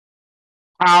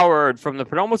powered from the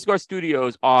Perdomo Cigar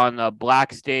Studios on the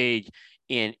Black Stage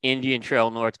in Indian Trail,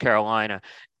 North Carolina,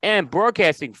 and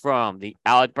broadcasting from the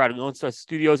Alec Bradley Lone Star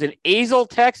Studios in Azle,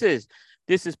 Texas.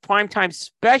 This is Primetime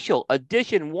Special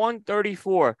Edition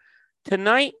 134.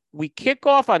 Tonight, we kick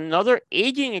off another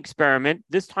aging experiment.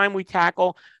 This time, we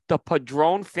tackle the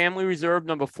Padron Family Reserve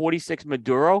number 46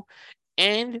 Maduro,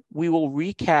 and we will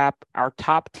recap our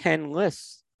top 10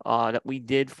 lists that we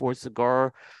did for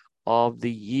Cigar of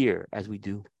the Year, as we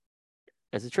do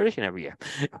as a tradition every year.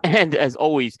 And as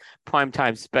always,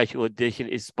 Primetime Special Edition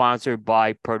is sponsored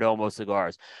by Perdomo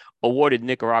Cigars. Awarded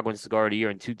Nicaraguan Cigar of the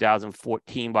Year in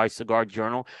 2014 by Cigar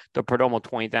Journal, the Perdomo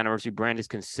 20th Anniversary brand has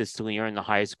consistently earned the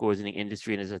highest scores in the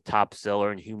industry and is a top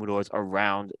seller in humidors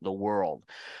around the world.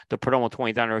 The Perdomo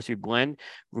 20th Anniversary blend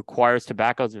requires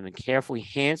tobaccos that have been carefully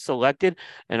hand-selected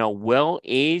and are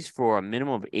well-aged for a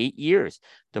minimum of 8 years.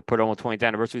 The Perdomo 20th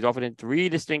Anniversary is offered in 3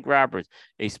 distinct wrappers: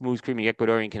 a smooth, creamy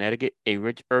Ecuadorian Connecticut, a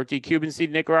rich, earthy Cuban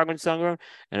seed Nicaraguan Sangre,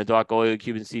 and a dark, oily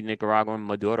Cuban seed Nicaraguan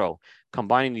Maduro.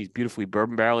 Combining these beautifully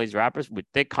bourbon barrel-aged wrappers with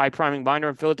thick, high-priming binder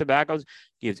and filler tobaccos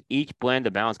gives each blend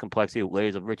a balanced complexity of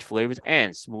layers of rich flavors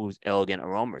and smooth, elegant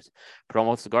aromas.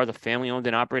 Perdomo Cigars, a family-owned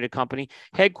and operated company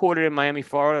headquartered in Miami,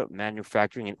 Florida,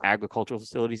 manufacturing and agricultural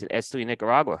facilities in Esteli,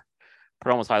 Nicaragua.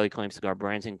 Perdomo's highly acclaimed cigar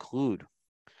brands include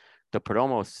the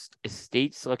Perdomo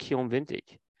Estate Selection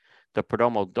Vintage, the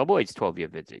Perdomo Double Aged 12-year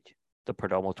Vintage, the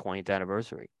Perdomo 20th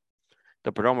Anniversary,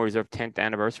 the Perdomo Reserve 10th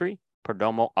Anniversary,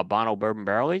 Perdomo Habano Bourbon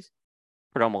Barrel Aged,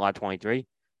 Perdomo Lot 23,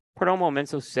 Perdomo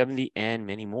Menso 70, and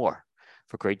many more.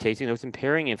 For great tasting notes and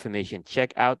pairing information,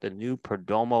 check out the new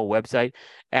Perdomo website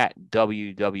at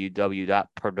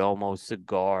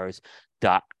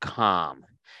www.perdomocigars.com.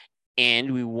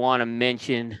 And we want to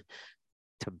mention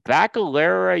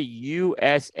Tabacalera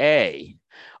USA.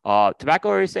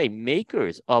 Tabacalera USA,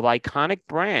 makers of iconic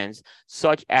brands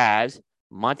such as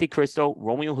Monte Cristo,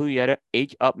 Romeo Julieta,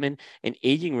 H. Upmann, and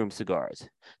Aging Room Cigars.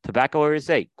 Tabacalera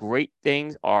USA, great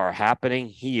things are happening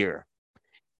here.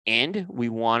 And we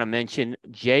want to mention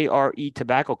JRE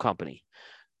Tobacco Company.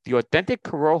 The authentic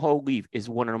Corojo leaf is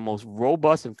one of the most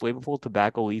robust and flavorful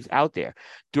tobacco leaves out there.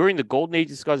 During the golden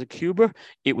age of cigars of Cuba,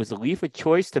 it was the leaf of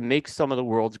choice to make some of the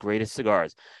world's greatest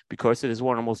cigars. Because it is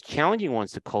one of the most challenging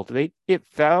ones to cultivate, it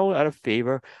fell out of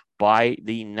favor by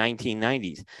the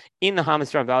 1990s. In the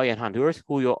Jamastran Valley in Honduras,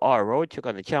 Julio R. Roa took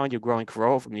on the challenge of growing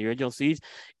Corojo from the original seeds,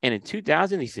 and in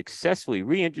 2000, he successfully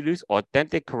reintroduced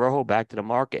authentic Corojo back to the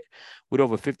market. With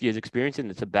over 50 years' experience in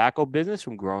the tobacco business,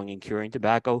 from growing and curing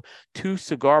tobacco to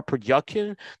cigar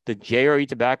production, the JRE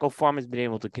Tobacco Farm has been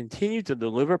able to continue to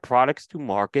deliver products to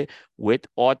market with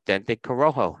authentic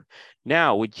Corojo.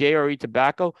 Now, with JRE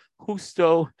Tobacco,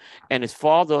 Justo and his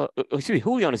father,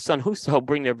 Julio and his son Justo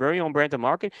bring their very own brand to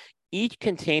market, each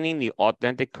containing the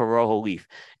authentic Corojo leaf.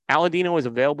 Aladino is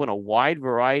available in a wide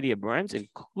variety of brands,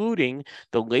 including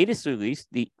the latest release,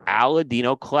 the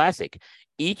Aladino Classic.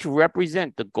 Each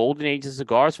represent the golden age of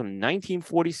cigars from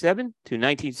 1947 to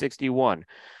 1961.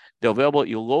 They're available at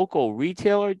your local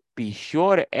retailer. Be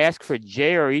sure to ask for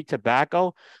JRE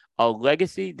Tobacco, a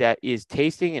legacy that is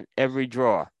tasting in every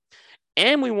drawer.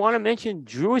 And we want to mention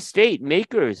Drew Estate,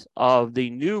 makers of the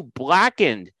new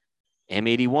blackened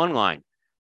M81 line.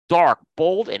 Dark,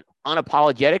 bold, and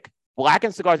unapologetic,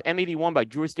 Blackened Cigars M81 by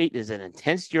Drew Estate is an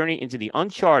intense journey into the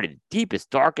uncharted, deepest,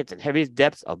 darkest, and heaviest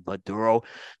depths of Maduro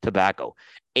tobacco.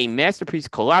 A masterpiece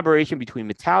collaboration between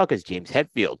Metallica's James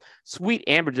Hetfield, Sweet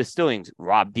Amber Distilling's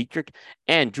Rob Dietrich,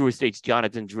 and Drew Estate's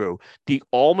Jonathan Drew. The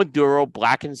All Maduro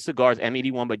Blackened Cigars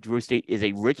M81 by Drew Estate is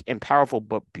a rich and powerful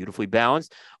but beautifully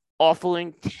balanced,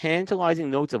 offering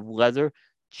tantalizing notes of leather,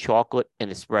 chocolate,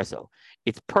 and espresso.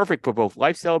 It's perfect for both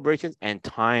life celebrations and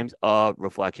times of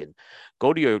reflection.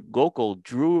 Go to your local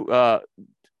Drew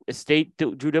Estate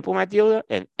Drew Diplomat dealer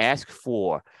and ask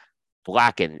for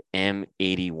Blackened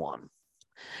M81.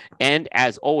 And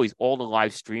as always, all the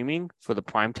live streaming for the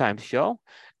Primetime show,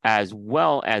 as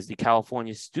well as the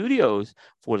California studios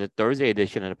for the Thursday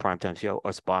edition of the Primetime show,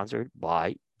 are sponsored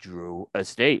by Drew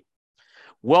Estate.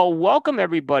 Well, welcome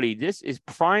everybody. This is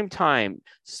Primetime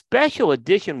Special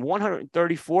Edition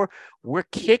 134. We're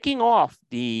kicking off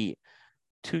the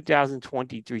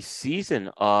 2023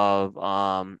 season of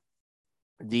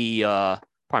the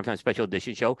Primetime Special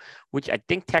Edition show, which I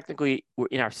think technically we're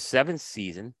in our 7th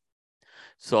season.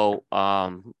 So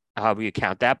however you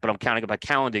count that, but I'm counting it by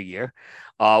calendar year.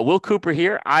 Will Cooper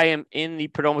here. I am in the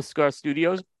Perdomo Cigar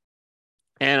Studios,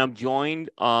 and I'm joined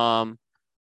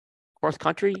cross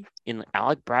country in the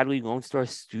Alec Bradley Lone Star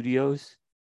Studios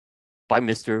by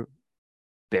Mr.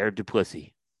 Bear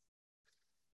Duplessis.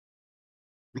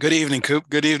 Good evening, Coop.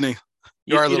 Good evening.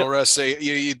 You are a You know, little rusty.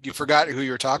 You forgot who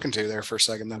you were talking to there for a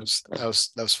second. That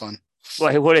was fun.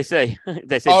 what I say?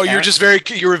 They said Oh, Aaron.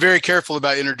 you were very careful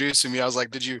about introducing me. I was like,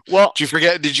 Well,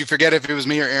 did you forget if it was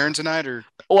me or Aaron tonight or?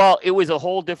 well, it was a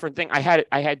whole different thing. I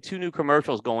had two new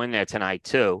commercials go in there tonight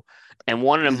too, and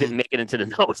one of them Mhm. didn't make it into the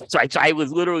notes. So I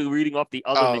was literally reading off the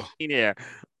other Oh, machine here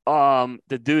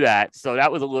to do that. So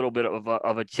that was a little bit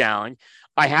of a challenge.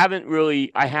 I have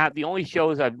the only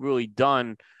shows I've really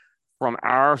done from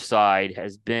our side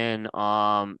has been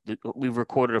we've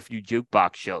recorded a few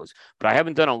jukebox shows, but I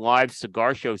haven't done a live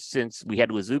cigar show since we had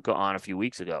Lazuka on a few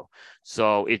weeks ago.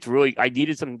 So it's really I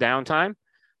needed some downtime.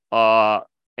 Uh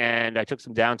and I took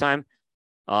some downtime.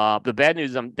 The bad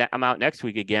news is I'm out next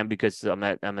week again because I'm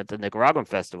at the Nicaraguan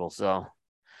festival. So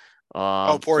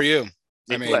oh, poor so you.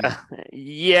 I it, mean,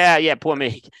 yeah, poor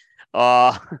me.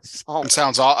 So it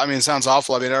sounds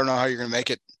awful. I mean, I don't know how you're gonna make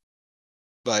it,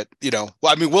 but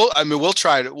well, we'll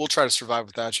try to survive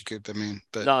without you, Coop. I mean,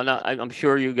 but no, I'm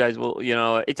sure you guys will.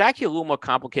 It's actually a little more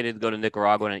complicated to go to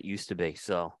Nicaragua than it used to be.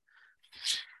 So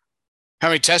how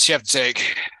many tests you have to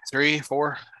take? 3,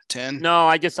 4, 10? no,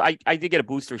 I did get a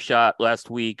booster shot last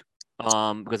week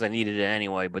because I needed it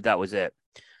anyway, but that was it.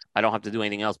 I don't have to do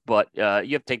anything else, but you have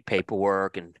to take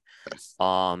paperwork and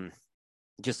um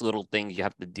just little things you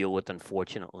have to deal with,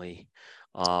 unfortunately,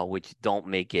 which don't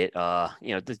make it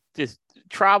this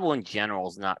travel in general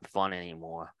is not fun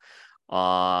anymore.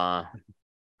 Uh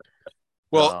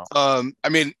Well, so I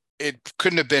mean, it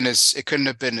couldn't have been as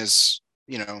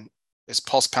as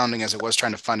pulse pounding as it was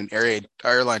trying to find an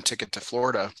airline ticket to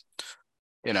Florida,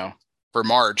 you know, for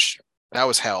March. That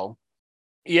was hell.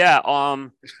 yeah, I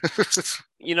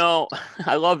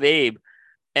love Abe,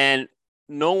 and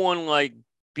no one like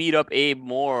beat up Abe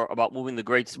more about moving the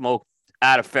Great Smoke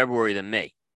out of February than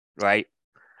me, right?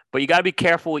 But you got to be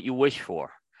careful what you wish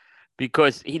for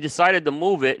because he decided to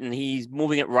move it and he's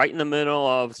moving it right in the middle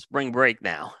of spring break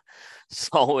now.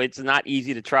 So it's not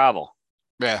easy to travel.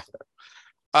 Yeah.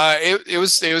 It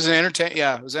was an entertaining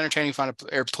it was entertaining to find an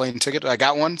airplane ticket. I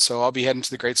got one, so I'll be heading to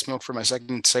the Great Smoke for my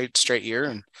second straight year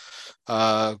and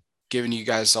uh giving you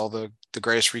guys all the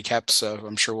greatest recaps. So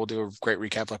I'm sure we'll do a great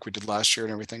recap like we did last year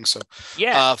and everything. So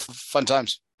Yeah. fun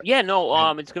times. Yeah, no,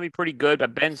 And, it's gonna be pretty good.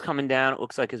 But Ben's coming down, it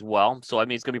looks like as well. So I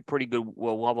mean it's gonna be pretty good.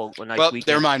 We'll have a nice well, never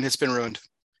weekend. mind. It's been ruined.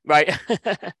 Right.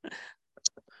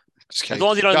 Just As kidding.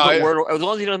 long as he doesn't put No, Wordle, as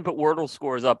long as he doesn't put Wordle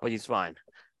scores up, but he's fine.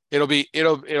 it'll be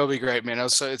great, man.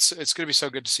 So it's gonna be so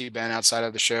good to see Ben outside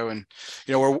of the show, and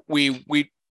we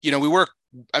work.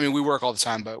 I mean, we work all the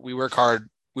time, but we work hard.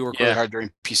 We work really Yeah. hard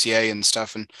during PCA and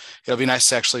stuff, and it'll be nice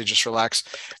to actually just relax.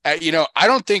 I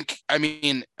don't think. I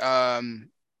mean,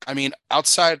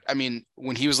 outside. I mean,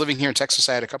 when he was living here in Texas,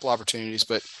 I had a couple opportunities,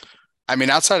 but I mean,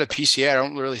 outside of PCA, I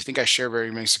don't really think I share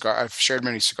very many cigars. I've shared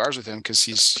many cigars with him because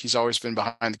he's always been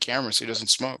behind the camera, so he doesn't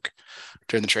smoke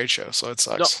during the trade show. So it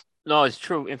No, sucks. no, it's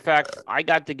true. In fact, I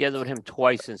got together with him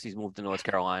twice since he's moved to North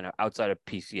Carolina outside of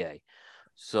PCA.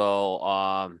 So,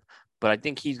 but I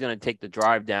think he's gonna take the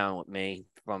drive down with me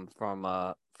from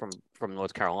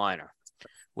North Carolina,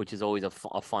 which is always a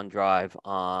fun drive,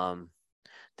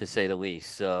 to say the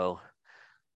least. So,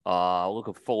 I'm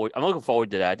looking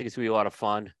forward to that. I think it's gonna be a lot of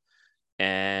fun.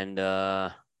 And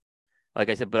like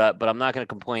I said, but I'm not gonna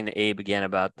complain to Abe again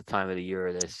about the time of the year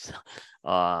it is.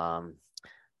 Um,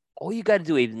 all you got to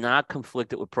do is not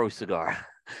conflict it with Pro Cigar.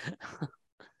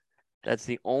 That's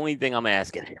the only thing I'm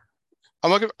asking here. I'm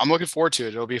looking forward to it.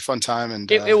 It'll be a fun time,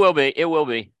 and It will be. It will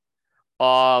be.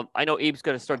 I know Abe's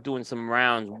going to start doing some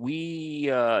rounds. He's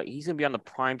going to be on the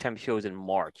primetime shows in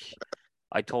March.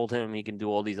 I told him he can do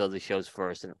all these other shows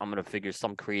first, and I'm going to figure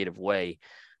some creative way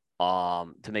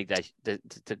to make that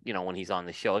when he's on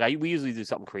the show. Like we usually do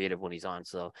something creative when he's on.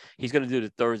 So he's going to do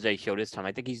the Thursday show this time.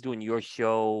 I think he's doing your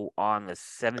show on the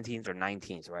 17th or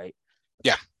 19th, right?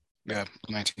 yeah,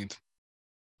 19th.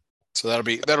 So that'll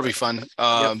be fun.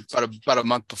 Yep. About a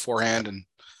month beforehand, and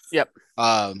Yep.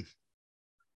 um,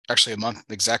 actually a month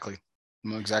exactly,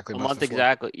 exactly A a month month before.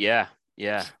 exactly. Yeah.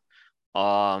 Yeah.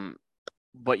 Um,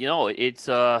 but it's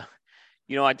I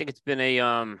think it's been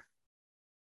a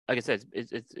like I said,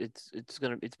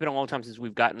 it's been a long time since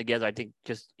we've gotten together. I think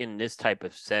just in this type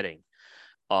of setting.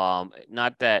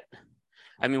 Not that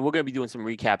I mean we're gonna be doing some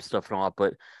recap stuff and all,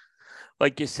 but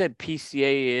like you said,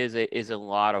 PCA is a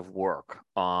lot of work.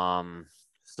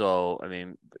 So I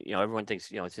mean, everyone thinks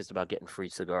it's just about getting free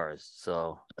cigars.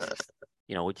 So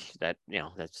which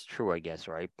that's true, I guess,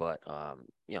 right? But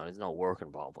there's no work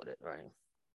involved with it, right?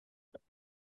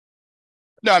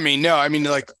 No, I mean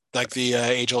like the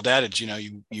age old adage.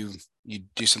 You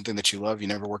do something that you love, you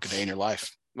never work a day in your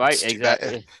life. Right. It's too bad.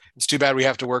 Exactly. It's too bad we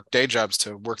have to work day jobs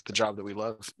to work the job that we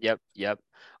love. Yep. Yep.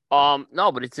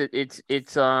 No, but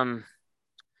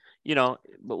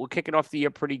but we're kicking off the year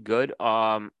pretty good.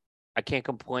 I can't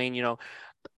complain.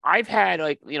 I've had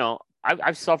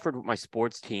I've suffered with my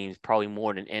sports teams probably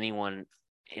more than anyone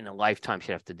in a lifetime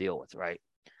should have to deal with, right?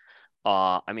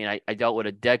 I mean, I dealt with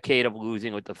a decade of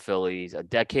losing with the Phillies, a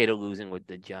decade of losing with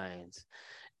the Giants,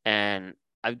 and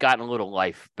I've gotten a little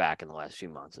life back in the last few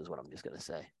months, is what I'm just gonna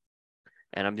say.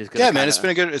 And I'm just gonna Yeah, man,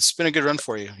 kind of, it's been a good run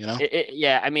for you. You know.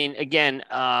 yeah. I mean, again,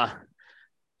 now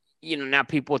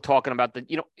people are talking about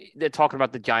they're talking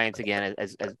about the Giants again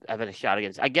as having a shot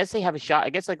against. I guess they have a shot. I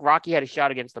guess like Rocky had a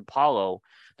shot against Apollo.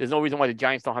 There's no reason why the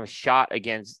Giants don't have a shot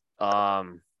against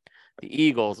the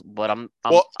Eagles. But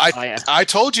Well, I I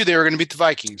told you they were going to beat the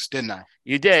Vikings, didn't I?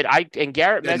 you did. And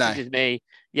Garrett Didn't I? messages me.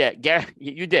 Yeah, Garrett,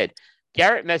 you did.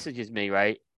 Garrett messages me,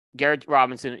 right? Garrett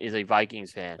Robinson is a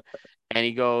Vikings fan, and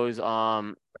he goes,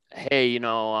 hey,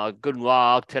 good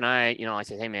luck tonight. I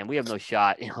said, hey man, we have no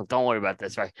shot. Don't worry about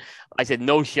this, right? I said,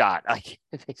 no shot. Like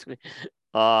basically,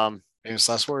 Famous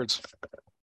last words.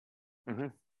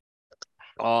 mhm.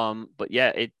 But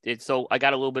yeah, it's so I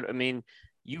got a little bit. I mean,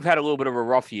 you've had a little bit of a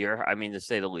rough year. I mean, to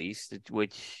say the least.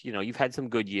 Which you've had some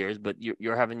good years, but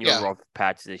you're having your Yeah, rough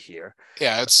patch this year.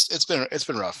 yeah. It's been rough. It's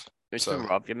been So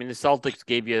rough. I mean, the Celtics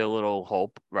gave you a little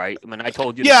hope, right? I mean, I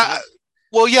told you the yeah. team.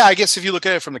 Well, yeah. I guess if you look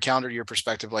at it from the calendar year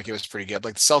perspective, like it was pretty good.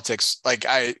 Like the Celtics, like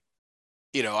I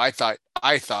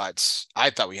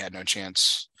thought we had no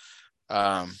chance.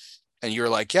 Um, and you were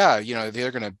like, yeah,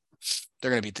 they're gonna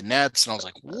beat the Nets, and I was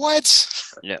like, what?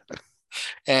 Yeah.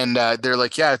 And they're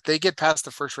like, yeah, if they get past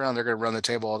the first round, they're gonna run the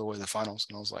table all the way to the finals.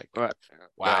 And I was like, Right. Right.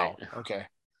 wow, okay,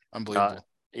 Uh, unbelievable.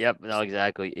 yep. No,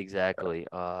 exactly. Exactly.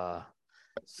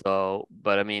 So,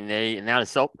 but I mean, the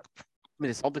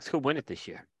Celtics could win it this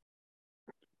year.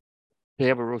 They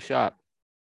have a real shot.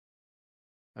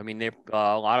 I mean, they're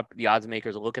a lot of the odds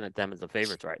makers are looking at them as the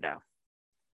favorites right now.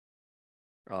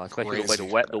 Especially the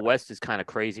way Crazy. the West is kind of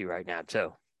crazy right now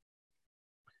too.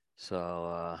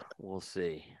 So we'll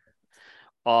see.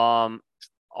 All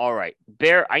right,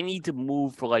 Bear. I need to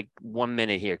move for like 1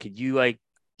 minute here. Could you like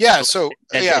Yeah. So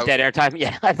yeah. dead air time?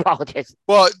 Yeah, I apologize.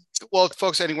 Well,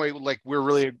 folks. Anyway, like we're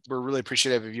really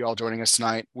appreciative of you all joining us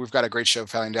tonight. We've got a great show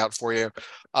planned out for you.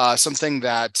 Something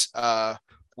that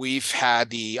we've had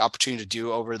the opportunity to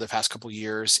do over the past couple of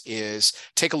years is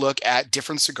take a look at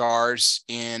different cigars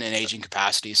in an aging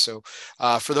capacity. So,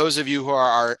 for those of you who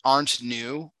aren't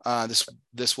new,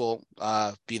 this will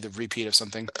be the repeat of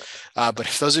something. But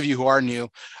if those of you who are new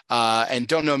and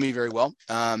don't know me very well,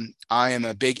 I am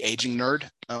a big aging nerd.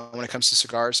 When it comes to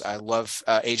cigars, I love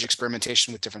age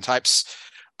experimentation with different types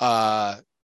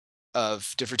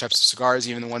of different types of cigars,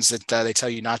 even the ones that they tell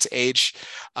you not to age.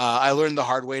 I learned the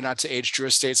hard way not to age Drew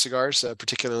Estate cigars,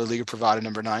 particularly Liga Privada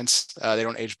number nines. They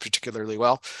don't age particularly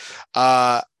well.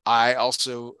 I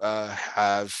also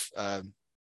have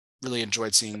really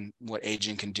enjoyed seeing what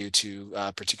aging can do to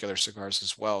particular cigars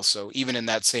as well. So even in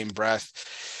that same breath,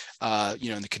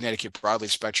 in the Connecticut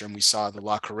broadleaf spectrum, we saw the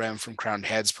La Carême from Crowned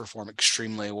Heads perform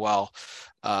extremely well,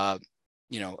 a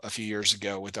few years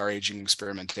ago with our aging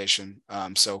experimentation.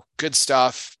 So good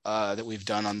stuff that we've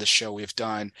done on this show. We've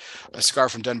done a cigar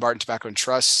from Dunbarton Tobacco and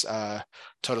Trust,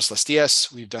 Todos los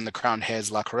Dias. We've done the Crowned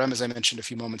Heads La Carême, as I mentioned a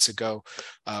few moments ago.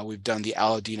 We've done the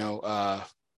Aladino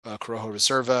Corojo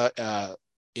Reserva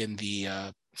in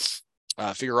the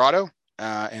Figurado.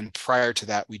 And prior to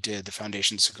that, we did the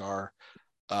Foundation cigar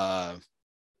not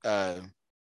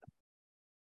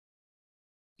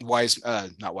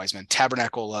Wiseman,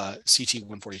 Tabernacle CT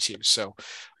 142. So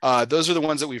those are the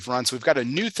ones that we've run. So we've got a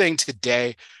new thing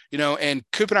today, and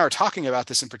Coop and I were talking about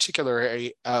this in particular,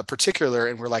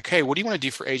 and we're like, hey, what do you want to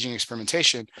do for aging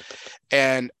experimentation?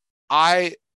 And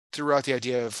I threw out the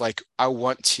idea of like, I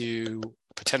want to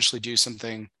potentially do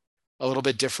something a little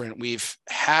bit different. We've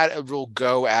had a real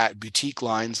go at boutique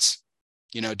lines,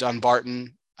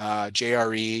 Dunbarton,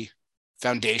 JRE,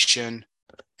 Foundation,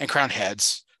 and Crowned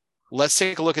Heads. Let's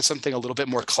take a look at something a little bit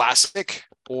more classic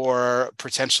or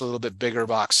potentially a little bit bigger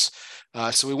box.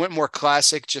 So we went more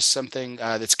classic, just something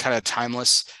that's kind of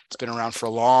timeless. It's been around for a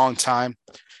long time.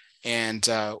 And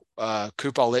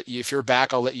Coop, I'll let you, if you're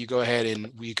back, I'll let you go ahead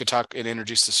and we could talk and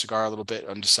introduce the cigar a little bit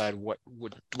and decide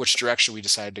which direction we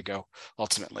decided to go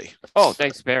ultimately. Oh,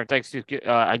 thanks, Bear. Thanks.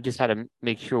 I just had to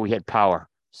make sure we had power.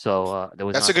 So there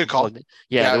was that's a good call.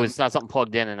 Yeah, there was not something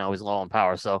plugged in, and I was low on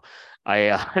power. So I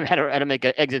had to make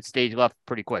an exit stage left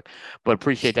pretty quick, but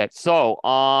appreciate that. So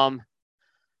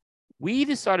we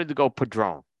decided to go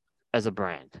Padron as a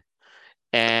brand,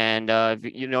 And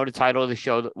you know the title of the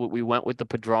show, we went with the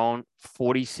Padron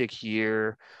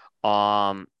 46-year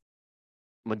Maduro.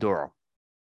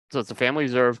 So it's a Family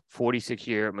Reserve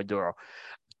 46-year Maduro.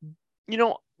 You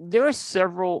know, there are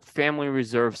several Family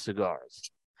Reserve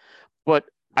cigars, but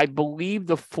I believe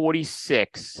the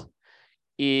 46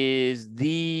 is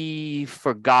the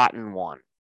forgotten one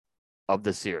of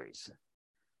the series.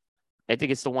 I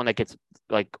think it's the one that gets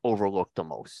like overlooked the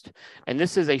most. And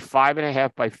this is a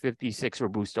 5.5 by 56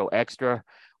 Robusto Extra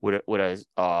with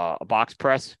a box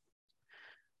press.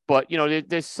 But you know,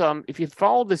 there's some. If you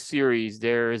follow the series,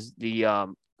 there's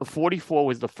the 44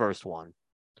 was the first one.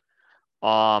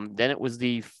 Then it was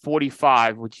the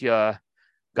 45, which got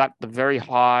the very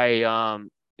high.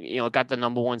 It got the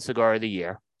 #1 cigar of the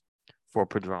year for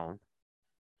Padron.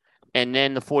 And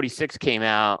then the 46 came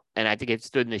out, and I think it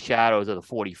stood in the shadows of the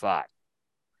 45.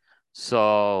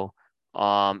 So,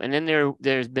 and then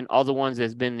there's been other ones.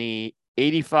 There's been the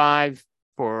 85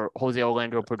 for Jose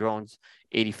Orlando Padron's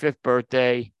 85th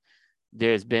birthday.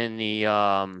 There's been the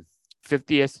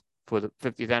 50th for the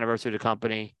 50th anniversary of the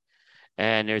company.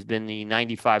 And there's been the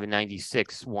 95 and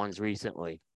 96 ones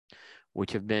recently,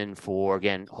 which have been for,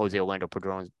 again, Jose Orlando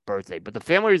Padron's birthday. But the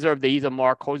Family Reserve, they either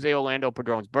mark Jose Orlando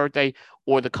Padron's birthday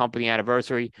or the company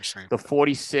anniversary. The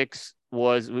 46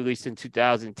 was released in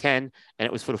 2010, and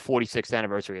it was for the 46th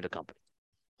anniversary of the company.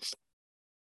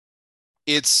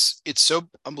 It's so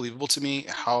unbelievable to me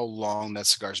how long that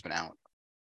cigar's been out.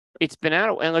 It's been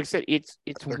out, and like I said, it's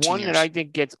one years. that I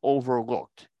think gets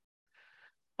overlooked.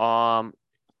 And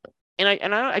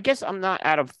I guess I'm not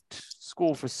out of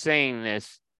school for saying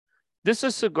this. This is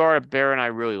a cigar that Bear and I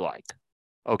really like.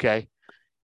 Okay,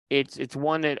 it's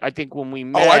one that I think when we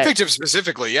met. Oh, I picked him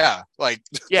specifically. Yeah, like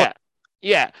yeah.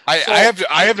 I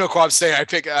have no qualms saying I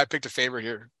picked a favorite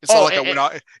here. It's not like I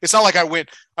went. It's not like I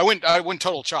went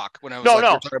total chalk when I was we're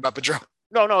talking about Padron.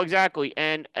 No, exactly.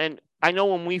 And I know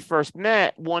when we first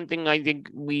met, one thing I think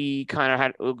we kind of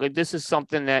had, this is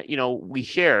something that, we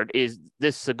shared, is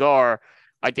this cigar,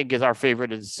 I think, is our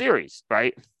favorite of the series,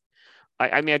 right?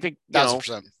 I mean, I think,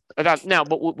 1,000%. Now,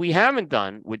 but what we haven't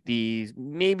done with these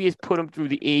maybe is put them through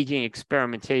the aging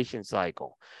experimentation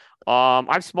cycle.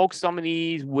 I've smoked some of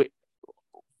these with,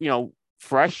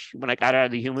 fresh when I got out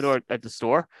of the humidor at the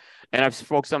store, and I've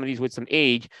smoked some of these with some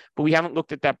age, but we haven't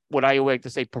looked at that, what I like to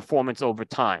say, performance over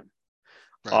time,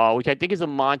 right. Which I think is a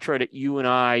mantra that you and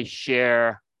I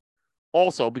share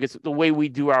also, because the way we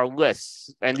do our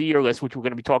lists and the year list, which we're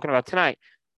going to be talking about tonight,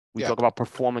 we talk about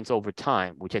performance over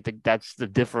time, which I think that's the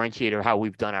differentiator of how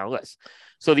we've done our list.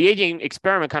 So the aging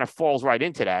experiment kind of falls right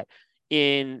into that,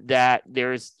 in that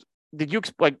did you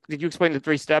explain the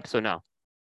 3 steps or no?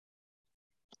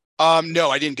 No,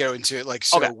 I didn't go into it.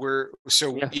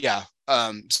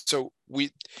 So we,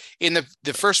 in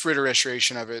the first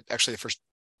reiteration of it, actually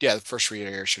the first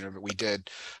reiteration of it, we did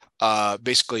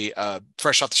basically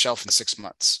fresh off the shelf in 6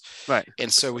 months. Right.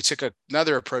 And so we took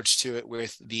another approach to it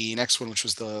with the next one, which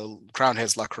was the Crowned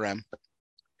Heads La Crème,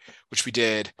 which we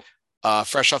did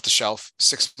fresh off the shelf,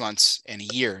 6 months and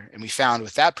a year. And we found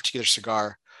with that particular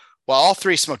cigar, while all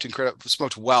three smoked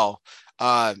well,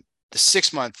 the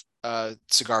 6 month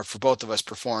cigar for both of us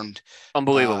performed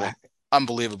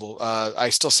unbelievable. I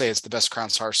still say it's the best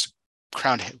Crowned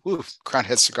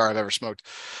Head cigar I've ever smoked.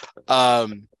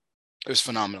 It was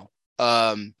phenomenal.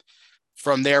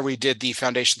 From there, we did the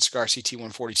Foundation Cigar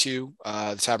CT-142,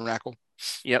 the Tabernacle.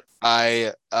 Yep.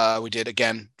 We did,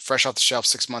 again, fresh off the shelf,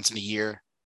 6 months and a year.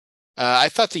 I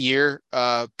thought the year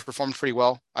performed pretty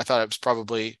well. I thought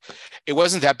it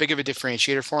wasn't that big of a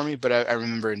differentiator for me, but I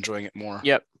remember enjoying it more.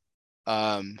 Yep.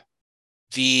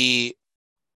 The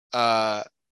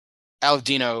Aladino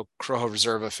Corojo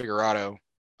Reserva Figurado,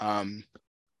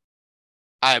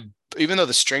 even though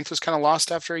the strength was kind of lost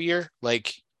after a year,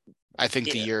 I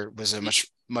think the year was a much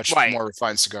more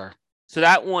refined cigar. So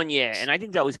that one, and I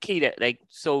think that was key to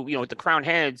with the Crowned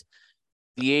Heads,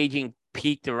 the aging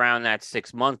peaked around that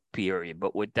 6 month period,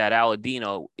 but with that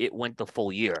Aladino, it went the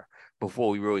full year before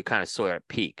we really kind of saw it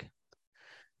peak.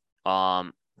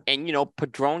 And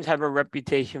Padrones have a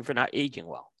reputation for not aging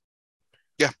well.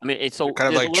 Yeah, I mean, it's so kind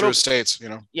of like True Estates,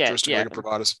 True Estate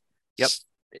Privadas. Yep.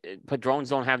 Padrones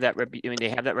don't have that they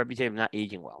have that reputation of not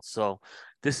aging well. So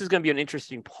this is going to be an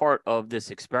interesting part of this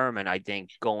experiment, I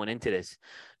think, going into this.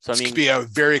 So This could be a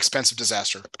very expensive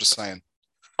disaster. Just saying.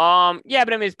 Yeah,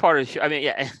 but I mean, it's part of the show. I mean,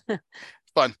 yeah.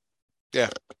 Fun. Yeah.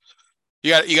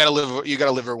 You got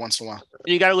to live her once in a while.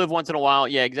 You got to live once in a while.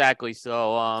 Yeah, exactly.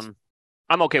 So, I'm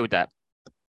okay with that.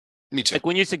 Me too.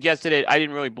 When you suggested it, I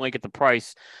didn't really blink at the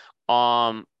price.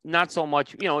 Not so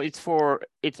much,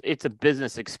 it's a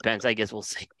business expense, I guess we'll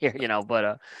say here,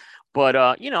 but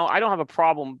But you know, I don't have a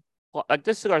problem. Like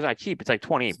this cigar's not cheap. It's like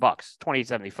 $28,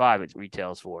 $28.75 it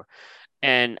retails for.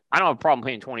 And I don't have a problem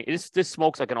paying 20. This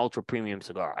smokes like an ultra premium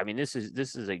cigar. I mean, this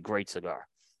is a great cigar.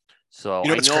 So You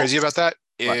know I what's know crazy about that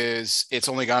what. is it's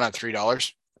only gone up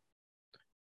 $3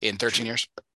 in 13 years.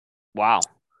 Wow.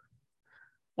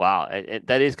 Wow.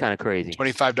 That is kind of crazy.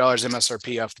 $25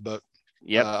 MSRP off the book.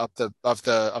 Yep. Off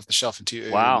the shelf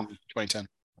in Wow. 2010.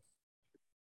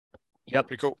 Yep.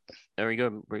 Pretty cool. There we go.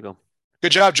 There we go.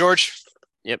 Good job, George.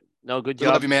 Yep. No, good We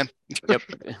job. love you, man. Yep.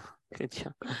 Good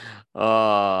job.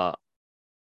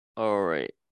 All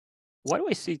right. Why do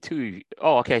I see two?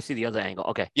 Oh, okay. I see the other angle.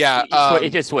 Okay. Yeah.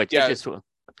 It just switched. Yeah. It just switched.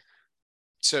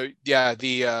 So yeah,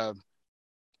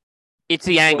 It's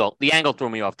the angle. The angle threw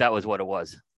me off. That was what it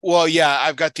was. well, yeah,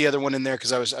 I've got the other one in there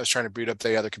because I was trying to boot up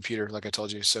the other computer, like I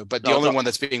told you. So, but the only one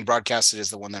that's being broadcasted is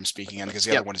the one that I'm speaking in because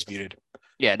the other one is muted.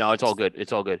 Yeah, no, it's all good.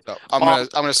 It's all good. So I'm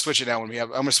gonna switch it now I'm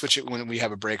gonna switch it when we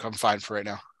have a break. I'm fine for right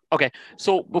now. Okay,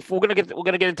 so before we're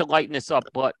gonna get into lighting this up,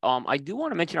 but I do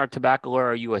want to mention our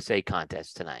Tabacalera USA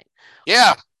contest tonight.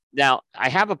 Yeah. Now I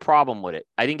have a problem with it.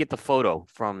 I didn't get the photo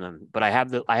from them, but I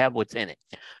have what's in it.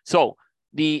 So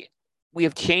we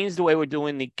have changed the way we're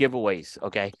doing the giveaways.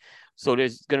 Okay, so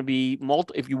there's gonna be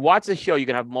if you watch the show, you're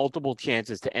gonna have multiple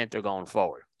chances to enter going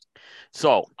forward.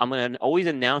 So I'm gonna always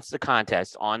announce the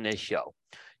contest on this show.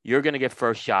 You're gonna get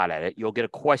first shot at it. You'll get a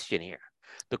question here.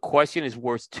 The question is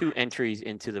worth 2 entries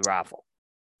into the raffle.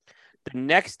 The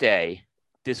next day,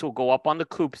 this will go up on the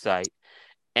Coop site,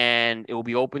 and it will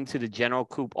be open to the general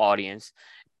Coop audience.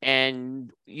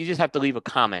 And you just have to leave a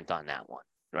comment on that one,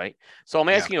 right? So I'm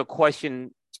asking you a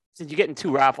question. Since you're getting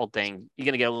 2 raffle things, you're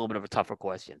going to get a little bit of a tougher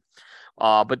question.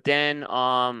 But then,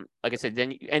 like I said,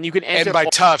 and you can answer. And by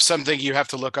tough, something you have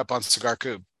to look up on Cigar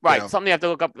Coop. Right. Something you have to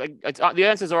look up. The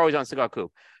answers are always on Cigar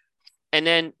Coop. And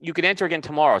then you can enter again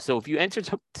tomorrow. So if you enter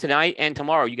tonight and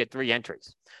tomorrow, you get 3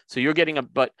 entries. So you're getting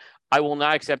but I will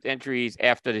not accept entries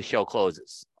after the show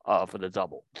closes for the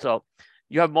double. So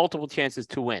you have multiple chances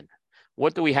to win.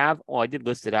 What do we have? Oh, I did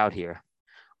list it out here.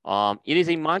 It is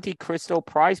a Monte Cristo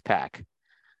prize pack.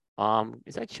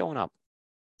 Is that showing up?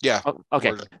 Yeah. Oh,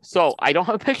 okay. So I don't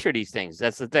have a picture of these things.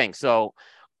 That's the thing. So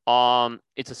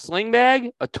it's a sling bag,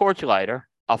 a torch lighter,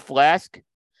 a flask,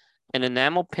 an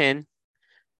enamel pin,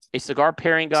 a cigar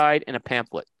pairing guide, and a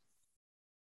pamphlet.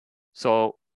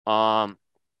 So,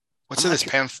 what's in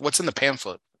the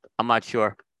pamphlet? I'm not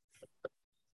sure.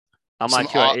 I'm Some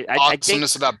not sure.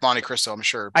 Awesomeness about Monte Cristo, I'm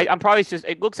sure. I'm probably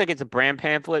it looks like it's a brand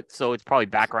pamphlet, so it's probably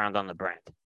background on the brand.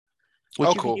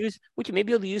 Which you cool. can use, which you may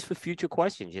be able to use for future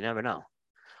questions. You never know.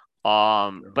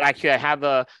 But actually, I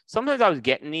have sometimes I was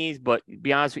getting these, but to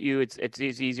be honest with you, it's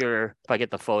easier if I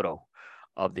get the photo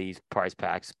of these prize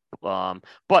packs.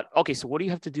 But okay, so what do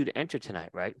you have to do to enter tonight,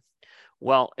 right?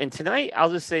 Well, and tonight,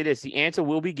 I'll just say this. The answer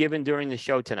will be given during the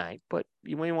show tonight, but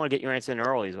you may want to get your answer in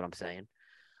early is what I'm saying.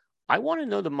 I want to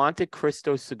know the Monte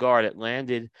Cristo cigar that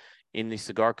landed in the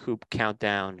Cigar Coop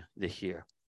countdown this year.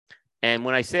 And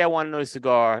when I say I want to know the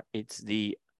cigar, it's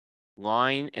the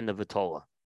line and the Vitola.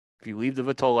 If you leave the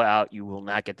Vitola out, you will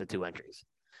not get the 2 entries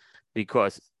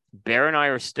because Bear and I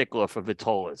are stickler for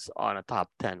Vitolas on a top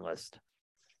 10 list.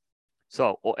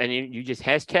 So, and you just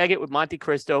hashtag it with Monte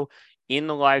Cristo in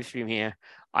the live stream here.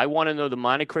 I want to know the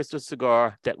Monte Cristo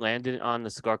cigar that landed on the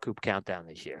Cigar Coop countdown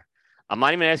this year. I'm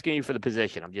not even asking you for the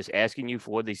position. I'm just asking you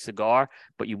for the cigar,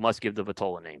 but you must give the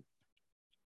Vitola name.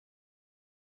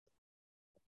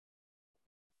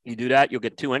 You do that, you'll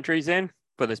get 2 entries in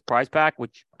for this prize pack,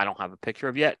 which I don't have a picture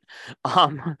of yet.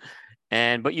 But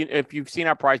if you've seen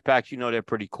our prize packs, you know they're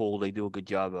pretty cool. They do a good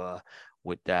job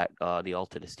with that. The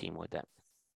Altadis team with that.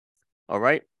 All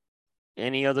right.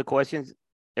 Any other questions?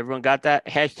 Everyone got that?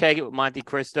 Hashtag it with Monte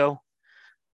Cristo.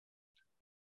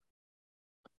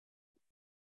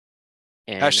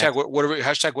 And hashtag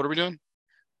what are we doing?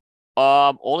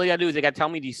 All they gotta do is they gotta tell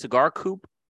me the Cigar Coop,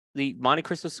 the Monte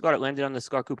Cristo cigar that landed on the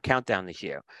Cigar Coop countdown this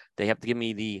year. They have to give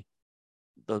me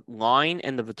the line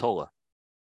and the Vitola.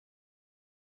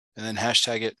 And then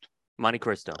hashtag it Monte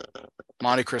Cristo.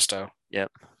 Monte Cristo.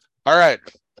 Yep. All right.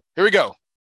 Here we go.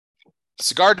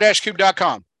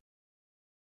 Cigar-coop.com.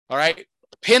 All right.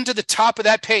 Pinned to the top of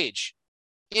that page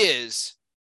is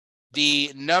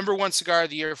the #1 cigar of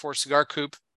the year for Cigar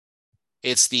Coop.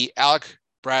 It's the Alec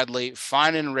Bradley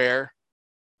Fine and Rare.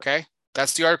 Okay.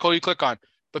 That's the article you click on.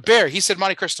 But Bear, he said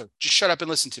Monte Cristo. Just shut up and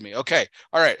listen to me. Okay.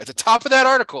 All right. At the top of that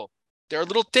article, there are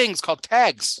little things called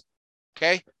tags.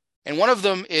 Okay. And one of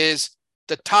them is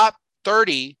the top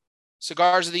 30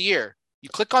 cigars of the year. You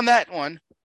click on that one.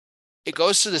 It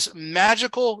goes to this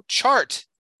magical chart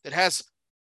that has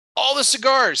all the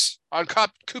cigars on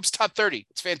Coop's top 30.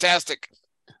 It's fantastic.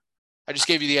 I just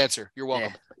gave you the answer. You're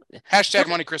welcome. Yeah. Hashtag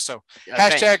Monte Cristo.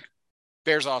 Thanks. Hashtag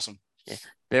Bears awesome. Yeah,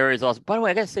 Bear is awesome. By the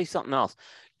way, I gotta say something else.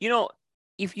 You know,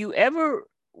 if you ever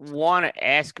want to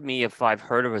ask me if I've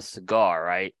heard of a cigar,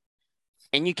 right?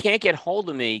 And you can't get hold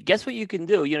of me, guess what you can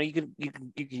do? You know, you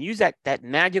can use that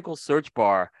magical search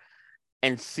bar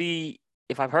and see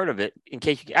if I've heard of it. In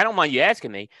case I don't mind you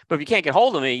asking me, but if you can't get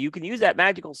hold of me, you can use that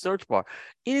magical search bar.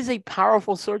 It is a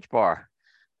powerful search bar.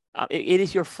 It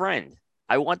is your friend.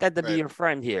 I want that to be your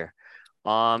friend here.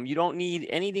 You don't need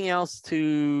anything else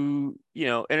to,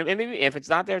 and maybe if it's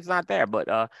not there, it's not there. But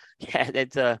yeah,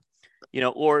 it's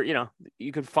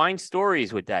you can find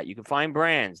stories with that. You can find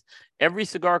brands. Every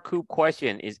Cigar Coop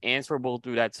question is answerable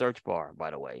through that search bar,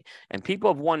 by the way. And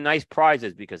people have won nice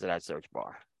prizes because of that search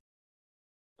bar.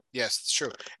 Yes, it's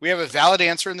true. We have a valid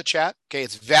answer in the chat. Okay,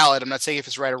 it's valid. I'm not saying if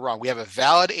it's right or wrong. We have a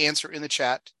valid answer in the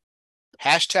chat.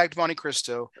 Hashtag Monte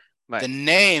Cristo. Right. The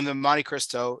name of Monte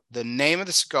Cristo, the name of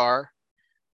the cigar,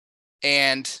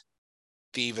 and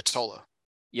the Vitola.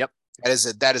 Yep.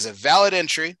 That is a valid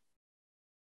entry.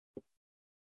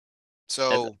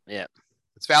 So yeah,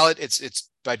 it's valid. It's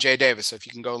by Jay Davis. So if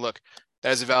you can go look,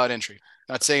 that is a valid entry.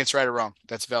 Not saying it's right or wrong.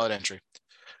 That's a valid entry.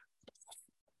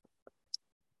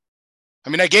 I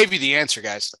mean, I gave you the answer,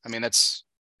 guys. I mean, it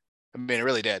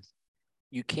really did.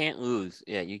 You can't lose.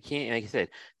 Yeah, you can't. Like I said,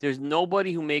 there's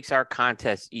nobody who makes our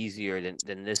contest easier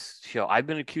than this show. I've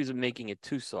been accused of making it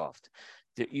too soft.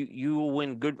 You will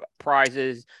win good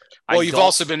prizes. Well, you've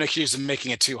also been accused of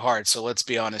making it too hard. So let's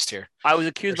be honest here. I was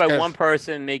accused by one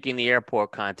person making the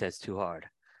airport contest too hard,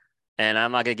 and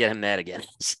I'm not gonna get him mad again.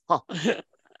 So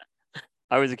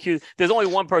I was accused. There's only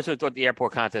one person who thought the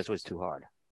airport contest was too hard.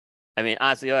 I mean,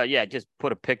 honestly, yeah, just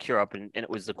put a picture up, and it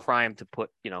was a crime to put,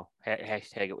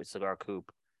 hashtag it with Cigar Coop.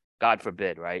 God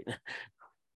forbid, right?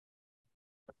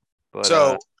 But,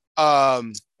 so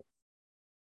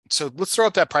let's throw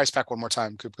up that price pack one more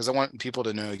time, Coop, because I want people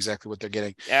to know exactly what they're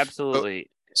getting. Absolutely.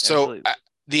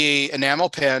 The enamel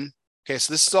pen. Okay,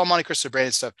 so this is all Monte Cristo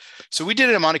branded stuff. So we did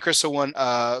it in Monte Cristo one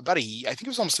about I think it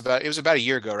was about a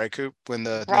year ago, right, Coop? When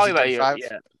probably about a year,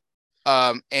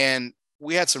 yeah. And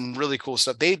we had some really cool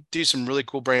stuff. They do some really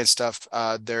cool brand stuff.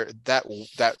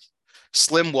 That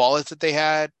slim wallet that they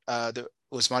had that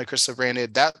was Monte Cristo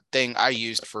branded. That thing I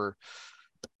used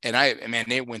and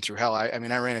it went through hell. I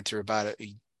ran it through about a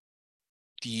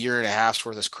year and a half's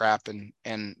worth of crap, and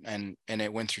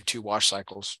it went through 2 wash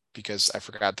cycles because I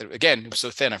forgot that, again, it was so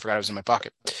thin. I forgot it was in my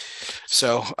pocket.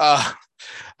 So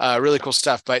really cool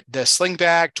stuff. But the sling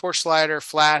bag, torch lighter,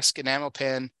 flask, enamel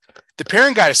pen, the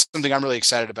pairing guide is something I'm really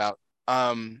excited about.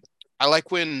 I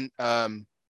like when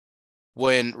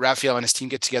Raphael and his team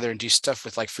get together and do stuff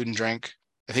with like food and drink.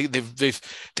 I think they've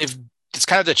it's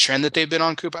kind of the trend that they've been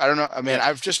on, Coop. I don't know. I mean,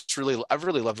 I've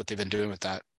really loved what they've been doing with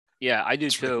that. Yeah, I do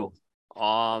too. Really cool.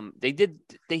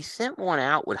 They sent one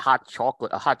out with a hot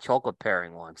chocolate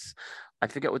pairing once. I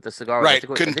forget what the cigar was. Right.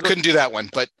 Couldn't do that one,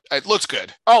 but it looks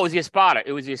good. Oh, it was the Espada.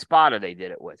 It was the Espada they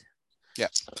did it with. Yeah.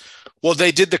 Well,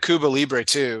 they did the Cuba Libre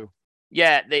too.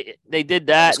 Yeah, they did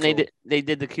that, and cool. they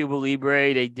did the Cuba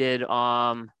Libre. They did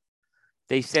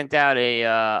they sent out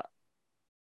a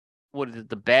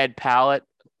the Bad Palate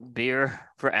beer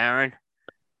for Aaron.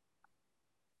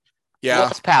 Yeah,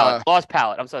 Lost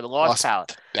Palate. I'm sorry, the Lost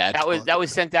Palate. That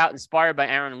was sent out, inspired by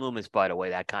Aaron Loomis, by the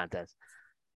way. That contest.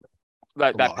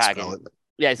 That package. Palate.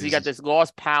 Yeah, so you got this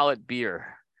Lost Palate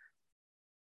beer.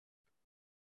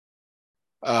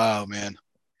 Oh man.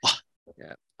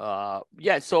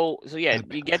 Yeah. So yeah,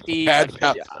 you get the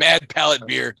Bad Palate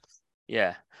beer.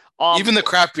 Yeah. Even the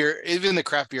craft beer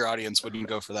audience wouldn't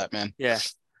go for that, man. Yeah.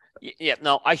 Yeah.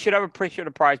 No, I should have appreciated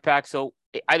a prize pack. So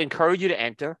I'd encourage you to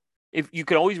enter. If you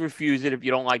can always refuse it if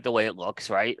you don't like the way it looks,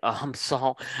 right? I haven't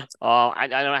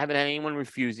had anyone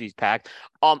refuse these packs.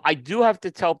 I do have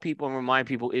to tell people and remind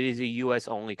people it is a U.S.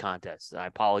 only contest. I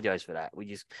apologize for that.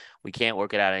 We can't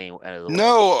work it out any other way.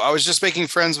 No, I was just making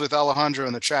friends with Alejandro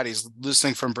in the chat. He's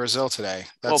listening from Brazil today.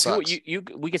 That sucks.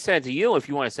 We can send it to you if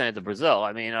you want to send it to Brazil.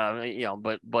 I mean,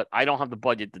 but I don't have the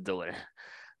budget to do it.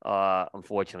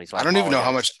 Unfortunately, so I don't even know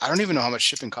how much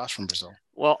shipping costs from Brazil.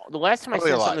 Well, the last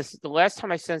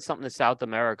time I sent something to South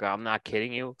America, I'm not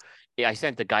kidding you. I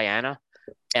sent to Guyana,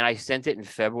 and I sent it in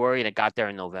February, and it got there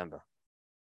in November.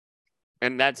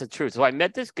 And that's the truth. So I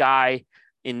met this guy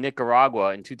in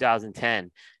Nicaragua in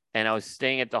 2010, and I was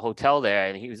staying at the hotel there,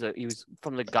 and he was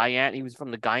from the Guyana. He was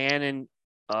from the Guyanan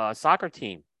soccer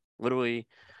team, literally.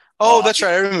 Oh, that's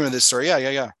right. I remember this story.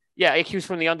 Yeah. Yeah, he was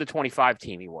from the under 25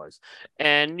 team. He was,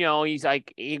 and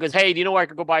he goes, "Hey, do you know where I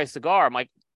could go buy a cigar?" I'm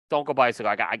like, "Don't go buy a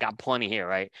cigar. I got plenty here,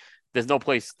 right?" there's no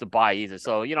place to buy either.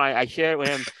 So, I shared it with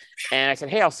him and I said,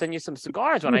 hey, I'll send you some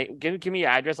cigars when I give me your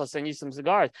address. I'll send you some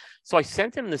cigars. So I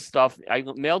sent him the stuff. I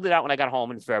mailed it out when I got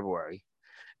home in February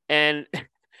and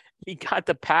he got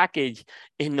the package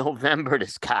in November.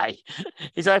 This guy,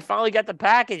 he said, I finally got the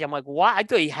package. I'm like, what? I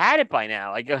thought he had it by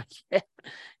now. I go, yeah.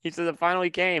 He said, it finally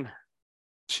came.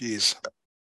 Jeez.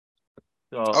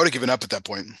 So I would have given up at that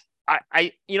point.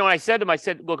 I said to him, I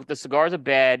said, look, if the cigars are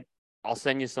bad, I'll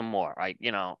send you some more.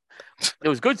 There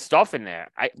was good stuff in there.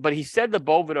 But he said the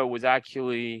Boveda was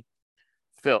actually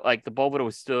filled, like the Boveda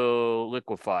was still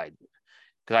liquefied.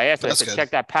 Because I asked him, I said,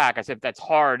 check that pack. I said, if that's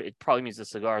hard, it probably means the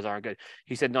cigars aren't good.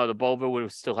 He said, no, the Boveda would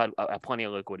have still had plenty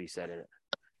of liquid, he said in it.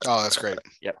 Oh, that's great.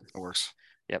 Yep. That works.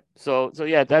 Yep. So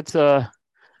yeah, that's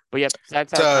but yep,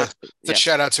 that's a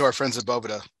shout out to our friends at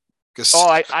Boveda.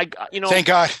 Thank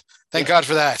God. Thank God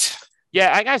for that.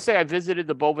 Yeah, I gotta say, I visited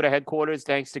the Boveda headquarters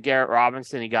thanks to Garrett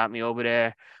Robinson. He got me over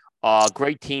there.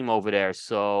 Great team over there.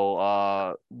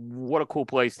 So, what a cool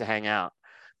place to hang out.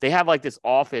 They have like this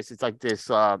office. It's like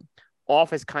this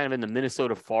office kind of in the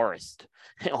Minnesota forest.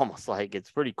 Almost like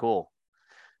it's pretty cool.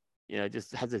 It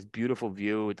just has this beautiful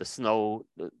view with the snow,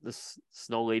 the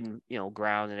snow-laden,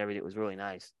 ground and everything. It was really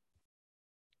nice.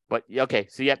 But okay,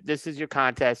 so yep, this is your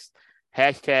contest.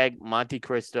 Hashtag Monte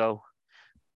Cristo.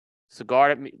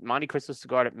 Monte Cristo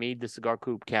cigar that made the Cigar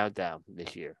Coop countdown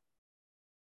this year.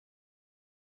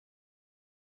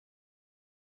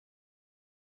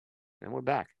 And we're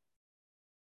back.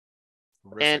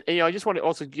 Terrific. And I just want to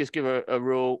also just give a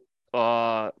real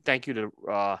thank you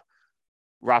to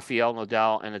Rafael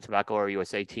Nodal and the Tabacalera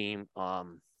USA team.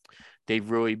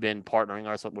 They've really been partnering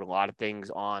us with a lot of things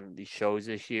on these shows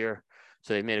this year.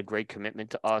 So they made a great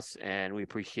commitment to us, and we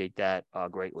appreciate that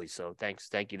greatly. So thank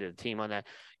you to the team on that.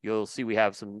 You'll see we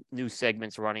have some new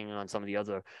segments running on some of the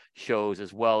other shows,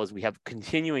 as well as we have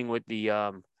continuing with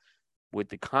the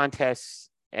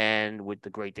contests and with the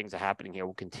great things that are happening here.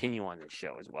 We'll continue on this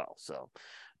show as well. So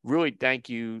really thank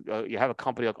you. You have a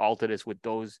company like Altadis with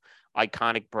those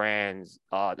iconic brands.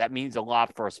 That means a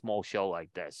lot for a small show like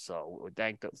this. So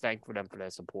thank for them for their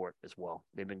support as well.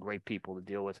 They've been great people to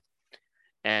deal with.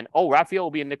 And Rafael will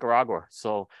be in Nicaragua,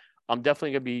 so I'm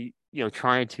definitely gonna be,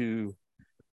 trying to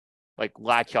like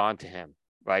latch on to him,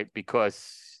 right?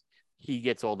 Because he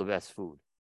gets all the best food.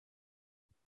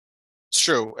 It's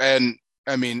true, and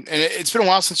I mean, and it's been a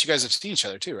while since you guys have seen each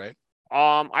other too, right?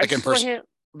 I saw him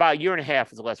about a year and a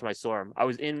half is the last time I saw him. I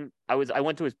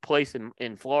went to his place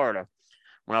in Florida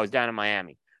when I was down in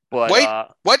Miami. But wait,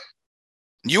 what?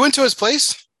 You went to his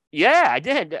place? Yeah, I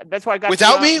did. That's why I got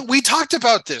without me. We talked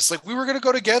about this. Like we were going to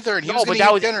go together, and he was going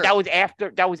to eat dinner. That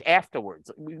was afterwards.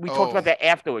 We talked about that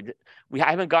afterwards.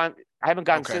 I haven't gone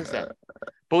since then.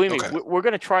 Believe me, we're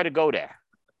going to try to go there.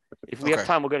 If we have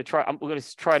time, we're going to try. We're going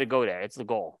to try to go there. It's the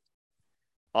goal.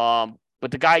 But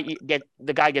the guy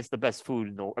gets the best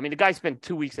food. The guy spent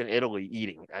 2 weeks in Italy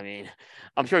eating. I mean,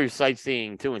 I'm sure you're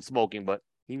sightseeing too and smoking, but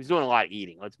he was doing a lot of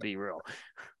eating. Let's be real.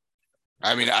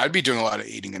 I mean, I'd be doing a lot of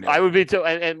eating in it. I would be too,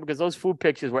 and because those food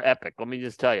pictures were epic. Let me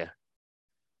just tell you.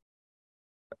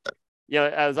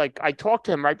 I was like, I talked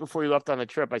to him right before he left on the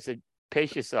trip. I said,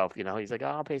 "Pace yourself," He's like, "Oh,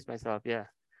 I'll pace myself." Yeah.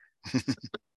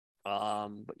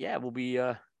 But yeah, we'll be.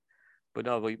 But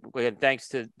no, again, thanks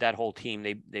to that whole team.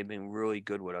 They've been really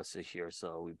good with us this year,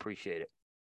 so we appreciate it.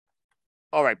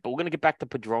 All right, but we're gonna get back to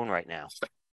Padron right now.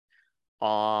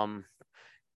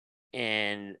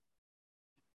 And.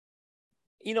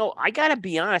 I gotta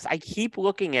be honest. I keep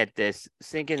looking at this,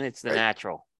 thinking it's the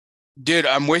natural. Dude,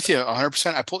 I'm with you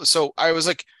 100%. I was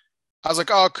like,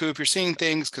 oh, Coop, you're seeing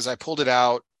things because I pulled it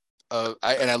out.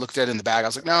 I looked at it in the bag. I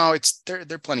was like, no,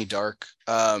 they're plenty dark.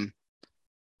 I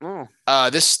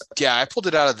pulled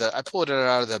it out of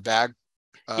the bag.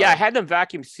 I had them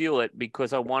vacuum seal it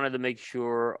because I wanted to make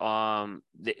sure.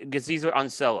 Because these are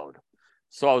unsellowed,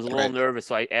 so I was a little nervous.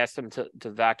 So I asked them to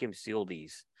vacuum seal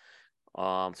these.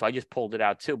 So I just pulled it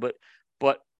out too, but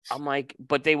I'm like,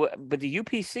 but the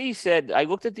UPC said, I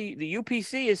looked at the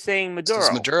UPC is saying Maduro.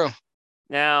 It's Maduro.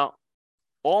 Now,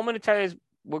 all I'm going to tell you is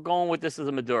we're going with this as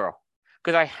a Maduro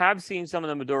because I have seen some of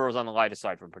the Maduros on the lighter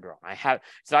side from Padron.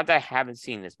 It's not that I haven't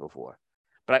seen this before,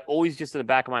 but I always just in the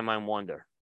back of my mind wonder.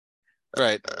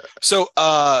 Right. So,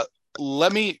 I'm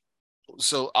going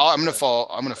to fall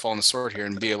on the sword here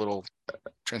and be a little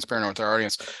transparent with our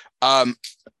audience.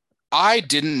 I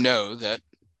didn't know that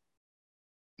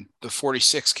the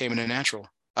 46 came in a natural.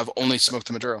 I've only smoked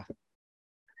the Maduro.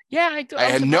 Yeah,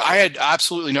 I had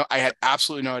absolutely no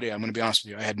idea. I'm going to be honest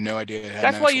with you. I had no idea.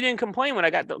 That's why you didn't complain when I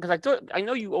got because I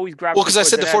know you always grab. Well, because I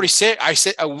said the 46. I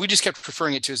said we just kept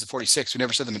referring it to as the 46. We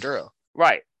never said the Maduro.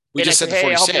 Right. We And I just said, said the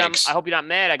hey, I 46. hope you're not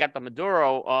mad. I got the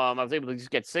Maduro. I was able to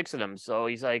just get 6 of them. So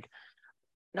he's like,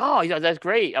 no, he's like, that's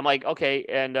great. I'm like, okay.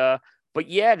 And but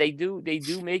yeah, they do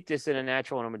make this in a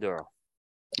natural and a Maduro.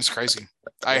 It's crazy.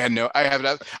 I have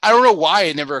I don't know why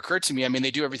it never occurred to me. I mean,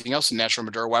 they do everything else in natural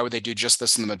Maduro. Why would they do just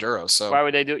this in the Maduro? So Why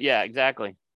would they do? Yeah,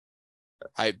 exactly.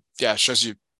 shows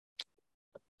you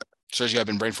I've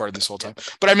been brain farted this whole time.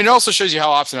 But I mean, it also shows you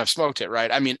how often I've smoked it,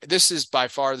 right? I mean,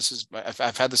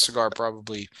 I've had the cigar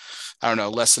probably, I don't know,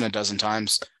 less than a dozen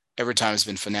times. Every time has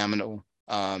been phenomenal.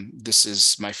 This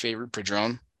is my favorite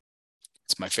Padron.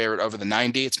 It's my favorite over the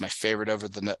 90. It's my favorite over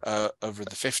the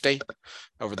 50,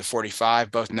 over the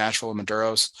 45, both natural and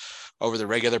Maduros, over the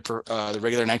regular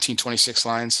 1926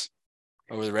 lines,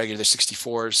 over the regular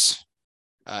 64s,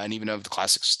 and even over the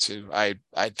classics too. I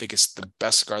think it's the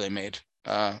best cigar they made.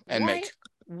 Make.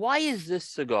 Why is this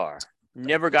cigar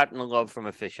never gotten the love from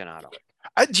aficionado?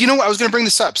 You know what? I was going to bring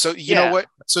this up. So you know what?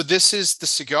 So this is the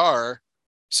cigar.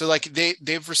 So like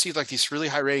they've received like these really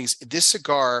high ratings. This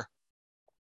cigar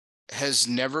has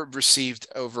never received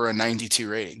over a 92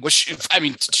 rating, which I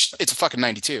mean, it's a fucking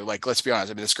 92. Like, let's be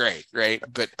honest. I mean, it's great, right?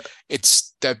 But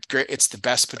it's the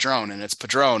best Padron, and it's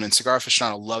Padron, and Cigar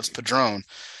Aficionado loves Padron,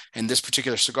 and this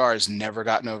particular cigar has never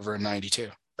gotten over a 92.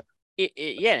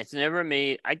 Yeah, it's never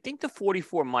made. I think the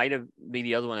 44 might have been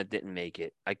the other one that didn't make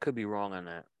it. I could be wrong on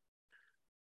that.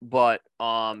 But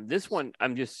this one,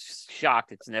 I'm just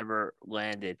shocked it's never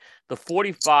landed. The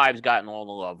 45's gotten all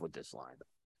the love with this line.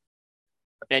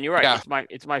 And you're right. Yeah.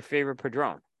 It's my favorite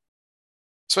Padron.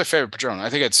 It's my favorite Padron.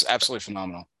 I think it's absolutely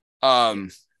phenomenal. I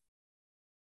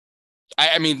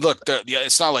mean, look,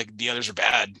 it's not like the others are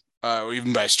bad, or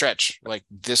even by a stretch. Like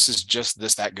this is just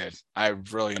that good. I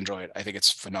really enjoy it. I think it's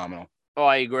phenomenal. Oh,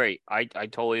 I agree. I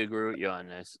totally agree with you on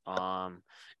this. And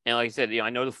like I said,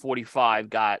 I know the 45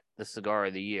 got the cigar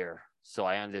of the year, so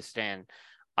I understand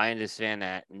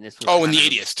that. And this was and the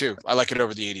 80th too. I like it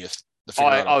over the 80th.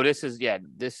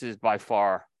 This is by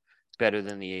far better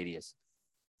than the 80th.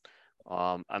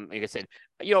 Like I said,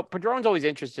 Padron's always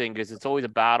interesting because it's always a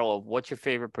battle of what's your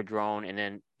favorite Padron, and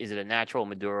then is it a natural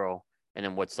Maduro, and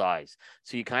then what size.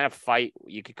 So you kind of fight.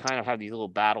 You could kind of have these little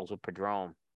battles with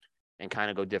Padron, and kind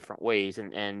of go different ways.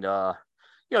 And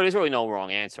there's really no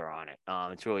wrong answer on it.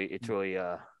 It's really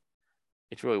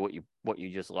what you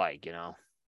just like,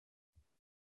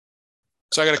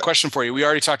 So I got a question for you. We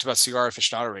already talked about Cigar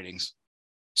Aficionado ratings.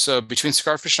 So between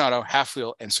Cigar Aficionado, Half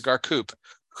Wheel, and Cigar Coupe,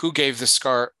 who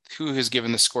has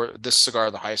given this cigar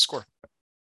the highest score?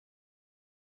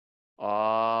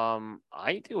 I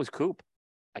think it was Coupe.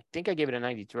 I think I gave it a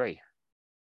 93.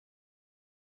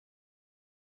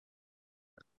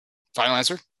 Final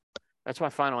answer? That's my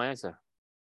final answer.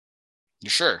 You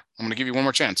sure? I'm going to give you one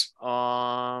more chance.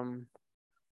 No,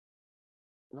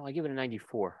 I give it a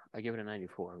 94. I think.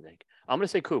 I'm going to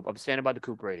say Coupe. I'm standing by the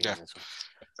Coupe rating. Yeah.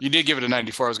 You did give it a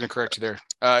 94. I was going to correct you there.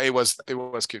 It was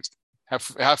Coupe.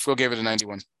 Half Wheel gave it a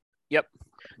 91. Yep.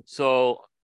 So,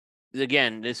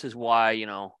 again, this is why,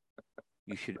 you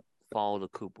should follow the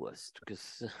Coupe list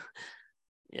because,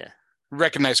 yeah.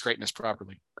 Recognize greatness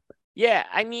properly. Yeah,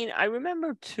 I mean, I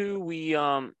remember too. We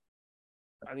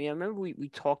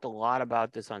talked a lot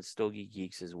about this on Stogie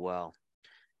Geeks as well,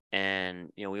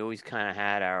 and we always kind of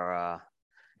had our,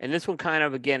 and this one kind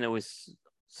of again, it was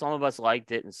some of us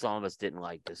liked it and some of us didn't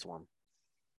like this one.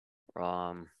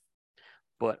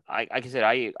 But like I said,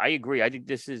 I agree. I think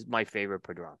this is my favorite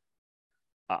Padron.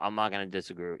 I'm not gonna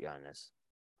disagree with you on this.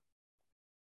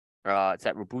 It's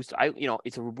that Robusto.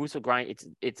 It's a Robusto grind.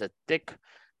 It's a thick.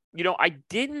 I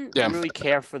didn't really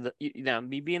care for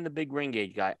me being the big ring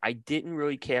gauge guy. I didn't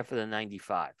really care for the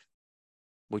 95,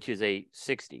 which is a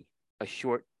 60, a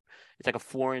short. It's like a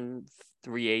 4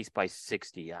 3/8 by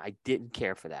 60. I didn't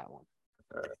care for that one.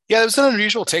 Yeah, it was an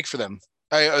unusual take for them.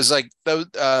 I was like, I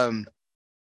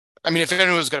mean, if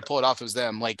anyone was going to pull it off, it was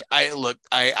them. Like, I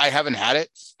haven't had it,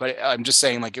 but I'm just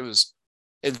saying, like, it's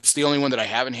the only one that I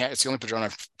haven't had. It's the only Padron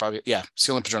it's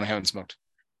the only Padron I haven't smoked.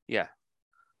 Yeah.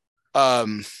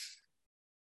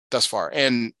 Thus far,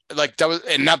 and like that was,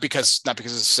 and not because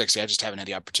it's 60. I just haven't had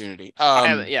the opportunity.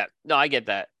 No, I get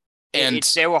that. And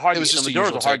they were hard. The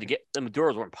Maduros were hard to get. The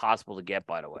Maduros were impossible to get.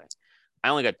 By the way, I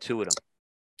only got 2 of them.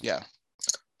 Yeah,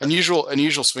 unusual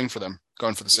swing for them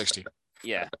going for the 60.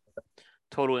 Yeah,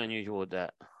 totally unusual with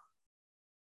that.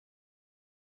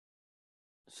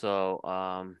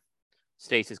 So,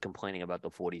 Stace is complaining about the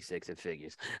 46 at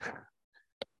Figures.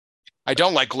 I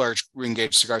don't like large ring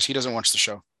gauge cigars. He doesn't watch the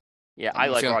show. Yeah, I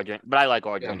like RJ, but I like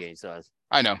RJ Gage. So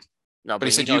I know. No, But he but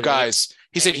he said you knows guys.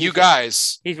 He said you he's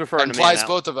guys. he's That referring to me on implies that.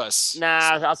 both of us.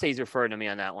 Nah, I'll say he's referring to me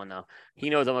on that one though. He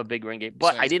knows I'm a big ring gauge,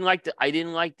 but I didn't like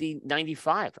the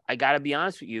 95. I gotta be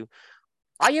honest with you.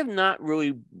 I have not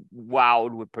really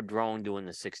wowed with Padron doing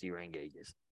the 60 ring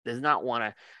gauges. Does not want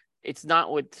to. It's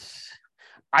not what.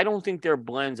 I don't think their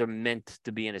blends are meant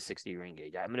to be in a 60 ring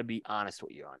gauge. I'm gonna be honest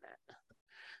with you on that.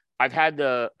 I've had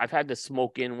the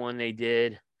smoke in one they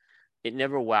did. It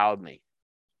never wowed me.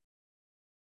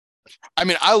 I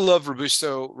mean, I love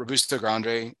Robusto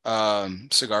Grande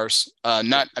cigars.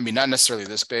 Not necessarily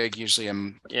this big. Usually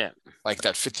I'm like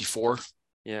that 54.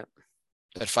 Yeah.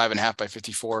 That 5.5 by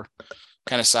 54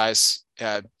 kind of size.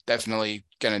 Definitely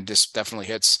definitely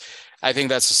hits. I think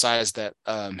that's the size that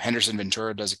Henderson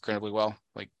Ventura does incredibly well.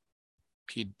 Like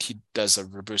he does a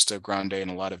Robusto Grande in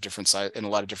a lot of different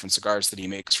cigars that he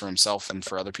makes for himself and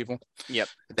for other people. Yep.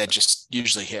 That just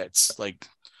usually hits. Like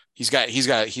he's got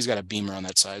a beamer on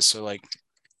that size. So like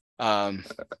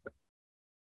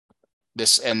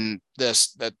this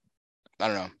that I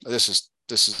don't know. This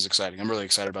is exciting. I'm really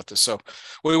excited about this. So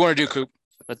what do you want to do, Coop?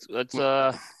 Let's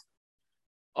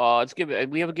give it.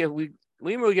 We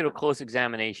didn't really get a close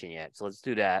examination yet, so let's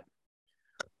do that.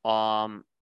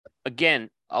 Again,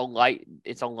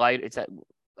 it's a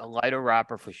lighter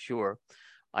wrapper for sure.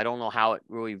 I don't know how it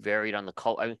really varied on the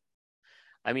color.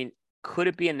 I mean, could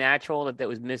it be a natural that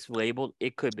was mislabeled?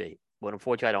 It could be, but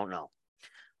unfortunately, I don't know.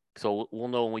 So we'll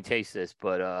know when we taste this.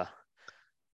 But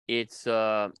it's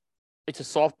a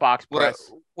soft box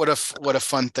press. What a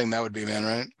fun thing that would be, man!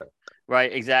 Right?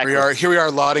 Right, exactly. Here we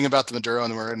are lauding about the Maduro,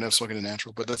 and we're going to end up smoking a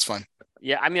natural, but that's fine.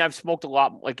 Yeah, I mean, I've smoked a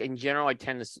lot. Like in general, I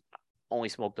tend to only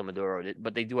smoke the Maduro,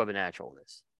 but they do have a natural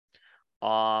this.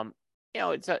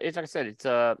 It's like I said, it's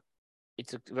a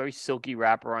very silky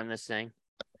wrapper on this thing,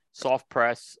 soft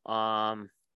press, but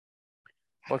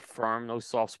firm. No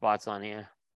soft spots on here.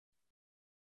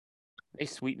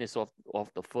 Nice sweetness off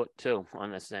the foot too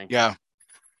on this thing. Yeah,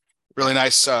 really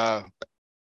nice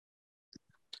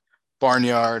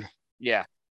barnyard. Yeah.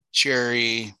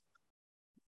 Cherry,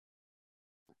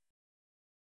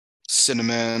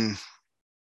 cinnamon.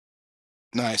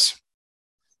 Nice.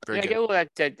 Very good.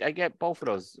 I get both of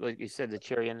those. Like you said, the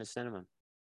cherry and the cinnamon.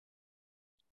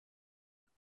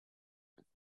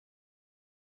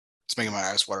 It's making my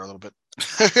eyes water a little bit.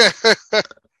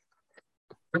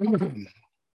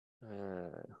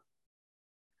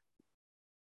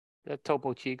 That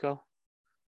Topo Chico?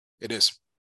 It is.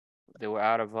 They were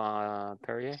out of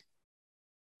Perrier?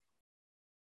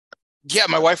 Yeah,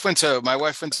 my wife went to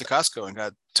Costco and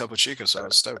got Topo Chico, so I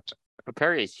was stoked. But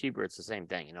Perrier is cheaper. It's the same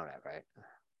thing. You know that, right?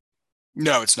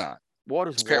 No, it's not.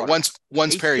 Water's water.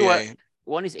 One's Perrier.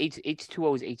 One is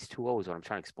H2O is H2O is what I'm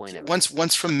trying to explain.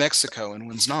 One's from Mexico and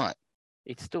one's not.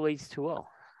 It's still H2O.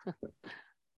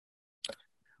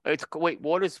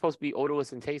 Water is supposed to be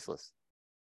odorless and tasteless.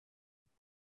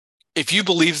 If you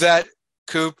believe that,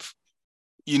 Coop,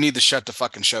 you need to shut the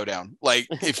fucking show down. Like,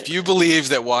 if you believe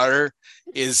that water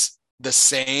is the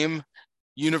same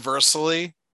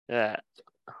universally, yeah,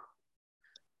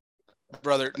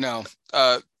 brother, no.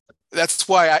 That's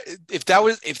why if that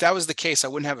was the case, I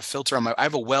wouldn't have a filter on I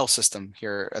have a well system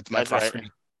here at my property.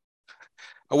 Right.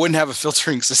 I wouldn't have a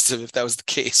filtering system if that was the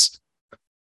case.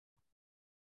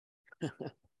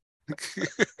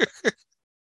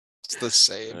 It's the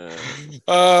same.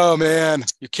 Oh man,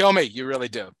 you kill me. You really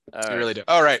do. Really do.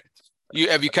 All right.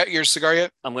 Have you cut your cigar yet?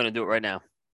 I'm gonna do it right now.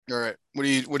 All right. What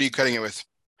are you cutting it with?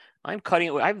 I'm cutting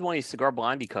it with, I have one of these Cigar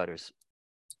Blondie cutters.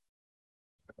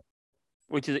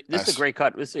 This is a great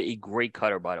cut. This is a great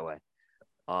cutter, by the way.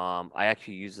 I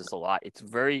actually use this a lot. It's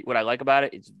what I like about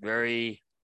it, it's very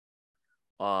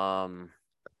it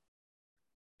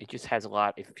just has a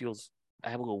lot. I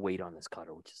have a little weight on this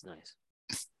cutter, which is nice.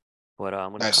 But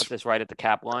I'm gonna cut this right at the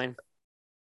cap line.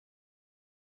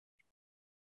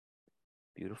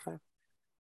 Beautiful.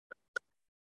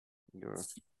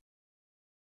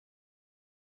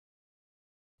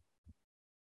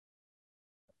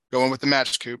 Going with the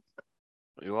match, Coop.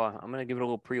 You are. I'm gonna give it a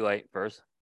little pre-light first.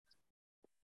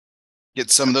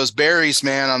 Get some of those berries,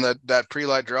 man, on that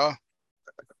pre-light draw.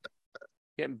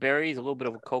 Getting berries, a little bit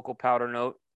of a cocoa powder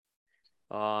note.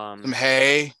 Some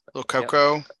hay, a little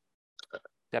cocoa. Yep.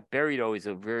 That berry though is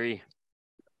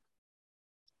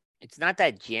it's not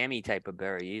that jammy type of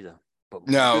berry either. But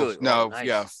no, nice.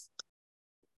 Yeah.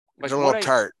 It's a little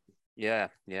tart. Yeah.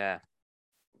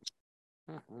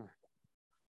 Mm-hmm.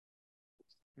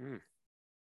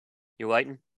 You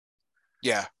lighting?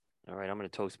 Yeah. All right, I'm gonna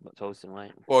toast and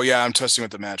light. Well, yeah, I'm toasting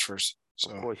with the match first.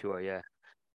 So. Of course you are. Yeah.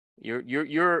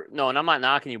 You're no, and I'm not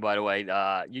knocking you, by the way.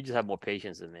 You just have more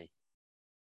patience than me.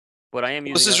 But I am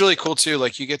This using is really cool too.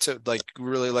 Like you get to like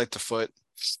really light the foot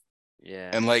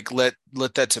yeah. and like let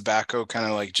that tobacco kind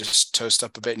of like just toast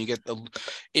up a bit, and you get the.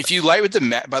 If you light with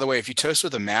the by the way, if you toast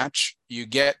with a match, you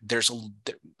get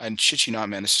and shit you not,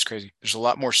 man, this is crazy. There's a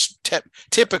lot more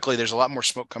typically there's a lot more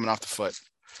smoke coming off the foot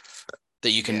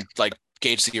that you can like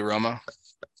gauge the aroma.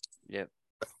 Yep.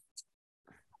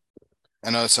 I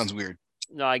know that sounds weird.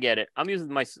 No, I get it. I'm using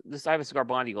this. I have a Cigar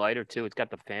Blondie lighter too. It's got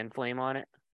the fan flame on it,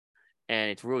 and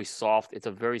it's really soft. It's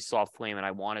a very soft flame, and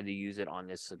I wanted to use it on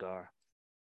this cigar.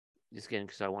 Just again,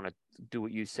 because I want to do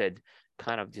what you said,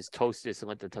 kind of just toast this and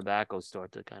let the tobacco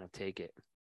start to kind of take it.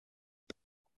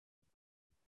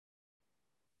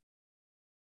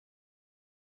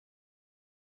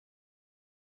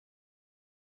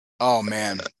 Oh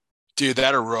man, dude,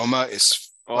 that aroma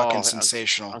is fucking Oh,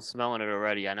 sensational. I'm smelling it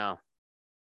already. I know.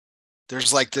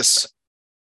 There's like this.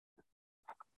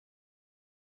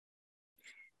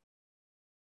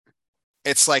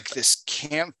 It's like this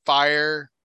campfire,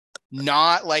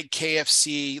 not like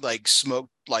KFC, like smoke,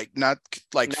 like not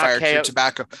like Not fire cured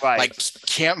tobacco, right. like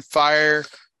campfire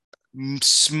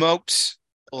smoked,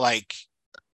 like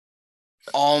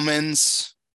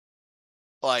almonds,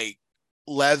 like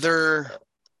leather,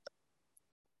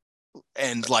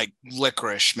 and like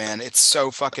licorice, man. It's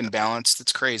so fucking balanced.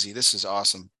 It's crazy. This is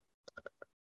awesome.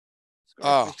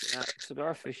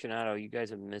 Cigar aficionado, you guys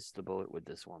have missed the boat with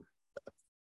this one.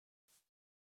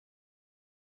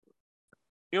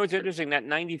 You know, it's interesting that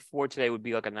 94 today would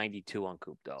be like a 92 on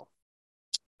Coupe, though.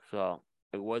 So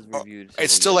it was reviewed.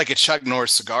 It's still like a Chuck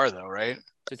Norris cigar, though, right?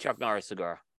 It's a Chuck Norris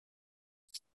cigar.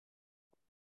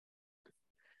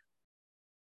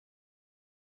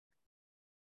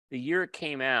 The year it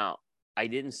came out, I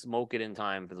didn't smoke it in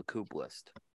time for the Coupe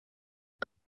list.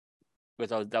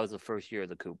 Because that was the first year of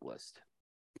the Coupe list.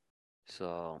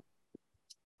 So,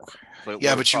 but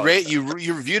you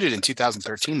reviewed it in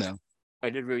 2013 though. I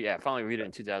did I finally read it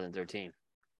in 2013.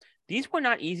 These were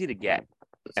not easy to get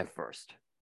at first.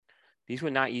 These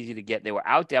were not easy to get. They were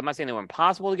out there. I'm not saying they were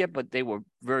impossible to get, but they were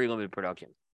very limited production.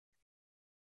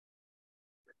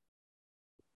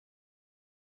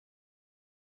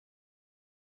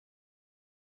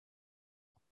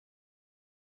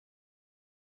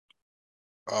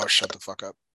 Oh, shut the fuck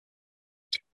up.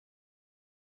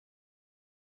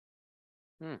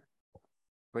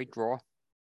 Great draw.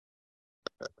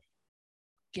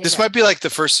 This might be like the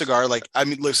first cigar. Like, I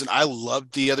mean, listen, I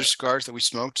love the other cigars that we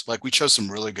smoked. Like, we chose some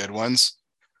really good ones.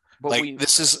 But like,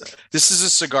 this is a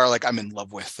cigar like I'm in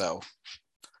love with, though.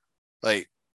 Like,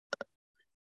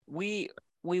 we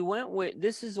went with.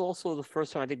 This is also the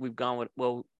first time I think we've gone with.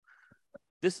 Well,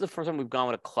 this is the first time we've gone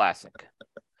with a classic.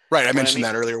 Right, I mentioned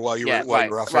that earlier while you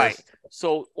were off. Right.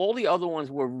 So all the other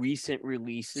ones were recent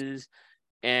releases,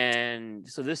 and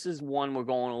so this is one we're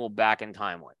going a little back in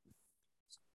time with.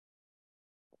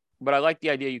 But I like the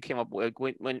idea you came up with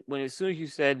when as soon as you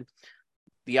said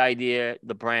the idea,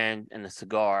 the brand, and the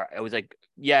cigar, I was like,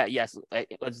 yes,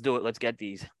 let's do it. Let's get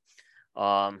these.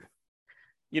 You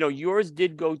know, yours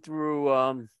did go through.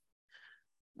 Well,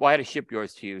 I had to ship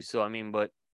yours to you, so I mean,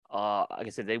 but like I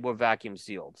said, they were vacuum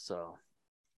sealed. So,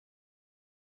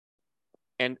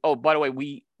 and oh, by the way,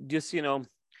 we just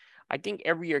I think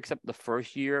every year except the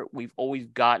first year, we've always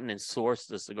gotten and sourced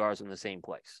the cigars from the same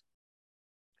place.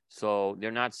 So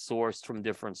they're not sourced from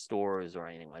different stores or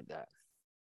anything like that.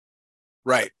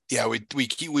 Right. Yeah, we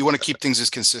want to keep things as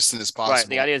consistent as possible. Right.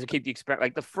 The idea is to keep the experiment.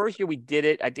 Like the first year we did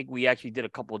it, I think we actually did a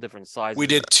couple of different sizes. We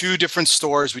did 2 different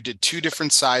stores. We did 2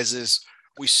 different sizes.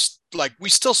 We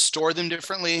still store them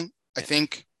differently, I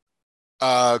think.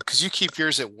 Because you keep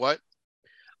yours at what?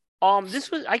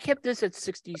 I kept this at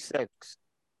 66.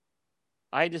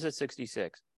 I had this at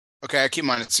 66. Okay, I keep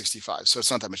mine at 65, so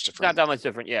it's not that much different. Not that much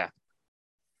different, yeah.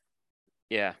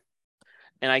 Yeah.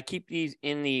 And I keep these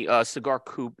in the Cigar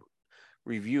Coupe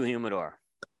review humidor.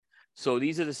 So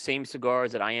these are the same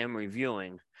cigars that I am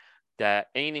reviewing. That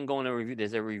anything going to review,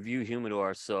 there's a review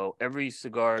humidor. So every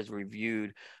cigar is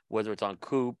reviewed, whether it's on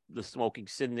Coupe, the Smoking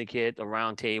Syndicate, the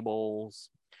round tables,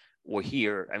 or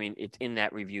here. I mean, it's in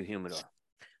that review humidor.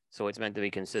 So it's meant to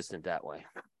be consistent that way.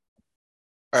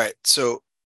 All right. So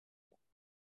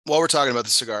while we're talking about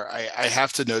the cigar, I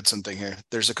have to note something here.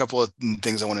 There's a couple of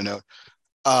things I want to note.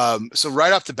 So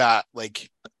right off the bat, like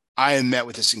I am met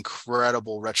with this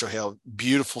incredible retrohale,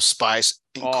 beautiful spice,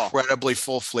 incredibly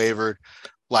full flavored.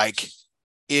 Like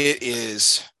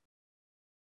it's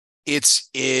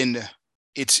in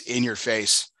your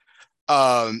face.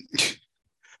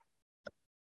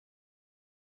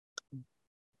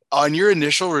 On your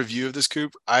initial review of this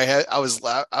coupe, I was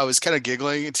kind of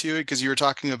giggling to it because you were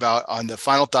talking about on the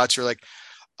final thoughts. You're like,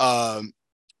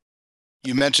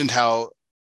 you mentioned how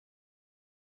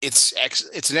it's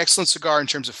an excellent cigar in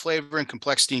terms of flavor and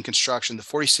complexity and construction. The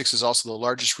 46 is also the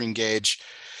largest ring gauge,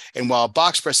 and while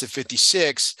box press at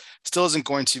 56 still isn't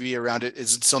going to be around it,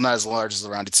 it's still not as large as the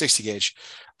rounded 60 gauge.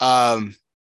 Oh,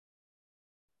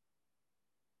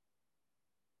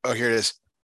 here it is.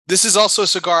 This is also a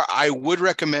cigar I would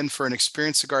recommend for an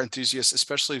experienced cigar enthusiast,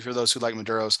 especially for those who like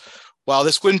Maduros. While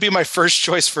this wouldn't be my first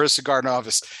choice for a cigar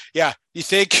novice. Yeah, you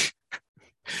think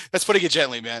that's putting it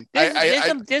gently, man.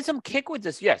 There's some kick with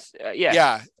this. Yes, yeah.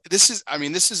 Yeah, this is. I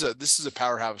mean, this is a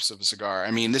powerhouse of a cigar.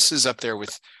 I mean, this is up there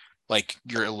with like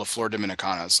your La Flor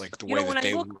Dominicanas, like the way that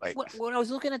they like. When I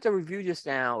was looking at the review just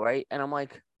now, right, and I'm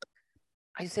like,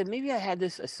 I said maybe I had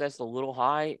this assessed a little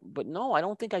high, but no, I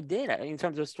don't think I did in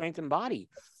terms of strength and body.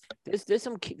 This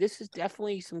is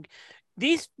definitely some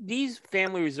these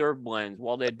family reserve blends,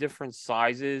 while they're different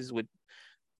sizes,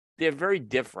 they're very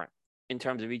different in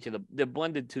terms of each of they're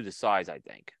blended to the size, I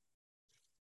think.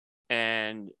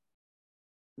 And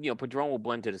Padron will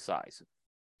blend to the size.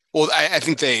 Well, I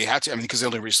think they have to. I mean, because they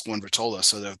only released one Ritola,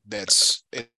 so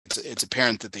it's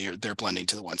apparent that they're blending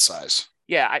to the one size.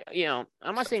 Yeah,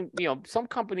 I'm not saying some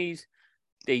companies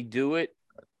they do it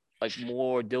like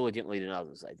more diligently than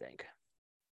others, I think.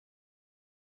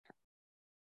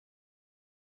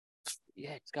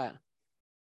 Yeah,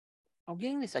 I'm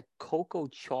getting this like cocoa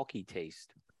chalky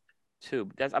taste too.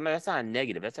 That's not a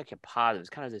negative. That's like a positive. It's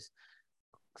kind of this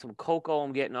some cocoa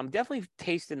I'm getting. I'm definitely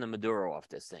tasting the Maduro off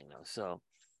this thing though. So,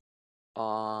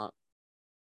 but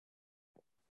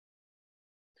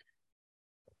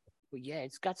yeah,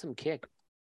 it's got some kick.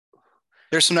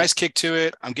 There's some nice kick to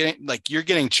it. I'm getting you're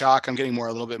getting chalk. I'm getting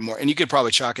a little bit more, and you could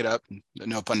probably chalk it up.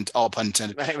 No pun, all pun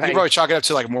intended. Right. You could probably chalk it up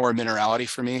to like more minerality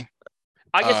for me.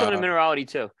 I get some of the minerality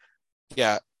too.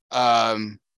 Yeah.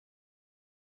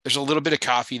 There's a little bit of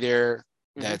coffee there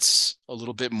that's a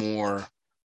little bit more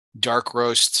dark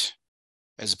roast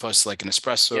as opposed to like an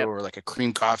espresso or like a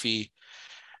cream coffee.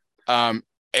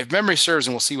 If memory serves,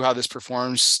 and we'll see how this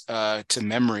performs to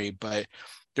memory, but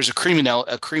there's a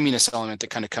creaminess element that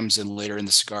kind of comes in later in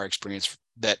the cigar experience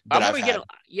that I've had.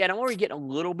 I'm already getting a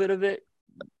little bit of it.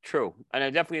 True, and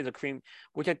it definitely is a cream,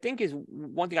 which I think is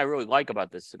one thing I really like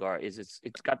about this cigar is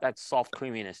it's got that soft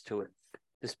creaminess to it,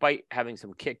 despite having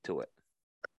some kick to it.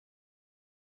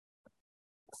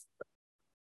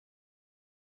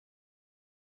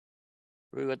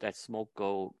 Really let that smoke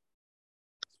go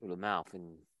through the mouth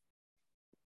and.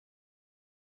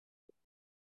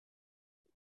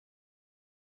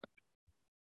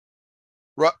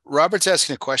 Robert's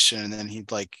asking a question, and then he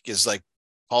is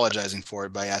apologizing for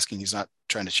it by asking he's not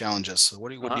trying to challenge us. So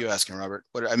what are you asking, Robert?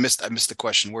 I missed the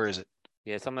question. Where is it?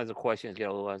 Yeah, sometimes the questions get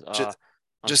a little.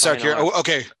 Just out here. Oh,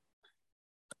 okay.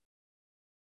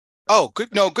 Oh,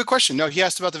 good. No, good question. No, he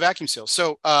asked about the vacuum seal.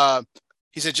 So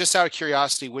he said, just out of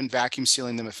curiosity, wouldn't vacuum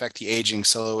sealing them affect the aging?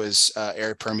 So is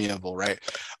air permeable, right?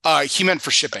 He meant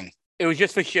for shipping. It was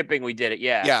just for shipping. We did it.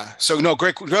 Yeah. Yeah. So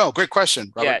great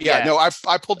question, Robert. Yeah. No,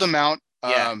 I pulled them out.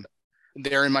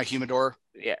 They're in my humidor.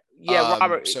 Yeah. Yeah,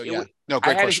 Robert. So yeah. No,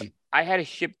 great question. I had to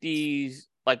ship these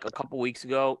like a couple weeks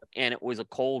ago, and it was a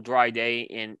cold, dry day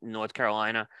in North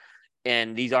Carolina,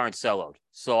 and these aren't selloed.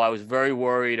 So I was very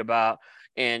worried about,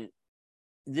 and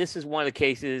this is one of the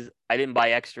cases I didn't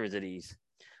buy extras of these.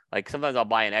 Like sometimes I'll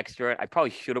buy an extra. I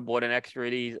probably should have bought an extra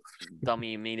of these.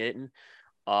 Dummy me didn't.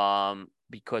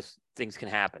 Because things can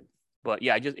happen. But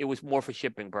yeah, it was more for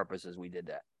shipping purposes. We did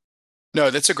that. No,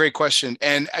 that's a great question.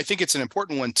 And I think it's an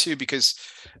important one too, because,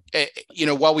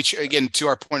 while again, to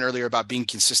our point earlier about being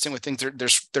consistent with things,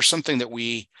 there's something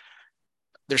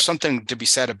there's something to be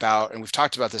said about, and we've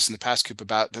talked about this in the past, Coop,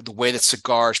 about the way that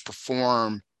cigars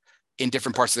perform in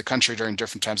different parts of the country during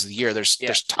different times of the year. There's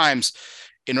times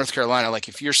in North Carolina, like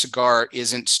if your cigar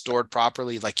isn't stored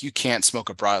properly, like you can't smoke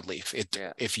a broadleaf.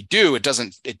 If you do, it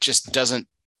just doesn't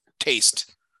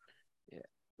taste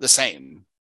the same.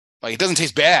 Like it doesn't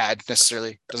taste bad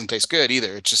necessarily. It doesn't taste good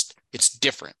either. It's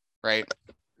different, right?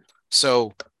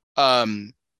 So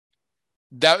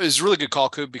that was a really good call,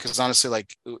 Coop, because honestly,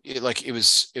 it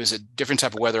was a different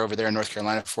type of weather over there in North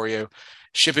Carolina for you,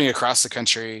 shipping across the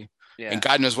country, and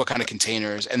God knows what kind of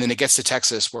containers. And then it gets to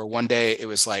Texas, where one day it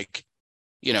was like,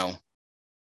 1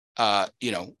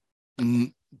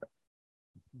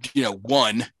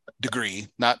 degree,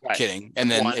 not kidding, and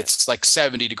then it's like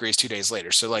 70 degrees 2 days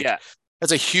later. So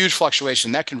that's a huge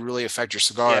fluctuation that can really affect your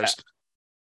cigars,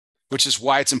 which is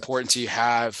why it's important to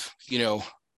have a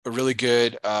really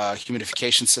good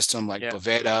humidification system like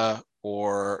Boveda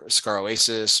or Cigar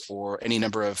Oasis or any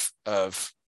number of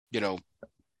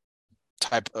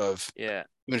type of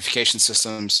humidification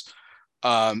systems.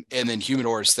 And then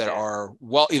humidors that Yeah. are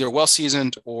either well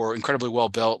seasoned or incredibly well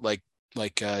built, like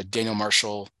Daniel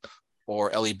Marshall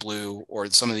or Ellie Blue, or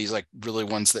some of these like really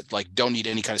ones that like don't need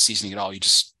any kind of seasoning at all.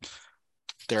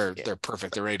 They're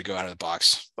perfect. They're ready to go out of the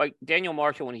box. Like Daniel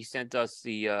Marshall, when he sent us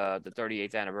the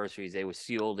 38th anniversaries, they were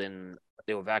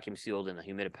vacuum sealed in a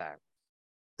humidipack.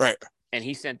 Right. And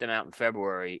he sent them out in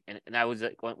February, and I was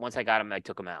once I got them, I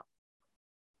took them out.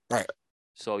 Right.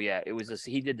 So yeah,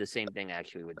 he did the same thing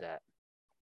actually with that.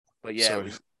 But yeah, So,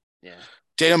 yeah.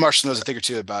 Daniel Marshall knows a thing or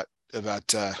two about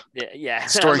yeah.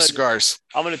 storing cigars.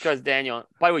 I'm gonna trust Daniel.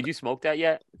 By the way, did you smoke that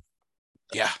yet?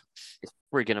 Yeah. It's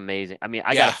freaking amazing. I mean,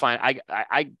 I gotta find.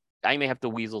 I may have to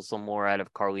weasel some more out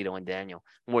of Carlito and Daniel.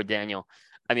 More Daniel.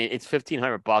 I mean, it's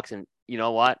 $1,500, and you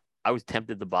know what? I was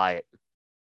tempted to buy it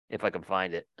if I can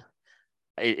find it.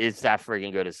 It's that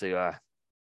freaking good a cigar.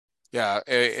 Yeah,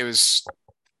 it was.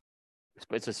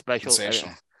 It's a special.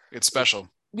 Sensational. It's special.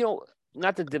 You know,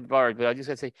 not to divulge, but I just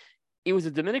gotta say, it was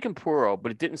a Dominican Puro,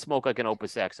 but it didn't smoke like an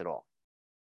Opus X at all.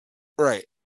 Right.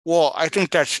 Well, I think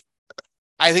that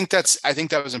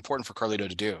was important for Carlito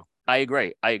to do. I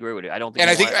agree with it. I don't think.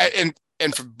 And I think,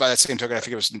 by that same token, I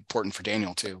think it was important for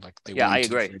Daniel too. Like I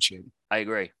agree.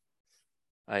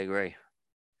 I agree.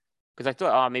 Because I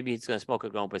thought, maybe he's gonna smoke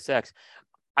a Opus X.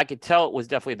 I could tell it was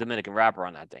definitely a Dominican wrapper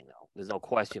on that thing, though. There's no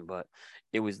question, but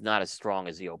it was not as strong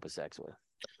as the Opus X was.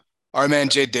 Our man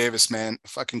Jay Davis, man,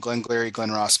 fucking Glenn Glary,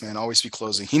 Glenn Ross, man, always be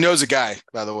closing. He knows a guy,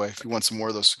 by the way. If you want some more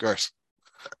of those cigars.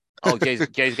 Oh,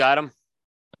 Jay's got him.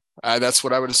 That's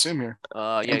what I would assume here.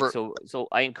 Yeah. So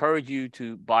I encourage you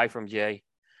to buy from Jay.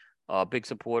 Big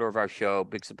supporter of our show,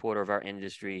 big supporter of our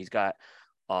industry. He's got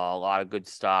a lot of good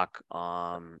stock.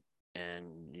 And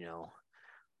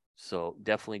so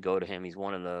definitely go to him. He's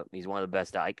one of the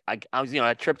best. I was,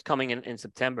 that trip's coming in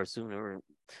September sooner,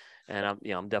 and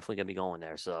I'm definitely gonna be going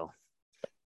there. So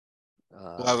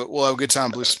we'll have a good time.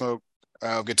 Blue Smoke.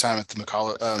 A good time at the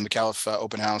McAuliffe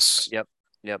open house. Yep.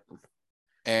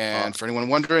 And for anyone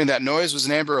wondering, that noise was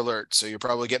an Amber Alert. So you're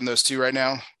probably getting those two right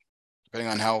now,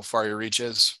 depending on how far your reach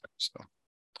is. So.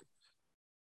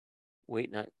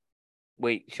 Wait,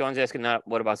 Sean's asking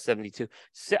what about 72?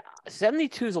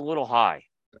 72 is a little high.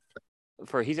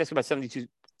 He's asking about 72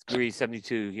 degrees,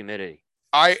 72 humidity.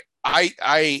 I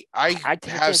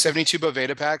have 72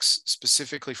 Boveda packs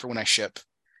specifically for when I ship.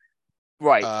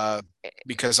 Right.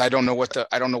 Because I don't know what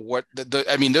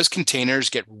I mean, those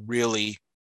containers get really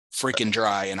freaking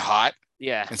dry and hot.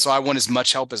 Yeah. And so I want as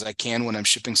much help as I can when I'm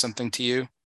shipping something to you.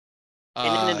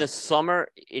 And then in the summer,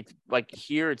 it's like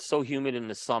here, it's so humid in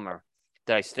the summer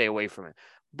that I stay away from it.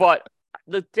 But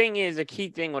the thing is, a key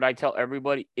thing, what I tell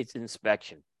everybody, it's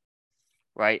inspection.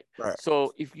 Right.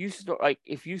 So if you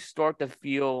start to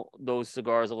feel those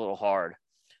cigars a little hard,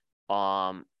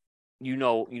 you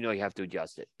have to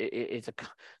adjust it. It's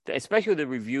especially the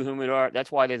review humidor.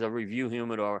 That's why there's a review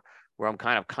humidor where I'm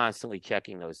kind of constantly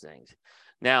checking those things.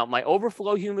 Now, my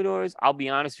overflow humidors, I'll be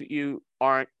honest with you,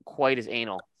 aren't quite as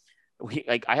anal.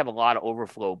 I have a lot of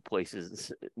overflow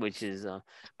places, which is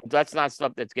that's not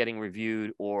stuff that's getting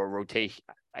reviewed or rotation.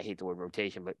 I hate the word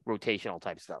rotation, but rotational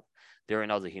type stuff. They're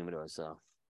in other humidors. So.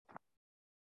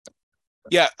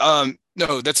 Yeah.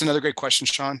 No, that's another great question,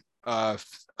 Sean.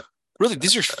 Really,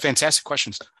 these are fantastic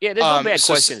questions. Yeah, there's no bad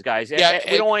questions, guys. Yeah,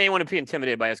 we don't want anyone to be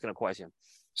intimidated by asking a question.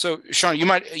 So, Sean, you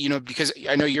might, because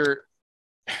I know you're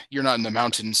not in the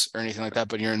mountains or anything like that,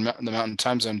 but you're in the mountain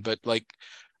time zone. But like,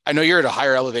 I know you're at a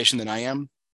higher elevation than I am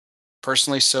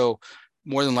personally. So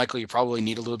more than likely, you probably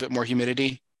need a little bit more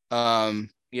humidity.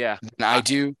 Yeah, than I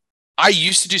do. I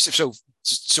used to do so.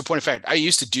 Point of fact, I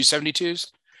used to do 72s,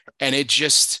 and it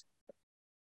just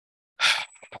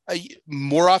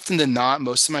more often than not,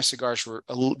 most of my cigars were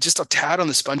just a tad on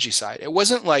the spongy side. It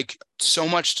wasn't like so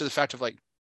much to the fact of like,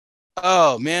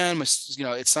 oh man,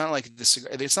 it's not like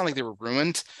it's not like they were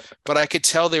ruined, but I could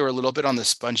tell they were a little bit on the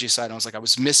spongy side. I was like, I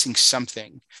was missing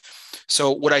something.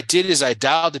 So what I did is I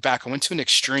dialed it back. I went to an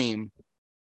extreme,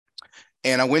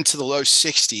 and I went to the low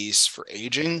 60s for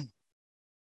aging.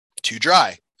 Too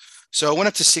dry. So I went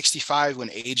up to 65 when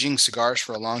aging cigars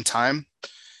for a long time.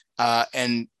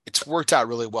 And it's worked out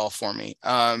really well for me.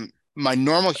 My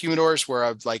normal humidors where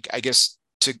I've I guess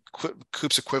to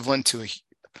Coop's equivalent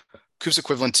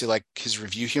to like his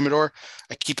review humidor,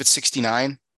 I keep it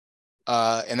 69.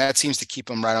 And that seems to keep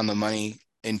them right on the money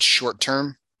in short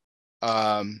term.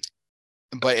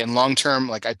 But in long term,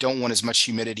 like I don't want as much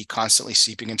humidity constantly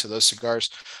seeping into those cigars.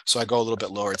 So I go a little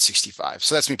bit lower at 65.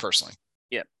 So that's me personally.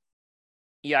 Yeah.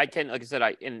 Yeah. I tend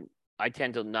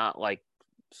to not like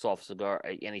soft cigar,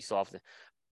 any soft.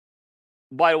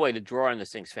 By the way, the drawer on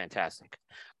this thing's fantastic.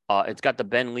 It's got the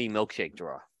Ben Lee milkshake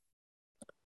drawer.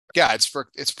 Yeah,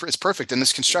 it's perfect, and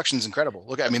this construction is incredible.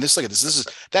 Look at this. Look at this.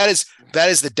 That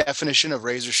is the definition of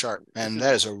razor sharp, and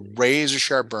that is a razor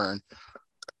sharp burn.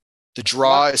 The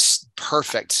draw is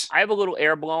perfect. I have a little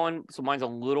air blowing, so mine's a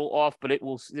little off, but it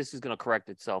will. This is going to correct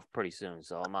itself pretty soon,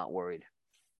 so I'm not worried.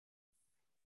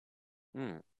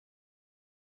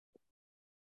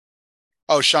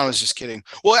 Oh, Sean was just kidding.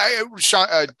 Well,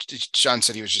 Sean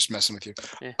said he was just messing with you.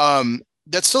 Yeah.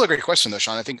 That's still a great question, though,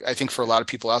 Sean. I think for a lot of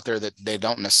people out there that they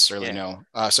don't necessarily know.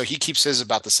 So he keeps his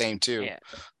about the same too. Yeah.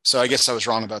 So I guess I was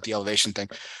wrong about the elevation thing.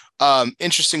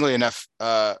 Interestingly enough,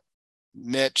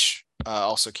 Mitch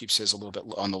also keeps his a little bit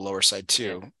on the lower side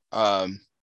too. Yeah.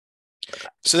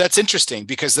 So that's interesting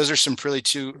because those are some really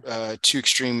two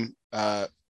extreme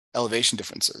elevation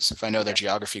differences, if I know their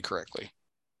geography correctly.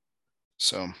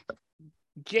 So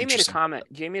Jay made a comment.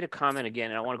 Jay made a comment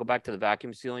again, and I want to go back to the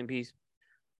vacuum sealing piece.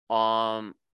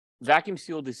 Vacuum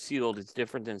sealed is sealed. It's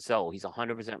different than cello. He's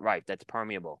 100% right. That's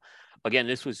permeable. Again,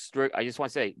 this was strict. I just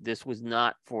want to say this was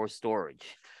not for storage.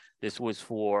 This was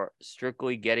for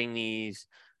strictly getting these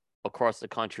across the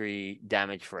country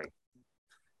damage free.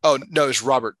 Oh no, it's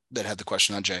Robert that had the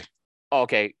question, not Jay. Oh,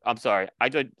 okay, I'm sorry. I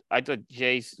thought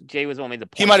Jay was only the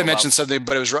point. He might have mentioned something,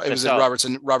 but it was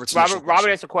Robertson. Robert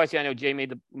asked a question. I know Jay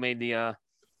made the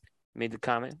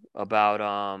comment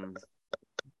about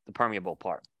the permeable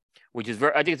part, which is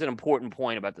I think it's an important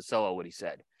point about the solo. What he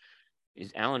said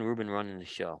is Alan Rubin running the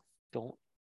show.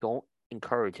 Don't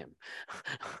encourage him.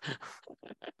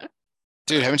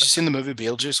 Dude, haven't you seen the movie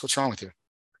Beetlejuice? What's wrong with you?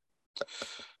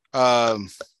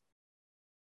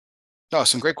 No,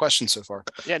 some great questions so far.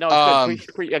 Yeah, no, it's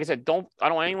good. Like I said, I don't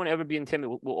want anyone to ever be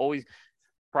intimidated. We'll always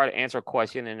try to answer a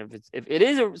question, and if it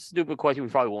is a stupid question, we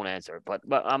probably won't answer it. But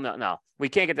I'm not. No, we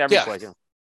can't get to every question.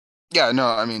 Yeah, no,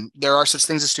 I mean there are such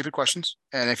things as stupid questions,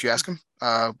 and if you ask them,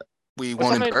 we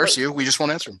won't embarrass you. We just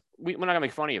won't answer them. We're not gonna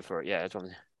make fun of you for it. Yeah, that's what I'm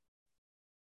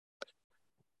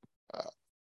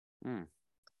saying.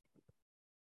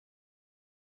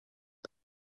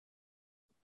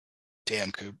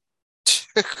 Damn, Coop.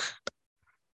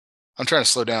 I'm trying to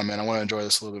slow down, man. I want to enjoy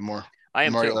this a little bit more.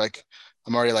 I'm already like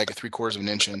a 3/4 of an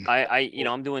inch in.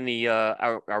 I'm doing the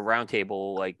our round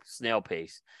table like snail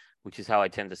pace, which is how I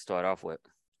tend to start off with.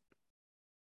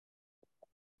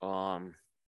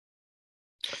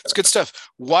 It's good stuff.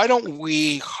 Why don't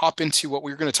we hop into what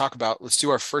we were going to talk about? Let's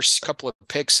do our first couple of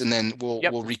picks, and then we'll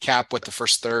recap what the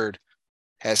first third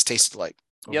has tasted like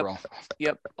overall.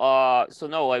 Yep. So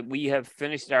no, we have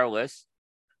finished our list.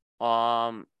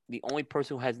 The only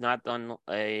person who has not done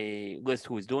a list,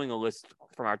 who is doing a list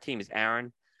from our team, is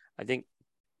Aaron. I think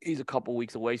he's a couple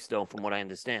weeks away still, from what I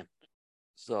understand.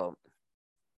 So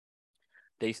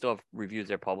they still have reviews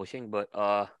they're publishing, but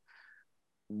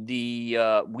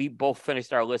we both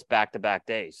finished our list back-to-back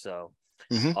days. So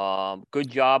good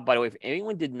job. By the way, if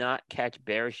anyone did not catch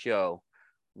Bear's show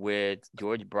with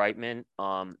George Brightman,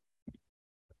 I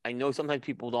know sometimes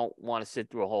people don't want to sit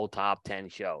through a whole top 10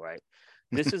 show, right?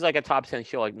 This is like a top 10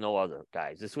 show like no other,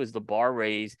 guys. This was the bar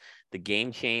raised, the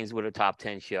game changed with a top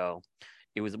 10 show.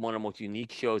 It was one of the most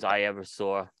unique shows I ever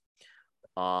saw.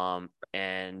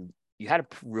 And you had a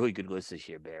really good list this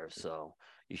year, Bear. So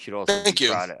you should also be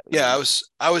proud of it. Yeah,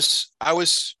 I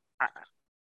was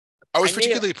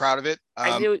particularly proud of it.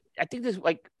 I think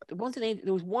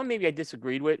there was one maybe I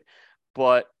disagreed with,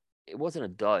 but it wasn't a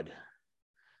dud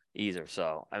either.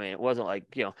 So I mean, it wasn't like,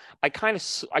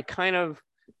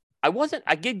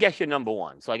 I did guess your number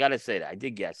one, so I got to say that I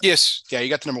did guess. Yes, yeah, you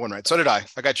got the number one right. So did I.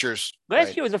 I got yours.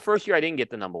 Last year was the first year I didn't get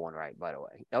the number one right. By the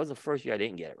way, that was the first year I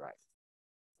didn't get it right.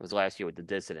 It was last year with the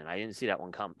Dissident. I didn't see that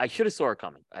one come. I should have saw it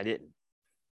coming. I didn't.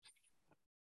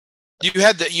 You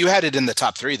had it in the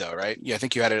top 3 though, right? Yeah, I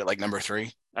think you had it at like number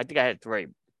 3. I think I had 3,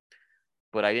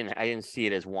 but I didn't see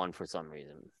it as 1 for some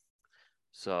reason.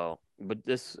 So, but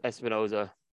this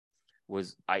Espinoza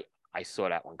was I saw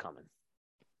that one coming.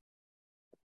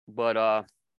 But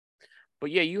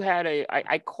yeah, you had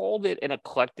I called it an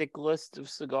eclectic list of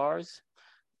cigars,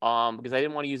 because I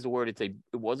didn't want to use the word. It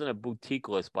wasn't a boutique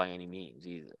list by any means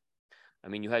either. I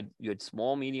mean, you had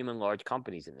small, medium, and large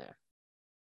companies in there.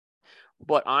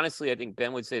 But honestly, I think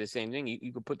Ben would say the same thing.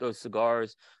 You could put those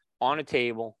cigars on a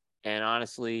table, and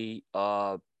honestly,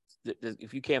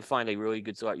 if you can't find a really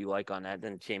good cigar you like on that,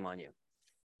 then shame on you.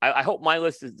 I hope my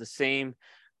list is the same.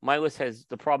 My list has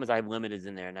the problem is I have limiteds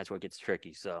in there, and that's where it gets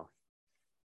tricky. So,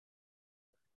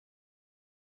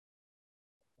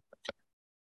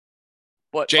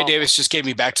 but Jay Davis just gave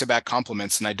me back-to-back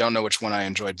compliments, and I don't know which one I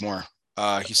enjoyed more.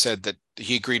 He said that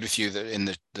he agreed with you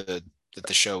that that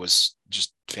the show was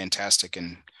just fantastic,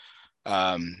 and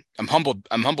I'm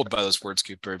humbled by those words,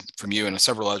 Cooper, from you and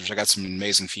several others. I got some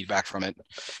amazing feedback from it.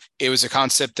 It was a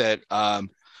concept that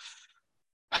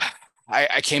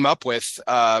I came up with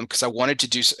because I wanted to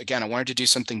do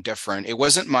something different. It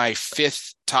wasn't my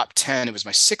fifth top 10. It was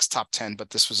my sixth top 10, but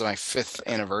this was my fifth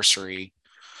anniversary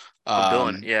Of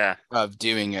doing it. Yeah. of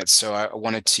doing it. So I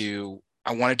wanted to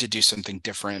do something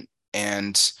different.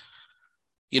 And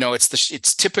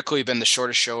it's typically been the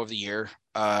shortest show of the year.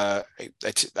 I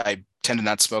tend to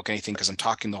not smoke anything because I'm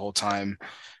talking the whole time.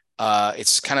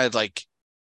 It's kind of like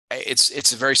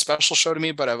it's a very special show to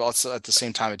me, but I've also at the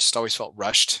same time it just always felt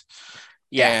rushed.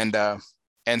 Yeah.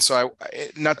 And so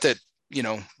not that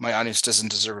my audience doesn't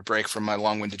deserve a break from my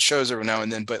long-winded shows every now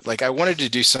and then, but like I wanted to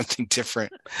do something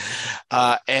different.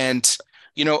 And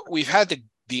we've had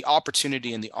the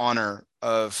opportunity and the honor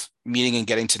of meeting and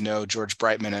getting to know George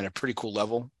Brightman at a pretty cool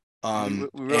level. We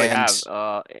really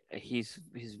have. His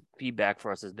feedback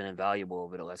for us has been invaluable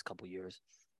over the last couple of years.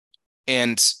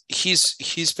 And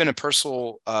he's been a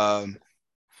personal, I'll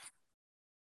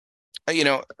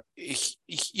go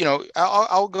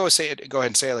ahead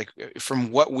and say like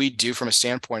from what we do from a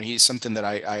standpoint, he's something that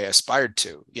I aspired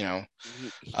to,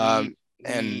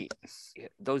 and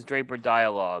those Draper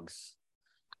dialogues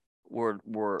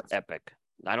were epic.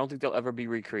 I don't think they'll ever be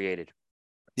recreated.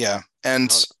 Yeah.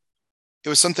 And it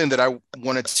was something that I've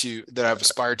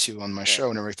aspired to on my show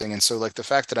and everything. And so like the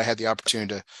fact that I had the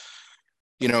opportunity to,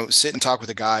 sit and talk with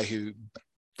a guy who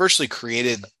virtually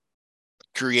created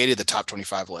the top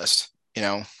 25 list,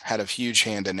 had a huge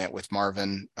hand in it with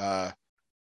Marvin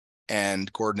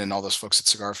and Gordon and all those folks at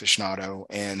Cigar Aficionado,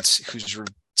 and who's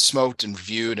smoked and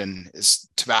reviewed, and his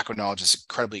tobacco knowledge is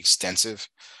incredibly extensive.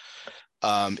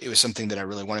 It was something that I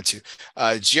really wanted to.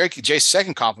 Jay's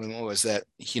second compliment was that,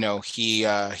 he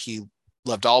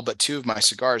loved all but two of my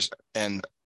cigars, and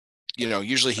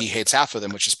usually he hates half of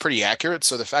them, which is pretty accurate.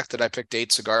 So the fact that I picked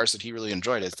 8 cigars that he really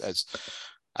enjoyed as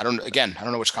I don't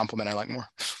know which compliment I like more.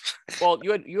 Well,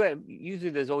 you had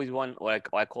usually there's always one like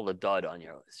I call a dud on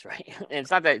your list, right? And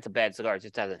it's not that it's a bad cigar; it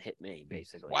just hasn't hit me,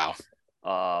 basically. Wow.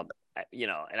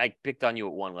 And I picked on you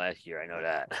at one last year. I know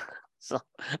that, so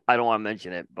I don't want to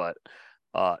mention it, but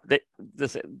the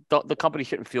company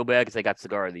shouldn't feel bad because they got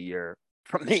cigar of the year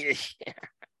from me this year.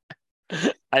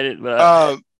 I didn't.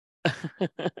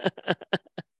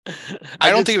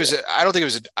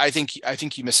 I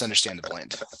think you misunderstand the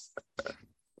blend.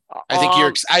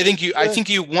 I think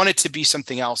you want it to be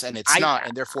something else, and it's not,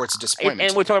 and therefore it's a disappointment.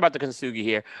 And we're talking about the Kintsugi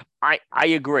here. I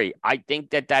agree. I think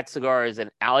that cigar is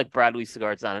an Alec Bradley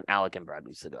cigar. It's not an Alec and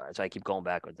Bradley cigar. So I keep going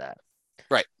back with that.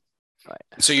 Right.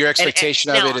 So your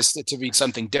expectation of it is to be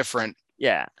something different.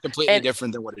 Yeah. Completely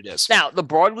different than what it is. Now, the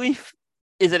Broadleaf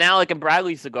is an Alec and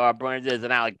Bradley cigar. Branded as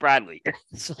an Alec Bradley.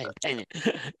 It's my opinion.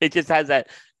 It just has that.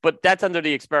 But that's under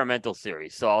the experimental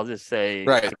series, so I'll just say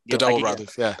the double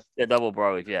broadleaf, the double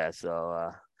broadleaf, yeah.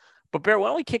 So, but Bear, why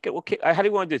don't we kick it? How do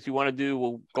you want to do this? You want to do?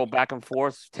 We'll go back and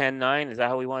forth, 10-9. Is that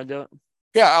how we want to do it?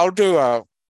 Yeah, I'll do.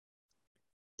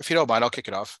 If you don't mind, I'll kick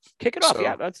it off. Kick it off,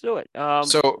 yeah. Let's do it.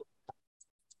 So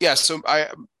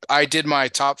I did my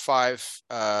top 5.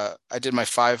 I did my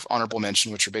 5 honorable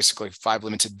mention, which are basically 5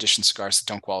 limited edition cigars that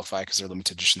don't qualify because they're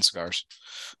limited edition cigars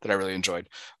that I really enjoyed.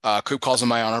 Coop calls them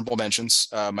my honorable mentions,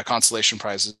 my consolation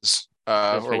prizes,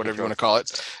 or whatever you want to call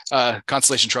it.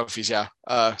 Consolation trophies, yeah.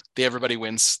 The everybody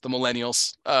wins, the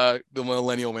millennials, the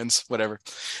millennial wins, whatever.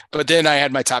 But then I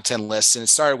had my top 10 list, and it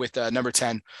started with number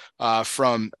 10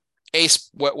 from Ace,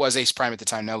 what was Ace Prime at the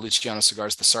time, now Luciano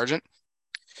Cigars, the Sergeant.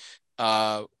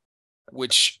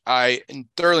 Which I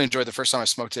thoroughly enjoyed the first time I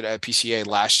smoked it at PCA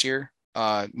last year,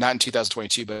 not in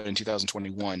 2022, but in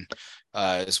 2021,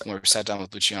 is when we sat down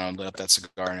with Luciano and lit up that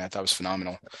cigar, and I thought it was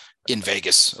phenomenal in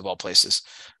Vegas, of all places,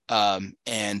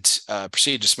 and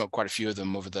proceeded to smoke quite a few of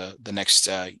them over the next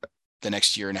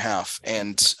year and a half,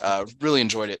 and really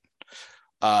enjoyed it.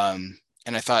 And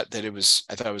I thought it was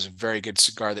a very good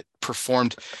cigar that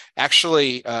performed.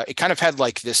 Actually, it kind of had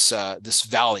like this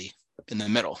valley in the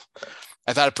middle.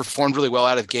 I thought it performed really well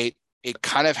out of the gate. It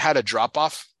kind of had a drop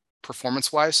off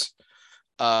performance-wise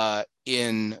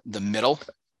in the middle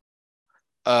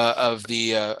of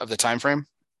the time frame,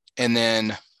 and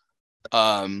then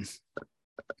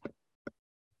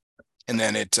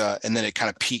it kind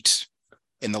of peaked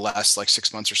in the last like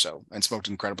 6 months or so and smoked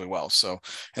incredibly well. So,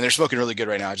 and they're smoking really good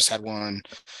right now. I just had one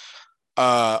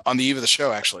on the eve of the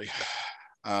show, actually,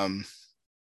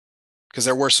 because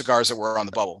there were cigars that were on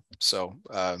the bubble. So,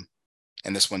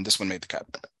 and this one made the cut.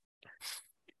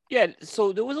 Yeah,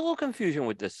 so there was a little confusion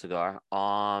with this cigar.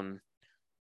 To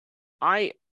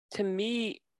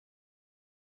me,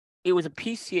 it was a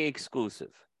PCA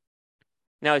exclusive.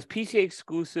 Now, is PCA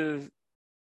exclusive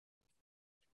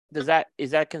is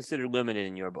that considered limited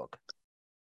in your book?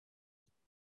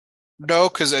 No,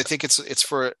 because I think it's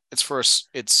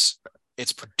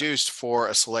produced for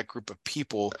a select group of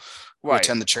people who Right.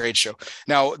 attend the trade show.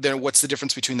 Now, then what's the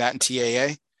difference between that and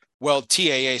TAA? Well,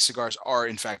 TAA cigars are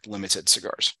in fact limited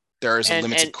cigars. There is a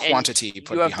limited And quantity you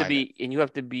put have to behind it. be and you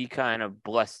have to be kind of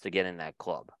blessed to get in that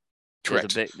club. There's a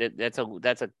Correct. bit that's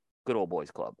a good old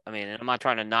boys club. I mean, I'm not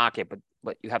trying to knock it,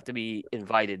 but you have to be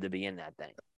invited to be in that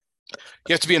thing.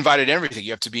 You have to be invited in everything.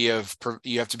 You have to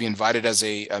be invited as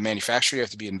a manufacturer. You have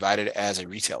to be invited as a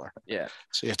retailer. Yeah.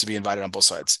 So you have to be invited on both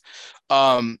sides.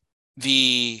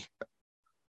 The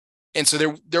and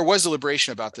so there was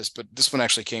deliberation about this, but this one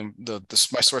actually came.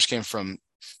 My source came from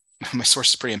my source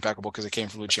is pretty impeccable because it came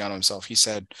from Luciano himself. He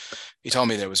told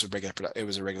me that it was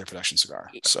a regular production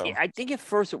cigar. So I think at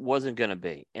first it wasn't going to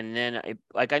be, and then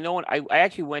I know when I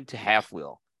actually went to Half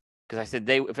Wheel because I said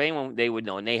if anyone they would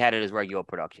know, and they had it as regular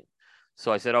production.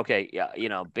 So I said, okay,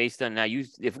 yeah, based on now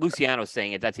if Luciano's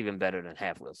saying it, that's even better than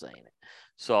Half Wheel saying it.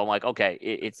 So I'm like, okay,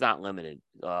 it's not limited.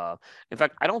 In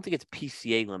fact, I don't think it's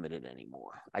PCA limited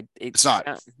anymore. it's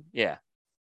not. Yeah.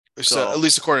 So at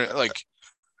least according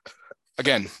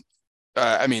again,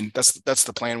 I mean that's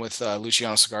the plan with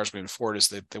Luciano Cigars moving forward is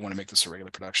that they want to make this a regular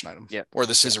production item. Yeah. Or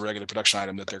this is a regular production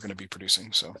item that they're going to be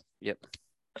producing. So yep.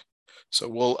 So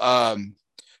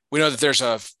we know that there's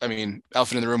elephant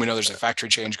in the room. We know there's a factory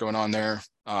change going on there.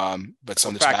 But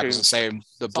some of the tobacco is the same.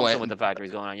 The blend with the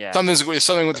factory's going on. Yeah. Something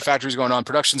with the factory's going on.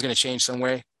 Production's going to change some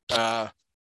way. But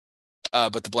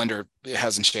the blender it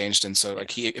hasn't changed, and so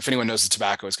like if anyone knows the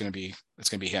tobacco, it's going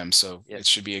to be him. So it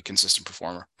should be a consistent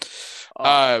performer.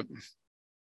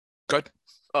 Good.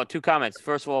 Oh, two comments.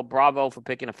 First of all, bravo for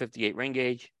picking a 58 ring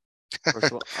gauge.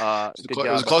 First of all, good job.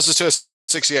 It was the closest to a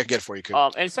 60 I could get for you.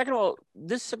 And second of all,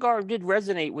 this cigar did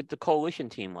resonate with the coalition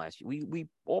team last year. We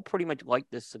all pretty much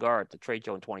liked this cigar at the trade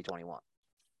show in 2021.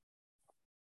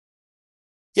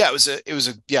 Yeah,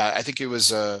 I think it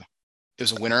was a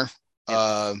winner.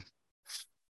 Yeah.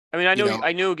 I mean,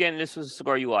 I knew again this was a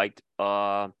cigar you liked,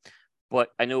 but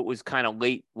I knew it was kind of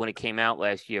late when it came out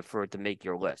last year for it to make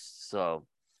your list. So,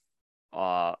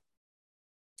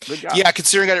 good job. Yeah,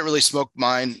 considering I didn't really smoke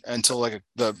mine until like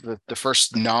the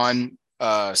first non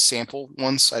sample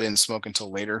ones. I didn't smoke until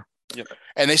later. Yep.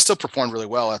 And they still performed really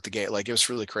well at the gate. Like it was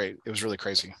really great. It was really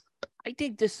crazy. I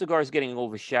think this cigar is getting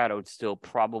overshadowed still,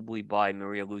 probably by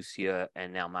Maria Lucia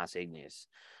and now Mas Ignis.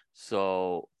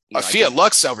 So Fiat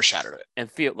Lux overshadowed it.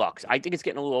 And Fiat Lux. I think it's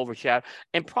getting a little overshadowed.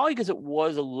 And probably because it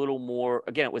was a little more,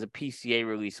 again, it was a PCA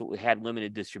release, so it had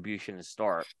limited distribution to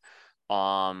start.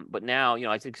 But now,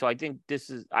 I think this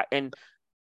is, and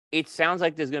it sounds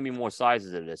like there's going to be more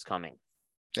sizes of this coming.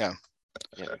 Yeah.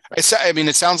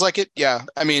 It sounds like it. Yeah.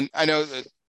 I mean, I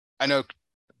know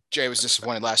Jay was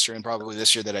disappointed last year and probably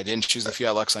this year that I didn't choose the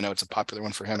Fiat Lux. I know it's a popular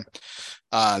one for him.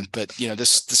 But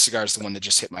this cigar is the one that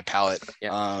just hit my palate.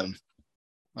 Yeah.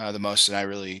 The most, and I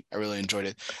really enjoyed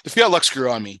it. The Fiat Lux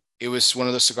grew on me. It was one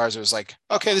of those cigars that was like,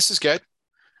 okay, this is good,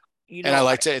 and I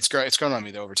liked it. It's grown on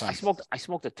me though over time. I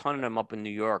smoked a ton of them up in New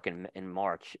York in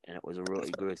March, and it was a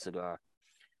really good cigar.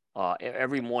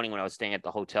 Every morning when I was staying at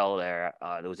the hotel there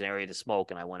was an area to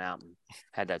smoke, and I went out and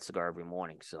had that cigar every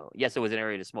morning. So yes, it was an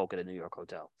area to smoke at a New York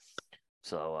hotel.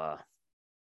 So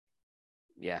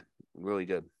yeah, really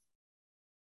good.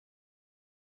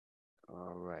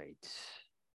 All right.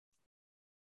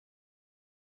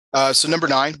 So number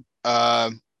 9,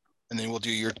 and then we'll do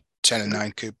your 10 and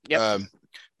 9, Coop. Yep.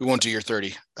 We won't do your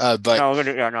 30. But no.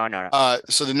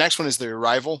 So the next one is the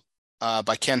Arrival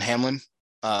by Ken Hamlin,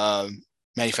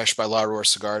 manufactured by La Aurora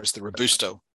Cigars, the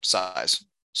Robusto size.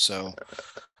 So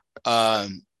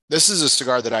this is a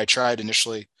cigar that I tried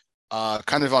initially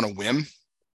kind of on a whim.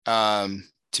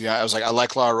 To be honest, I was like, I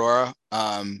like La Aurora.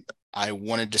 I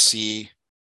wanted to see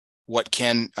what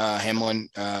Ken Hamlin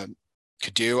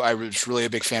could do. I was really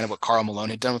a big fan of what Carl Malone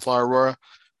had done with La Aurora.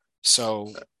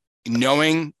 So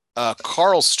knowing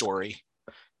Carl's story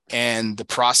and the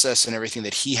process and everything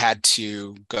that he had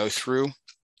to go through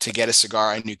to get a cigar,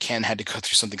 I knew Ken had to go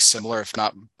through something similar, if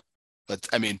not, but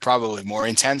I mean, probably more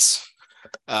intense.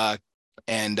 And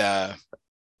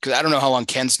because I don't know how long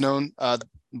Ken's known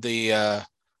the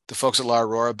folks at La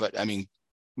Aurora, but I mean,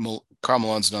 Carl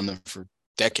Malone's known them for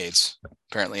decades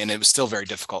apparently, and it was still very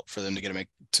difficult for them to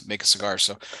make a cigar.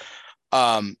 So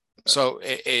I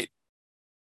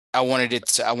wanted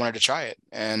to try it,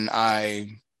 and I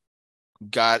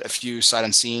got a few sight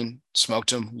unseen, smoked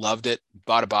them, loved it,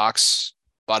 bought a box,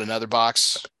 bought another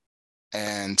box,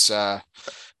 and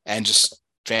just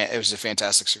it was a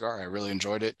fantastic cigar. I really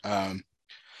enjoyed it.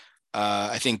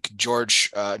 I think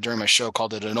George during my show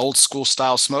called it an old school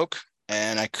style smoke,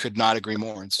 and I could not agree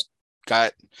more. It's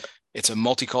a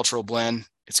multicultural blend.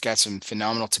 It's got some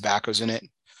phenomenal tobaccos in it.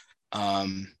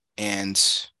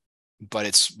 But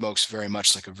it smokes very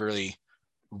much like a really,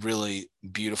 really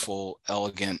beautiful,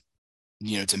 elegant,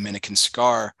 Dominican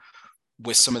cigar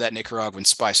with some of that Nicaraguan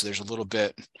spice. So there's a little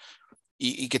bit,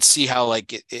 you could see how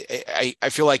like I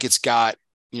feel like it's got,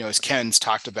 as Ken's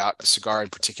talked about the cigar in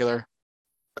particular,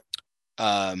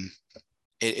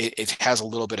 it has a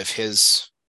little bit of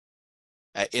his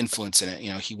influence in it.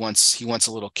 He wants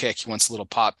a little kick. He wants a little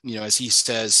pop, as he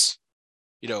says,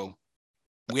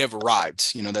 we have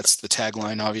arrived, that's the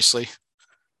tagline, obviously.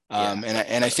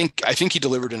 And I think he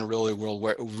delivered in a really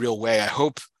real way. I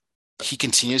hope he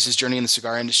continues his journey in the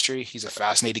cigar industry. He's a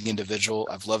fascinating individual.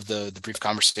 I've loved the brief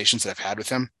conversations that I've had with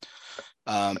him.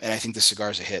 And I think the cigar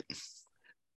is a hit.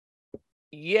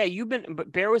 Yeah,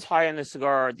 but Bear was high on the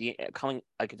cigar coming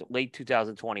like late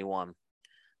 2021.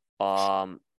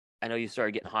 I know you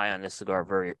started getting high on this cigar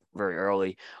very, very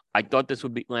early. I thought this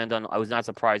would land on. I was not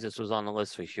surprised this was on the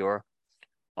list for sure.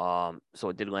 So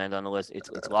it did land on the list. It's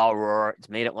La Aurora. It's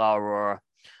made at La Aurora.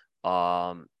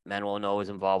 Manuel No is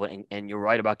involved, and you're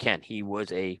right about Ken. He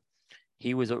was a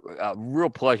real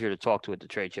pleasure to talk to at the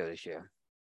trade show this year.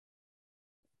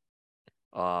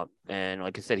 And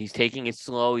like I said, he's taking it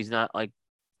slow. He's not like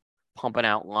pumping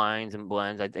out lines and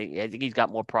blends. I think he's got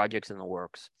more projects in the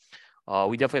works.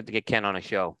 We definitely have to get Ken on a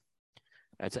show.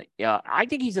 I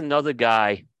think he's another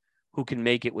guy who can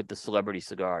make it with the celebrity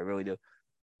cigar. I really do.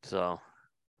 So.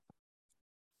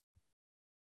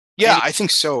 Yeah, I think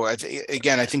so. I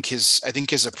think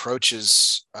his approach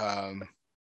is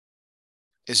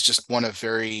just one of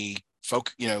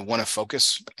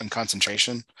focus and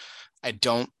concentration. I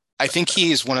think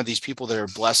he is one of these people that are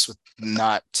blessed with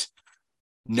not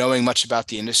knowing much about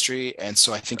the industry, and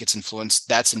so I think that's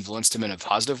influenced him in a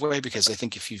positive way, because I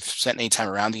think if you've spent any time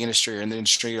around the industry or in the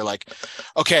industry, you're like,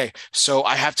 okay, so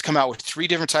I have to come out with 3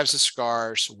 different types of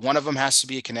cigars. One of them has to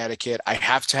be a Connecticut. I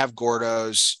have to have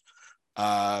Gordos.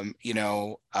 I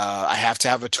have to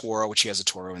have a Toro, which he has a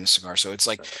Toro in the cigar. So it's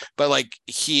like, but like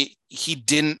he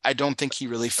didn't. I don't think he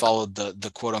really followed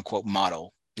the quote unquote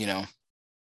model.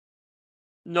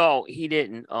 No, he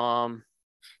didn't.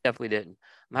 Definitely didn't.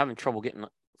 I'm having trouble getting.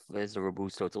 There's the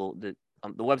Robusto. It's a little the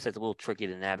website's a little tricky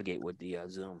to navigate with the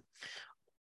Zoom.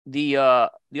 The other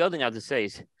thing I have to say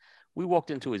is, we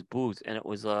walked into his booth and it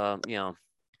was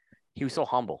he was so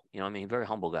humble. I mean, very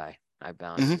humble guy. I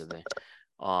found today.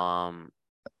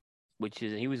 Which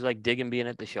is, he was like digging being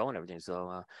at the show and everything.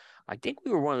 So I think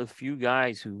we were one of the few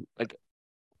guys who like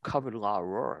covered La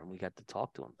Aurora, and we got to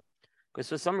talk to him. Because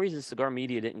for some reason, Cigar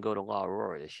Media didn't go to La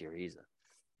Aurora this year either.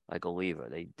 Like Oliva,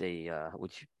 they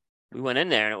which we went in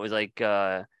there and it was like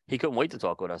he couldn't wait to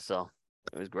talk with us. So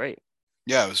it was great.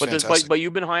 Yeah, it was fantastic. But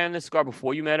you've been high on this cigar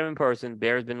before you met him in person.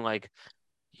 Bear's been like,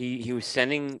 he was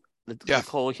sending the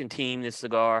coalition team this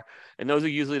cigar, and those are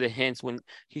usually the hints when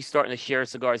he's starting to share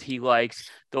cigars he likes.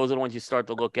 Those are the ones you start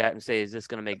to look at and say, is this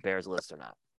going to make Bear's list or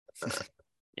not?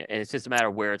 Yeah, and it's just a matter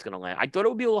of where it's going to land. I thought it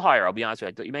would be a little higher. I'll be honest with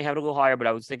you. I thought you may have it a little higher, but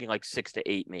I was thinking like 6 to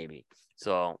 8 maybe.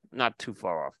 So not too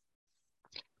far off.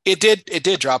 It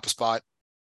did drop a spot.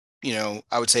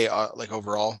 I would say like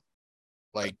overall,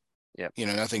 like,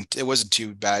 nothing. It wasn't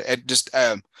too bad. It just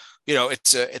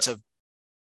it's a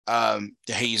I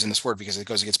hate using this word because it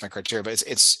goes against my criteria, but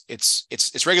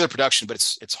it's regular production, but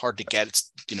it's hard to get.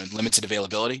 It's limited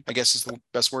availability, I guess is the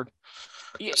best word.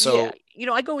 Yeah, so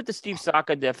yeah. I go with the Steve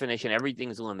Saka definition.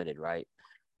 Everything's limited, right?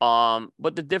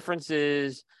 But the difference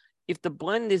is, if the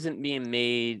blend isn't being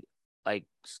made like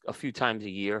a few times a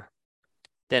year,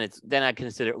 then I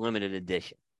consider it limited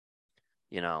edition.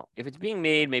 If it's being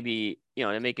made, maybe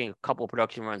they're making a couple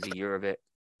production runs a year of it,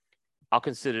 I'll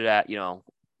consider that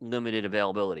limited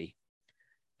availability.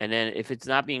 And then if it's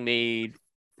not being made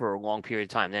for a long period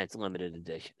of time, then it's limited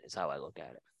edition. Is how I look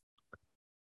at it.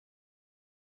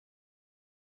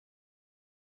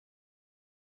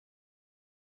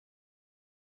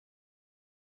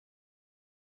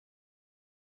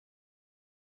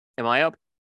 Am I up?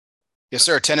 Yes,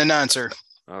 sir. 10 and 9, sir.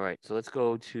 All right. So let's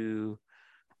go to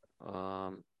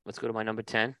my number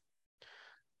 10.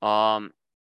 And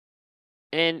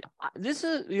this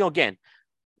is, again,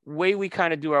 way we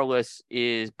kind of do our list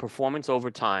is performance over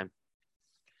time.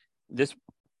 This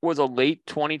was a late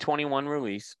 2021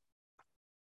 release.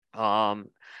 I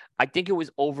think it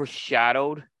was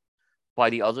overshadowed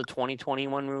by the other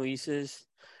 2021 releases,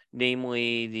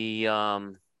 namely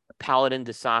the Paladin,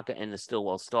 DeSaka, and the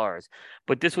Stillwell Stars.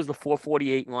 But this was the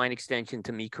 448 line extension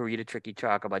to Mi Querida Tricky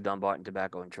Chaka by Dunbarton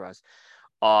Tobacco and Trust.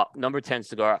 Number 10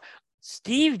 cigar.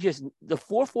 Steve the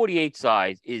 448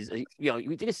 size is,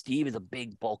 you think of Steve as a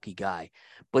big, bulky guy,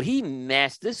 but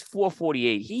this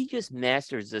 448. He just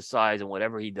masters this size and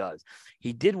whatever he does.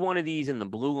 He did one of these in the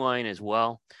blue line as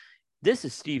well. This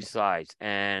is Steve's size,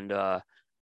 and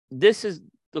this is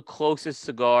the closest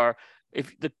cigar.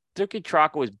 If the Turkey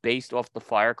Traca was based off the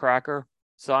Firecracker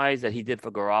size that he did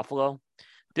for Garofalo,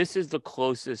 this is the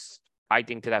closest, I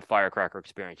think, to that Firecracker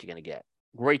experience you're going to get.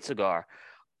 Great cigar.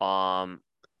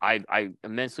 I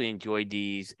immensely enjoyed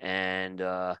these, and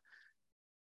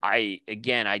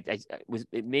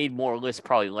it made more lists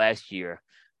probably last year,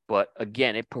 but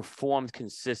again, it performed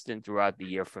consistent throughout the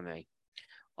year for me,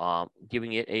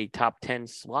 giving it a top 10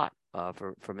 slot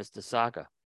for Mr. Saka.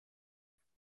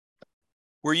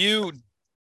 Were you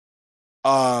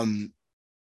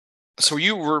so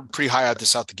you were pretty high out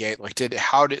this out the gate. Like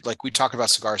like we talk about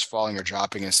cigars falling or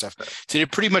dropping and stuff. Did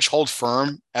it pretty much hold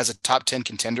firm as a top 10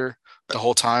 contender the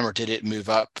whole time, or did it move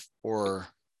up? Or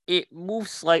it moved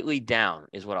slightly down,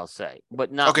 is what I'll say,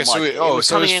 but not okay. much. So it was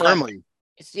firmly.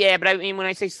 Yeah, but I mean, when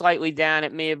I say slightly down,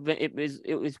 it may have been it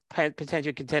was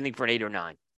potentially contending for an 8 or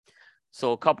 9.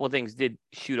 So a couple of things did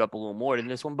shoot up a little more than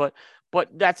this one, but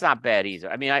that's not bad either.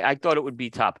 I mean, I thought it would be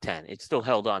top 10. It still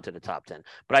held on to the top 10,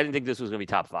 but I didn't think this was going to be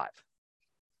top 5.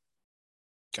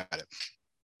 Got it.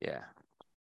 Yeah.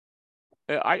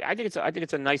 I think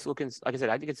it's a nice looking. Like I said,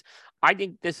 I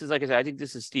think this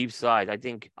is Steve's size. I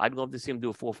think I'd love to see him do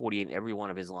a 448 in every one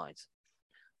of his lines.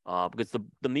 Because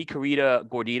the Mi Querida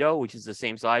Gordito, which is the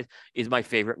same size, is my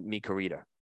favorite Mi Querida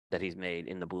that he's made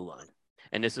in the blue line,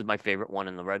 and this is my favorite one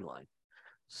in the red line.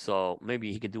 So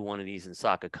maybe he could do one of these in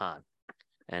Saka Khan,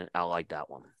 and I like that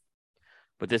one.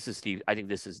 But this is Steve. I think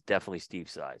this is definitely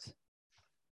Steve's size.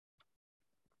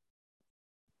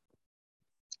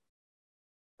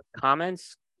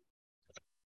 Comments?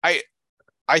 I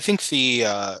think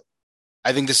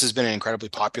I think this has been an incredibly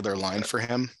popular line for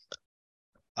him.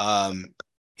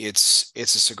 It's a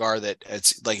cigar that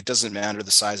it's like, it doesn't matter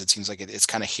the size. It seems like it's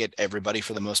kind of hit everybody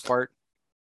for the most part.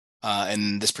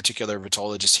 And this particular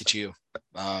Vitola just hit you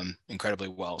incredibly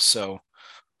well. So,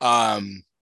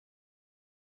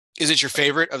 is it your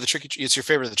favorite of the Tricky? It's your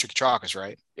favorite of the Tricky Tracas,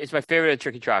 right? It's my favorite of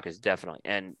Tricky Tracas, definitely,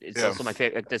 and it's also my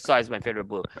favorite. The size of my favorite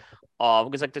blue,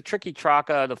 because like the Tricky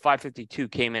Traca, the 552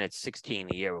 came in at 16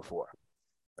 the year before,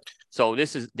 so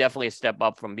this is definitely a step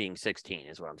up from being 16,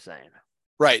 is what I'm saying.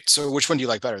 Right. So, which one do you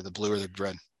like better, the blue or the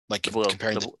red? Like the blue,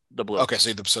 comparing the blue. Okay,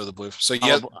 so the blue. So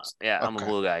I'm a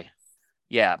blue guy.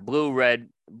 Yeah, blue, red,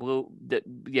 blue. The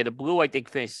blue I think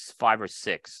finished 5 or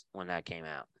 6 when that came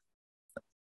out.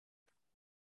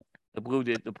 The blue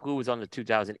was on the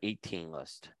 2018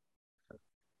 list.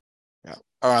 Yeah,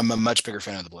 I'm a much bigger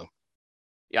fan of the blue.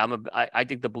 Yeah, I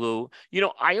think the blue.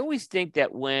 I always think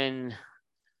that when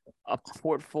a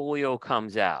portfolio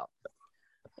comes out,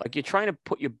 like, you're trying to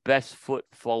put your best foot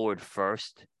forward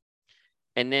first,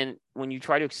 and then when you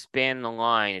try to expand the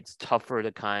line, it's tougher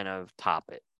to kind of top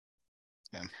it.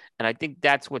 Yeah. And I think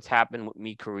that's what's happened with the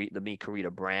Mi Querida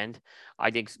brand.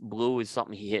 I think blue is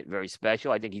something he hit very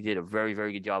special. I think he did a very,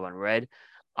 very good job on red.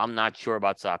 I'm not sure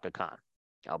about Saka Khan.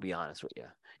 I'll be honest with you.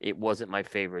 It wasn't my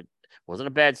favorite. It wasn't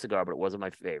a bad cigar, but it wasn't my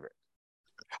favorite.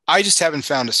 I just haven't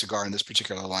found a cigar in this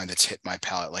particular line that's hit my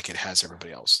palate like it has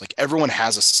everybody else. Like, everyone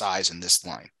has a size in this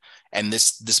line, and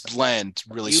this blend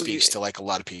really speaks to like a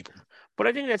lot of people. But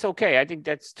I think that's okay. I think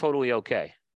that's totally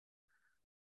okay.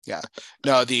 Yeah.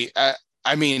 No,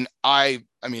 I mean,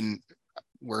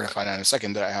 we're gonna find out in a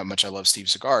second that how much I love Steve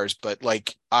cigars, but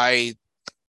like I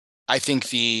think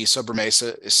the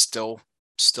Sobremesa is still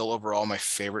overall my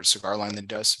favorite cigar line that he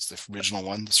does. It's the original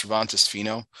one. The Cervantes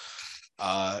Fino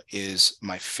is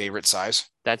my favorite size.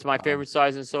 That's my favorite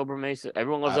size in Sobremesa.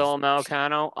 Everyone loves El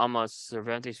Americano. I'm a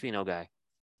Cervantes Fino guy.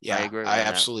 Yeah, I agree. I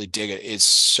absolutely dig it. It's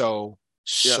so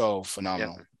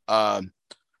phenomenal. Yep.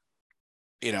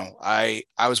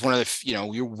 I was one of the,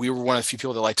 we were one of the few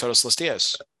people that like Todos Los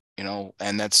Dias,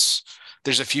 and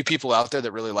there's a few people out there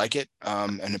that really like it.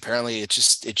 And apparently it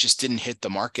just didn't hit the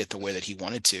market the way that he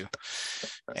wanted to.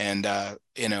 And,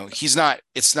 he's not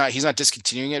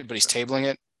discontinuing it, but he's tabling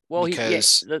it. Well,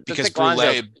 because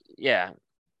Brulee,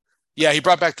 he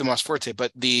brought back the Mas Fuerte,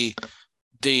 but the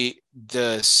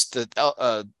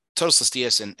Todos Los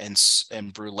Dias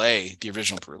and Brulee, the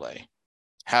original Brulee,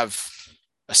 have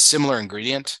a similar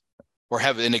ingredient or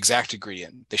have an exact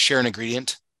ingredient. They share an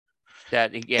ingredient.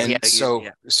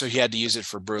 So he had to use it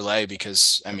for Brulee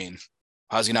because, I mean,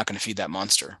 how's he not going to feed that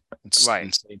monster? It's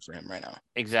insane for him right now.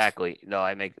 Exactly.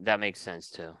 No, that makes sense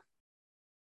too.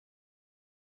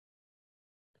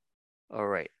 All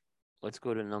right, let's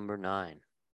go to number 9.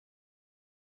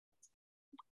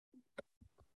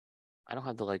 I don't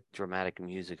have the like dramatic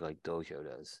music like Dojo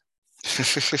does.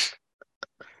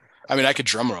 I mean, I could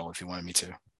drum roll if you wanted me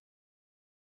to.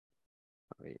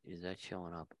 Wait, is that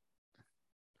showing up?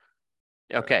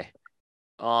 Okay.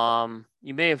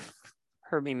 You may have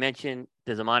heard me mention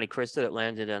there's a Monte Cristo that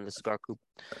landed on the Cigar Coop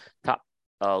top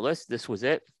list. This was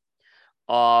it.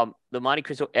 The Monte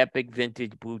Cristo Epic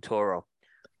Vintage Blue Toro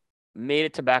made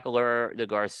it to Bacalera de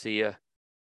Garcia.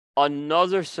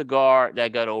 Another cigar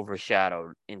that got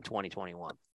overshadowed in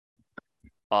 2021.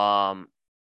 I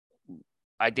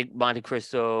think Monte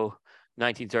Cristo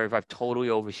 1935 totally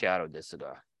overshadowed this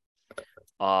cigar.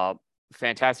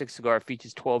 Fantastic cigar.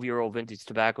 Features 12-year-old vintage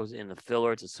tobaccos in the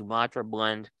filler. It's a Sumatra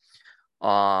blend.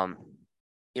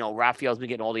 Rafael's been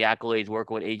getting all the accolades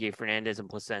working with AJ Fernandez and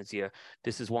Plasencia.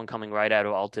 This is one coming right out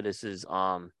of Altadis's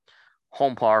home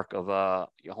park of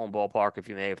your home ballpark, if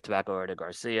you may, of Tobacco de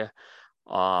Garcia.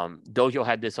 Dojo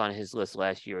had this on his list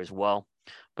last year as well.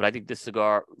 But I think this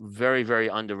cigar very, very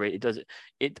underrated.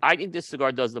 I think this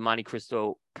cigar does the Monte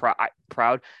Cristo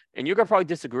proud. And you're gonna probably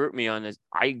disagree with me on this.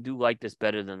 I do like this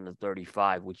better than the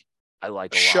 35, which I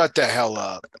like a lot. Shut the hell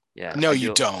up. Yeah. No,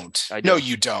 you don't. No,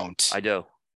 you don't. I do.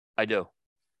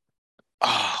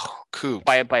 Oh, Coop.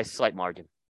 By a slight margin.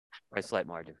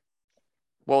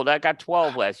 Well, that got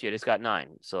 12 last year. This got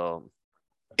 9. So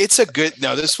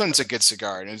this one's a good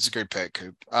cigar, and it's a great pick,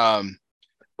 Coop.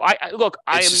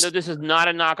 This is not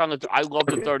a knock on I love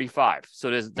the 35. So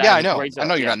I know. I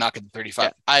know you're not knocking the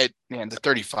 35. Yeah. The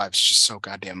 35 is just so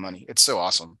goddamn money. It's so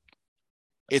awesome.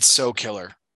 It's so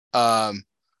killer.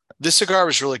 This cigar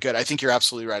was really good. I think you're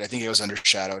absolutely right. I think it was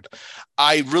undershadowed.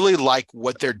 I really like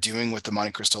what they're doing with the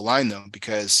Monte Cristo line, though,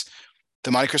 because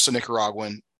the Monte Cristo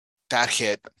Nicaraguan, that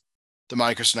hit. The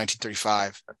Monte Cristo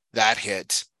 1935, that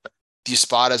hit. The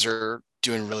Espadas are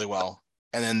doing really well.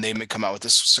 And then they may come out with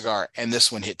this cigar, and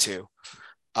this one hit too.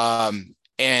 And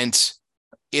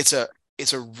it's a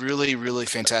really, really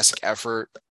fantastic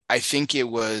effort. I think it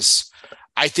was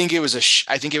a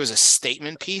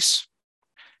statement piece.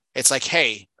 It's like,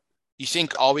 hey, you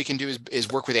think all we can do is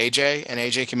work with AJ, and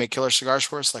AJ can make killer cigars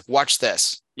for us? Like, watch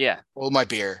this. Yeah. Hold my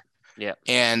beer. Yeah.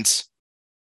 And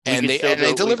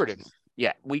they delivered it.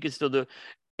 Yeah, we could still do.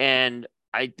 And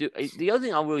the other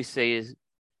thing I'll really say is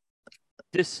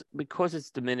this, because it's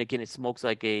Dominican, it smokes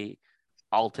like a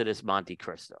Altadis Monte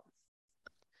Cristo.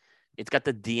 It's got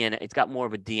the DNA. It's got more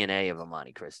of a DNA of a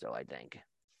Monte Cristo, I think.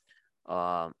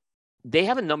 They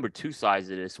have a number 2 size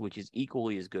of this, which is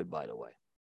equally as good, by the way.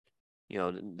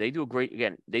 They do a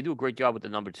great job with the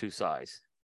number 2 size.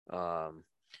 So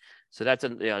that's a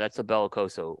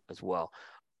Bellicoso as well.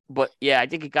 But yeah, I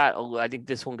think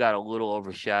this one got a little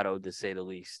overshadowed, to say the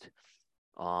least,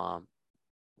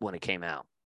 when it came out.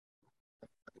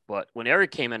 But when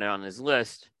Eric came in on his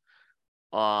list,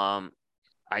 I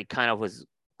kind of was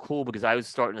cool because I was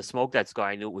starting to smoke that cigar.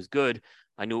 I knew it was good.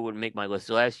 I knew it wouldn't make my list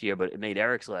last year, but it made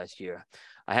Eric's last year.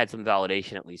 I had some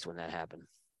validation at least when that happened.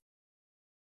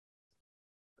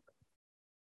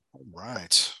 All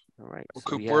right. Well, so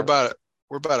Coop, we're about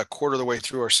a quarter of the way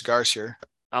through our cigars here.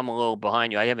 I'm a little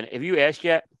behind you. Have you asked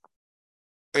yet?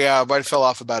 Yeah, I fell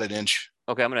off about an inch.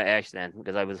 Okay, I'm gonna ash then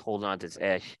because I was holding on to this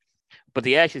ash. But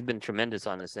the ash has been tremendous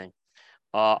on this thing.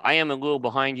 I am a little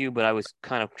behind you, but I was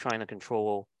kind of trying to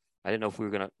control. I didn't know if we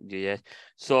were gonna do that.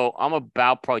 So I'm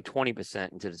about probably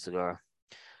 20% into the cigar.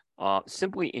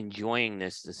 Simply enjoying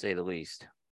this, to say the least.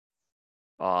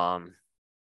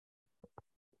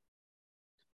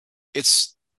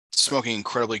 It's smoking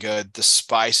incredibly good. The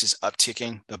spice is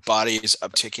upticking. The body is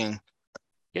upticking.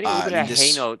 Getting a little bit of that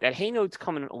hay note. That hay note's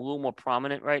coming a little more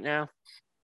prominent right now.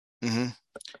 Mm-hmm.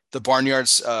 The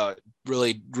barnyard's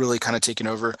really, really kind of taken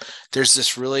over. There's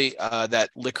this really that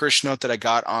licorice note that I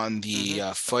got on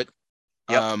the foot.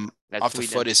 Yep. Off the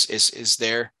foot is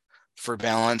there for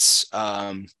balance.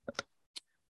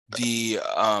 The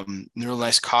real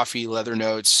nice coffee leather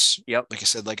notes. Yep. Like I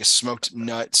said, like a smoked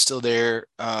nut still there.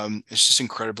 It's just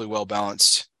incredibly well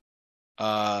balanced.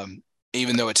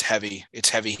 Even though it's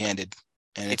heavy-handed.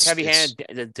 And it's heavy-handed.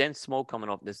 The dense smoke coming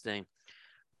off this thing.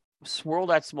 Swirl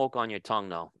that smoke on your tongue,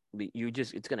 though.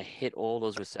 It's gonna hit all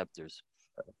those receptors.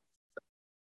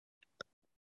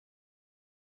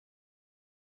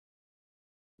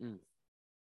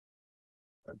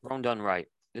 Padron done right.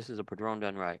 This is a Padron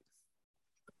done right.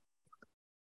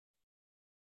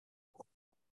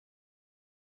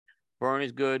 Burn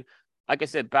is good. Like I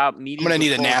said, about medium. I'm gonna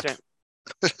need a nap.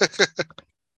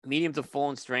 Medium to full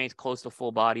in strength, close to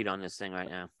full bodied on this thing right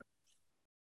now.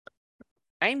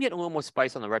 I am getting a little more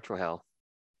spice on the retrohale.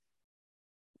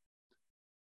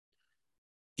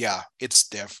 Yeah, it's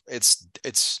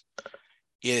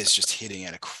it is just hitting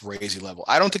at a crazy level.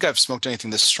 I don't think I've smoked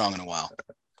anything this strong in a while.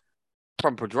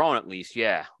 From Padron, at least,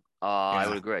 yeah. I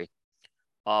would Yeah. agree.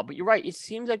 But you're right. It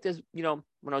seems like there's,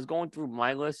 when I was going through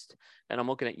my list and I'm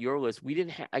looking at your list, we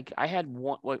didn't have. I had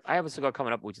one. Well, I have a cigar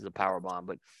coming up, which is a power bomb,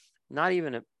 but not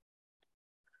even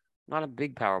not a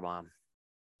big power bomb.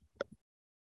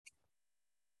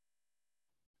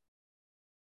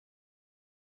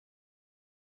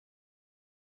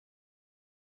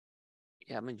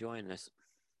 Yeah, I'm enjoying this.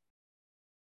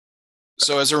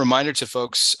 So as a reminder to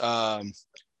folks,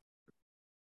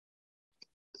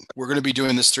 we're going to be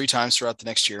doing this 3 times throughout the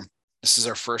next year. This is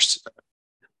our first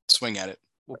swing at it.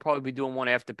 We'll probably be doing one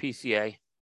after PCA.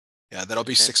 Yeah, that'll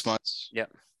be 6 months.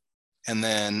 Yep. And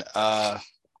then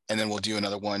we'll do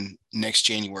another one next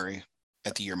January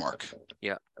at the year mark.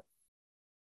 Yeah.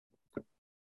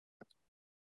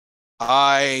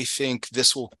 I think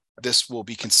this will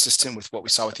be consistent with what we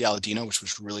saw with the Aladino, which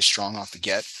was really strong off the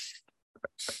get.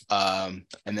 And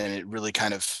then it really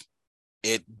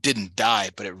it didn't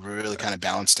die, but it really kind of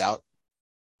balanced out.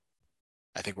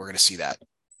 I think we're going to see that.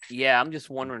 Yeah, I'm just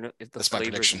wondering if that's my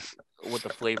prediction.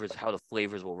 How the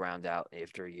flavors will round out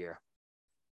after a year.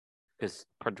 Because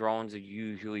Padrones are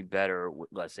usually better with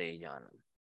less age on them.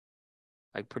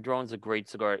 Like Padrone's a great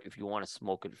cigar if you want to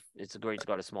smoke it. It's a great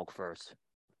cigar to smoke first.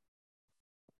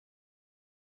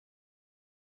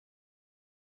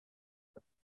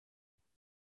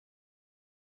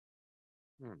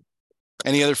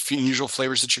 Any other unusual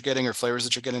flavors that you're getting or flavors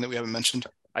that you're getting that we haven't mentioned?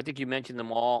 I think you mentioned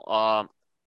them all.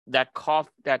 That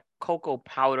cocoa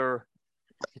powder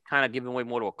is kind of giving way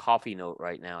more to a coffee note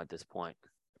right now at this point.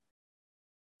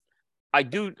 I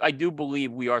do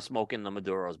believe we are smoking the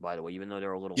Maduros, by the way, even though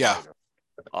they're a little lighter.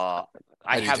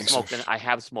 I have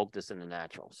smoked this in the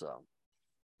natural, so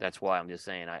that's why I'm just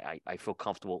saying I feel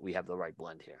comfortable we have the right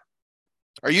blend here.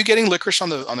 Are you getting licorice on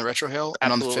the retrohale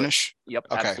and on the finish? Yep,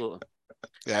 okay. Absolutely.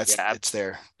 Yeah, it's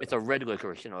there. It's a red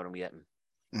licorice, you know what I'm getting.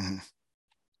 Mm-hmm.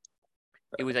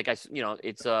 It was like it's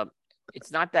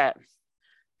not that,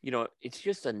 it's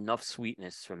just enough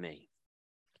sweetness for me.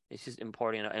 It's just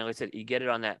imparting, and like I said, you get it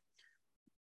on that.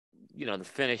 The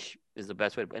finish is the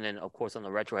best way, and then of course on the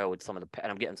retrohale with some of the,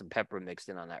 and I'm getting some pepper mixed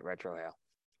in on that retrohale.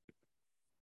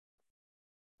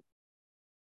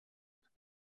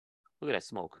 Look at that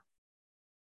smoke.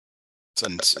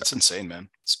 It's insane, man.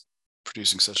 It's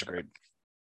producing such a great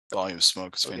volume of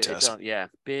smoke. It's fantastic. Yeah,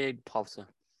 big puffs.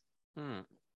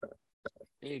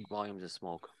 Big volumes of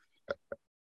smoke.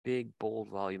 Big, bold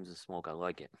volumes of smoke. I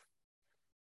like it.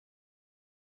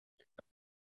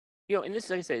 And this,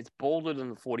 like I said, it's bolder than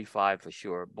the 45 for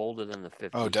sure. Bolder than the 50.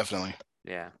 Oh, definitely.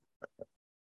 Yeah.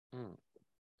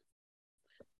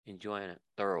 Enjoying it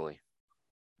thoroughly.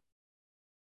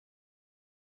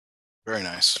 Very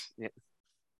nice. Yeah.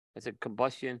 It's a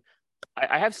combustion.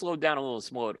 I have slowed down a little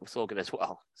smoking as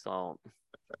well. So.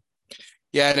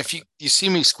 Yeah, and if you see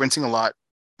me squinting a lot,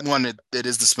 one, it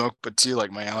is the smoke, but two,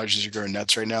 like my allergies are going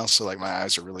nuts right now, so like my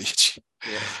eyes are really itchy.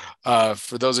 Yeah.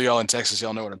 For those of y'all in Texas,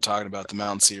 y'all know what I'm talking about. The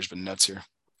mountain cedar's been nuts here.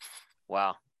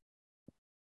 Wow.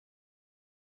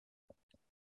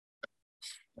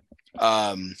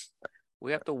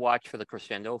 We have to watch for the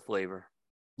crescendo flavor.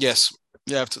 Yes,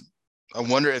 you have to. I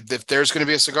wonder if there's going to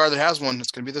be a cigar that has one.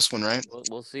 It's going to be this one, right?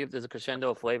 We'll see if there's a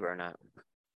crescendo flavor or not.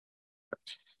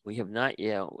 We have not.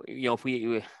 Yeah, if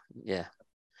we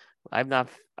I've not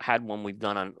had one we've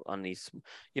done on these.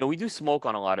 We do smoke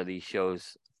on a lot of these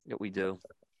shows that we do.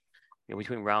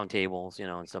 Between round tables,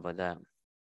 and stuff like that.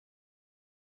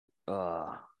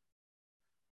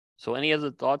 So any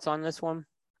other thoughts on this one?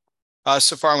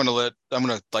 So far, I'm gonna let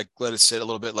it sit a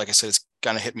little bit. Like I said, it's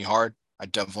kind of hit me hard. I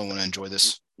definitely want to enjoy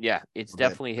this. Yeah, it's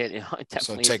definitely hit. It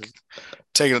definitely so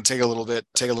take a little bit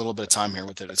of time here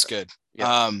with it. It's good.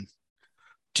 Yeah.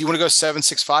 Do you want to go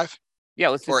 765? Yeah,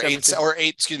 let's do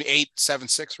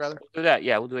 876 rather. We'll do that.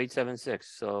 Yeah, we'll do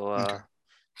 876. So okay.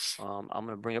 I'm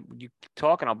gonna bring up, you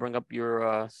talk and I'll bring up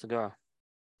your cigar.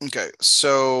 Okay,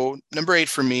 so number 8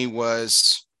 for me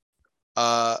was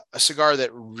a cigar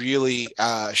that really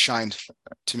shined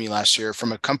to me last year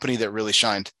from a company that really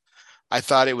shined. I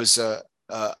thought it was a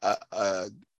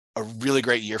really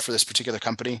great year for this particular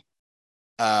company.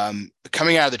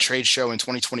 Coming out of the trade show in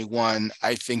 2021,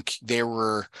 I think they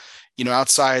were,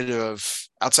 outside of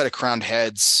Crowned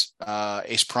Heads,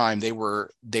 Ace Prime, they were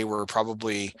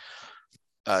probably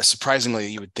surprisingly,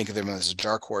 you would think of them as a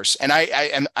dark horse. And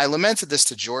I lamented this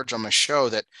to George on my show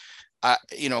that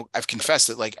I've confessed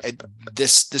that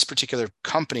this particular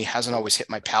company hasn't always hit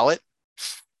my palate.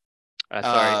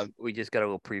 Sorry, we just got a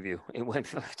little preview. It went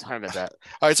for time of that.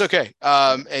 Oh, it's okay.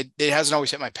 It hasn't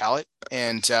always hit my palate,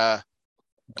 and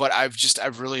but I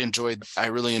really enjoyed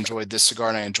this cigar,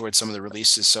 and I enjoyed some of the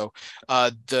releases. So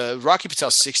the Rocky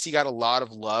Patel 60 got a lot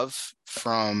of love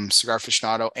from Cigar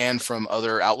Aficionado and from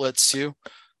other outlets too.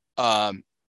 Um,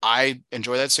 I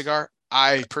enjoy that cigar.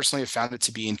 I personally have found it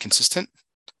to be inconsistent.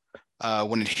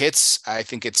 When it hits, I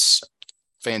think it's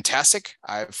fantastic.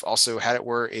 I've also had it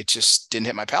where it just didn't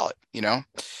hit my palate, you know.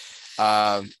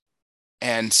 Um,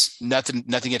 and nothing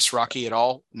against Rocky at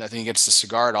all, nothing against the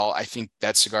cigar at all. I think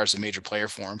that cigar is a major player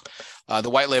for him. The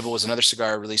White Label was another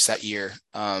cigar released that year,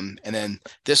 and then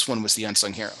this one was the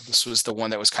unsung hero. This was the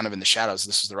one that was kind of in the shadows.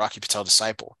 This was the Rocky Patel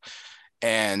Disciple,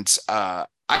 and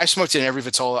I smoked it in every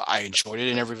Vitola. I enjoyed it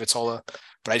in every Vitola,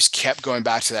 but I just kept going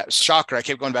back to that shocker. I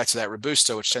kept going back to that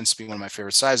Robusto, which tends to be one of my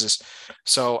favorite sizes.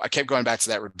 So I kept going back to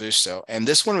that Robusto, and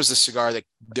this one was the cigar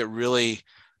that really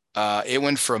it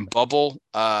went from bubble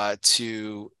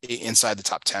to inside the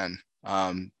top 10,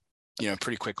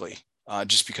 pretty quickly,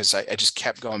 just because I just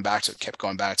kept going back to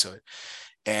it.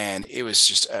 And it was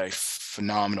just a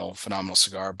phenomenal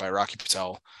cigar by Rocky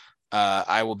Patel.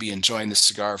 I will be enjoying this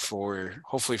cigar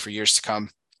hopefully for years to come.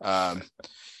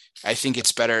 I think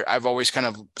it's better. I've always kind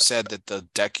of said that the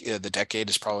decade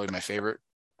is probably my favorite.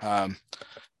 I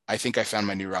think I found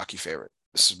my new Rocky favorite.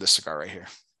 This is this cigar right here.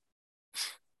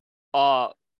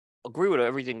 Agree with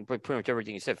everything, pretty much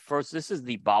everything you said. First, this is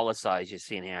the Bala size you're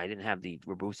seeing here. I didn't have the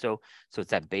Robusto, so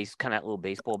it's that base, kind of that little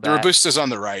baseball bat. The Robusto's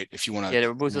on the right, if you want to. Yeah, the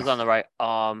Robusto's on the right.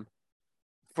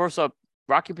 First up,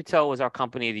 Rocky Patel was our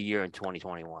company of the year in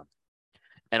 2021.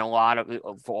 And a lot of,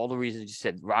 for all the reasons you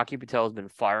said, Rocky Patel has been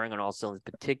firing on all cylinders,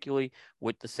 particularly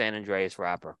with the San Andreas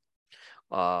wrapper.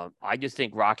 I just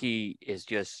think Rocky has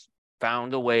just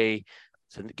found a way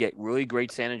to get really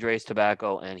great San Andreas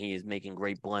tobacco, and he is making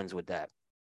great blends with that.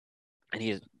 And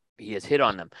he has hit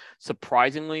on them.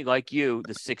 Surprisingly, like you,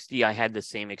 the 60 I had the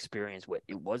same experience with.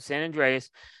 It was San Andreas.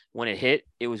 When it hit,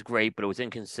 it was great, but it was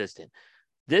inconsistent.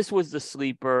 This was the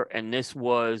sleeper, and this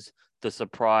was the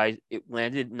surprise. It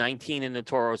landed 19 in the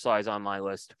Toro size on my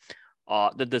list.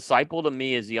 The Disciple to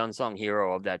me is the unsung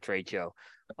hero of that trade show.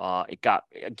 It got,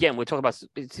 again, we're talking about,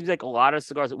 it seems like a lot of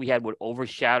cigars that we had were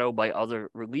overshadowed by other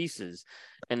releases,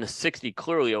 and the 60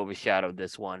 clearly overshadowed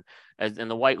this one,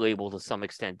 and the White Label to some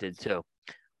extent did too.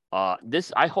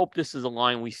 I hope this is a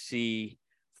line we see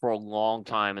for a long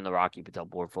time in the Rocky Patel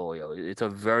portfolio. It's a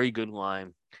very good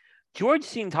line. George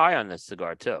seemed high on this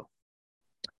cigar too.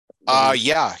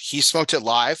 Yeah, he smoked it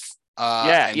live.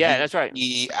 That's right.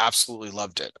 He absolutely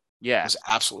loved it. Yeah, he was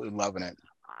absolutely loving it.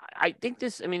 I think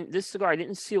this cigar, I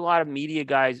didn't see a lot of media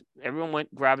guys. Everyone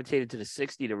gravitated to the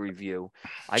 60 to review.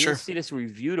 I didn't see this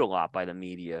reviewed a lot by the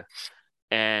media.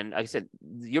 And like I said,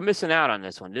 you're missing out on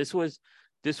this one. This was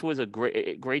a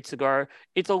great cigar.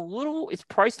 It's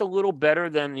priced a little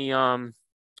better than the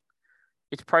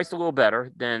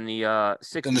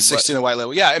 60. Than the 60 in the White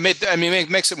Label. Yeah, it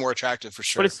makes it more attractive for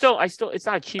sure. But it's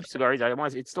not a cheap cigar.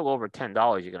 It's still over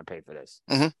 $10 you're gonna pay for this.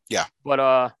 Mm-hmm. Yeah. But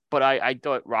I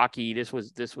thought Rocky, this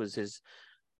was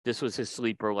his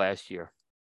sleeper last year.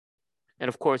 And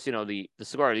of course, the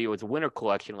cigar of the year was a winter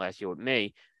collection last year with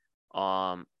me.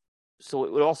 So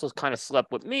it also kind of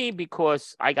slept with me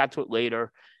because I got to it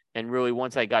later. And really,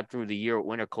 once I got through the year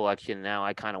winter collection, now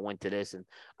I kind of went to this, and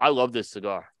I love this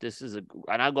cigar.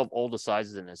 And I love all the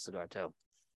sizes in this cigar too.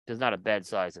 There's not a bad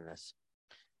size in this.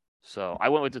 So I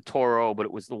went with the Toro, but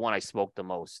it was the one I smoked the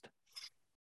most.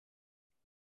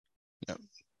 Yep.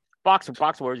 Box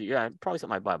words, yeah, probably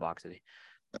something I'd buy a box of.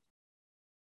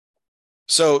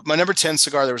 So my number 10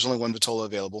 cigar, there was only one Vitola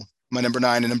available. My number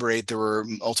 9 and number 8, there were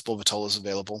multiple Vitolas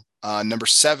available. Number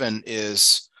 7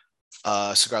 is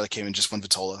a cigar that came in just one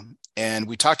Vitola. And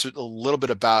we talked a little bit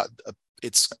about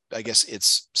its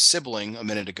sibling a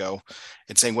minute ago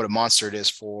and saying what a monster it is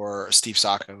for Steve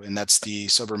Sacco, and that's the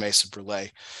Sobremesa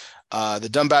Brulee. The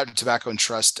Dunbat Tobacco and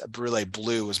Trust Brulee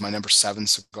Blue was my number 7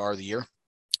 cigar of the year.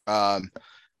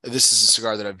 This is a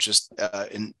cigar that I've just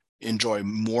enjoy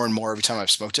more and more every time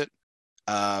I've smoked it.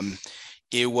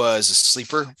 It was a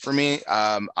sleeper for me.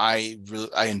 I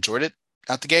enjoyed it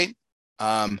out the gate.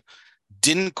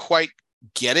 Didn't quite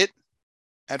get it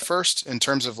at first in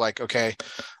terms of like, okay,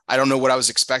 I don't know what I was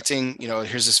expecting.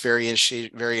 Here's this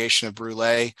variation of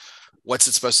Brulee. What's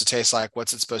it supposed to taste like?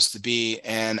 What's it supposed to be?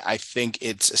 And I think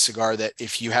it's a cigar that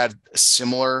if you had a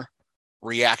similar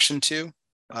reaction to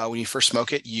when you first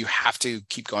smoke it, you have to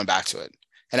keep going back to it.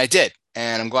 And I did.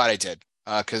 And I'm glad I did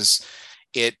because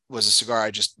it was a cigar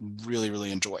I just really,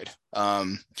 really enjoyed.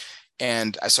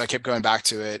 And so I kept going back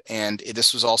to it. And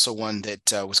this was also one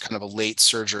that was kind of a late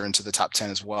surger into the top 10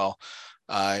 as well.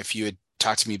 If you had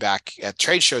talked to me back at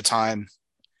trade show time,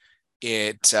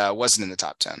 it wasn't in the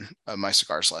top 10 of my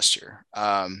cigars last year.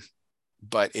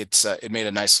 but it made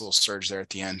a nice little surge there at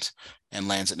the end and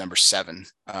lands at number 7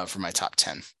 for my top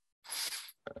 10.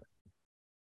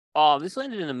 This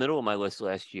landed in the middle of my list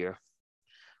last year.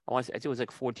 I think it was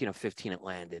like 14 or 15 it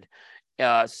landed.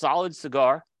 Solid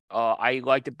cigar. I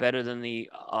liked it better than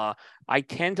I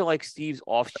tend to like Steve's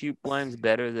offshoot blends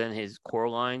better than his core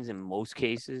lines in most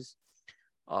cases.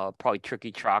 Probably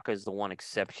Tricky Traca is the one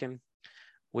exception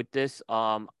with this.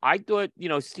 I thought,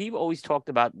 Steve always talked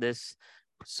about this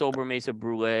Sober Mesa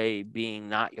Brulee being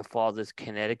not your father's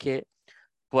Connecticut,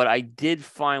 but I did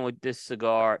find with this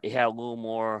cigar, it had a little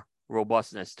more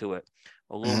robustness to it,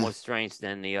 a little more strength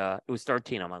than it was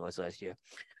 13 on my list last year.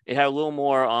 It had a little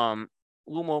more,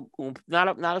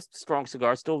 not a strong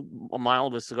cigar, still a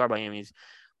milder cigar by any means.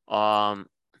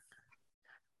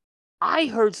 I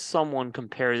heard someone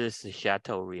compare this to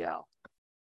Chateau Real.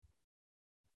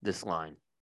 This line.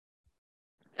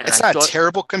 And it's not a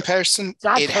terrible comparison. It's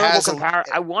not a terrible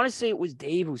comparison. I want to say it was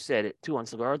Dave who said it too on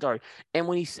Cigar Authority. And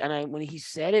when he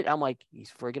said it, I'm like,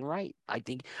 he's friggin' right.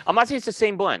 I'm not saying it's the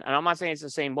same blend, and I'm not saying it's the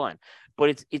same blend,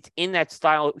 but it's in that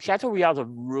style. Chateau Real is a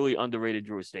really underrated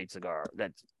Drew Estate cigar.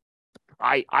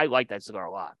 I like that cigar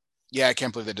a lot. Yeah, I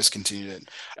can't believe they discontinued it.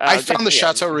 I found the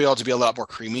Chateau Real to be a lot more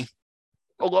creamy.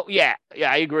 Oh, well, yeah,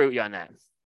 I agree with you on that.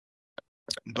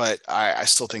 But I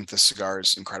still think this cigar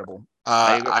is incredible.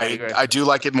 I do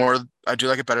like it more. I do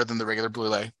like it better than the regular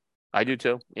Brulee. I do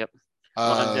too. Yep.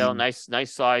 Lonsdale, nice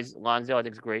size. Lonsdale, I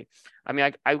think is great. I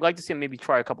mean, I'd like to see him maybe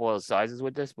try a couple other sizes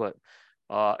with this, but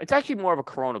it's actually more of a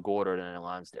Corona Gorda than a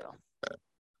Lonsdale.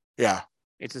 Yeah.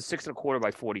 It's a 6 1/4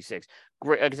 by 46.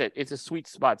 Great. Like I said, it's a sweet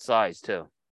spot size too.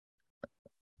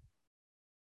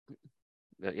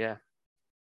 But yeah.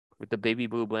 With the baby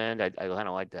blue blend, I kind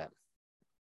of like that.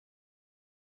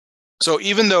 So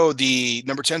even though the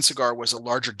number 10 cigar was a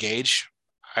larger gauge,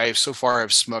 I've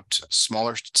smoked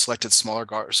selected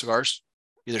smaller cigars,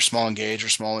 either small in gauge or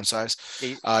small in size.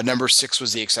 Number 6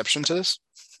 was the exception to this.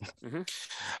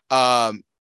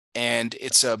 And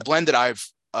it's a blend that I've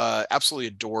absolutely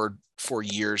adored for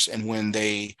years. And when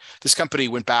this company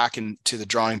went back into the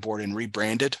drawing board and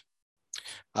rebranded,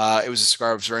 it was a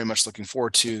cigar I was very much looking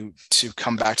forward to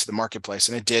come back to the marketplace,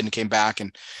 and it did, and came back,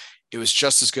 and it was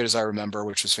just as good as I remember,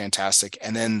 which was fantastic.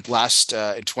 And then in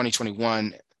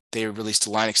 2021, they released a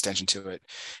line extension to it,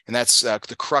 and that's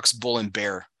the Crux Bull and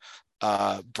Bear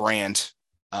brand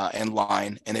and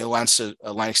line, and they launched a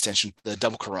line extension, the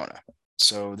Double Corona.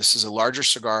 So this is a larger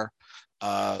cigar,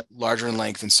 larger in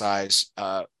length and size,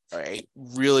 a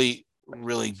really,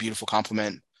 really beautiful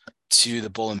complement to the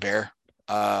Bull and Bear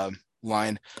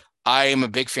line. I am a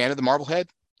big fan of the Marblehead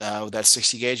with that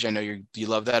 60 gauge. I know you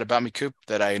love that about me, Coop,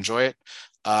 that I enjoy it.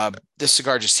 This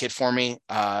cigar just hit for me.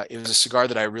 It was a cigar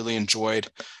that I really enjoyed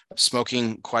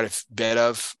smoking quite a bit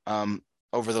of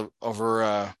over the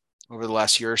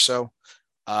last year or so.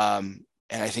 And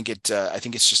I think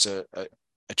it's just a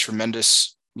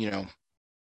tremendous,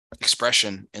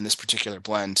 expression in this particular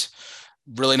blend.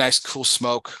 Really nice, cool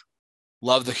smoke.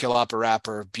 Love the Jalapa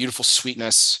wrapper. Beautiful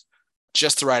sweetness.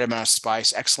 Just the right amount of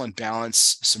spice, excellent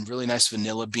balance, some really nice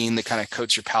vanilla bean that kind of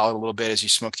coats your palate a little bit as you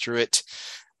smoke through it,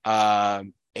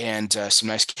 and some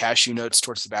nice cashew notes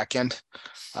towards the back end.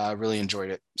 Really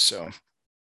enjoyed it. So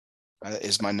that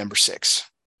is my number 6.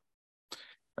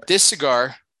 This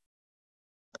cigar,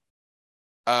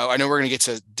 I know we're gonna get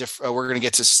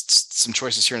to some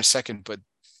choices here in a second, but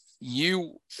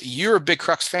you're a big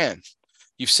Crux fan.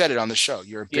 You've said it on the show.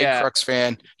 You're a big Crux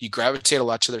fan. You gravitate a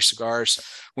lot to their cigars.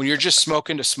 When you're just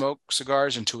smoking to smoke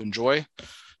cigars and to enjoy,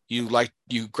 you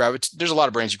gravitate. There's a lot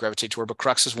of brands you gravitate toward, but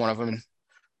Crux is one of them.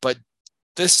 But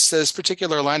this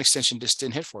particular line extension just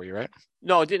didn't hit for you, right?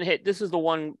 No, it didn't hit. This is the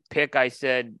one pick I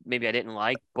said maybe I didn't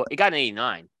like, but it got an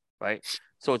 89, right?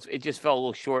 So it just fell a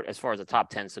little short as far as a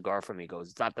top 10 cigar for me goes.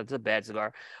 It's not that's a bad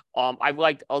cigar. I've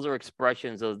liked other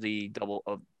expressions of the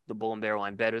Bull and Bear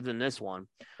line better than this one.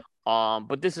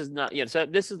 But this is not, so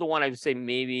this is the one I would say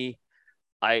maybe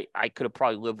I could have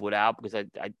probably lived without because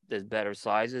there's better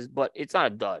sizes, but it's not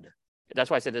a dud. That's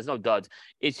why I said there's no duds.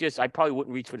 It's just I probably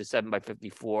wouldn't reach for the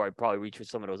 7x54. I'd probably reach for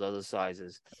some of those other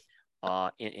sizes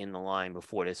in the line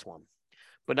before this one.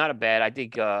 But not a bad, I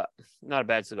think not a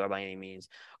bad cigar by any means.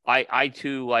 I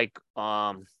too like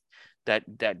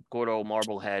that Gordo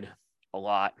Marblehead a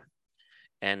lot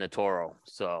and the Toro.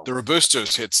 So the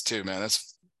Robustos hits too, man.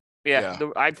 That's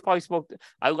I've probably smoked.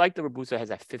 I like the Robusto has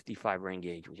that 55 ring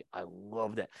gauge, which I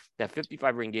love that. That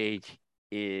 55 ring gauge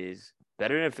is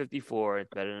better than a 54. It's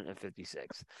better than a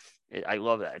 56. I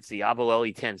love that. It's the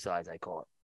Abolelli 10 size, I call it.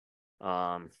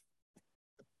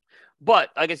 But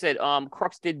like I said,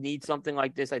 Crux did need something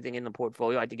like this, I think, in the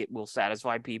portfolio. I think it will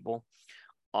satisfy people.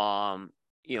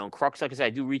 you know, Crux, like I said, I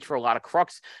do reach for a lot of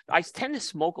Crux. I tend to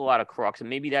smoke a lot of Crux, and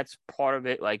maybe that's part of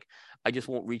it. Like, I just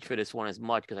won't reach for this one as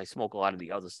much because I smoke a lot of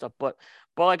the other stuff. But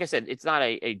like I said, it's not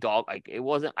a dog. Like, it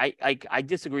wasn't. I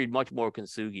disagreed much more with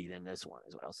Kintsugi than this one,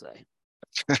 is what I'll say.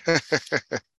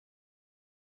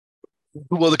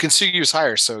 Well, the Kintsugi was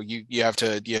higher, so you have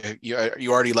to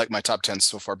you already like my top 10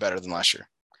 so far better than last year.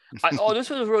 This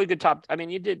was a really good top. I mean,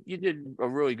 you did a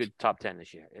really good top 10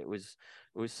 this year. It was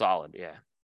solid. Yeah.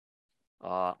 You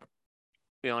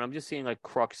know, and I'm just seeing like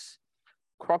Crux.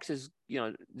 Crux is, you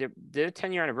know, their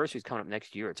 10-year anniversary is coming up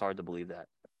next year. It's hard to believe that.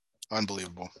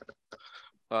 Unbelievable.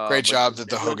 Great job that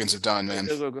the really, Hogans have done, man.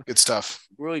 Good stuff.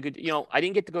 Really good. You know, I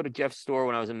didn't get to go to Jeff's store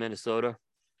when I was in Minnesota.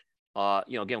 You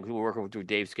know, again, because we were working through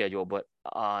Dave's schedule, but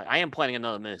I am planning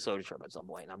another Minnesota trip at some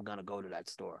point, and I'm gonna go to that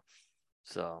store.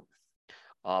 So,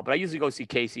 but I usually go see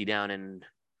Casey down in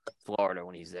Florida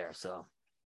when he's there. So,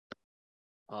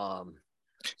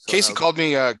 Casey called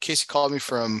me. Casey called me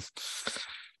from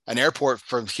an airport.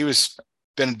 He was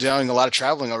been doing a lot of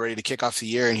traveling already to kick off the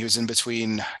year, and he was in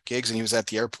between gigs, and he was at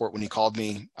the airport when he called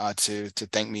me to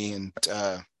thank me and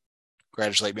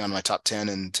congratulate me on my top 10,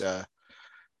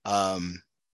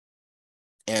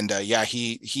 and yeah,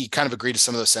 he kind of agreed to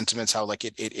some of those sentiments, how like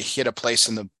it hit a place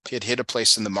in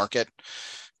the market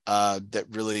that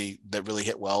really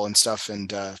hit well and stuff,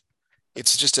 and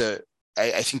it's just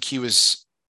I think he was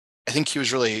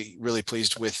really really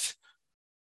pleased with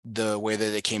the way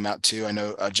that it came out too. I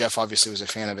know Jeff obviously was a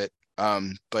fan of it,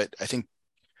 but I think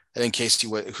Casey,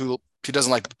 who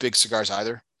doesn't like big cigars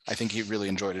either, I think he really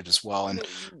enjoyed it as well. And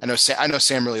I know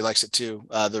Sam really likes it too.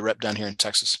 The rep down here in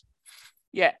Texas.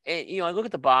 Yeah, and, you know, I look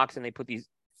at the box and they put these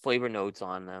flavor notes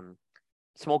on them.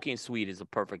 Smoky and sweet is a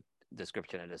perfect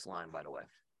description of this line, by the way.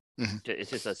 Mm-hmm. It's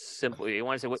just a simple. You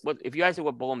want to say what if you guys say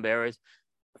what Bull and Bear is?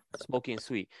 Smoky and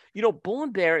sweet. You know, Bull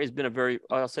and Bear has been a very.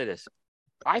 I'll say this.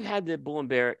 I've had the Bull and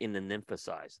Bear in the Nympha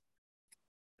size.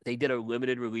 They did a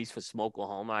limited release for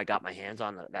Smokelahoma. I got my hands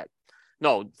on that.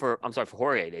 No, for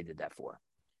Jorge, they did that for.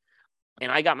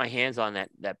 And I got my hands on that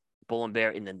Bull and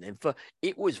Bear in the Nympha.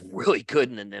 It was really good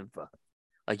in the Nympha.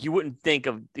 Like, you wouldn't think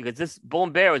of, because this Bull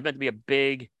and Bear was meant to be a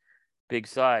big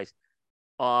size.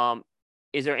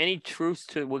 Is there any truth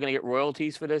to we're gonna get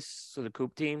royalties for this for the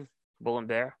Coop team, Bull and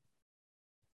Bear?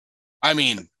 I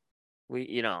mean,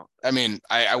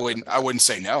 I wouldn't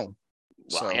say no.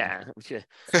 Well, so. Yeah.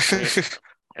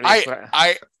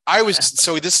 I was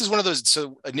so this is one of those.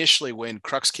 So initially when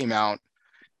Crux came out,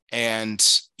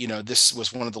 and you know, this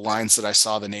was one of the lines that I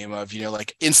saw the name of, you know,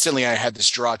 like instantly I had this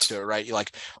draw to it, right? You're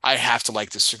like, I have to like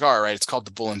this cigar, right? It's called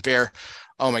the Bull and Bear.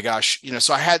 Oh my gosh, you know,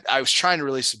 so I was trying to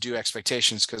really subdue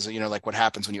expectations because, you know, like what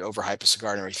happens when you overhype a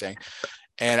cigar and everything.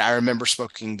 And I remember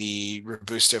smoking the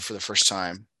Robusto for the first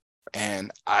time,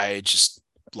 and I just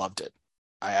loved it.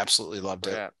 I absolutely loved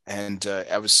it. Yeah. And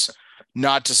I was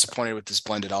not disappointed with this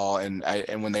blend at all. And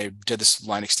when they did this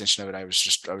line extension of it, I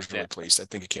was really pleased. I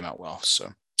think it came out well. So.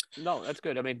 No, that's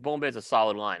good. I mean, Bull and Bear's a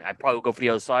solid line. I'd probably go for the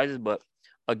other sizes, but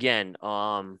again,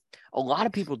 a lot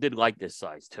of people did like this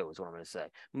size too, is what I'm going to say.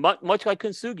 Much like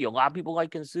Kintsugi, a lot of people like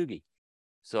Kintsugi.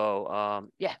 So,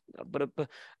 yeah, but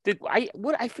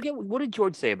I forget, what did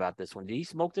George say about this one? Did he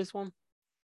smoke this one?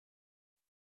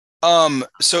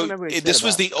 So this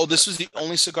was the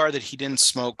only cigar that he didn't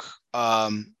smoke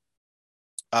prior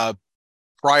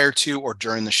to or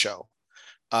during the show.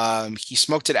 He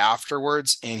smoked it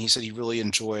afterwards, and he said he really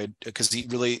enjoyed it because he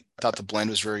really thought the blend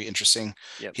was very interesting.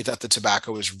 Yep. He thought the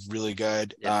tobacco was really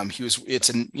good. Yep.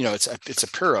 It's a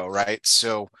Puro, right?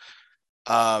 So,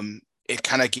 it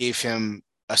kind of gave him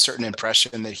a certain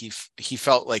impression that he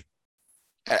felt like,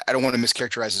 I don't want to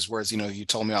mischaracterize his words. You know, you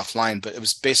told me offline, but it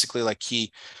was basically like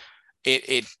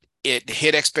it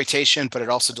hit expectation, but it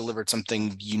also delivered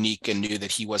something unique and new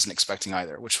that he wasn't expecting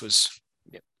either, which was.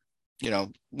 You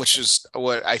know, which is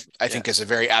what I think is a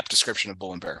very apt description of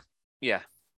Bull and Bear. Yeah,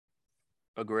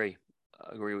 agree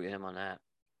with him on that.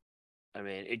 I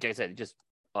mean, like I said, just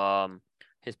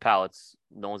his palate's,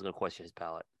 no one's gonna question his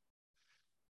palate.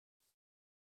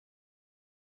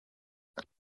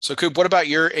 So, Coop, what about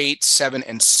your 8, 7,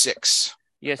 and 6?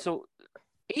 Yeah, so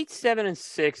 8, 7, and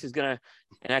 6 is gonna,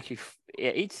 and actually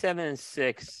 8, 7, and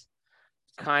 6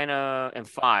 kind of, and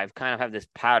 5 kind of have this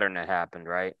pattern that happened,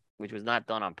 right? Which was not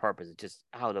done on purpose. It's just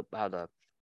how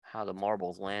the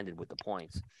marbles landed with the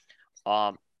points.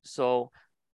 So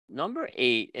number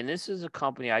 8, and this is a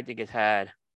company I think has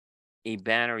had a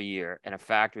banner year, and a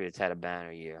factory that's had a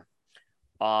banner year.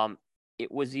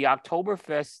 It was the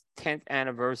Oktoberfest 10th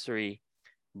anniversary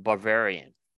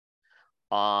Bavarian.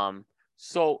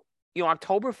 So, you know,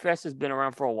 Oktoberfest has been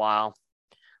around for a while.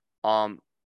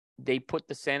 they put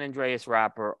the San Andreas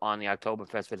wrapper on the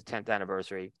Oktoberfest for the 10th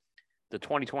anniversary. The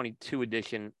 2022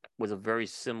 edition was a very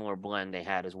similar blend they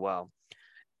had as well.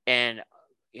 And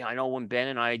I know when Ben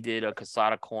and I did a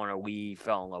Casada Corner, we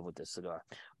fell in love with this cigar.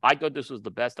 I thought this was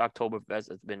the best Oktoberfest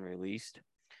that's been released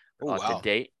to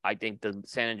date. I think the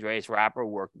San Andreas wrapper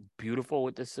worked beautiful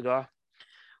with this cigar.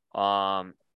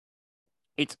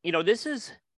 It's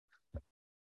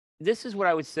this is what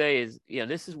I would say is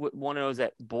this is one of those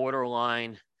that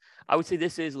borderline. I would say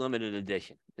this is limited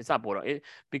edition. It's not border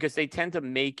because they tend to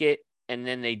make it and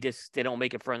then they don't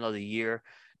make it for another year,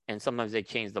 and sometimes they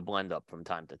change the blend up from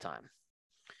time to time.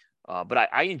 But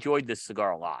I enjoyed this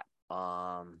cigar a lot.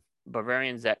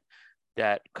 Bavarians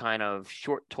that kind of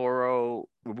short Toro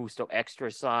Robusto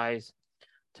extra size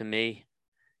to me,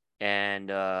 and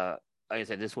like I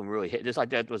said, this one really hit. This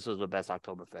was the best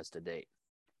Oktoberfest to date.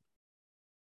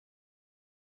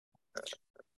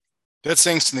 That's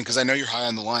saying something because I know you're high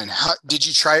on the line. Did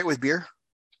you try it with beer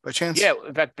by chance? Yeah,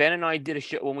 in fact, Ben and I did a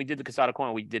show when we did the Casada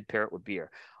Corner. We did pair it with beer.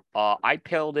 I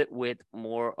paired it with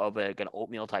more of an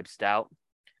oatmeal type stout,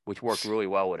 which worked really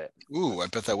well with it. Ooh, I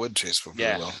bet that would taste really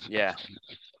well. Yeah.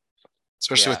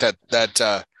 Especially with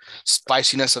that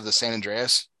spiciness of the San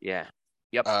Andreas. Yeah.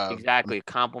 Yep. Exactly. It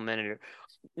complemented it.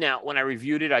 Now, when I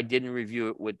reviewed it, I didn't review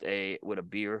it with a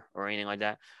beer or anything like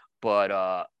that.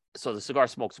 But so the cigar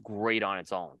smokes great on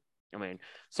its own. I mean,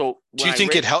 so do you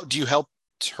think it help? Do you help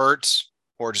hurt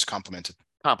or just complement it?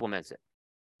 Complements it.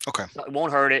 Okay. So it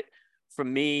won't hurt it. For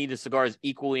me, the cigar is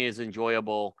equally as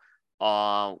enjoyable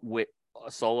with a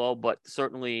solo, but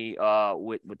certainly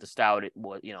with the stout, it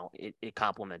was it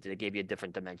complemented. It gave you a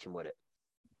different dimension with it.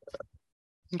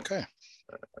 Okay.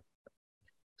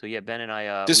 So yeah, Ben and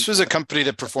I. This was a company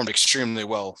that performed extremely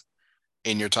well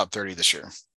in your top 30 this year.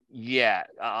 Yeah,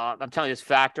 I'm telling you, this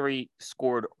factory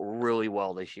scored really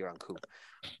well this year on Coop.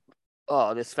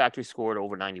 This factory scored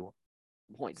over 91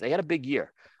 points. They had a big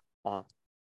year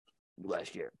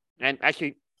last year. And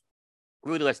actually,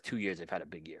 really the last 2 years, they've had a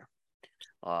big year.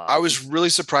 I was really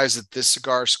surprised that this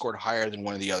cigar scored higher than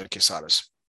one of the other Quesadas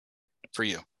for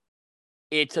you.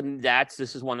 This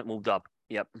is one that moved up.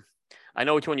 Yep. I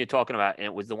know which one you're talking about, and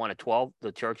it was the one at 12,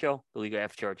 the Churchill, the Liga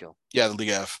F Churchill. Yeah, the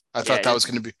Liga F. I thought that was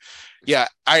going to be. Yeah,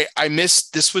 I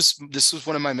missed. This was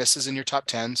one of my misses in your top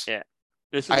 10s. Yeah,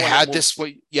 I had this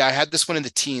one. Yeah, I had this one in the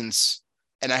teens,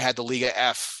 and I had the Liga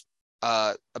F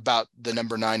about the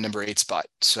number 9, number 8 spot.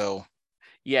 So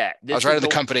yeah, I was right in the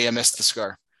company. I missed the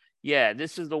cigar. Yeah,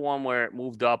 this is the one where it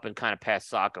moved up and kind of passed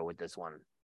Saka with this one,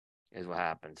 is what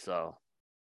happened. So,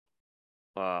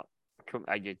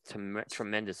 I did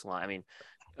tremendous line. I mean,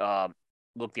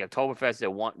 look, the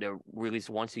Oktoberfest, they're released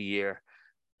once a year.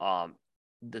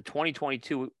 The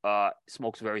 2022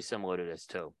 smokes very similar to this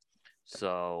too.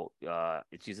 So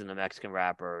it's using the Mexican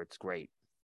wrapper. It's great.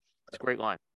 It's a great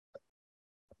line.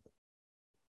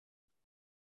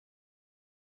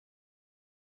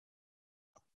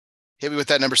 Hit me with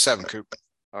that number 7, Coop.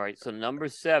 All right, so number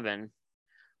 7.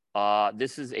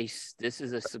 This is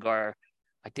a cigar.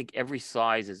 I think every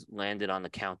size is landed on the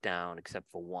countdown except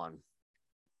for one.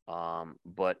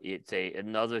 But it's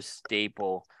another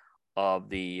staple of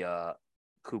the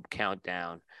Coop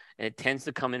countdown, and it tends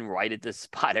to come in right at this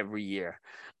spot every year.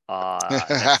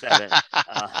 That's 7.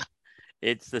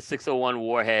 It's the 601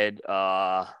 Warhead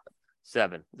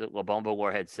 7, the La Bomba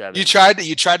Warhead 7. You tried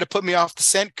to put me off the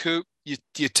scent, Coop.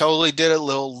 You totally did a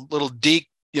little deke,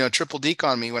 triple deke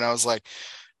on me when I was like,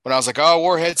 oh,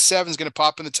 Warhead 7 is going to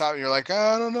pop in the top. And you're like, oh,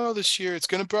 I don't know this year. It's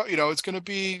going to, it's going to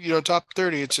be, top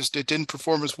 30. It's just, it didn't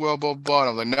perform as well, blah, blah.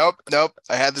 I'm like, nope.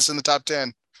 I had this in the top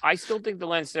 10. I still think the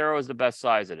Lancero is the best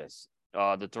size of this.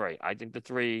 The 3. I think the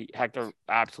 3, Hector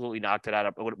absolutely knocked it out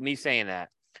of. But me saying that,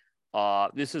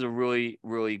 this is a really,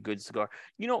 really good cigar.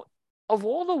 Of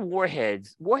all the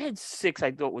Warheads, Warhead 6 I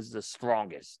thought was the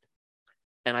strongest.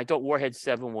 And I thought Warhead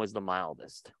 7 was the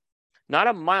mildest. Not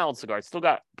a mild cigar. It's still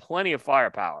got plenty of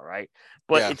firepower, right?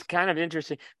 But It's kind of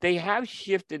interesting. They have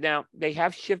shifted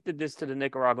this to the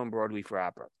Nicaraguan broadleaf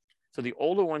wrapper. So the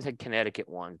older ones had Connecticut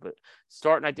ones, but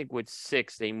starting, I think, with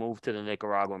 6, they moved to the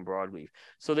Nicaraguan broadleaf.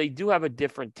 So they do have a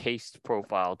different taste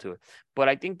profile to it. But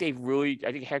I think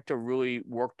Hector really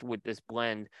worked with this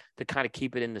blend to kind of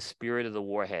keep it in the spirit of the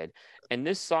Warhead. And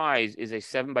this size is a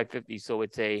 7x50, so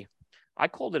it's I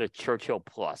called it a Churchill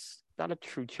Plus. Not a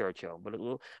true Churchill,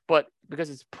 but because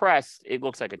it's pressed, it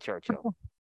looks like a Churchill.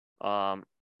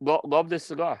 Love this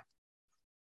cigar.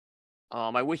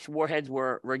 I wish Warheads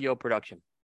were regular production.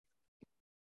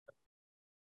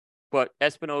 But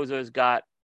Espinosa's got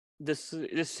this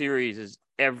series is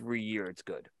every year it's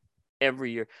good.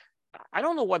 Every year. I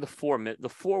don't know why the 4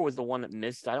 was the one that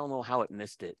missed. I don't know how it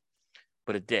missed it.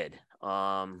 but it did.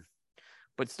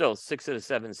 But still, 6 of the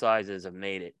 7 sizes have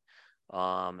made it.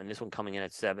 And this one coming in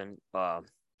at 7. And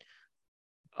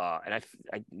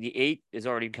the 8 is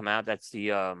already come out. That's the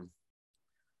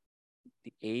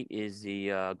 8 is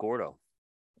the Gordo.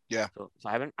 Yeah. So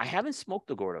I haven't smoked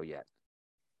the Gordo yet.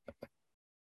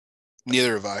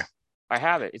 Neither have I. I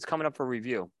have it. It's coming up for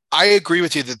review. I agree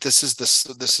with you that this is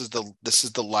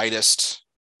the lightest,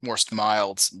 most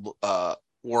mild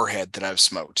warhead that I've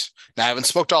smoked. Now I haven't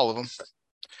smoked all of them,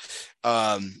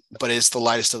 but it's the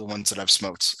lightest of the ones that I've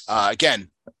smoked. Again,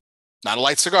 not a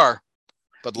light cigar,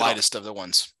 but lightest of the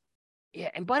ones. Yeah,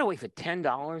 and by the way, for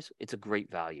 $10, it's a great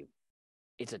value.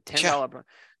 It's a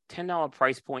 $10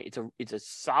 price point. It's a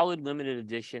solid limited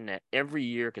edition that every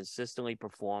year consistently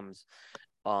performs.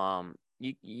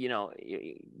 You know,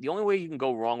 the only way you can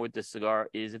go wrong with this cigar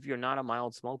is if you're not a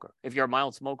mild smoker. If you're a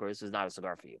mild smoker, this is not a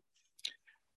cigar for you.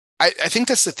 I think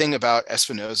that's the thing about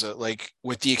Espinosa, like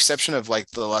with the exception of like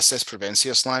the Las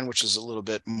Provincias line, which is a little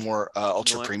bit more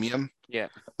ultra premium. Yeah.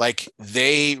 Like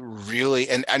they really,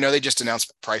 and I know they just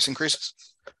announced price increases,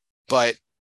 but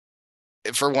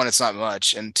for one, it's not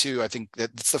much. And two, I think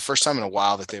that it's the first time in a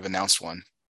while that they've announced one.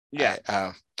 Yeah.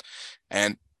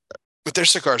 But their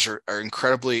cigars are an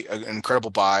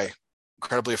incredible buy,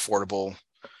 incredibly affordable.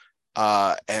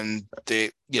 And they,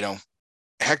 you know,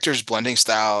 Hector's blending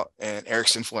style and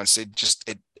Eric's influence,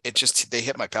 they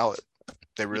hit my palate.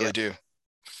 They really do.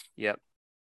 Yep.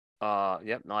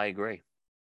 Yep. No, I agree.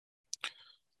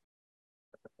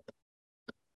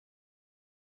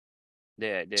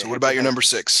 So what about your number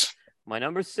 6? My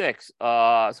number 6.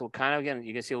 So kind of, again,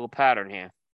 you can see a little pattern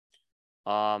here.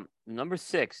 Number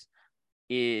 6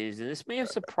 is, and this may have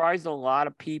surprised a lot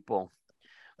of people,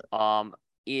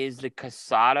 is the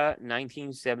Quesada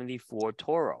 1974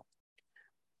 Toro.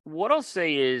 What I'll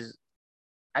say is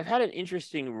I've had an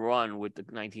interesting run with the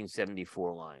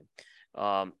 1974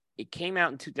 line. It came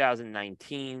out in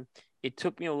 2019. It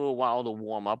took me a little while to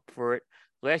warm up for it.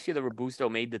 Last year, the Robusto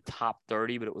made the top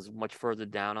 30, but it was much further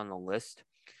down on the list.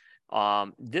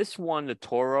 This one, the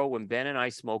Toro, when Ben and I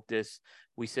smoked this,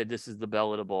 we said this is the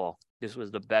belle of the ball. This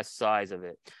was the best size of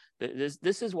it.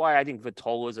 This is why I think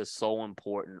Vitolas are so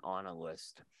important on a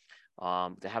list.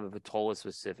 To have a Vitola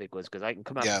specific list, because I can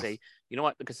come out and say, you know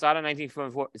what, the Quesada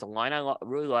 1944 is a line I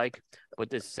really like,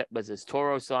 but this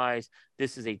Toro size,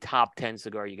 this is a top 10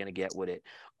 cigar you're going to get with it.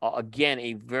 Again,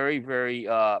 a very, very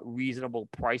reasonable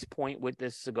price point with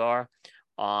this cigar.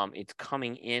 It's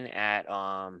coming in at,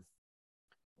 let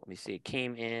me see, it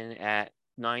came in at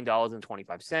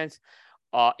 $9.25.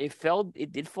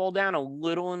 It did fall down a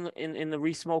little in the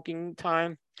resmoking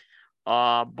time.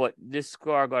 But this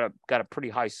cigar got a pretty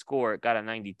high score. It got a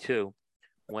 92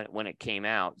 when it came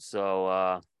out.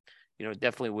 So you know, it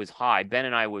definitely was high. Ben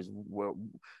and I were,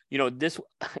 you know, this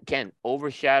again,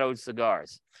 overshadowed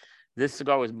cigars. This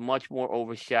cigar was much more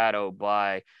overshadowed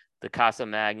by the Casa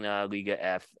Magna Liga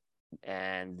F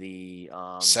and the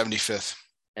 75th.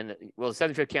 And the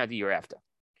 75th came out the year after.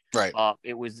 Right.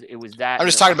 It was that. I'm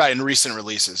just talking about in recent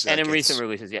releases. And in recent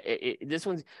releases, yeah. This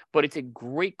one's, but it's a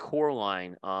great core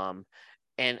line.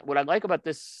 And what I like about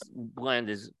this blend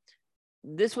is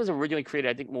this was originally created,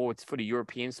 I think, more for the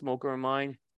European smoker in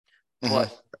mind,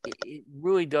 but it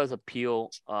really does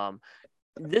appeal.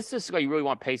 This is a cigar you really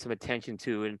want to pay some attention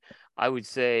to, and I would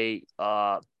say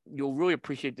you'll really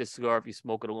appreciate this cigar if you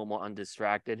smoke it a little more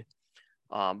undistracted,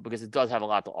 because it does have a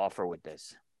lot to offer with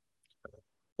this.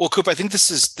 Well, Coop, I think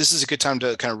this is a good time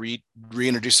to kind of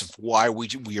reintroduce why we're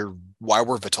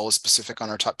Vitola specific on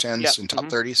our top 10s and top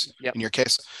 30s in your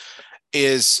case.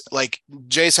 Is like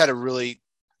Jay's had some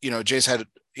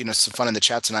fun in the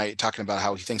chat tonight talking about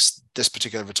how he thinks this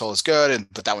particular Vitola is good,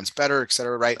 but that one's better, et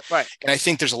cetera, right? Right. And I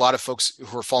think there's a lot of folks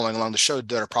who are following along the show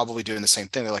that are probably doing the same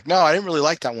thing. They're like, no, I didn't really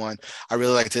like that one. I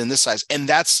really liked it in this size. And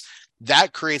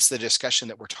that creates the discussion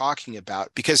that we're talking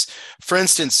about. Because, for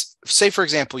instance, say, for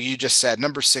example, you just said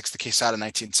number 6, the Quesada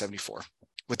 1974,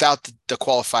 without the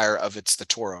qualifier of it's the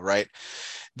Toro, right?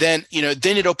 Then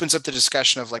it opens up the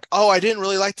discussion of like, oh, I didn't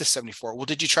really like the 74. Well,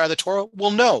 did you try the Toro?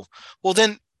 Well, no. Well,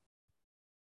 then,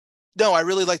 no, I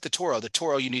really like the Toro. The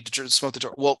Toro, you need to smoke the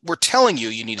Toro. Well, we're telling you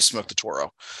need to smoke the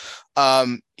Toro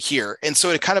here. And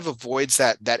so it kind of avoids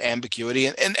that ambiguity.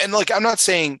 And like, I'm not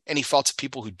saying any fault to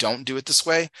people who don't do it this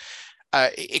way.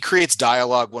 It creates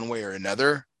dialogue one way or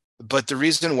another. But the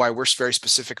reason why we're very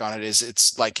specific on it is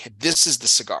it's like, this is the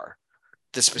cigar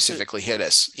that specifically hit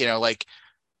us.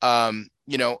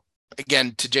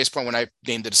 Again, to Jay's point, when I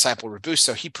named the Disciple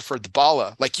Robusto, he preferred the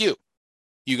Bala, like you.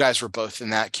 You guys were both in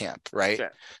that camp, right?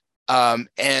 Sure.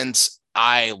 And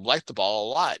I like the Bala a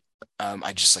lot.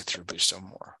 I just like the Robusto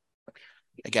more.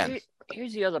 Again,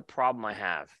 here's the other problem I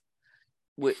have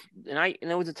with, and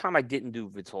there was a time I didn't do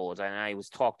Vitolas, and I was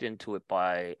talked into it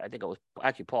by, I think it was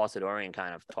actually Paul Sidorian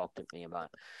kind of talked to me about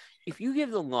it. If you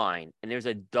give the line and there's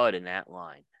a dud in that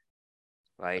line,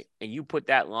 right, and you put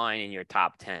that line in your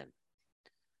top 10,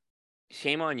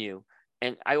 shame on you.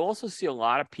 And I also see a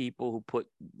lot of people who put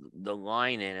the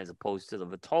line in as opposed to the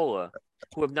Vitola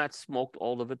who have not smoked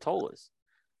all the Vitolas.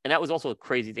 And that was also a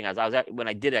crazy thing. When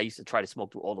I did it, I used to try to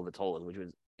smoke through all the Vitolas, which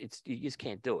was, you just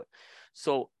can't do it.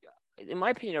 So in my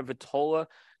opinion, a Vitola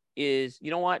is, you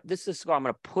know what? This is a cigar I'm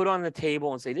going to put on the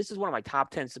table and say, this is one of my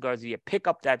top 10 cigars of the year. Pick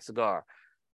up that cigar.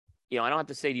 You know, I don't have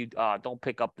to say to you, don't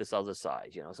pick up this other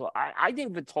size, you know. So I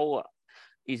think Vitola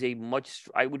is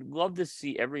I would love to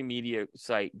see every media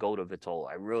site go to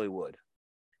Vitola. I really would.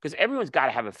 Because everyone's got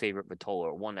to have a favorite Vitola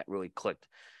or one that really clicked,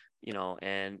 you know,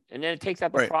 and then it takes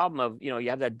out the problem of, you know, you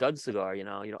have that dud cigar, you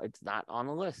know, it's not on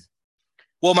the list.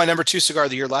 Well, my number 2 cigar of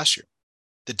the year last year,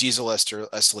 the Diesel Esteli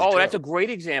Oh, that's a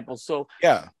great example. So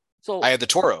yeah. So I had the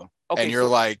Toro. Okay, and you're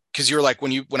like, because you're like,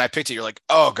 when I picked it, you're like,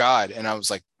 oh God. And I was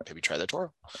like, maybe try the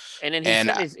Toro. And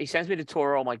then he sends me the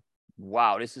Toro. I'm like,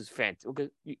 wow, this is fantastic.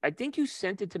 I think you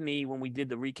sent it to me when we did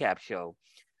the recap show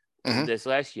of this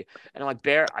last year. And I'm like,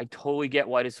 Bear, I totally get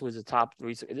why this was a top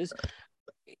 3.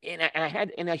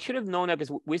 And I should have known that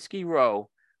because Whiskey Row,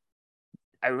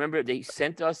 I remember they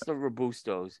sent us the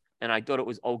Robustos and I thought it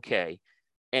was okay.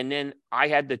 And then I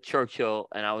had the Churchill,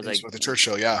 and I was like, with the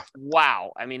Churchill, yeah.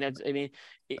 Wow. I mean, and the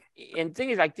thing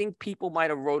is, I think people might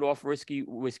have wrote off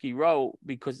Whiskey Row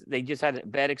because they just had a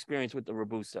bad experience with the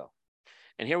Robusto.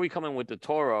 And here we come in with the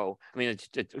Toro. I mean,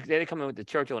 they come in with the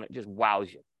Churchill, and it just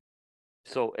wows you.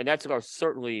 So, and that cigar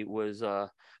certainly was, like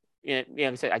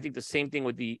I said, I think the same thing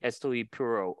with the Esteli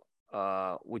Puro,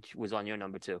 which was on your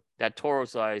number 2. That Toro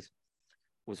size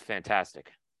was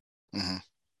fantastic. Mm-hmm.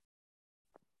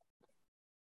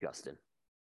 Justin.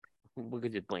 We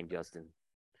could just blame Justin.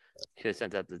 Should have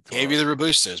sent out the Toro. Gave you the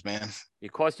Robustos, man. You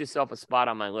cost yourself a spot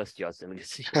on my list, Justin.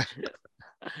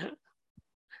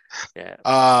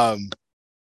 Yeah.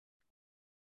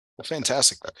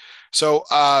 Fantastic. So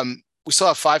we still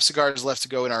have 5 cigars left to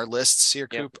go in our lists here,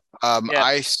 Coop.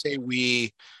 I say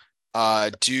we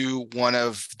do one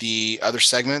of the other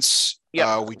segments.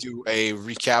 We do a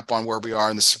recap on where we are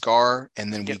in the cigar,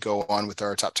 and then we go on with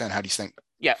our top 10. How do you think?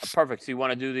 Yeah, perfect. So you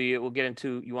want to do we'll get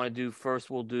into, you want to do first,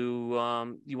 we'll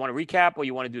do, you want to recap or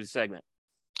you want to do the segment?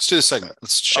 Let's do the segment.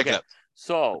 Let's shake it up.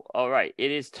 So, all right, it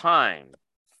is time.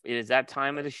 It is that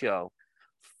time of the show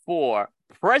for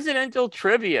presidential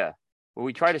trivia, where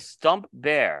we try to stump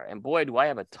Bear. And boy, do I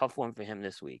have a tough one for him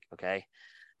this week. Okay.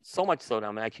 So much so that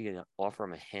I'm actually going to offer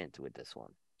him a hint with this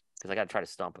one, because I got to try to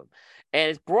stump him. And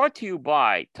it's brought to you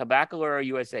by Tabacalera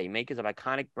USA, makers of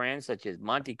iconic brands such as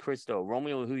Monte Cristo,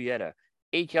 Romeo and Julieta,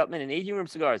 H. Upmann, and Aging Room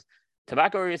Cigars.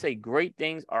 Tabacalera USA, great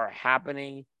things are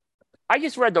happening. I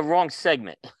just read the wrong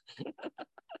segment.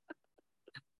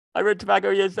 I read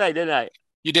Tabacalera USA, didn't I?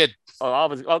 You did. Oh,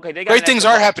 okay. They got great things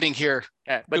are happening here.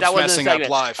 Yeah, but that wasn't messing up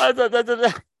live.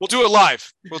 We'll do it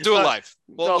live.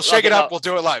 We'll shake it up. We'll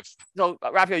do it live. So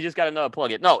Raphael just got another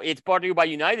plug it. No, it's brought to you by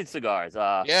United Cigars.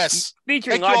 Yes.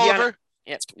 Featuring Thank you, Oliver.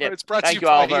 It's brought to you by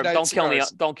Oliver.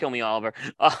 Don't kill me, Oliver.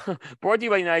 Brought to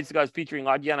you by United Cigars, featuring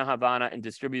Adriana Havana and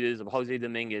distributors of Jose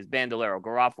Dominguez, Bandolero,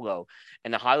 Garofalo,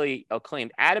 and the highly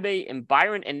acclaimed Atabey and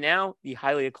Byron, and now the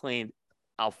highly acclaimed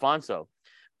Alfonso.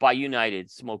 By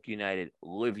United, Smoke United,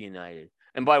 Live United.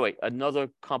 And by the way, another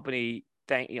company,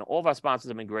 all of our sponsors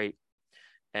have been great.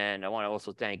 And I want to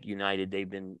also thank United.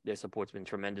 Their support's been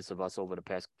tremendous of us over the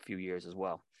past few years as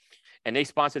well. And they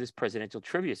sponsor this presidential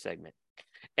trivia segment.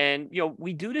 And,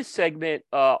 we do this segment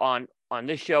on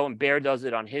this show, and Bear does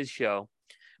it on his show.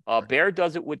 Bear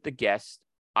does it with the guest.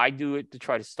 I do it to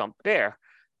try to stump Bear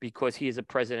because he is a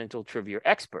presidential trivia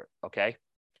expert, okay?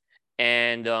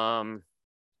 And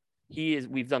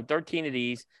we've done 13 of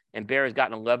these, and Bear has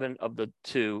gotten 11 of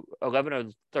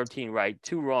 13 right,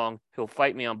 2 wrong. He'll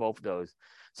fight me on both of those.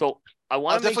 So I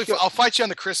want to make sure. I'll fight you on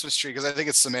the Christmas tree because I think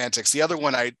it's semantics. The other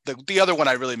one I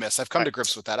really miss. I've come to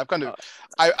grips with that.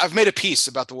 I've made a piece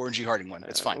about the Warren G. Harding one.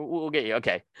 It's fine. We'll get you.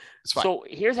 Okay. It's fine. So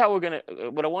here's how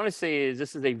what I want to say is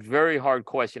this is a very hard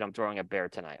question I'm throwing at Bear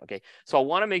tonight. Okay. So I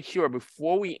want to make sure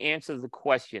before we answer the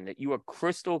question that you are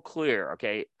crystal clear.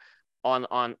 Okay. On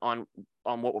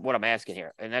what I'm asking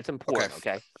here. And that's important.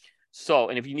 Okay. So,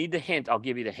 and if you need the hint, I'll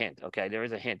give you the hint. Okay. There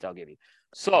is a hint I'll give you.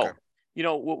 So,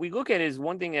 what we look at is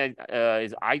one thing that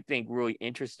is, I think, really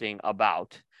interesting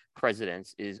about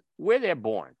presidents is where they're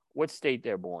born, what state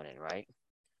they're born in, right?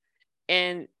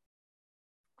 And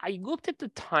I looked at the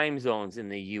time zones in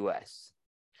the U.S.,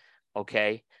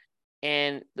 okay?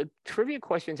 And the trivia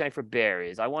question tonight for Bear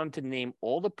is I want him to name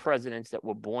all the presidents that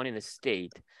were born in a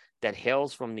state that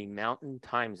hails from the Mountain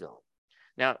Time Zone.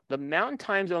 Now, the Mountain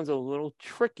Time Zone is a little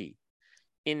tricky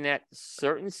in that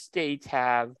certain states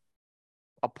have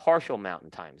a partial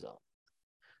Mountain Time Zone.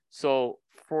 So,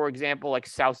 for example, like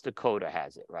South Dakota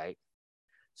has it, right?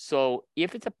 So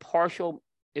if it's a partial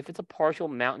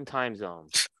Mountain Time Zone,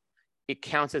 it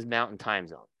counts as Mountain Time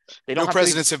Zone. They don't No have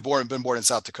presidents have been born in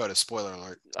South Dakota. Spoiler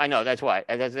alert. I know, that's why.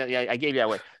 I gave you that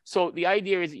way. So the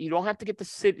idea is you don't have to get the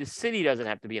city. The city doesn't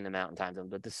have to be in the Mountain Time Zone,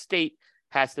 but the state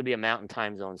has to be a Mountain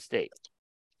Time Zone state.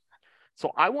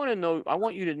 So I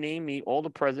want you to name me all the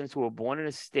presidents who were born in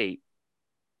a state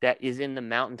that is in the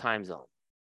Mountain Time Zone.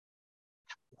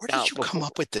 Where did you come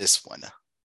up with this one?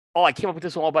 Oh, I came up with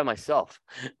this one all by myself.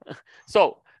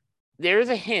 So there is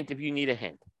a hint if you need a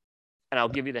hint, and I'll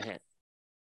give you the hint.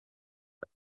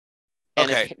 And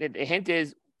okay. The hint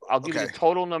is I'll give you the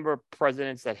total number of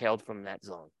presidents that hailed from that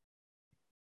zone.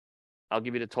 I'll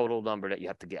give you the total number that you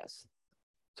have to guess.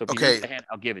 So if you need the hint,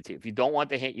 I'll give it to you. If you don't want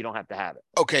the hint, you don't have to have it.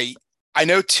 Okay. I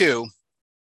know 2.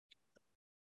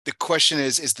 The question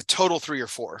is the total 3 or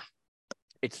 4?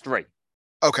 It's 3.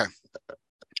 Okay.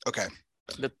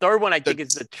 The third one I think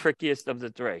is the trickiest of the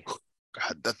 3.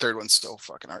 God, the third one's so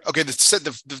fucking hard. Okay,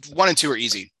 the 1 and 2 are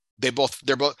easy. They're both.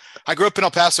 I grew up in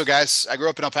El Paso, guys. I grew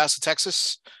up in El Paso,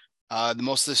 Texas. The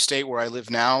most of the state where I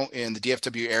live now in the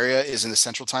DFW area is in the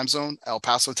Central Time Zone. El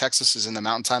Paso, Texas, is in the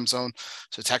Mountain Time Zone.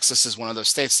 So Texas is one of those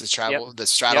states that straddles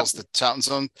the Mountain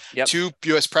Zone. Yep. 2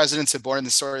 U.S. presidents have been born in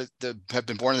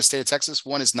the state of Texas.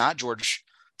 One is not George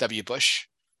W. Bush.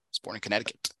 He was born in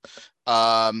Connecticut.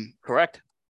 Correct.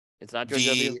 It's not George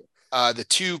W. The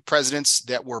 2 presidents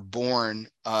that were born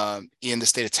in the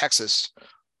state of Texas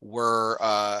were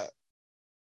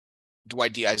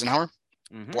Dwight D. Eisenhower,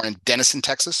 born in Denison,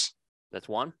 Texas. That's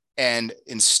one. And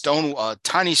in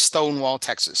tiny Stonewall,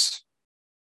 Texas,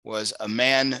 was a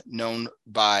man known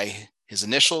by his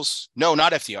initials. No,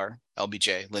 not FDR.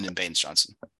 LBJ, Lyndon Baines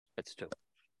Johnson. That's 2.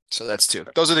 So that's 2.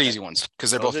 Those are the easy ones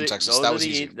because they're both from Texas. That was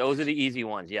easy. Those are the easy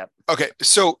ones. Yep. Okay,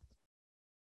 so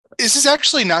this is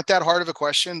actually not that hard of a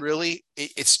question, really.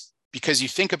 It's because you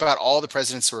think about all the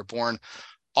presidents who were born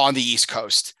on the East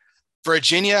Coast.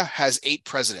 Virginia has 8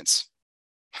 presidents,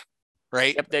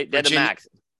 right? Yep, they're the max.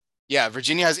 Yeah,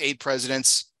 Virginia has 8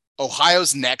 presidents.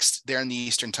 Ohio's next. They're in the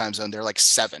Eastern Time Zone. They're like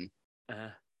 7.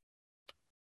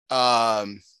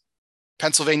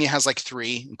 Pennsylvania has like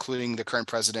 3, including the current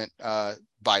president,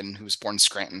 Biden, who was born in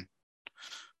Scranton.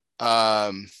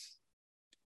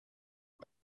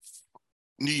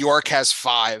 New York has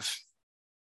 5,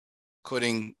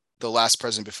 including the last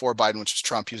president before Biden, which was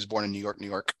Trump. He was born in New York, New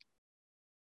York.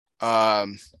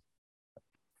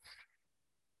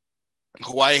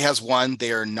 Hawaii has 1.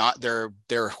 They are not their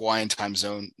Hawaiian time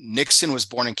zone. Nixon was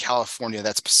born in California.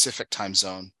 That's Pacific time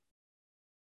zone.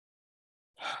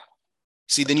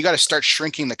 See, then you got to start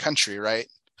shrinking the country, right?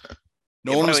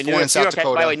 No one was born in South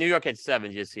Dakota. By the way, New York had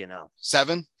 7, just so you know.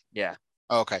 7? Yeah.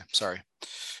 Oh, okay, sorry.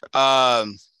 Who are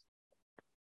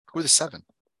the 7?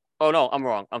 Oh no, I'm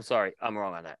wrong. I'm sorry. I'm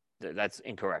wrong on that. That's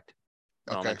incorrect.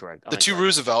 No, okay. I'm incorrect. The 2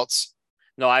 Roosevelts.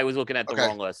 No, I was looking at the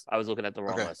wrong list.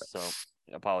 So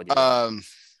apologies.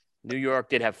 New York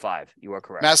did have 5. You are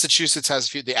correct. Massachusetts has a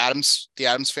few. The Adams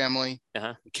family,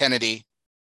 Kennedy,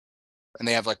 and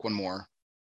they have like 1 more.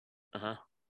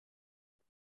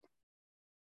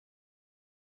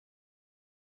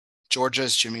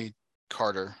 Georgia's Jimmy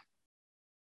Carter.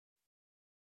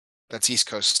 That's East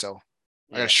Coast still.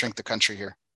 I gotta shrink the country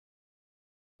here.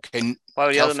 Okay. Well,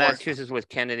 the other Massachusetts was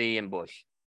Kennedy and Bush.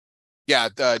 Yeah,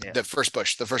 the first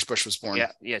Bush. The first Bush was born.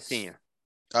 Yeah, senior.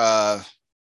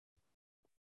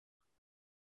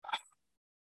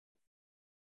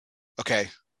 Okay.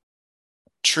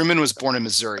 Truman was born in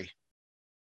Missouri.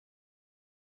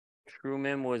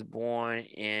 Truman was born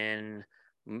in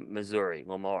Missouri,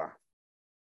 Lamar,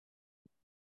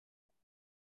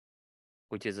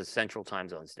 which is a Central Time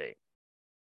Zone state.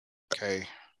 Okay.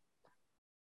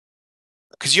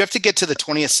 Because you have to get to the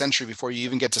 20th century before you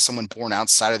even get to someone born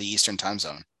outside of the Eastern Time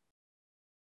Zone.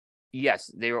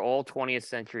 Yes, they were all 20th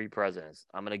century presidents.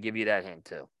 I'm going to give you that hint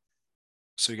too.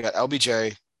 So we got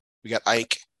LBJ, we got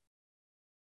Ike.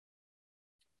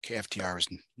 Okay, FDR was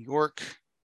New York.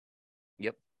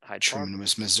 Yep. Truman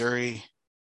was Missouri.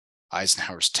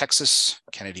 Eisenhower's Texas.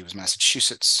 Kennedy was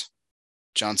Massachusetts.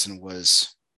 Johnson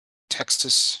was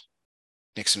Texas.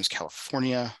 Nixon was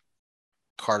California.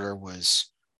 Carter was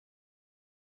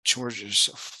Georgia's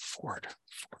Ford.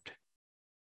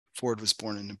 Ford was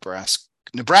born in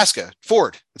Nebraska.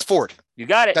 Ford. It's Ford. You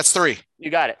got it. That's 3.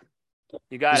 You got it.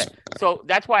 You got it. So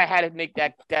that's why I had to make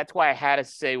that. That's why I had to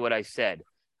say what I said.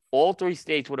 All three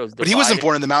states were those divided. But he wasn't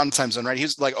born in the Mountain Time Zone, right? He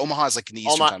was like Omaha is like in the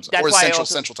Eastern Time Zone, or the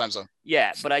Central Time Zone.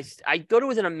 Yeah, but I thought it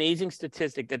was an amazing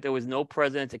statistic that there was no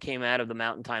president that came out of the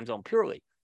Mountain Time Zone purely.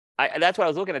 That's why I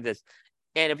was looking at this.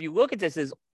 And if you look at this,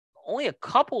 there's only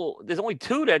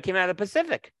two that came out of the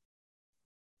Pacific.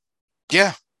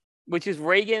 Yeah. Which is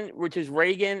Reagan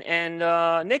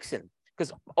and Nixon,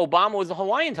 because Obama was the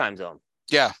Hawaiian time zone.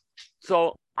 Yeah.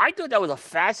 So I thought that was a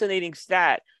fascinating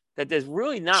stat that there's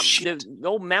really there's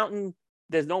no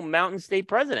mountain state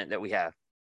president that we have.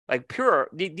 Like pure,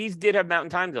 these did have mountain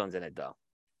time zones in it though.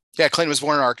 Yeah, Clinton was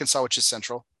born in Arkansas, which is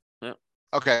central. Yeah.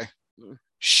 Okay.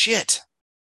 Shit.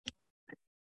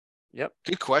 Yep.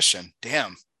 Good question.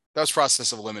 Damn. That was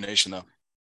process of elimination though.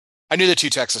 I knew the two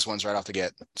Texas ones right off the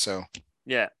get. So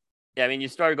yeah. Yeah, I mean, you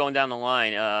started going down the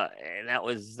line, and that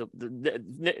was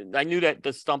I knew that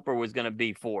the stumper was going to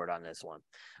be Ford on this one.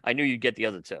 I knew you'd get the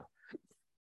other two.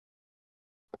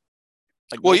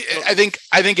 Well, I think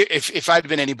if I'd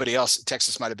been anybody else,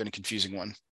 Texas might have been a confusing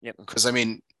one. Yep. Because I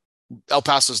mean, El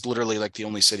Paso is literally like the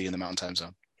only city in the Mountain Time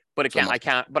Zone. But I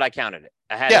counted it.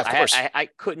 Of course. I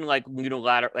couldn't like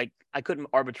I couldn't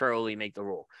arbitrarily make the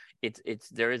rule.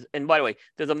 There is, and by the way,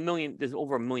 there's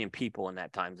over 1 million people in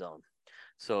that time zone.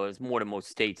 So it's more than most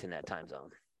states in that time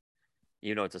zone.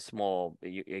 You know, it's a small.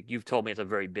 You've told me it's a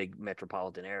very big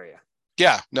metropolitan area.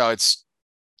 Yeah, no, it's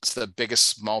the biggest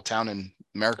small town in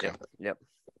America. Yep.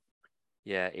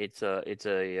 Yeah,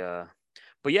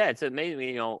 but yeah, it's amazing.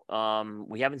 You know,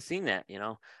 we haven't seen that. You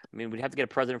know, I mean, we'd have to get a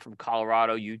president from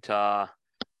Colorado, Utah,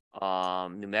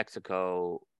 New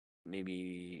Mexico,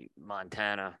 maybe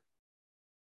Montana,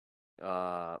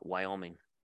 Wyoming.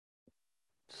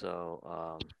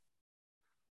 So.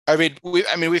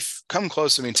 We've come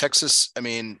close. I mean, Texas. I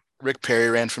mean, Rick Perry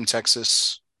ran from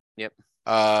Texas. Yep.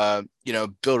 You know,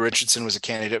 Bill Richardson was a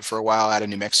candidate for a while out of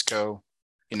New Mexico.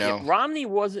 You know, yeah, Romney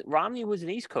was an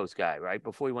East Coast guy, right?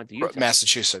 Before he went to Utah.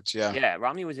 Massachusetts. Yeah. Yeah,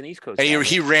 Romney was an East Coast. And guy,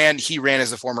 he ran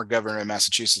as the former governor in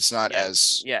Massachusetts, not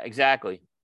as. Yeah, exactly.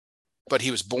 But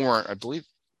he was born, I believe.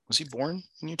 Was he born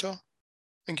in Utah? I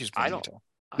think he was born in Utah.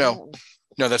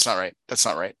 No, that's not right. That's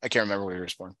not right. I can't remember where he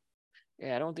was born.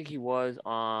 Yeah, I don't think he was.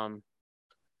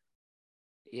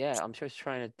 Yeah, I'm just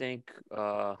trying to think.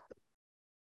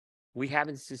 We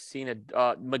haven't seen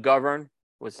McGovern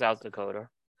was South Dakota.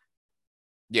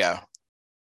 Yeah.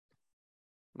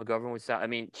 McGovern was South. I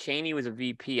mean, Cheney was a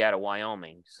VP out of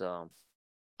Wyoming, so.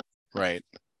 Right.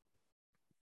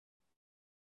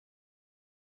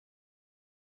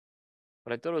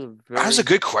 But I thought it was that was a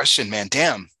good question, man.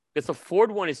 Damn. Because the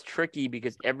Ford one is tricky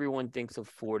because everyone thinks of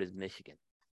Ford as Michigan.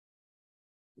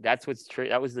 That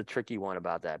was the tricky one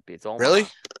about that. It's all really.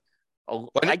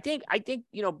 I think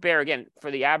you know, Bear, again, for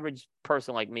the average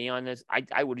person like me on this,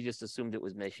 I would have just assumed it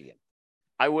was Michigan.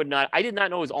 I did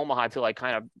not know it was Omaha until I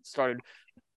kind of started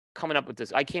coming up with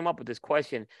this. I came up with this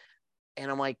question, and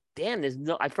I'm like, damn, there's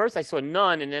no. At first, I saw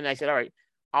none, and then I said, all right,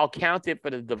 I'll count it for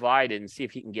the divided and see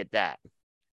if he can get that.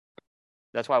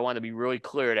 That's why I wanted to be really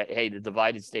clear that, hey, the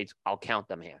divided states, I'll count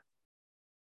them here.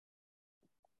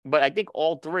 But I think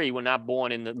all three were not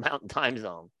born in the Mountain Time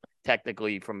Zone,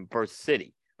 technically, from birth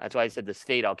city. That's why I said the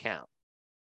state I'll count.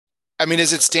 I mean,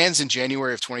 as it stands in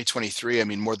January of 2023, I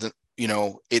mean, more than, you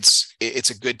know, it's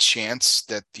a good chance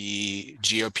that the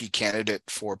GOP candidate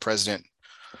for president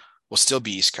will still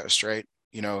be East Coast, right?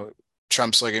 You know,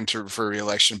 Trump's looking for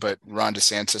re-election, but Ron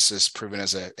DeSantis is proven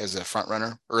as a front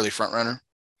runner, early front runner.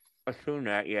 Assume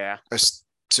that, yeah.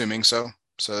 Assuming so.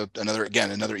 So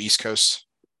another East Coast.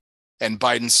 And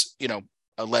Biden's, you know,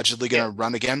 allegedly going to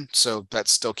run again. So that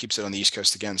still keeps it on the East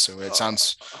Coast again. So it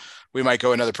sounds we might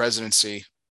go another presidency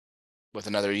with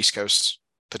another East Coast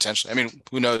potentially. I mean,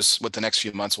 who knows what the next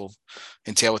few months will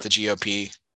entail with the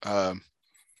GOP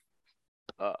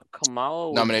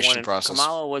nomination process.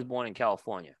 Kamala was born in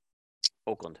California,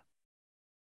 Oakland.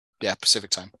 Yeah, Pacific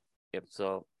time. Yep.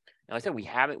 So, like I said,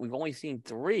 we've only seen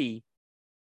 3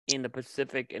 in the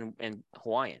Pacific and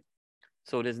Hawaiian.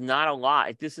 So there's not a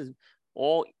lot. This is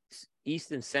all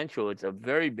East and Central. It's a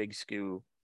very big skew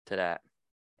to that.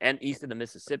 And east of the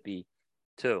Mississippi,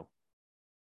 too.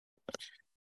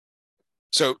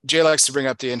 So Jay likes to bring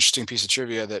up the interesting piece of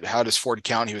trivia that how does Ford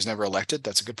count? He was never elected.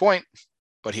 That's a good point.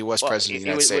 But he was president of the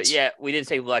United States. Yeah, we didn't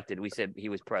say elected. We said he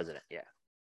was president. Yeah.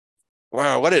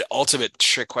 Wow, what an ultimate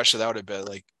trick question that would have been.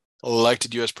 Like,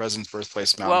 elected U.S. president's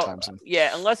birthplace, Mountain Time Zone.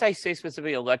 Yeah, unless I say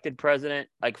specifically elected president,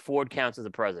 like Ford counts as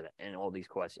a president in all these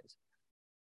questions.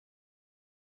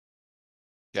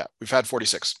 Yeah, we've had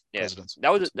 46 presidents.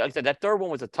 That was, like I said, that third one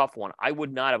was a tough one. I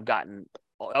would not have gotten.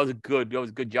 That was a good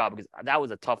job because that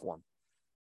was a tough one.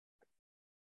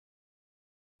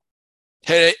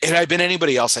 Had I been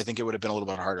anybody else, I think it would have been a little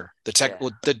bit harder.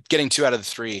 The getting 2 out of the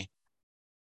 3.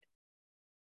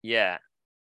 Yeah,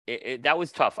 that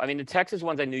was tough. I mean, the Texas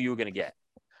ones I knew you were going to get.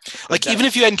 Like, even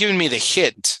if you hadn't given me the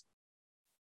hint,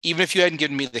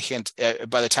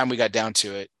 by the time we got down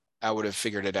to it, I would have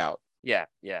figured it out. Yeah.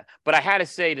 But I had to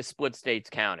say the split states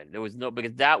counted. There was no,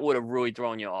 because that would have really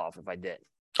thrown you off if I did.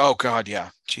 Oh God, yeah.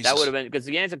 Jesus. That would have been, because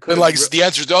the answer could have been the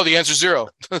answer's 0.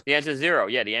 The answer's 0.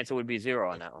 Yeah, the answer would be 0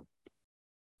 on that one.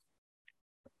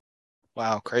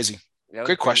 Wow, crazy.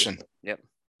 Great question. Yep.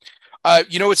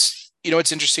 You know what's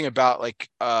interesting about like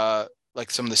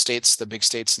some of the states, the big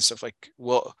states and stuff, like,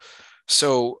 well,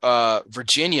 so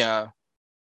Virginia,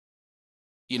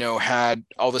 had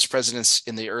all those presidents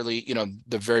in the early,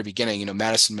 the very beginning,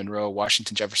 Madison, Monroe,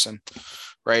 Washington, Jefferson,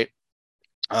 right?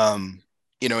 In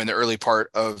the early part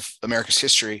of America's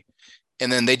history.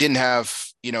 And then they didn't have,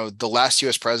 the last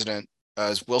US president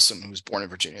is Wilson, who was born in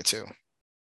Virginia too.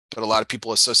 But a lot of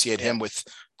people associate him with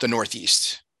the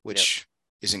Northeast, which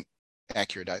isn't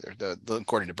accurate either,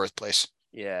 according to birthplace.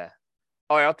 Yeah.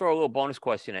 All right, I'll throw a little bonus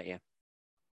question at you.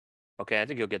 Okay, I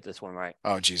think you'll get this one right.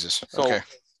 Oh, Jesus. So, okay.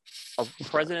 Of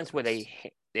presidents with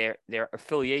their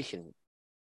affiliation,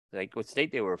 like what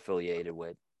state they were affiliated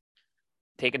with,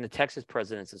 taking the Texas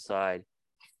presidents aside,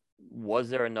 was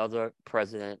there another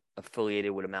president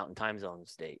affiliated with a Mountain Time Zone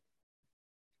state?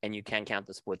 And you can count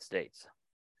the split states.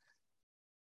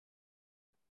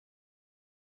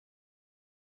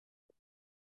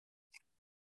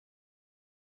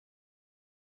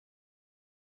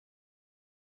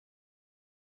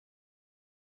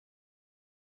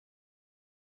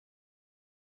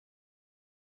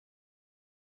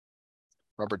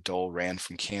 Robert Dole ran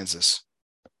from Kansas.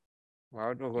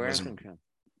 Robert Dole ran from Kansas.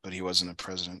 But he wasn't a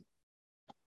president.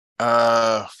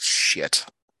 Shit.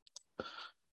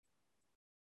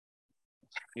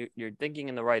 You're thinking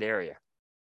in the right area.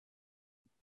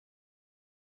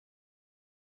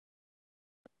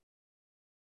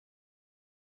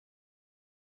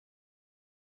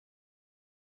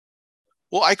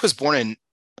 Well, Ike was born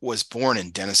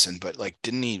in Denison, but like,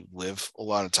 didn't he live a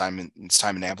lot of time in his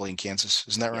time in Abilene, Kansas?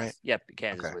 Isn't that right? Yep,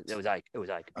 Kansas. Okay. It was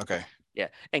Ike. Okay. Yeah,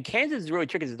 and Kansas is really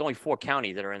tricky. There's only 4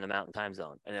 counties that are in the Mountain Time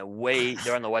Zone, and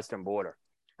they're on the western border.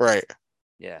 Right.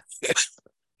 Yeah.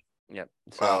 Yep.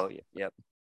 So, wow. Yep.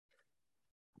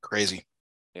 Crazy.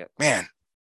 Yep. Man.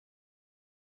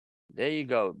 There you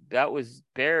go. That was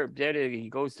Bear. He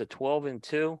goes to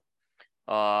 12-2.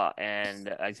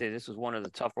 And I say this was one of the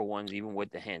tougher ones, even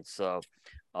with the hints. So,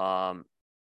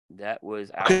 that was.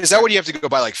 Is that what you have to go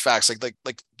by, like facts, like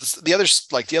the others,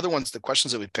 like the other ones, the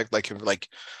questions that we picked, like,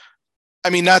 I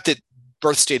mean, not that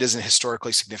birth state isn't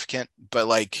historically significant, but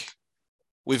like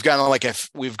we've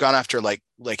gone after like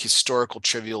historical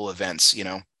trivial events,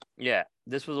 Yeah,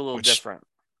 this was a little different.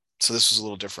 So this was a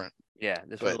little different. Yeah,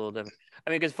 this was a little different.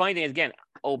 I mean, because funny thing is, again,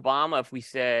 Obama, if we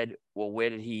said, well,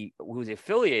 who was he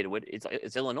affiliated with?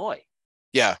 It's Illinois.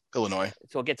 Yeah, Illinois.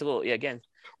 So it gets a little, again.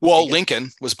 Well, Lincoln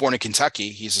was born in Kentucky.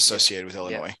 He's associated with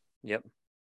Illinois. Yep.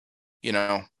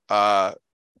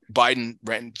 Biden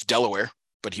ran Delaware,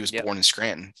 but he was born in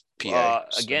Scranton, PA.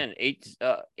 Again,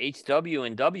 HW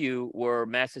and W were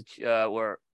Massachusetts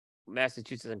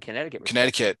and Connecticut.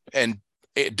 Connecticut, and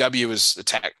W is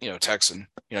Texan.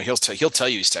 He'll tell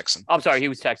you he's Texan. I'm sorry, he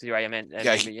was Texan, right? I meant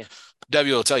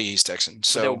W will tell you he's Texan.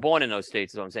 So they were born in those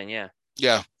states, is what I'm saying. Yeah.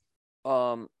 Yeah.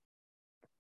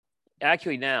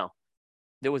 Actually, now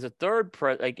there was a third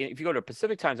like if you go to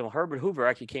Pacific Time Zone, Herbert Hoover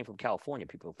actually came from California.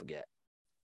 People forget.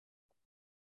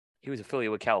 He was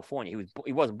affiliated with California.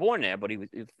 He wasn't born there, but he was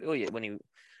affiliated when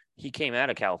he came out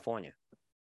of California.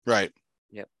 Right.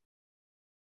 Yep.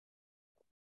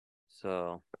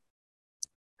 So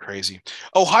crazy.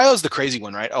 Ohio's the crazy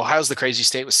one, right? Ohio's the crazy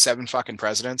state with 7 fucking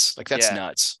presidents. Like, that's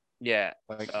nuts. Yeah.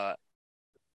 Like,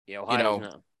 Ohio's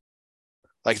nuts.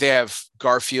 Like, they have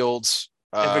Garfield's.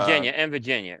 And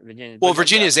Virginia. Well,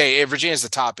 Virginia's Virginia's the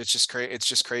top. It's just crazy. It's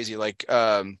just crazy. Like,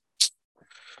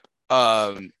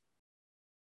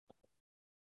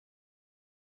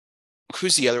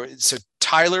 who's the other? So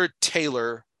Tyler,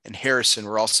 Taylor, and Harrison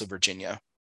were also Virginia.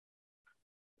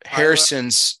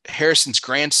 Harrison's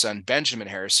grandson, Benjamin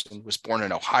Harrison, was born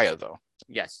in Ohio, though.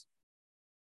 Yes.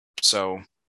 So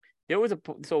there was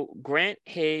Grant,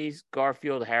 Hayes,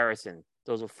 Garfield, Harrison.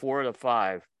 Those are 4 of the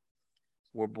 5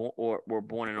 were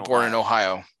born in Ohio. Born in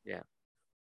Ohio. Yeah.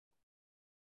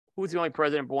 Who was the only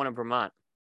president born in Vermont?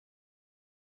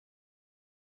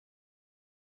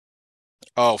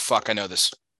 Oh, fuck, I know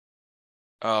this.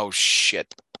 Oh,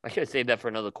 shit. I should have saved that for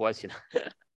another question.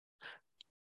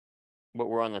 But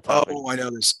we're on the topic. Oh, I know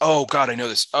this. Oh, God, I know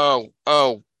this. Oh,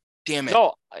 damn it.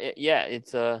 No, yeah,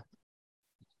 it's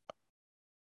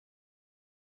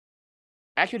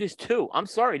Actually, there's two. I'm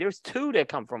sorry. There's two that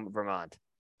come from Vermont.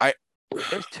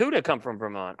 There's two that come from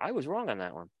Vermont. I was wrong on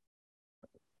that one.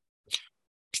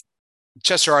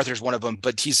 Chester Arthur's one of them,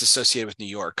 but he's associated with New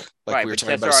York. Like Right, we were but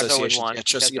talking Chester about Arthur was associations. one. Yeah,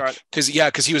 Chester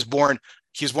because he was born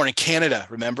in Canada.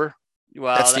 Remember?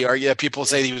 Well, That's the argument. People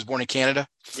say he was born in Canada.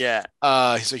 Yeah.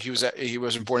 So he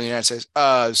wasn't born in the United States.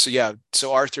 So yeah,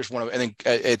 so Arthur's one of them. And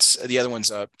then it's the other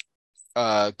one's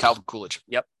Calvin Coolidge.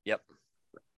 Yep.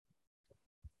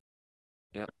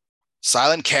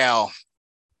 Silent Cal.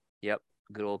 Yep.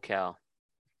 Good old Cal.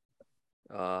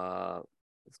 It's a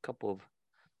couple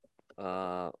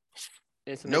of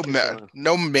No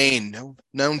Maine. No,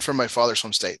 known from my father's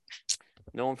home state.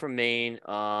 No one from Maine.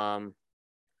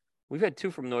 We've had two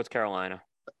from North Carolina.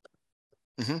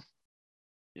 Mm-hmm.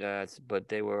 Yes, but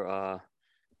they were I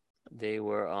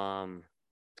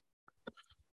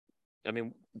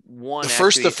mean, one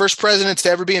the first president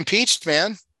to ever be impeached,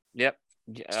 man. Yep.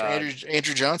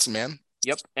 Andrew Johnson, man.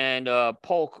 Yep. And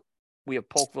Polk, we have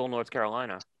Polkville, North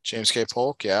Carolina. James K.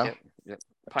 Polk, yeah. Yep.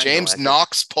 James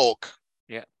Knox Polk.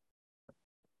 Yep.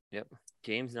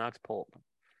 James Knox Polk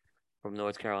from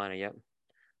North Carolina. Yep.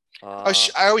 I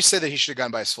always say that he should have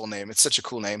gone by his full name. It's such a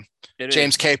cool name.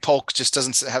 James K. Polk just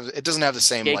doesn't have the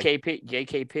same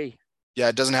JKP. Yeah,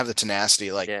 it doesn't have the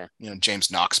tenacity like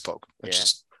James Knox Polk.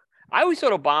 I always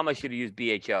thought Obama should have used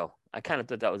BHO. I kind of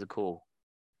thought that was a cool.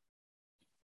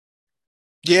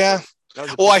 Yeah.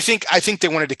 Well, I think they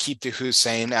wanted to keep the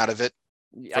Hussein out of it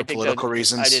for political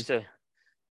reasons. I did too.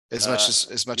 As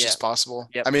much as possible.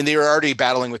 Yep. I mean, they were already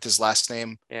battling with his last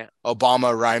name. Yeah.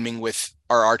 Obama rhyming with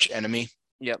our arch enemy.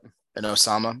 Yep. And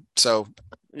Osama. So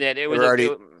it was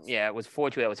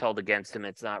fortunate that was held against him.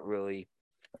 It's not really.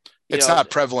 It's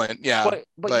not prevalent. Yeah.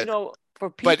 But for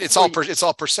people, but it's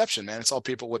all perception, man. It's all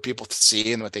what people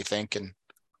see and what they think. And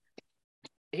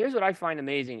here's what I find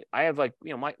amazing. I have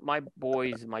my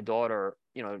boys, my daughter,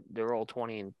 they're all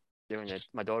 20 and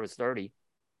my daughter's 30.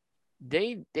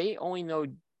 They only know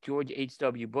George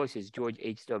H.W. Bush as George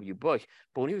H.W. Bush.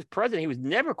 But when he was president, he was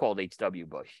never called H.W.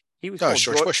 Bush. He was called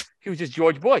George Bush. He was just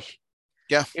George Bush.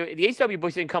 Yeah. The H.W.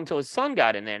 Bush didn't come till his son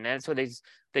got in there, and that's what they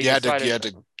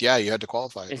decided. You had to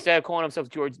qualify it. Instead of calling himself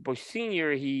George Bush Senior,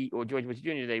 or George Bush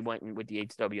Junior, they went with the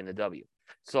H.W. and the W.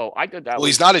 So I thought that. Well,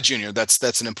 he's not a junior.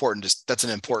 That's an important.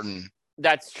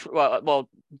 That's true. Well,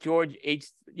 George H.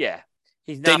 Yeah.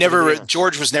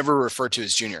 George was never referred to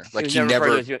as junior. Like he was never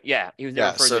referred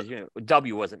to as junior.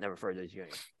 W wasn't never referred to as junior.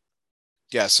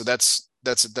 Yeah, so that's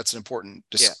an important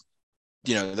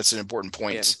that's an important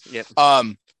point. Yeah.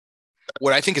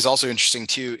 What I think is also interesting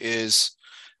too is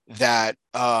that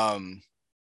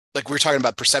like we were talking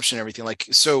about perception and everything. Like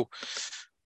so,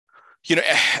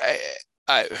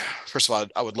 I first of all,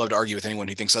 I would love to argue with anyone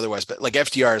who thinks otherwise, but like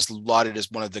FDR is lauded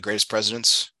as one of the greatest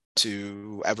presidents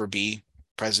to ever be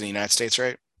president of the United States,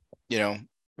 right?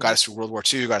 Got us through World War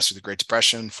II, got us through the Great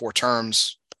Depression, 4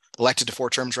 terms, elected to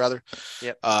 4 terms rather.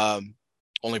 Yep.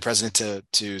 Only president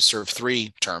to serve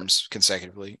 3 terms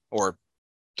consecutively, or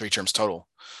 3 terms total.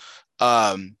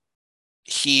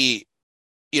 He,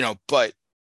 but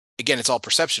again, it's all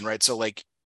perception, right? So like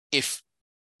if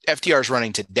FDR is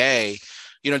running today,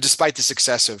 despite the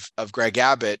success of Greg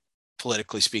Abbott,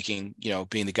 politically speaking,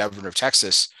 being the governor of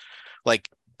Texas, like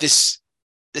this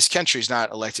country is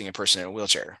not electing a person in a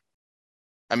wheelchair.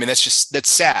 I mean, that's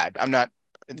sad. I'm not.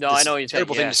 No, I know what you're saying.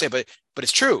 Terrible thing to say, but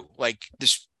it's true. Like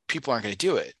people aren't going to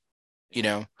do it,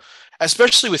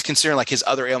 especially with considering like his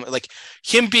other ailment, like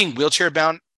him being wheelchair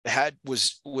bound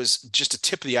was just a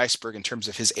tip of the iceberg in terms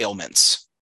of his ailments,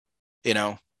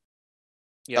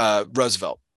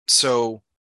 Roosevelt. So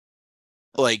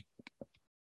like,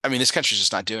 I mean, this country's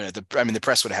just not doing it. The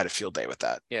press would have had a field day with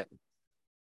that. Yeah.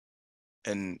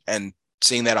 And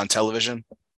seeing that on television,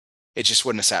 it just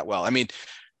wouldn't have sat well. I mean,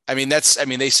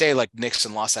 they say like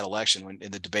Nixon lost that election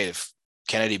in the debate of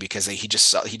Kennedy because he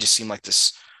just seemed like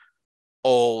this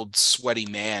old sweaty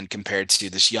man compared to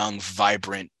this young,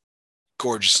 vibrant,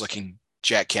 gorgeous looking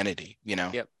Jack Kennedy,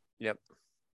 Yep.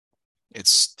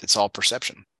 It's all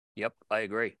perception. Yep. I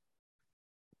agree.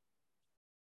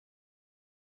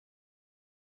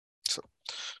 So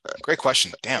great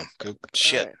question. Damn. Good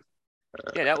shit. Right.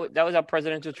 Yeah, that was our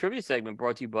presidential trivia segment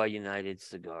brought to you by United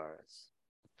Cigars.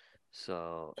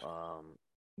 So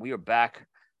we are back.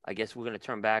 I guess we're gonna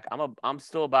turn back. I'm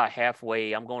still about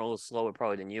halfway. I'm going a little slower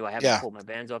probably than you. I haven't pulled my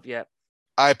bands off yet.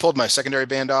 I pulled my secondary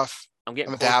band off. I'm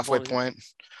at the halfway point.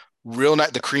 Real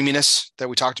nice. The creaminess that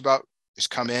we talked about has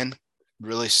come in.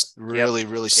 Really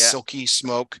silky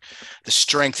smoke. The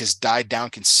strength has died down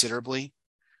considerably,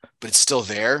 but it's still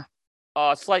there.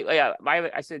 Slightly. Yeah,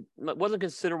 I said it wasn't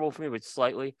considerable for me, but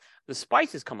slightly. The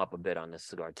spice has come up a bit on this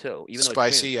cigar too, even though it's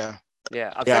Spicy, premium. yeah.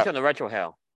 Yeah, Yeah. especially on the retro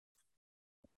hell.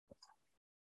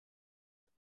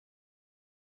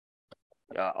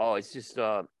 It's just You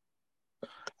know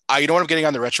what I'm getting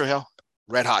on the retro hill?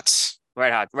 Red Hots.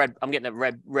 red hot. Red. I'm getting that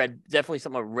red. Definitely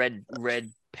something red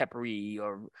peppery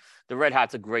or the red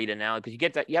hots are great in now because you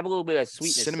get that. You have a little bit of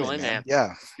sweetness Cinnamon, still in man. there.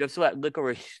 Yeah. You have still that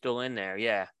licorice still in there.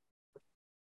 Yeah.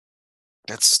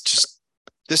 That's just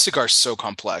this cigar is so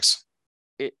complex.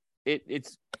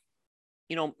 It's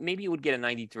maybe you would get a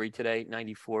 93 today,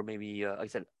 94 maybe. Like I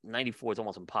said, 94 is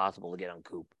almost impossible to get on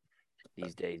Coop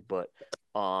these days. But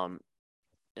and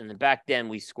then back then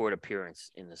we scored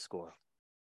appearance in the score,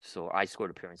 so I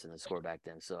scored appearance in the score back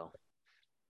then. So,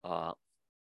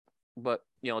 but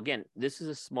again, this is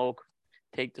a smoke.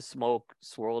 Take the smoke,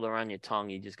 swirl it around your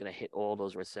tongue. You're just gonna hit all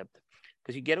those receptors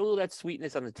because you get a little of that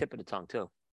sweetness on the tip of the tongue too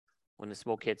when the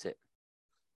smoke hits it.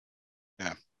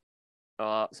 Yeah.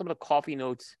 Some of the coffee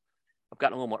notes I've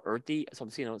gotten a little more earthy, so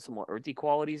I'm seeing some more earthy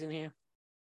qualities in here.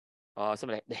 Some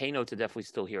of the hay notes are definitely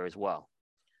still here as well,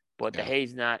 but the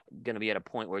hay's not going to be at a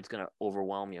point where it's going to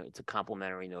overwhelm you. It's a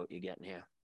complementary note you're getting here.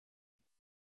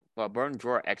 Burn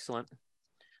drawer, excellent.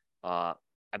 I've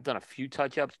done a few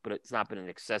touch-ups, but it's not been an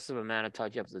excessive amount of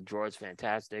touch-ups. The drawer is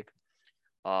fantastic.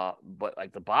 But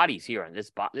like the body's here, and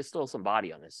there's still some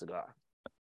body on this cigar.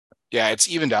 Yeah, it's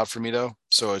evened out for me though,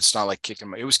 so it's not like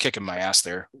it was kicking my ass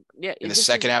there. Yeah, in the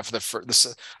second half of the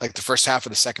first half of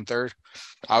the second third,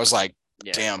 I was like,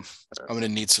 damn, I'm gonna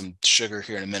need some sugar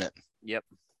here in a minute. Yep.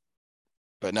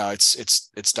 But no, it's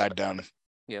died down.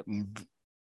 Yep.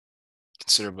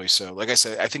 Considerably so. Like I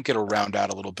said, I think it'll round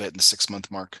out a little bit in the 6-month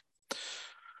mark.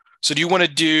 So do you want to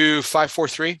do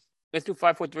 543? Let's do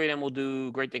 543, then we'll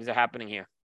do Great Things Are Happening Here.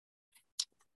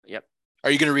 Yep. Are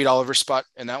you going to read Oliver's spot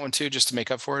in that one too, just to make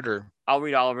up for it, or? I'll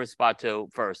read Oliver's spot too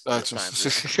first this time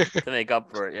to make up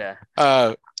for it. Yeah.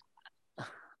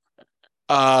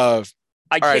 I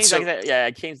changed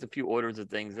I changed a few orders of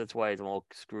things. That's why it's all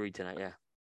screwy tonight. Yeah.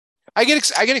 I get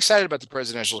excited about the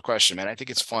presidential question, man. I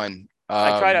think it's fun.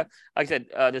 I try to, like I said,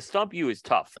 the stump you is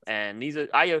tough, and these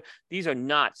are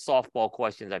not softball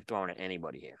questions I've thrown at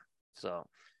anybody here. So,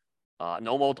 I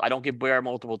don't give Bear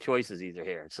multiple choices either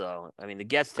here. So, I mean, the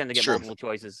guests tend to get multiple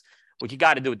choices, which you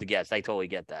got to do with the guests. I totally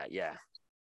get that. Yeah.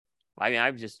 I mean,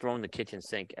 I've just thrown the kitchen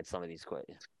sink at some of these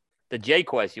questions. The J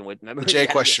question remember? The J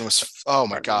question was, oh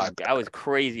my God. That was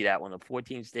crazy, that one. The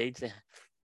 14 states.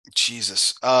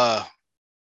 Jesus.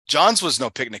 John's was no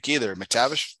picnic either.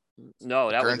 McTavish?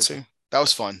 No, that Currency? That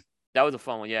was fun. That was a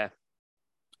fun one, yeah.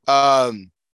 Cool.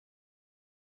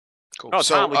 Oh,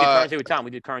 so, Tom, we did currency with Tom.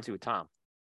 We did currency with Tom.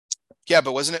 Yeah,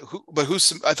 but wasn't it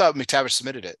I thought McTavish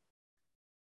submitted it.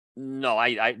 No,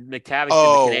 McTavish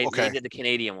okay. He did the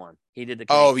Canadian one. He did the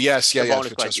Canadian, yes, yeah. He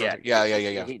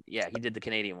did the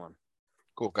Canadian one.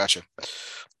 Cool, gotcha.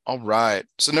 All right.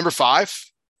 So number 5.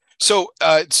 So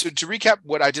to recap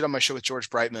what I did on my show with George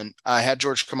Brightman, I had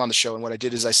George come on the show, and what I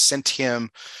did is I sent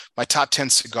him my top 10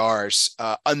 cigars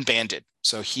unbanded.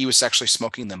 So he was actually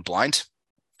smoking them blind.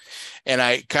 And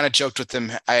I kind of joked with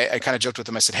him. I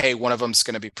said, hey, one of them's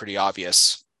going to be pretty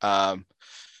obvious. Kind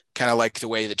of like the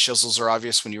way that chisels are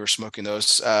obvious when you were smoking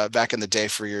those back in the day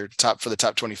for the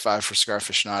top 25 for Cigar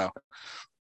Aficionado.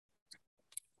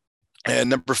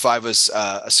 And number 5 was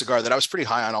a cigar that I was pretty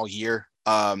high on all year.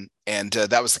 And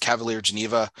that was the Cavalier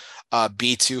Geneva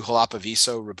B2 Jalapa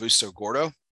Viso Robusto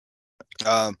Gordo.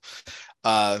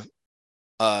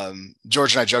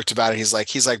 George and I joked about it. He's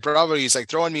like, bravo. He's like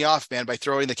throwing me off, man, by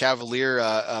throwing the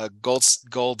Cavalier gold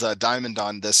diamond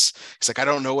on this. He's like, I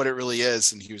don't know what it really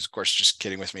is. And he was, of course, just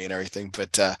kidding with me and everything.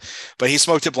 But he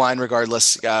smoked it blind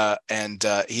regardless. And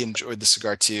he enjoyed the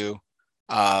cigar too.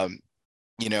 I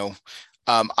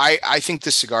think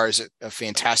this cigar is a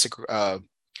fantastic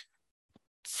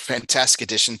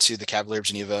addition to the Cavalier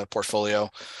Geneva portfolio.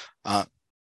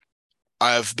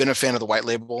 I've been a fan of the white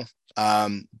label.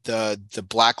 The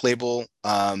black label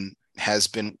has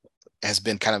been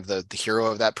kind of the hero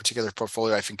of that particular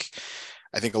portfolio. I think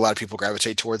a lot of people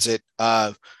gravitate towards it.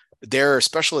 Their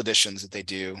special editions that they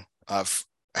do have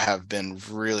been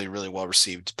really, really well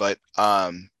received. But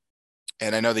and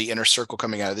I know the Inner Circle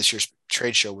coming out of this year's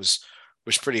trade show was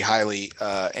pretty highly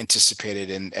anticipated,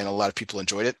 and a lot of people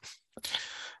enjoyed it.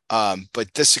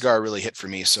 But this cigar really hit for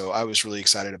me, so I was really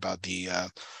excited about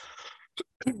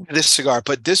this cigar.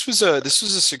 But this was a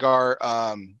cigar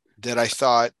that I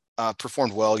thought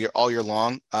performed well all year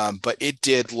long. But it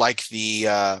did, like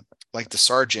the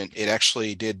Sergeant, it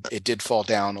actually did fall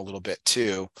down a little bit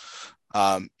too.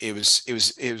 It was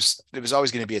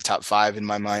always going to be a top 5 in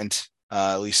my mind.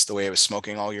 at least the way I was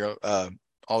smoking all year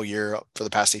for the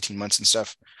past 18 months and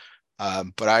stuff.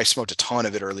 But I smoked a ton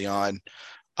of it early on.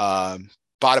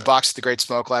 Bought a box of the Great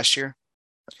Smoke last year.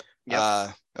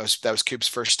 Yep. That was Coop's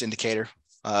first indicator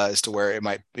as to where it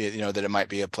might be, that it might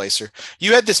be a placer.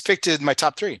 You had this picked in my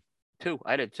top 3.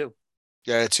 I did too.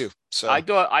 Yeah, I did too. So I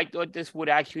thought this would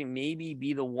actually maybe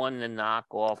be the one to knock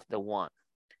off the one,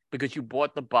 because you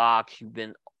bought the box.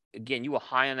 You were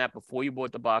high on that before you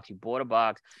bought the box. You bought a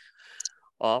box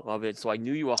of it, so I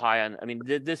knew you were high on. I mean,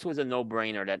 this was a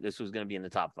no-brainer that this was going to be in the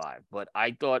top 5. But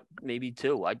I thought maybe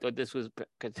 2. I thought this was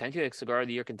potentially a cigar of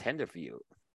the year contender for you.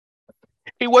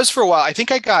 it was for a while. I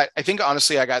think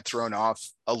honestly I got thrown off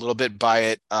a little bit by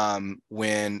it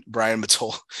when Brian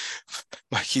Matol,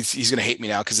 he's gonna hate me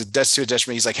now because it does to a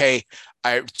detriment. He's like, hey,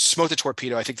 I smoked the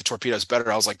Torpedo. I think the Torpedo is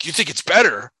better. I was like, you think it's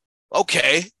better?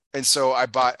 Okay. And so I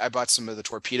bought some of the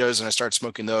Torpedoes and I started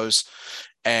smoking those.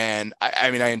 And I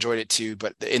mean I enjoyed it too,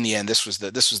 but in the end this was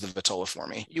the Vitola for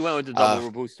me. You went with the double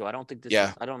Robusto. I don't think this.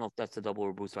 Yeah. I don't know if that's the double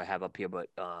Robusto I have up here, but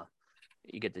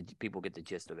people get the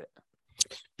gist of it.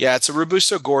 Yeah, it's a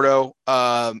Robusto Gordo,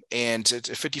 and it's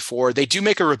a 54. They do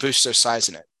make a Robusto size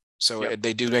in it, so Yep.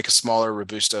 they do make a smaller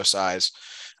Robusto size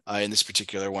in this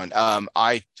particular one.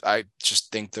 I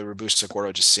just think the Robusto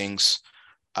Gordo just sings.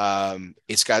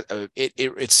 It's got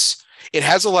it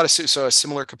has a lot of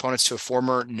similar components to a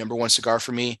former #1 cigar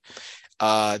for me,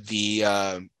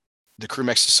 the Crew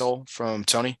Mexisol from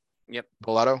Tony. Yep.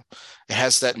 Bolado. It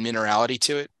has that minerality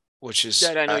to it, which is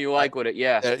That I know you like with it,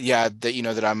 yeah.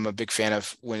 that I'm a big fan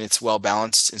of when it's well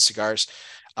balanced in cigars.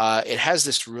 It has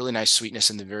this really nice sweetness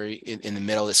in the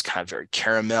middle. It's kind of very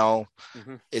caramel.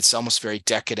 Mm-hmm. It's almost very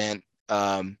decadent,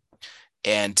 and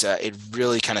it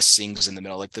really kind of sings in the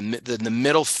middle. Like the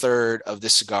middle third of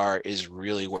this cigar is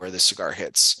really where the cigar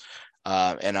hits,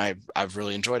 and I've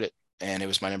really enjoyed it. And it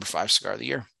was my number 5 cigar of the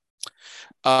year.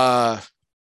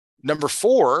 Number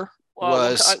 4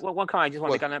 was one comment I just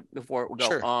want to make on that before we go.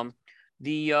 Sure.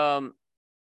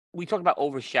 We talked about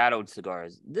overshadowed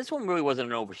cigars. This one really wasn't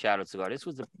an overshadowed cigar. This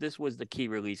was the key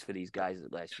release for these guys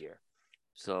last year.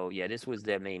 So yeah, this was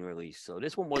their main release. So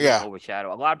this one wasn't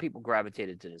overshadowed. A lot of people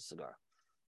gravitated to this cigar.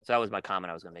 So that was my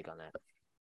comment I was going to make on that.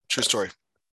 True story.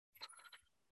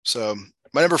 So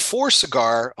my number 4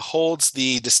 cigar holds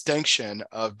the distinction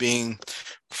of being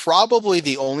probably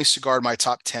the only cigar in my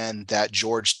top 10 that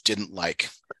George didn't like.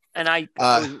 And we're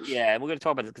going to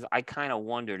talk about this because I kind of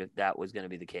wondered if that was going to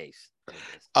be the case.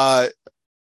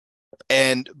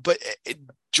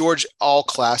 George, all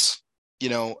class,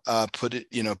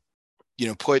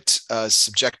 put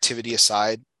subjectivity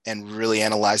aside and really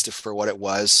analyzed it for what it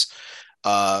was,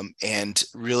 and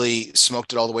really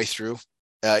smoked it all the way through.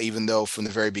 Even though from the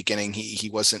very beginning he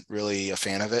wasn't really a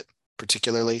fan of it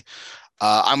particularly.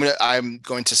 I'm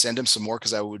going to send him some more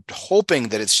because I would hoping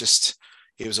that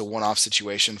it was a one-off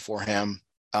situation for him.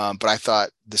 But I thought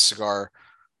this cigar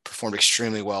performed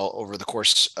extremely well over the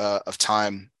course of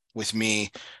time with me.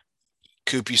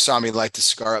 Coop, you saw me light the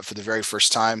cigar up for the very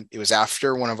first time. It was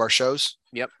after one of our shows.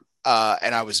 Yep.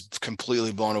 And I was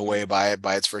completely blown away by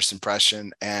its first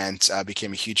impression, and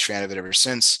became a huge fan of it ever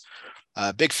since.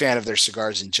 Big fan of their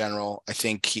cigars in general. I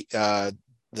think the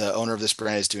owner of this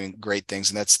brand is doing great things,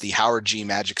 and that's the Howard G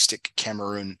Magic Stick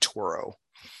Cameroon Toro.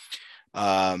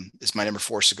 It's my number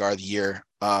 4 cigar of the year.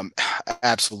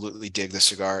 Absolutely dig the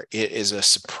cigar. It is a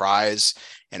surprise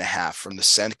and a half from the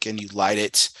second you light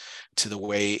it to the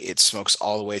way it smokes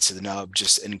all the way to the nub.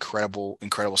 Just an incredible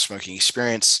smoking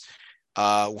experience.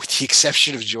 With the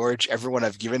exception of George, everyone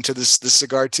I've given to this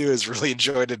cigar to has really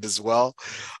enjoyed it as well,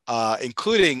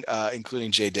 including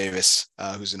Jay Davis,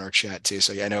 who's in our chat too.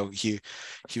 So yeah, I know he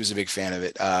was a big fan of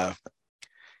it.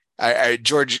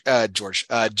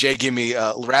 Jay gave me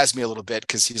razzed me a little bit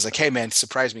because he's like, "Hey man,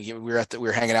 surprise me." We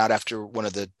were hanging out after one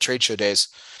of the trade show days.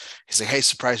 He's like, "Hey,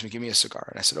 surprise me, give me a cigar."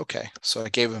 And I said, "Okay." So I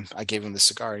gave him the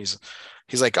cigar. He's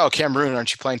like, "Oh, Cameroon,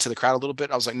 aren't you playing to the crowd a little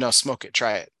bit?" I was like, "No, smoke it,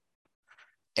 try it."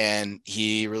 And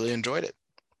he really enjoyed it.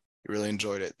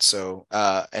 So,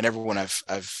 and everyone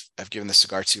I've given the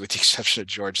cigar to, with the exception of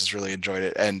George, has really enjoyed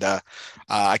it. And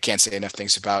I can't say enough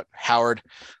things about Howard.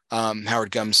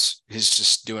 Howard Gums is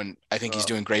just he's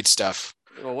doing great stuff.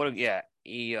 Well,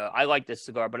 I like this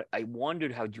cigar, but I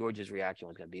wondered how George's reaction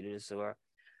was going to be to this cigar,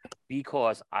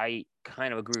 because I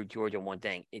kind of agree with George on one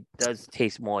thing. It does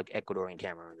taste more like Ecuadorian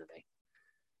Cameroon to me.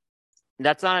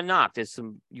 That's not a knock.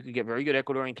 You could get very good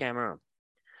Ecuadorian Cameroon.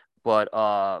 But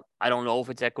I don't know if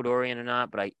it's Ecuadorian or not,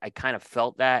 but I kind of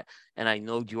felt that. And I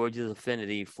know George's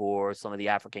affinity for some of the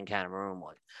African Cameroon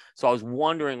one. So I was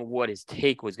wondering what his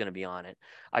take was going to be on it.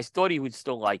 I thought he would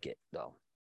still like it, though.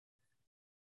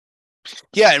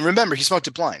 Yeah, and remember, he smoked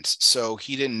it blind, so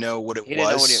he didn't know what it He didn't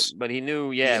know what was. but he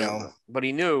knew, You yeah, know, but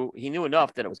he knew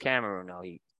enough that it was Cameroon. Now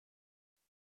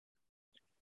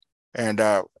and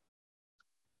but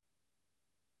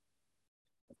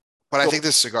I so think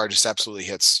this cigar just absolutely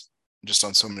hits, just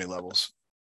on so many levels.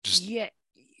 Just yeah,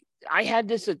 I had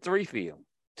this at 3 for you.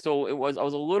 So I was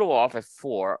a little off at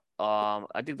 4. I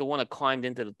think the one that climbed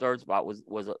into the third spot was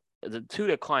the two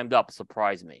that climbed up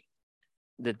surprised me.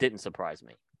 That didn't surprise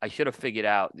me. I should have figured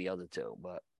out the other two,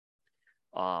 but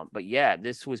yeah,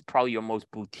 this was probably your most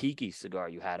boutique-y cigar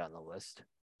you had on the list.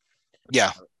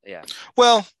 yeah. Yeah.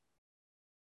 Well,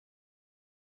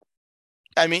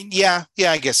 I mean, yeah,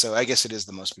 I guess so. I guess it is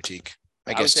the most boutique.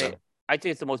 I I would guess say so. I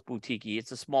think it's the most boutique-y.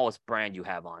 It's the smallest brand you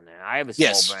have on there. I have a small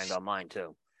brand Yes. on mine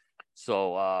too.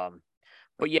 So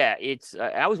but yeah, it's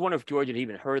I was wondering if George had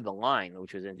even heard the line,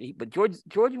 which was but George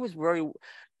was very,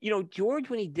 George,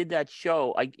 when he did that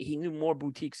show, he knew more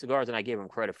boutique cigars than I gave him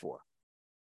credit for.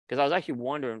 Because I was actually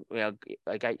wondering,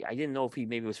 like I didn't know if he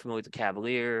maybe was familiar with the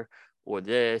Cavalier or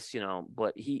this,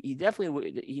 but he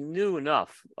definitely he knew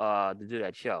enough to do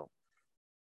that show.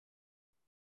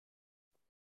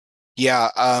 Yeah.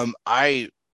 I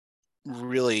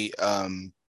really I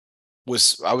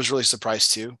was really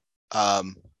surprised too.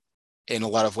 Um, in a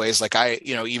lot of ways. Like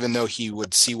even though he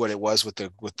would see what it was with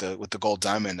the gold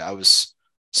diamond, I was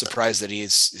surprised that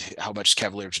he's how much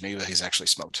Cavalier of Geneva he's actually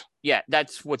smoked. Yeah,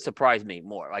 that's what surprised me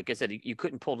more. Like I said, you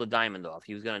couldn't pull the diamond off.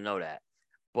 He was going to know that,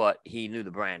 but he knew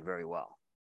the brand very well.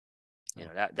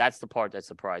 That's the part that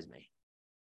surprised me.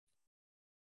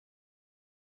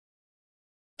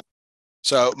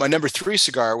 So my number 3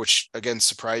 cigar, which again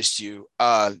surprised you,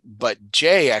 but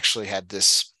Jay actually had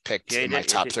this picked Jay in my did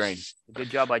top it. 3. Good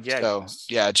job by Jay. So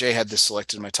yeah, Jay had this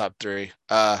selected in my top 3.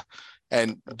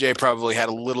 And Jay probably had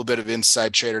a little bit of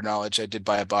inside trader knowledge. I did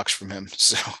buy a box from him.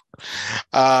 So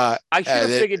I should have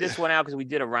figured this one out because we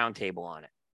did a round table on it.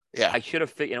 Yeah. I should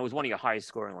have figured, and it was one of your highest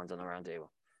scoring ones on the round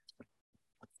table.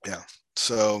 Yeah.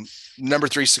 So number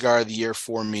 3 cigar of the year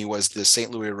for me was the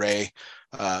St. Louis Rey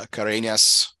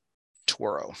Careñas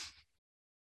Toro.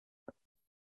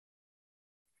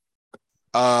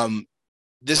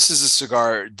 This is a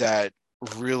cigar that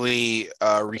really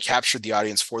recaptured the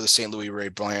audience for the St. Louis Rey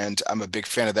brand. I'm a big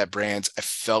fan of that brand. I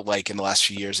felt like in the last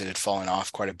few years it had fallen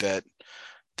off quite a bit.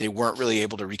 They weren't really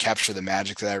able to recapture the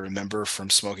magic that I remember from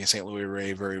smoking St. Louis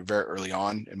Rey very, very early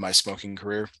on in my smoking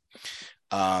career.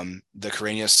 The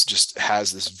Careñas just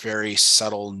has this very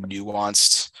subtle,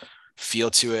 nuanced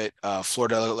feel to it. Flor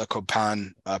de la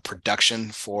Copan production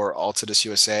for Altadis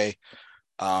USA.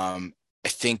 I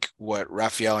think what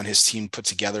Raphael and his team put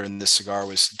together in this cigar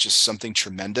was just something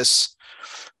tremendous,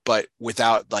 but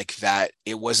without like that,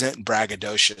 it wasn't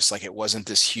braggadocious. Like it wasn't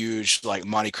this huge like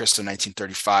Monte Cristo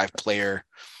 1935 player,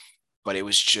 but it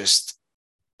was just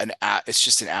it's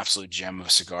just an absolute gem of a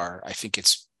cigar. I think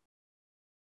it's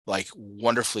like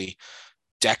wonderfully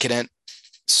decadent,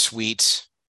 sweet,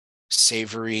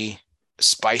 savory,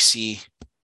 spicy,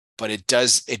 but it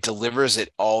delivers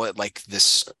it all at like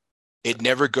this. It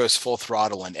never goes full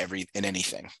throttle in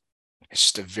anything. It's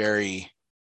just a very,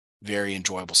 very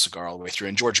enjoyable cigar all the way through.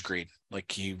 And George agreed.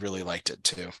 Like he really liked it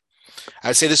too.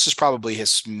 I'd say this was probably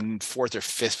his 4th or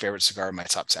 5th favorite cigar in my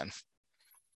top 10.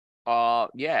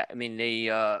 Yeah. I mean,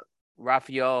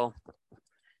 Raphael,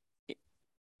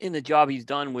 in the job he's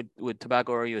done with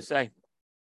Tobacco Road USA.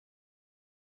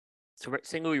 So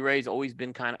St. Louis Rey's always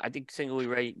been I think St. Louis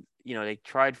Rey, they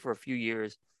tried for a few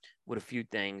years with a few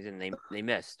things and they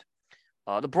missed.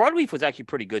 The broadleaf was actually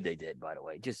pretty good. They did, by the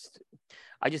way.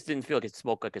 I just didn't feel like it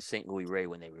smoked like a St. Louis Rey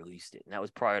when they released it, and that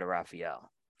was prior to Raphael.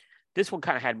 This one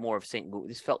kind of had more of St. Louis.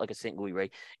 This felt like a St. Louis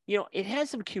Rey. It has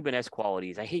some Cuban-esque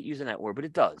qualities. I hate using that word, but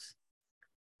it does.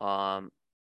 But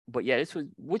yeah, this was.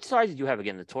 Which size did you have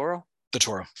again? The Toro. The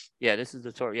Toro. Yeah, this is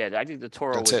the Toro. Yeah, I think the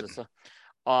Toro That's was it.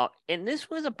 and this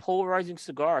was a polarizing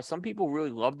cigar. Some people really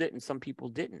loved it, and some people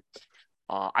didn't.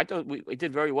 I thought it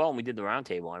did very well when we did the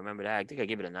roundtable. I remember that. I think I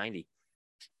gave it a 90.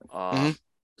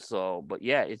 So, but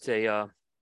yeah, it's I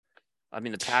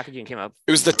mean, the packaging came out.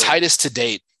 It was the tightest to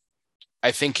date.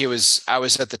 I think I was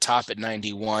at the top at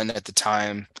 91 at the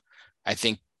time. I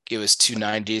think it was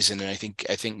 290s, and then I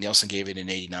think Nielsen gave it an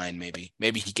 89.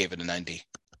 Maybe he gave it a 90.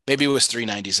 Maybe it was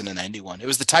 390s and a 91. It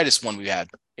was the tightest one we had.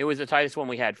 It was the tightest one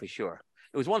we had for sure.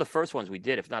 It was one of the first ones we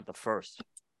did, if not the first.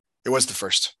 It was the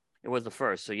first. It was the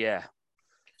first. So yeah.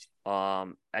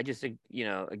 I just think,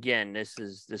 again, this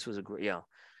was a great,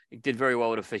 it did very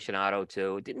well with aficionado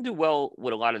too. It didn't do well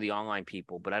with a lot of the online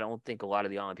people, but I don't think a lot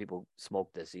of the online people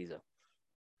smoked this either.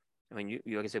 I mean,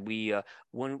 like I said, we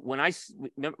when I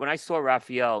saw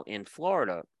Raphael in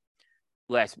Florida,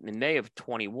 in May of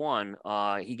 21,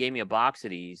 he gave me a box of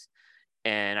these,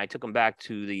 and I took them back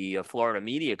to the Florida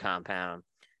Media Compound,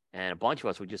 and a bunch of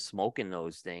us were just smoking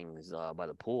those things by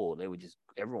the pool.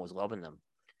 Everyone was loving them.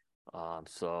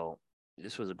 So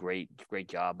this was a great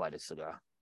job by the cigar.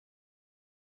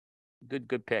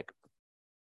 Good pick.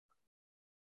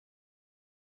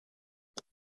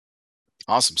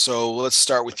 Awesome. So let's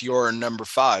start with your number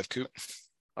 5, Coop.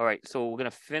 All right, so we're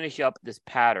gonna finish up this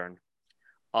pattern.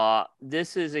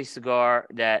 This is a cigar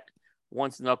that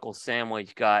once Knuckle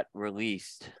Sandwich got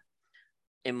released,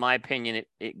 in my opinion,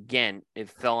 it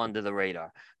fell under the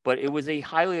radar. But it was a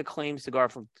highly acclaimed cigar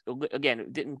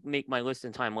it didn't make my list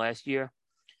in time last year,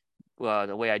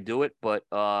 the way I do it, but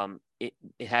it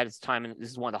had its time, and this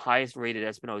is one of the highest rated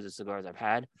Espinosa cigars I've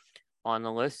had on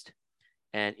the list,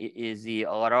 and it is the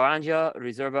Laranja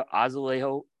Reserva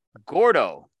Azulejo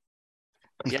Gordo.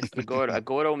 Yes, the Gordo.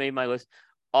 Gordo made my list.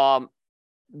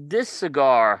 This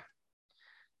cigar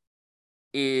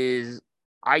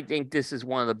I think this is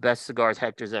one of the best cigars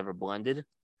Hector's ever blended.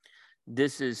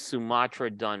 This is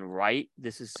Sumatra done right.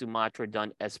 This is Sumatra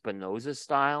done Espinosa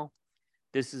style.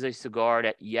 This is a cigar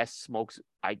that, yes, smokes,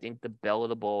 I think the belle of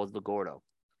the ball is the Gordo.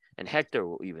 And Hector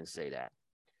will even say that.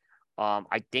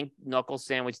 I think Knuckle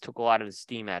Sandwich took a lot of the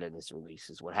steam out of this release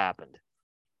is what happened.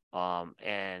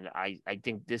 And I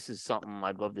think this is something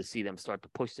I'd love to see them start to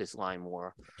push this line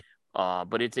more.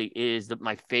 But it is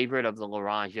my favorite of the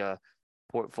Laranja.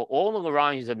 For all the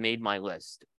Laranjas have made my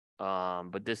list,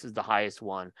 but this is the highest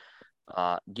one,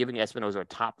 giving Espinosa a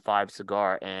top 5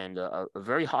 cigar and a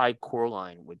very high core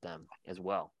line with them as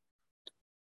well.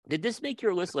 Did this make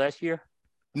your list last year?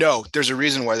 No, there's a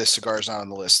reason why this cigar is not on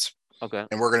the list. Okay.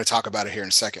 And we're going to talk about it here in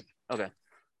a second. Okay.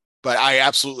 But I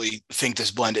absolutely think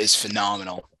this blend is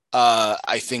phenomenal.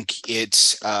 I think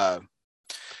I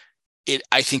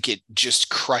think it just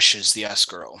crushes the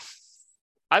Oscuro.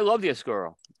 I love the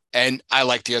Oscuro. And I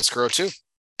like the Oscuro too.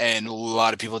 And a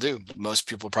lot of people do. Most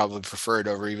people probably prefer it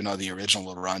over even though the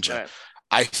original Laranja. Right.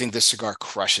 I think this cigar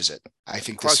crushes it. I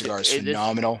think this cigar is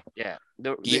phenomenal. Yeah.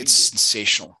 It's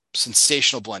sensational.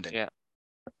 Sensational blending. Yeah.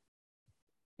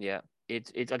 Yeah.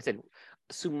 It's like I said,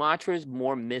 Sumatra is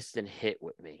more missed than hit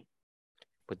with me.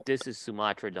 But this is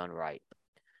Sumatra done right.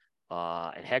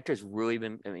 And Hector's really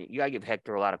been, you gotta give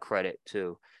Hector a lot of credit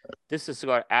too. This is a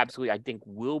cigar absolutely, I think,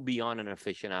 will be on an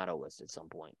aficionado list at some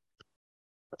point.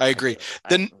 I agree.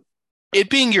 Then it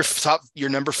being your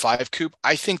number 5, Coop,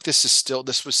 I think I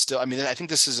think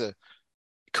this is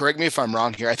correct me if I'm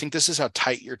wrong here. I think this is how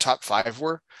tight your top 5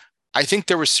 were. I think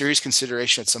there was serious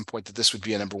consideration at some point that this would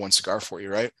be a number 1 cigar for you,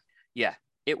 right? Yeah,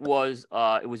 it was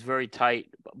very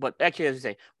tight, but actually, as I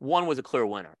say, 1 was a clear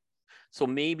winner. So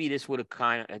maybe this would have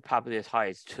kind of probably as high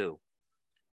as 2.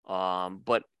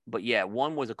 But yeah,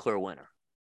 1 was a clear winner.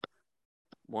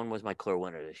 1 was my clear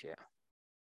winner this year.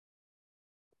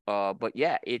 But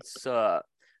yeah, it's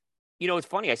it's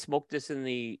funny. I smoked this in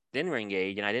the thin ring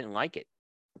age and I didn't like it.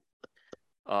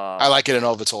 I like it in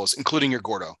all Vitolas, including your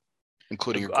Gordo.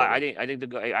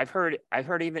 I've heard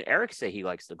even Eric say he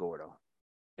likes the Gordo.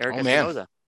 Eric Espinosa. Man.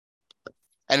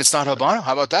 And it's not Habano.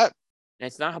 How about that? And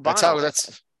it's not Habano.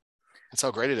 That's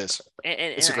how great it is.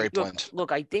 It's a great blend.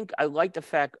 Look, I think I like the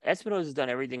fact Espinosa has done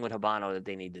everything with Habano that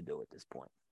they need to do at this point.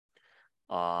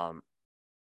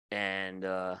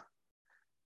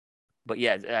 But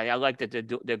yeah, I like that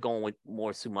they're going with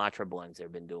more Sumatra blends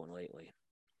they've been doing lately.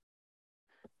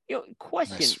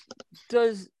 Question: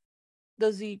 nice.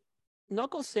 Does the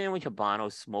Knuckle Sandwich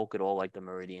Habano smoke at all like the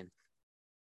Meridian?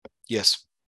 Yes.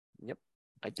 Yep.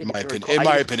 I think in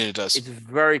my opinion, it does. It's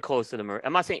very close to the Meridian.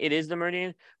 I'm not saying it is the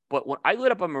Meridian, but when I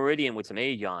lit up a Meridian with some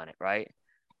age on it, right?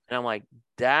 And I'm like,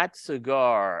 that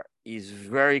cigar is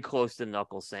very close to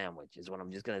Knuckle Sandwich, is what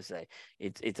I'm just gonna say.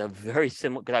 It's a very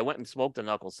similar, because I went and smoked a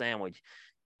Knuckle Sandwich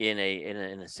in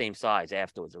the same size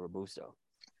afterwards, a Robusto.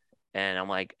 And I'm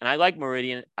like, and I like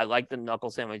Meridian. I like the Knuckle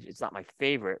Sandwich. It's not my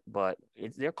favorite, but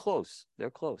they're close. They're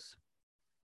close.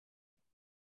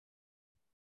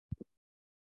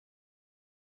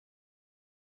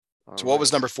 So what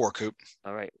was number 4, Coop?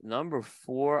 All right. Number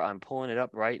 4, I'm pulling it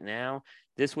up right now.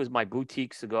 This was my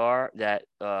boutique cigar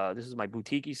this is my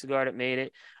boutique cigar that made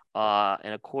it.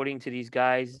 And according to these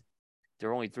guys, there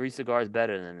are only 3 cigars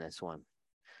better than this one,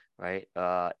 right?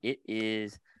 It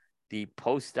is the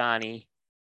Postani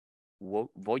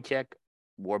Wojciech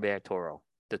Warbeck Toro,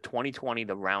 the 2020,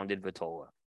 the rounded Vitola.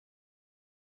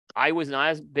 I was not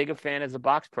as big a fan as the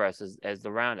box press as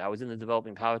the round. I was in the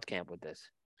developing palate camp with this.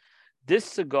 This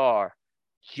cigar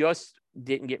just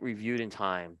didn't get reviewed in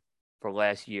time for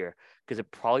last year because it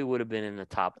probably would have been in the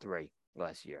top 3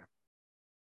 last year.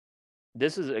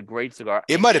 This is a great cigar.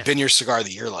 It might have been your cigar of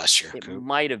the year last year. It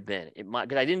might have been. It might,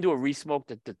 because I didn't do a resmoke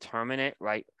to determine it,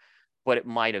 right? But it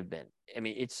might have been. I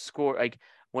mean, it scored like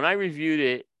when I reviewed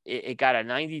it, it got a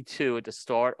 92 at the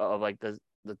start of like the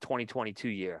 2022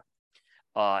 year.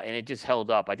 And it just held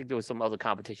up. I think there was some other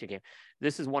competition game.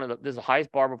 This is the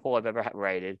highest barber pole I've ever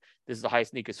rated. This is the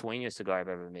highest Nica Sueño cigar I've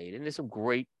ever made. And there's some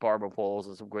great barber poles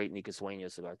and some great Nica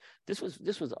Sueño cigars. This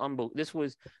was unbelievable.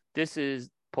 This is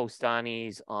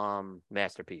Postani's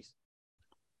masterpiece.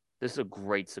 This is a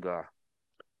great cigar.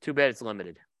 Too bad it's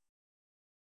limited.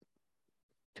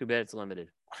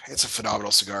 It's a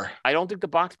phenomenal cigar. I don't think the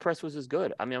box press was as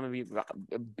good. I mean,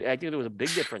 I think there was a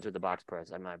big difference with the box press,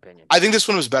 in my opinion. I think this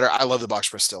one was better. I love the box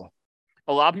press still.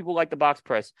 A lot of people like the box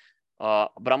press,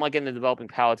 but I'm like in the developing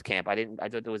palates camp. I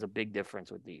thought there was a big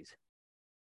difference with these.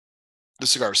 The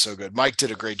cigar was so good. Mike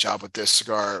did a great job with this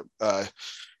cigar.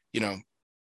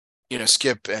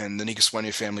 Skip and the Nica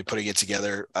Sueño family putting it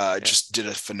together just did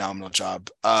a phenomenal job.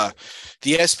 The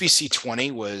SBC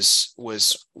 20 was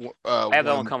I have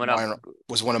that one coming up.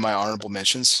 Was one of my honorable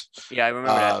mentions. Yeah, I remember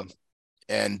that.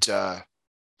 And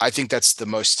I think that's the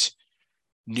most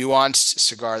nuanced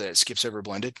cigar that Skip's ever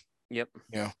blended. Yep.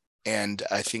 And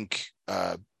I think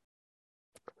I'm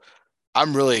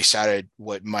really excited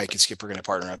what Mike and Skip are going to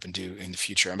partner up and do in the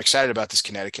future. I'm excited about this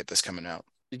Connecticut that's coming out.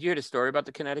 Did you hear the story about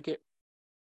the Connecticut?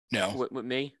 No. With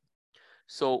me?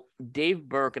 So Dave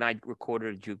Burke and I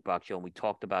recorded a jukebox show and we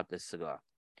talked about this cigar.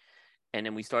 And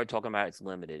then we started talking about it's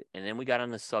limited. And then we got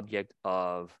on the subject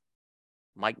of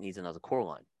Mike needs another core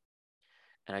line.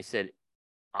 And I said,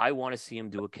 I want to see him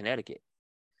do a Connecticut.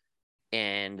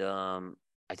 And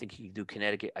I think he can do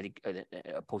Connecticut. I think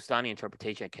a Postani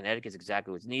interpretation of Connecticut is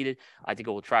exactly what's needed. I think it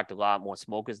will attract a lot more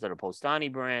smokers that are Postani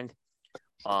brand.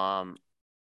 And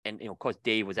of course,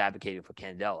 Dave was advocating for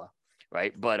Candela.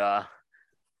 Right. But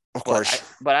of course,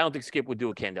 but I don't think Skip would do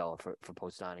a Candela for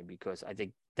Postani because I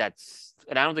think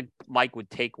and I don't think Mike would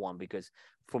take one because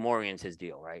Fomorian's his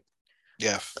deal. Right.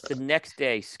 Yeah. The next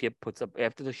day, Skip puts up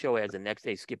after the show ends. The next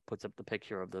day, Skip puts up the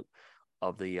picture of the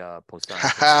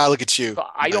Postani. Look at you. So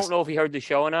I don't know if he heard the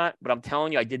show or not, but I'm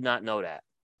telling you, I did not know that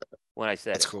when I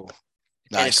said that's cool.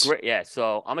 Nice. And it's great. Yeah.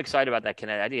 So I'm excited about that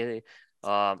Connecticut.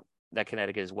 I think that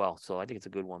Connecticut as well. So I think it's a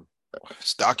good one.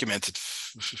 It's documented.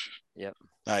 Yep.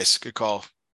 Nice. Good call.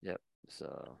 Yep.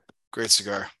 So great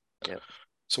cigar. Yep.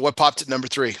 So what popped at number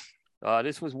 3?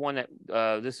 This was one that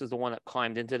this is the one that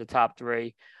climbed into the top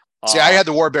 3. See, I had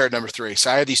the War Bear at number 3.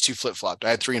 So I had these 2 flip-flopped. I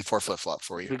had 3 and 4 flip-flop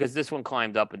for you. Because this one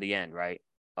climbed up in the end, right?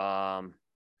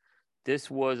 This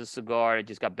was a cigar that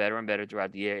just got better and better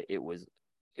throughout the year. It was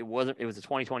a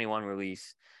 2021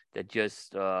 release that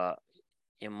just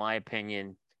in my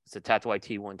opinion, it's a Tatuai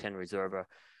T110 Reserva.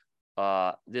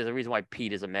 There's a reason why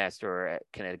Pete is a master at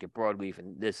Connecticut Broadleaf,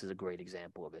 and this is a great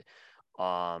example of it.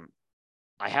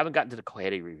 I haven't gotten to the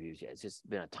Cojete reviews yet. It's just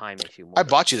been a time issue. I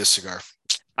bought you this cigar.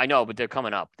 I know, but they're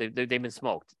coming up. They've been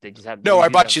smoked. They just have. No, I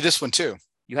bought you this one too.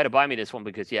 You had to buy me this one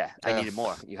because I needed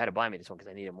more. You had to buy me this one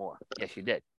because I needed more. Yes, you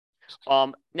did.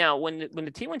 Now when the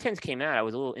T110s came out, I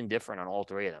was a little indifferent on all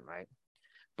 3 of them, right?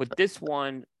 But this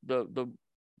one,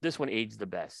 this one aged the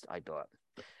best, I thought.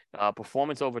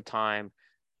 Performance over time.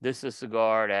 This is a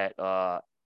cigar that,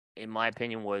 in my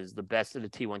opinion, was the best of the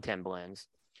T110 blends.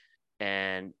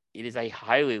 And it is a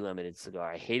highly limited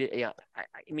cigar. I hate it. Yeah,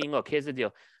 I mean, look, here's the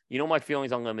deal. You know my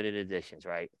feelings on limited editions,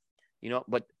 right?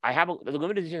 But the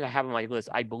limited editions I have on my list,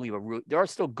 I believe, there are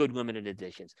still good limited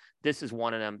editions. This is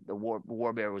one of them. The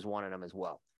War Bear was one of them as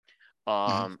well.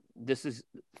 This is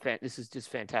just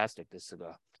fantastic, this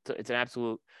cigar. It's an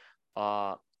absolute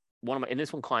and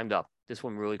this one climbed up. This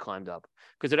one really climbed up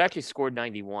because it actually scored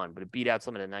 91, but it beat out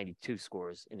some of the 92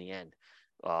 scores in the end,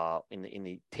 in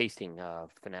the tasting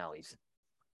finales.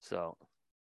 So,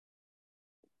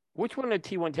 which one of the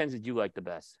T110s did you like the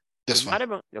best? This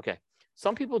one. Okay.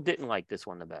 Some people didn't like this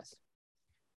one the best.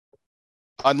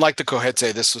 Unlike the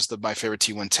Cojete, this was my favorite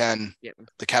T110. Yep.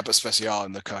 The Capa Especial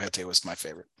and the Cojete was my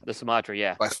favorite. The Sumatra,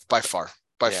 yeah. By far.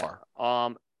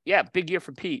 Yeah, big year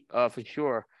for Pete, for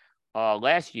sure.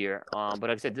 Last year, but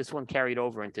like I said, this one carried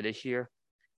over into this year,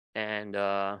 and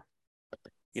if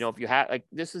you have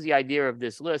this is the idea of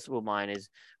this list of mine is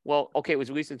it was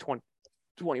released in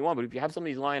 2021, but if you have some of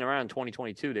these lying around in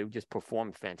 2022, they would just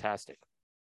perform fantastic.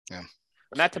 Yeah,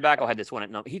 Matt Tobacco had this one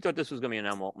at he thought this was going to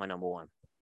be my number 1.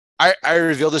 I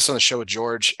revealed this on the show with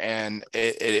George, and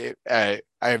I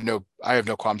have no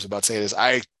qualms about saying this.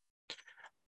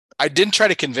 I didn't try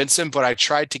to convince him, but I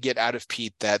tried to get out of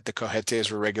Pete that the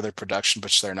Cojetes were regular production,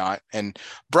 which they're not. And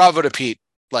bravo to Pete,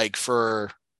 he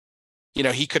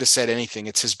could have said anything.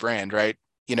 It's his brand, right?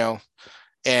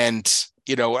 And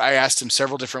I asked him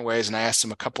several different ways, and I asked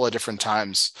him a couple of different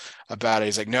times about it.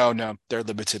 He's like, no, they're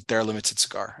limited. They're a limited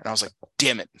cigar. And I was like,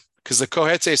 damn it. Because the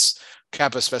Cohetes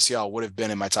Capa Especial would have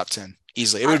been in my top 10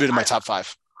 easily. It would have been in my top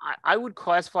 5. I would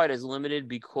classify it as limited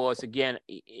because, again,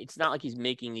 it's not like he's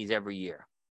making these every year.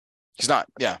 He's not.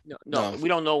 Yeah. No. We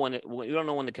don't know when the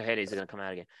Cohetes are going to come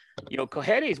out again.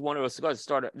 Cohetes, one of those cigars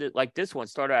started like this one,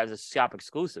 started as a shop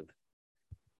exclusive.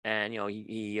 And,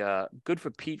 he good for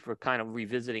Pete for kind of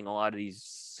revisiting a lot of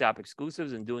these shop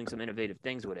exclusives and doing some innovative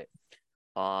things with it.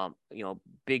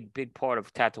 Big part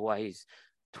of Tatuaje's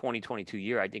 2022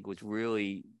 year, I think, was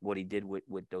really what he did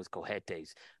with those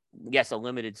Cohetes. Yes, a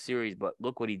limited series, but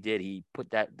look what he did. He put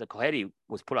the Cohete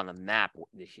was put on the map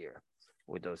this year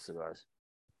with those cigars.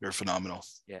 They're phenomenal.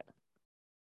 Yeah.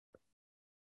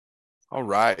 All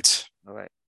right.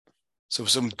 So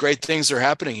some great things are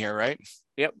happening here, right?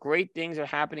 Yep, great things are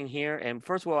happening here. And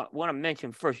first of all, I want to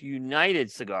mention first United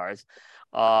Cigars,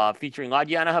 featuring La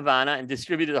Diana Havana and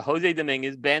distributed to Jose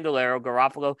Dominguez, Bandolero,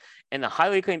 Garofalo, and the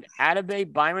highly acclaimed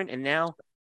Atabey, Byron, and now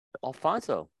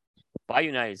Alfonso. Buy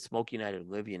United, smoke United,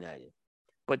 live United.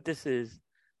 But this is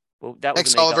that was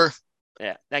thanks, Oliver.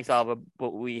 Yeah, thanks, Oliver.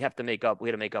 But we had to make up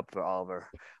for Oliver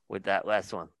with that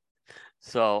last one.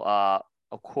 So,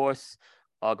 of course,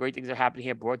 great things are happening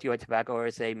here. Brought to you by Tobacco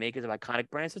RSA, makers of iconic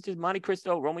brands such as Monte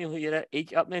Cristo, Romeo Julieta,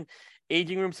 H. Upmann,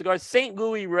 Aging Room Cigars, St.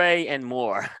 Louis Ray, and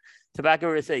more. Tobacco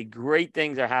RSA, great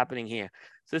things are happening here.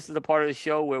 So this is the part of the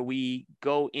show where we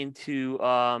go into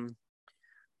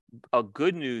a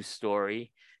good news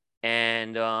story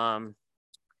and find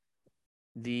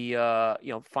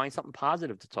something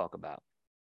positive to talk about.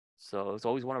 So it's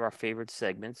always one of our favorite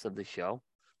segments of the show.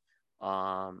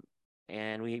 And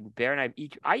Bear and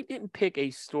I didn't pick a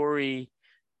story,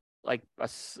 like a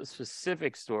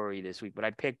specific story this week, but I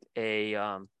picked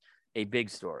a big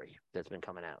story that's been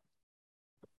coming out.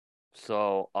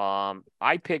 So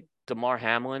I picked Damar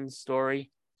Hamlin's story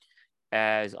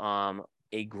as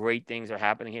a great things are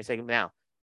happening here. Now,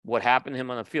 what happened to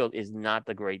him on the field is not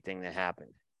the great thing that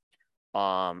happened.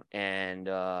 I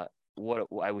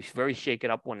was very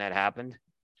shaken up when that happened.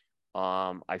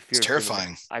 I feared it's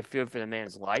terrifying. I feared for the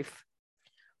man's life.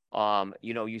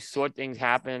 You saw things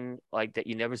happen like that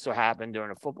you never saw happen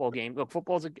during a football game. Look,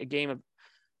 football's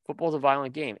a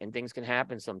violent game, and things can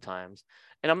happen sometimes.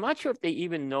 And I'm not sure if they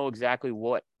even know exactly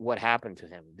what happened to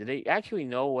him. Do they actually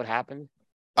know what happened?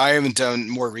 I haven't done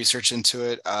more research into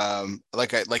it.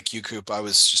 Like you, Coop, I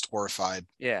was just horrified.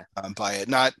 Yeah. By it.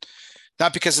 Not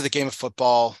because of the game of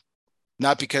football,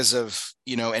 not because of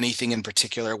anything in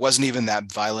particular. It wasn't even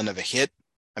that violent of a hit.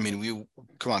 I mean,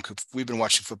 come on, Coop. We've been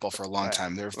watching football for a long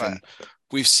time.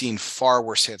 We've seen far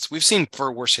worse hits. We've seen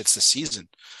far worse hits this season.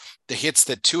 The hits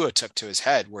that Tua took to his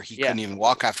head, where he couldn't even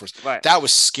walk afterwards, that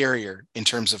was scarier in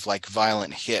terms of like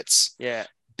violent hits. Yeah.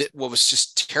 What was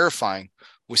just terrifying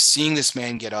was seeing this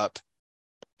man get up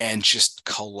and just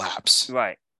collapse.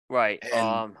 Right.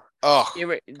 And,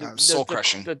 soul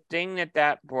crushing. The thing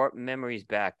that brought memories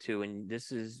back to, and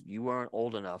this is, you weren't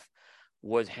old enough,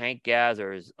 was Hank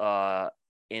Gathers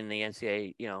in the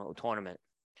NCAA and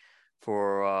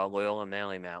Loyola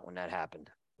Marymount when that happened.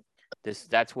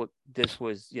 That's what this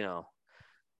was.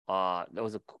 And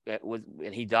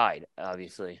he died,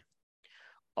 obviously.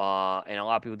 And a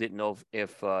lot of people didn't know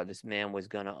if this man was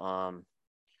gonna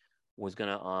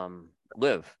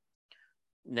live.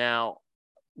 Now,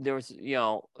 there was,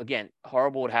 again,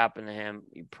 horrible what happened to him.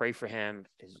 You pray for him,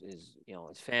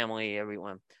 his family,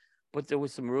 everyone. But there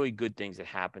was some really good things that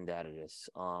happened out of this.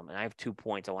 And I have 2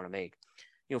 points I want to make.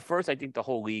 First, I think the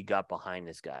whole league got behind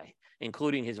this guy,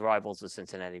 including his rivals, the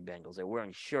Cincinnati Bengals. They're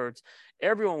wearing shirts.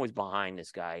 Everyone was behind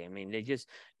this guy. I mean, they just,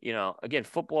 again,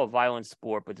 football, a violent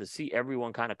sport, but to see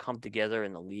everyone kind of come together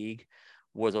in the league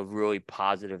was a really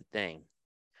positive thing.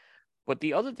 But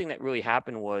the other thing that really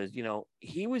happened was,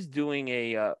 he was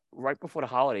doing right before the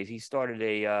holidays, he started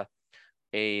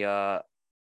a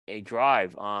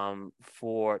drive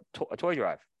for a toy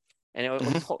drive. And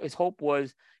his hope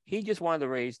was he just wanted to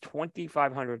raise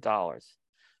 $2,500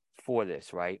 for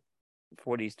this, right?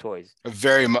 For these toys. A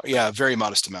very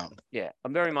modest amount. Yeah, a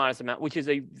very modest amount, which is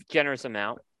a generous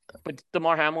amount. But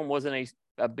Damar Hamlin wasn't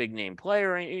a big name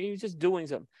player. He was just doing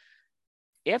something.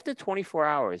 After 24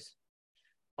 hours,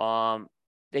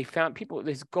 they found people.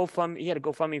 This GoFundMe. He had a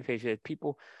GoFundMe page that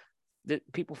people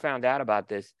found out about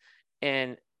this,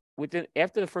 and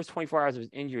after the first 24 hours of his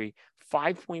injury,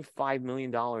 $5.5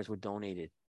 million were donated,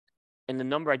 and the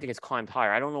number I think has climbed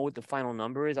higher. I don't know what the final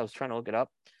number is. I was trying to look it up.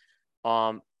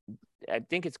 I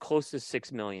think it's close to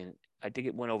 $6 million. I think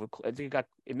it went over. I think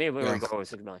it may have went over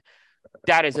 $6 million.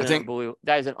 That is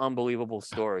an unbelievable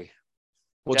story.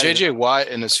 Well, That is JJ Watt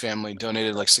and his family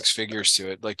donated like six figures to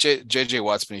it. Like JJ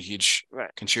Watt's been a huge right.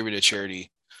 contributor to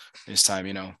charity in his time,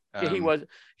 Yeah,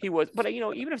 he was, but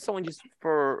even if someone just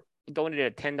for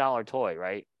donated a $10 toy,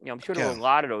 right? I'm sure there were a Yeah.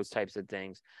 lot of those types of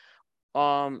things.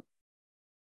 Um,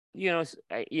 you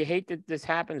hate that this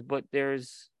happens, but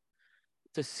there's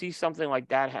to see something like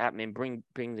that happen and bring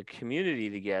the community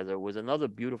together was another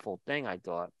beautiful thing, I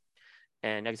thought.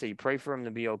 And like I said, you pray for him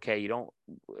to be okay. You don't.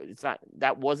 It's not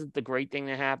that wasn't the great thing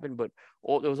that happened, but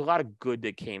there was a lot of good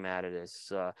that came out of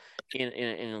this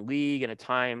in a league and a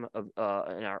time of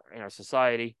in our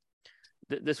society.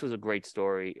 This was a great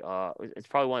story. It's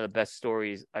probably one of the best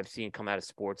stories I've seen come out of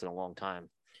sports in a long time,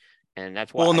 and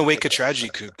that's why Well, in I the think. wake of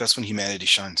tragedy, Coop, that's when humanity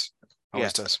shines. Yeah,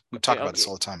 Always does. We talk yeah, about this okay,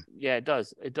 all the time. yeah, it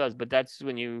does, it does. But that's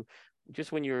when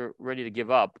you're ready to give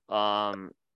up.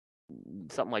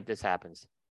 Something like this happens.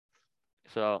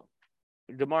 So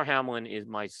Damar Hamlin is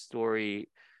my story.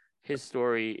 His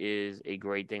story is a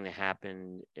great thing that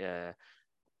happened as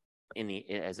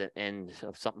an end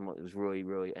of something that was really,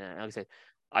 really. And like I said,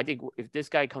 I think if this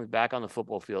guy comes back on the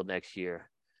football field next year,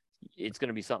 it's going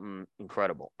to be something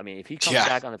incredible. I mean, if he comes Yeah.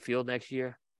 back on the field next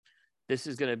year, this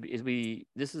is going to be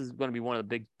one of the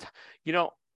big. You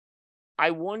know,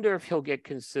 I wonder if he'll get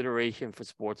consideration for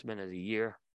Sportsman of the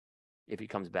Year if he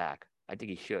comes back. I think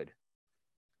he should.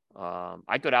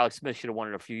 I thought Alex Smith should have won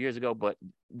it a few years ago, but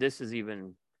this is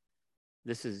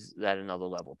at another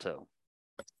level too.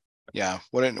 Yeah.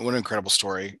 What an incredible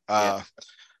story. Yeah.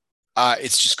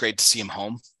 It's just great to see him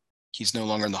home. He's no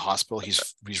longer in the hospital.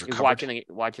 He's He's recovered.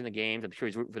 watching the games. I'm sure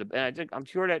he's rooting for the. And I'm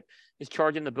sure that is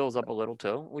charging the Bills up a little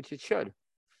too, which it should.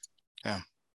 Yeah.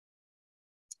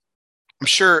 I'm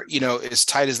sure, as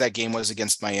tight as that game was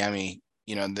against Miami,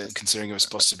 considering it was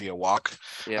supposed to be a walk,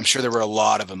 Yeah. I'm sure there were a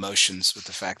lot of emotions with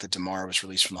the fact that Damar was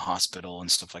released from the hospital and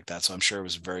stuff like that. So I'm sure it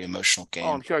was a very emotional game.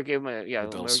 Oh, I'm sure it gave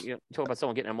him talk about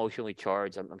someone getting emotionally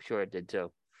charged. I'm sure it did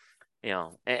too.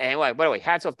 And by the way,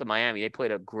 hats off to Miami. They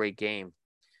played a great game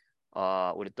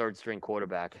with a third string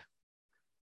quarterback.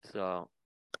 So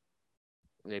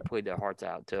they played their hearts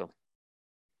out too.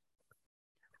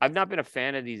 I've not been a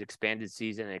fan of these expanded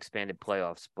season and expanded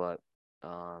playoffs, but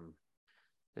that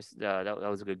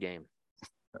was a good game.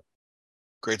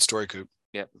 Great story, Coop.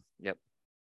 Yep.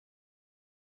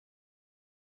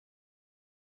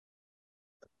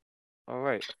 All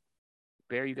right,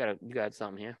 Bear, you got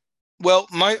something here. Well,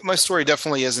 my story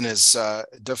definitely wasn't in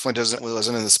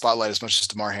the spotlight as much as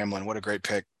Damar Hamlin. What a great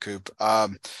pick, Coop.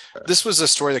 This was a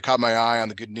story that caught my eye on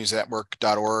the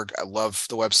goodnewsnetwork.org. I love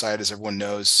the website, as everyone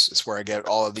knows. It's where I get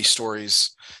all of these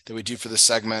stories that we do for this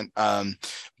segment.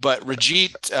 But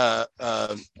Ranjit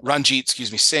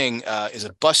Singh is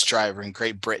a bus driver in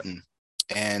Great Britain.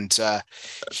 And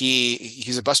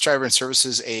he's a bus driver and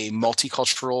services a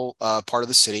multicultural part of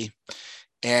the city.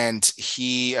 And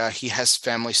he has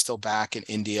family still back in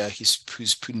India. He's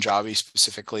Punjabi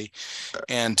specifically,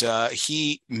 and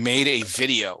he made a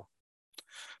video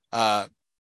that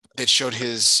showed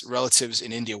his relatives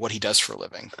in India what he does for a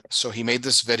living. So he made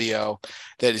this video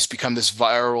that has become this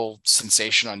viral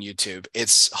sensation on YouTube.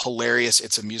 It's hilarious.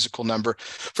 It's a musical number.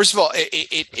 First of all,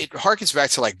 it harkens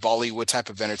back to like Bollywood type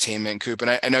of entertainment, Coop.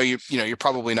 And I know you're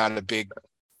probably not a big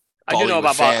I do know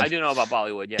about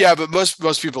Bollywood. Yeah. Yeah, but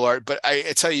most people are. But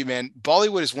I tell you, man,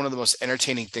 Bollywood is one of the most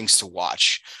entertaining things to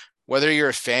watch. Whether you're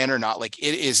a fan or not, like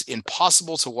it is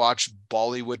impossible to watch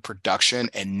Bollywood production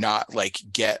and not like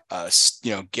get a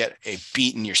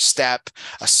beat in your step,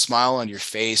 a smile on your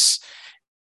face.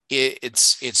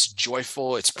 It's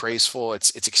joyful, it's praiseful,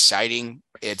 it's exciting,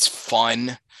 it's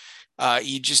fun.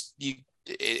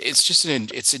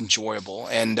 It's enjoyable,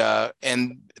 and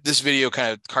this video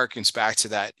kind of harkens back to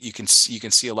that. You can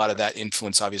see a lot of that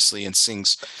influence obviously in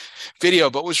Singh's video,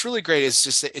 but what's really great is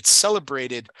just that it's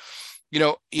celebrated.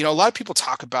 A lot of people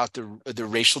talk about the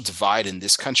racial divide in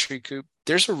this country, Coop.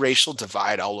 There's a racial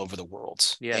divide all over the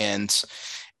world. Yeah.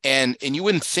 And you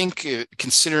wouldn't think,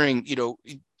 considering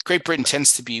Great Britain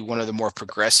tends to be one of the more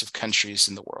progressive countries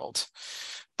in the world.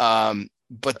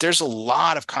 But there's a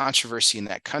lot of controversy in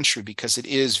that country because it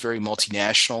is very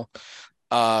multinational.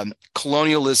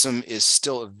 Colonialism is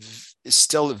still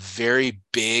a very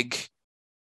big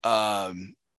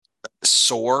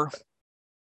sore,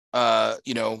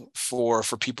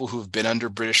 for people who've been under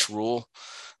British rule,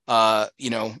 for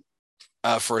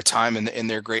a time in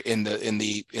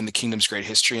the kingdom's great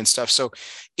history and stuff. So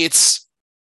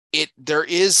there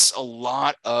is a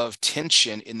lot of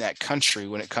tension in that country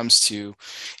when it comes to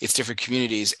its different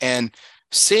communities. And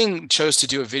Singh chose to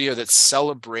do a video that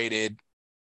celebrated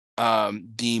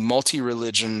the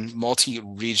multi-religion,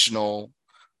 multi-regional,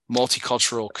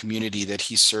 multicultural community that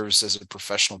he serves as a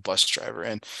professional bus driver.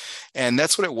 And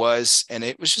that's what it was. And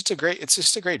it's just a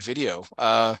great video.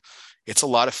 It's a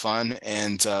lot of fun.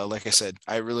 And like I said,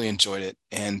 I really enjoyed it.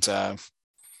 And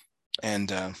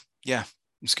yeah,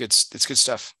 it's good. It's good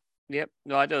stuff. Yep.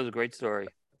 No, I thought it was a great story.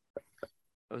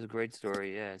 It was a great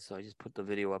story. Yeah. So I just put the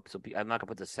video up. So I'm not gonna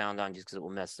put the sound on just because it will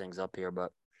mess things up here.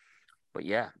 But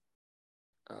yeah,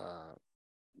 uh,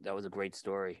 that was a great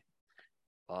story.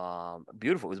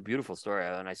 Beautiful. It was a beautiful story.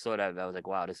 And I saw that, I was like,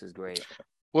 wow, this is great.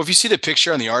 Well, if you see the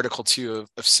picture on the article too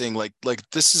of seeing like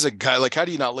this is a guy, like how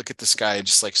do you not look at this guy and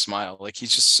just like smile? Like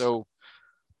he's just so,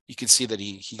 you can see that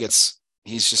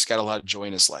he's just got a lot of joy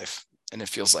in his life, and it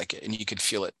feels like it, and you can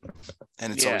feel it,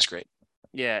 and it's Yeah. always great.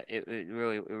 Yeah. It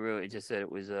really just said it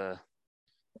was uh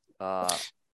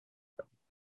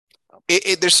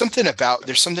There's something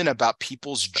about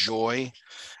people's joy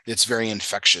that's very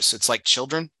infectious. It's like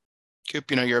children.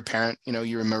 Coop, you're a parent,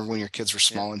 you remember when your kids were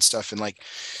small and stuff, and like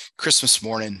Christmas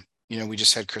morning, we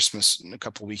just had Christmas a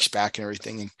couple of weeks back and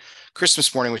everything. And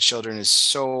Christmas morning with children is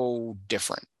so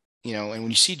different, and when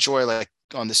you see joy like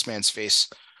on this man's face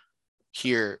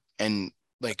here and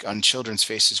like on children's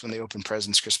faces when they open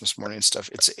presents Christmas morning and stuff,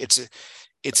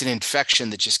 it's an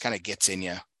infection that just kind of gets in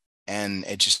you, and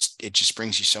it just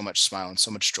brings you so much smile and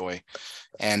so much joy.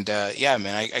 And yeah,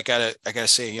 man, I gotta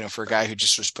say, for a guy who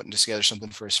just was putting together something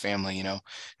for his family, and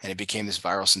it became this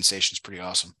viral sensation, it's pretty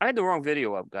awesome. I had the wrong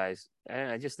video up, guys.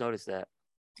 I just noticed that.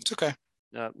 It's okay.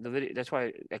 The video, that's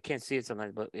why I can't see it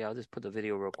sometimes, but yeah, I'll just put the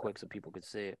video real quick so people could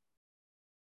see it.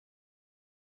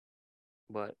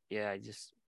 But yeah,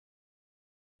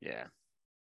 yeah.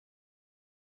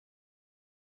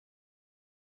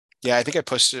 Yeah, I think I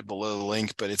posted it below the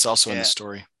link, but it's also in the Yeah.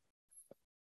 story.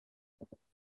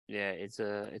 Yeah, it's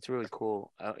really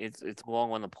cool. It's a long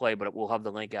one to play, but we'll have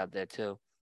the link out there too.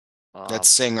 That's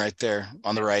Sing right there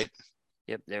on the right.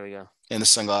 Yep, there we go. And the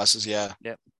sunglasses, yeah.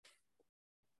 Yep.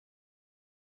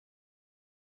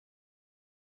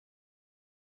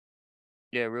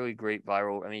 Yeah, really great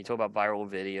viral. I mean, you talk about viral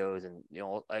videos and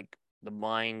like the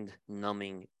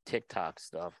mind-numbing TikTok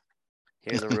stuff.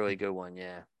 Here's a really good one.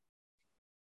 Yeah.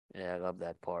 Yeah, I love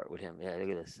that part with him. Yeah, look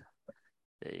at this.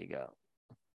 There you go.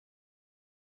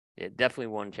 Yeah, definitely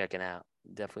one checking out.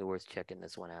 Definitely worth checking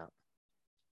this one out.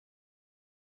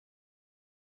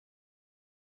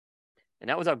 And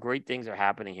that was our Great Things Are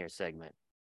Happening Here segment.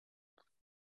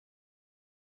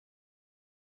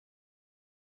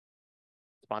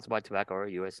 Sponsored by Tobacco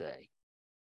USA.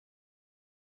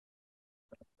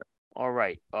 All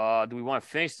right. Do we want to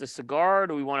finish the cigar or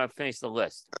do we want to finish the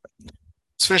list?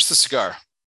 Let's finish the cigar.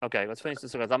 Okay, let's finish the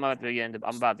cigars. I'm about the end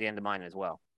of mine as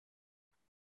well.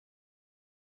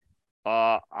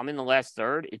 I'm in the last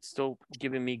third. It's still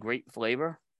giving me great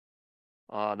flavor.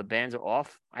 The bands are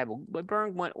off. My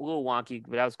burn went a little wonky,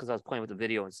 but that was because I was playing with the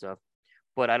video and stuff.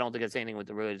 But I don't think it's anything with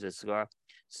the really the cigar.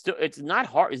 Still, it's not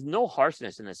hard. There's no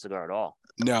harshness in this cigar at all.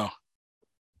 No.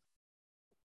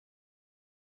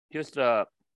 Just a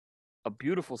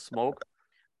beautiful smoke.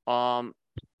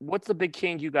 What's the big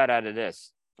change you got out of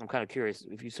this? I'm kind of curious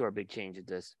if you saw a big change at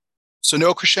this. So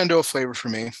no crescendo flavor for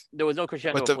me. There was no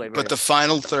crescendo flavor. But the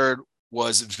final third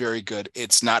was very good.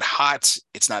 It's not hot.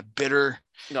 It's not bitter.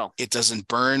 No. It doesn't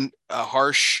burn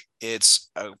harsh.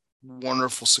 It's a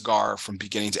wonderful cigar from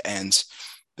beginning to end.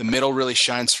 The middle really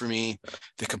shines for me.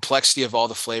 The complexity of all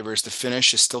the flavors. The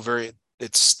finish is still the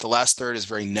last third is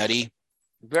very nutty.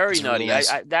 Very nutty. Really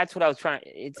nice. That's what I was trying.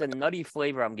 It's a nutty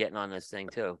flavor I'm getting on this thing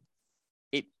too.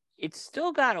 It's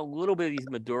still got a little bit of these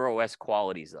Maduro-esque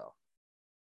qualities though.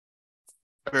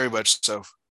 Very much so.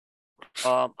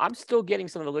 I'm still getting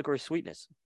some of the licorice sweetness.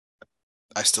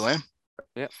 I still am.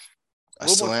 Yeah. A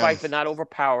little more spice, but not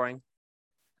overpowering.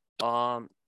 But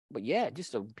yeah,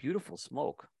 just a beautiful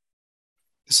smoke.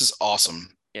 This is awesome.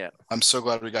 Yeah. I'm so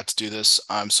glad we got to do this.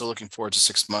 I'm so looking forward to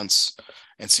 6 months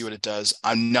and see what it does.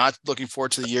 I'm not looking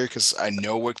forward to the year because I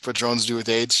know what Padrones do with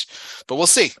age, but we'll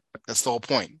see. That's the whole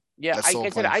point. Yeah, like I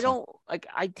said, I don't like.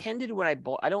 I tended when I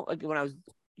bought. I don't like when I was,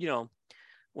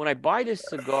 when I buy this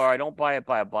cigar, I don't buy it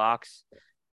by a box.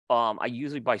 I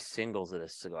usually buy singles of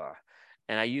this cigar,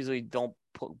 and I usually don't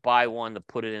buy one to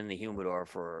put it in the humidor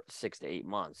for 6 to 8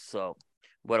 months. So,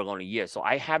 let alone a year. So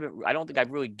I don't think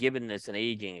I've really given this an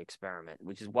aging experiment,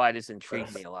 which is why this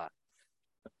intrigued me a lot.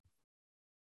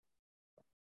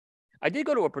 I did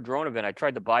go to a Padron event. I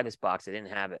tried to buy this box. I didn't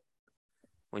have it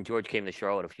when George came to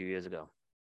Charlotte a few years ago.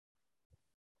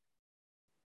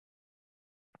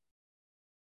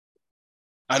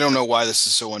 I don't know why this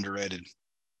is so underrated.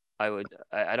 I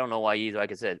don't know why either.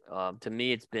 Like I said, to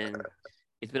me, it's been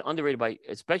underrated by,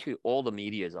 especially all the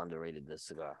media is underrated this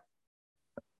cigar.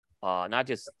 not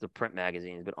just the print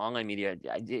magazines, but online media.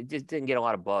 It just didn't get a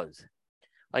lot of buzz.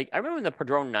 Like I remember when the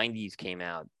Padron 90s came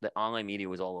out, the online media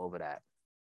was all over that.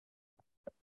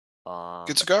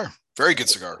 Good cigar. Very good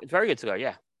cigar. It's a very good cigar,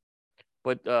 yeah.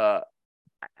 But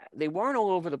they weren't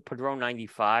all over the Padron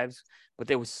 95s, but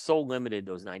they were so limited,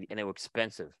 those 90, and they were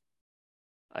expensive.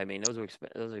 I mean, those were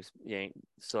expensive. Yeah,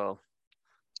 so.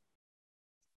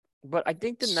 But I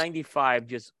think the 95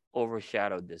 just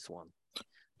overshadowed this one.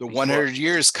 The 100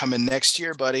 years coming next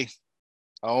year, buddy.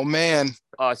 Oh, man.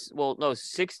 Well, no,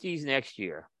 60s next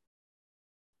year.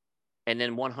 And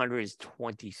then 100 is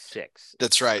 26.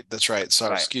 That's right. So,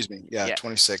 right. Excuse me. Yeah,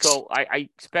 26. So I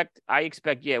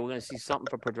expect, yeah, we're going to see something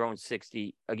for Padron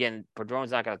 60. Again,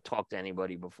 Padron's not going to talk to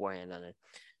anybody beforehand on it.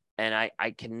 And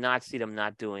I cannot see them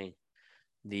not doing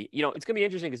it's going to be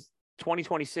interesting because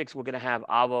 2026, we're going to have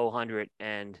Avo 100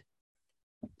 and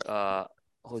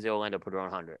Jose Orlando Padron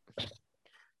 100.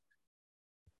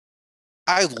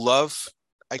 I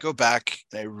go back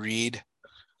and I read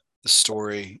the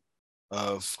story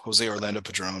of Jose Orlando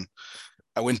Padron.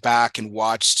 I went back and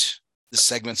watched the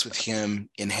segments with him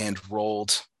in Hand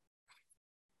Rolled.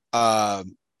 I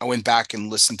went back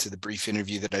and listened to the brief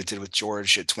interview that I did with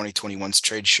George at 2021's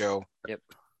trade show. Yep.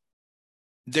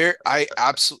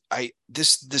 This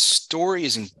story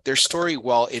their story,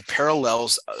 while it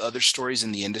parallels other stories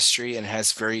in the industry and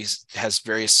has various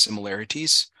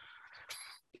similarities,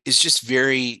 is just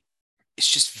very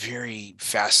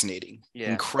fascinating.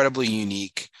 Yeah. Incredibly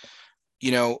unique.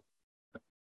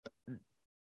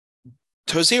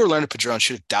 Jose Orlando Padron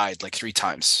should have died like 3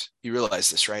 times. You realize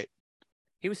this, right?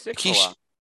 He was sick for a while.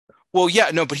 Well,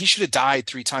 yeah, no, but he should have died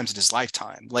 3 times in his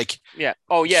lifetime. Like, yeah.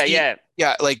 Oh, yeah, yeah.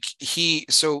 Like he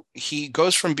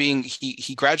goes from being,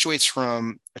 he graduates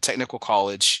from a technical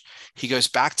college. He goes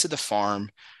back to the farm.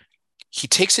 He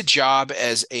takes a job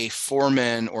as a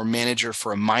foreman or manager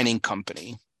for a mining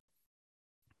company.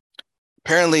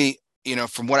 Apparently,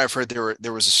 from what I've heard,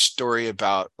 there was a story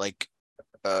about like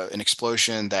an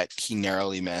explosion that he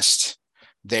narrowly missed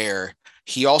there.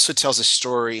 He also tells a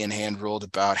story in Hand Rolled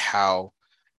about how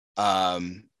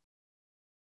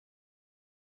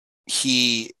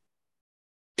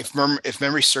if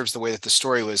memory serves the way that the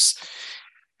story was,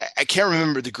 I can't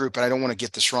remember the group, and I don't want to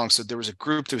get this wrong. So there was a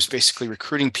group that was basically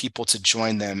recruiting people to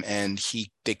join them, and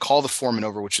they called the foreman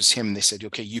over, which was him, and they said,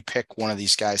 okay, you pick one of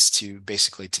these guys to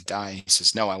die. And he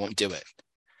says, no, I won't do it.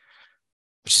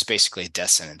 Which is basically a death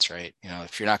sentence, right?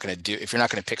 If you're not going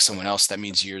to pick someone else, that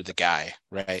means you're the guy,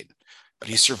 right? But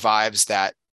he survives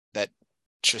that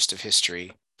twist of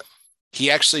history. He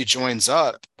actually joins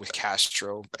up with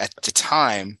Castro at the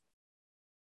time,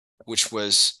 which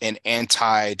was an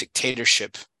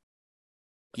anti-dictatorship,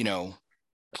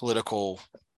 political,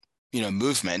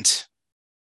 movement.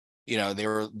 They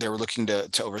were looking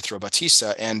to overthrow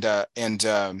Batista, and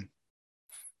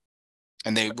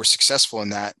they were successful in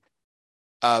that.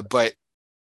 But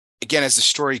again, as the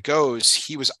story goes,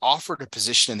 he was offered a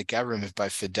position in the government by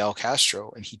Fidel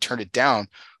Castro, and he turned it down,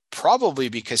 probably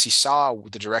because he saw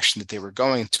the direction that they were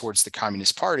going towards the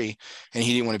Communist Party, and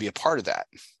he didn't want to be a part of that.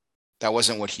 That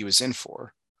wasn't what he was in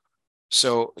for.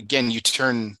 So again, you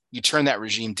turn that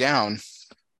regime down.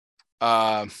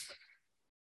 You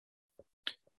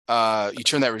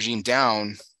turn that regime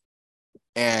down,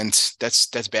 and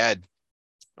that's bad.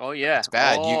 Oh yeah, it's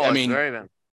bad. Very bad.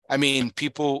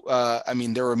 People.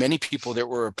 There were many people that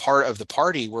were a part of the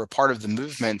party, were a part of the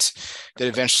movement, that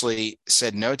eventually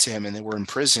said no to him, and they were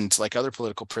imprisoned like other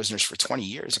political prisoners for 20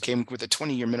 years. It came with a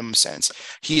 20-year minimum sentence.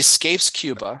 He escapes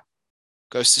Cuba,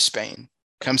 goes to Spain,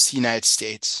 comes to the United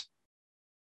States,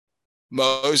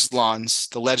 mows lawns.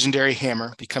 The legendary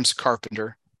Hammer becomes a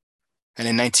carpenter, and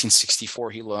in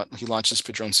 1964 he launches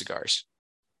Padron Cigars.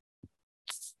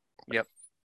 Yep.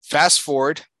 Fast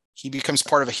forward. He becomes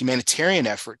part of a humanitarian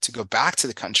effort to go back to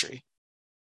the country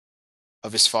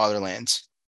of his fatherland.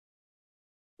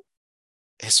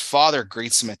 His father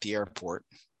greets him at the airport.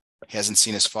 He hasn't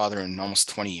seen his father in almost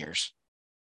 20 years.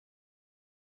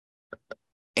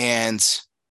 And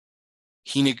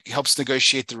he helps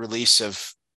negotiate the release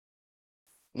of,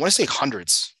 I want to say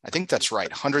hundreds. I think that's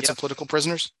right. Hundreds of political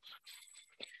prisoners.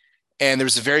 And there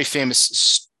was a very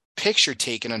famous picture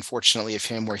taken, unfortunately, of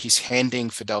him where he's handing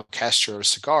Fidel Castro a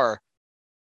cigar.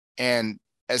 And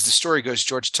as the story goes,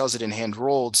 George tells it in Hand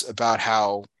Rolled about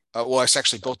how, it's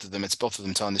actually both of them. It's both of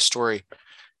them telling the story.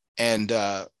 And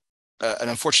an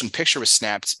unfortunate picture was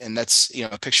snapped. And that's,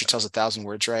 a picture tells 1,000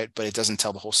 words, right? But it doesn't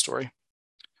tell the whole story.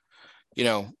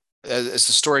 As the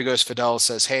story goes, Fidel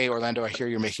says, hey, Orlando, I hear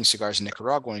you're making cigars in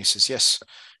Nicaragua. And he says, yes.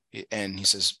 And he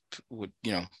says,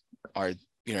 are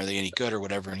they any good or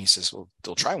whatever? And he says, well,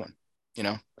 they'll try one,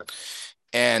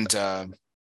 And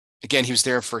again, he was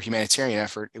there for a humanitarian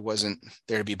effort. It wasn't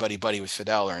there to be buddy buddy with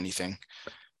Fidel or anything.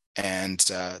 And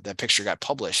that picture got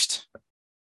published,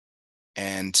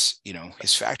 and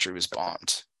his factory was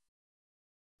bombed.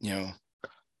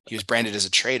 He was branded as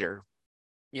a traitor.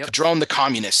 Yep. Padron the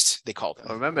communist, they called him.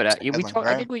 I remember that. Yeah, we talked.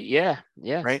 Right? I think yeah.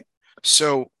 Right.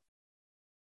 So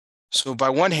by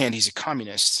one hand, he's a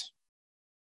communist.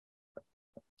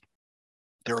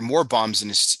 There are more bombs in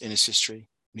his history.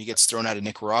 When he gets thrown out of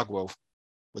Nicaragua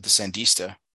with the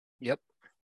Sandinista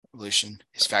revolution,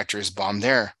 his factory is bombed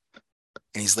there,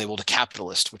 and he's labeled a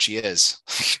capitalist, which he is.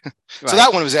 So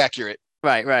that one was accurate.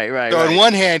 Right. So on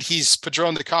one hand, he's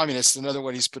Padron the communist, another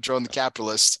one he's Padron the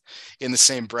capitalist in the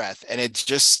same breath. And it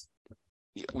just,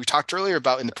 we talked earlier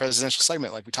about in the presidential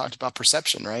segment, like we talked about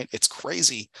perception, right? It's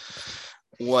crazy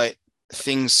what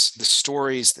things, the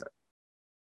stories that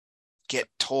get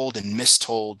told and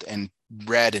mistold and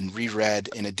read and reread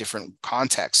in a different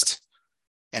context,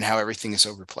 and how everything is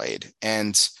overplayed.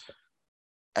 And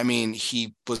I mean,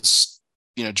 he was,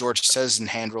 George says in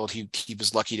Handrolled, he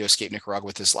was lucky to escape Nicaragua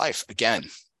with his life again,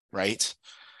 right?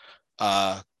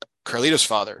 Carlito's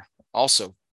father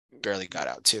also barely got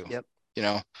out too. Yep.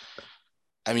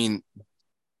 I mean,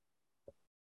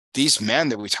 these men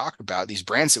that we talk about, these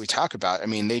brands that we talk about, I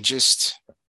mean, they should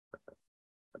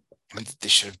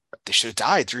have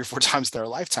died 3 or 4 times in their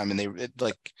lifetime. And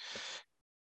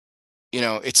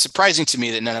it's surprising to me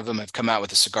that none of them have come out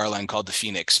with a cigar line called the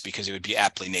Phoenix, because it would be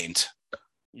aptly named.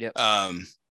 Yep.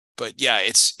 But yeah,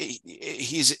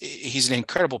 he's an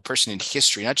incredible person in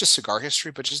history, not just cigar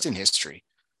history, but just in history.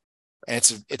 And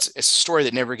it's a story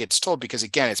that never gets told, because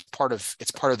again, it's part of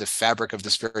the fabric of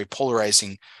this very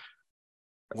polarizing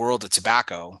world of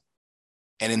tobacco,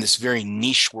 and in this very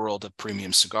niche world of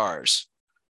premium cigars.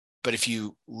 But if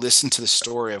you listen to the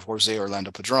story of Jose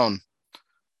Orlando Padron,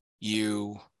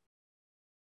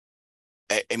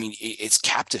 it's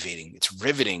captivating. It's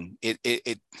riveting.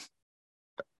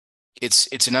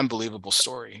 It's an unbelievable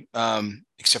story.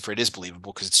 Except for it is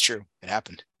believable because it's true. It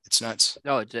happened. It's nuts.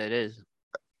 No, it is.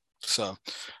 So,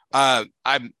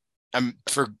 I'm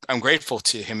grateful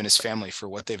to him and his family for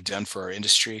what they've done for our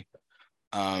industry.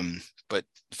 But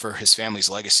for his family's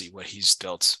legacy, what he's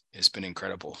built has been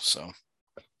incredible. So,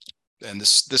 and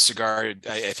this cigar,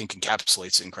 I think,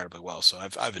 encapsulates it incredibly well. So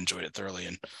I've enjoyed it thoroughly,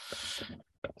 and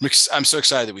I'm so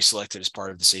excited that we selected it as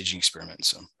part of this aging experiment.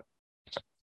 So.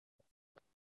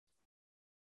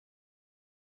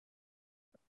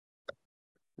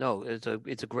 No, it's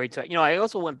a great time. I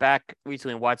also went back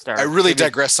recently and watched our. I really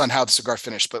digressed on how the cigar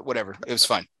finished, but whatever, it was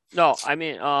fine. No, I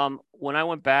mean, when I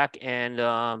went back and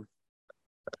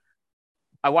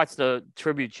I watched the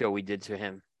tribute show we did to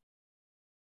him.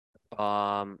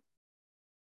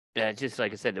 Yeah, just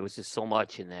like I said, there was just so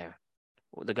much in there.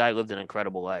 The guy lived an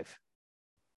incredible life.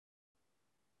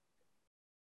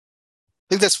 I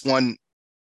think that's one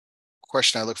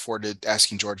question I look forward to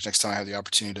asking George next time I have the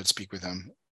opportunity to speak with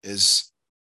him is,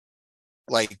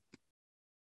 like,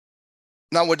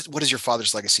 not what does your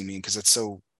father's legacy mean? Because that's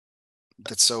so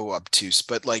obtuse,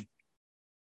 but like,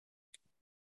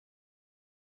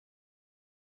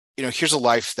 here's a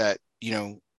life that,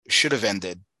 should have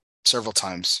ended several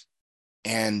times.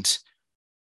 And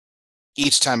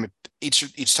each time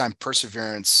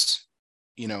perseverance,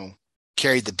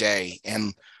 carried the day.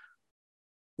 And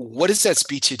what does that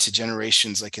speak to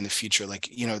generations, like in the future? Like,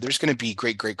 there's going to be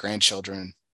great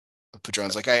grandchildren of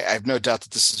Padrones. Like, I have no doubt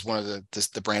that this is one of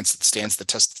the brands that stands the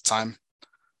test of time.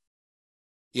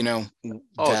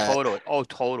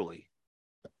 Totally.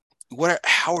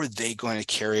 How are they going to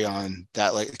carry on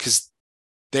that? Like, because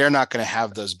they're not going to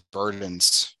have those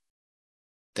burdens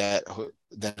that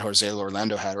Jose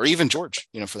Orlando had, or even George,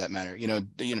 for that matter.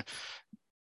 A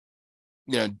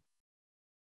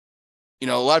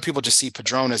lot of people just see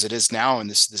Padron as it is now, and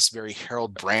this very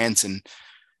herald brands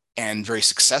and very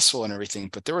successful and everything.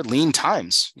 But there were lean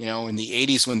times, in the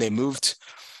 80s when they moved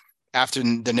after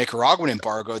the Nicaraguan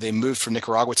embargo. They moved from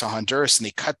Nicaragua to Honduras, and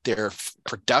they cut their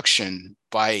production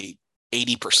by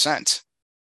 80%.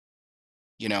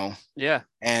 Yeah.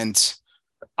 And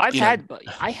I've had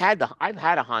a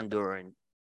Honduran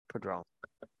Padron.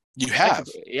 You have?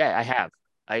 Yeah, I have.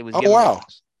 I was. Oh, wow.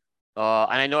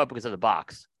 And I know it because of the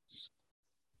box.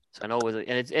 So I know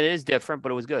it is different,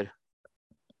 but it was good.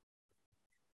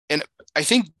 And I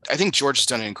think George has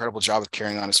done an incredible job of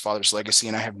carrying on his father's legacy,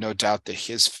 and I have no doubt that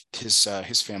his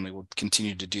family will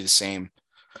continue to do the same.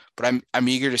 But I'm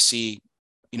eager to see,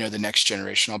 the next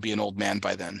generation. I'll be an old man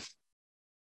by then,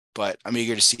 but I'm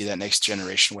eager to see that next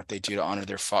generation, what they do to honor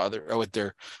their father, or with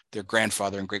their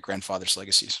grandfather and great grandfather's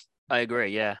legacies. I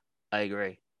agree. Yeah, I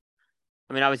agree.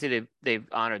 I mean, obviously they've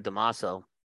honored Damaso.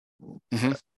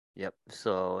 Mhm. Yep.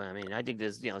 So I mean, I think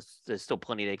there's still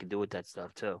plenty they can do with that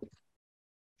stuff too.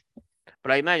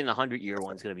 But I imagine the 100-year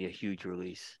one's going to be a huge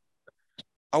release.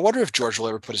 I wonder if George will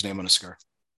ever put his name on a cigar.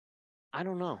 I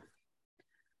don't know.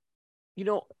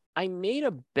 I made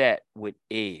a bet with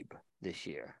Abe this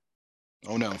year.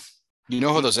 Oh no, you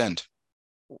know how those end.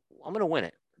 I'm going to win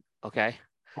it. Okay.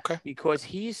 Okay. Because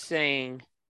he's saying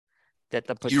that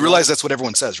the You realize that's what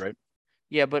everyone says, right?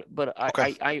 Yeah, but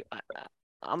Okay.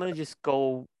 I'm going to just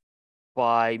go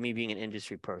by me being an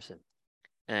industry person,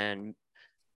 and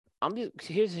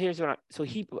here's what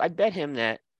I bet him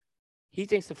that he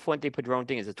thinks the Fuente Padron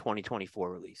thing is a 2024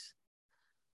 release.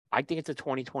 I think it's a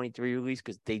 2023 release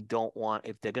because they don't want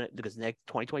because next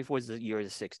 2024 is the year of the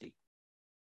 60.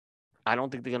 I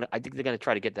think they're gonna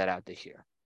try to get that out this year.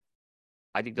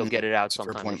 I think they'll get it out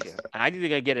sometime this year, and I think they're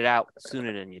gonna get it out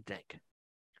sooner than you think.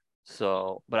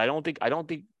 So, but I don't think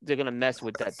they're gonna mess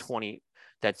with that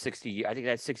 60 year. I think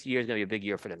that 60 year is gonna be a big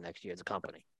year for them next year as a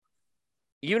company.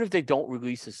 Even if they don't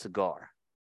release a cigar.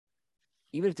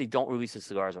 Even if they don't release a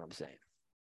cigar, is what I'm saying.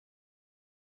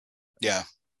 Yeah.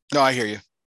 No, I hear you.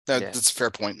 That's a fair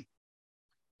point.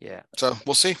 Yeah. So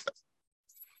we'll see.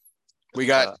 We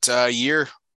got a year.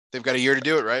 They've got a year to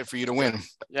do it, right, for you to win.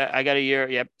 Yeah, I got a year.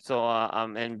 Yep. So,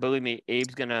 and believe me,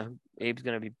 Abe's gonna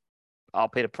be. I'll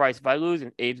pay the price if I lose,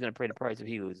 and Abe's gonna pay the price if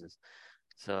he loses.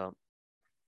 So,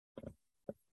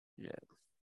 yeah.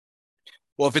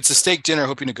 Well, if it's a steak dinner, I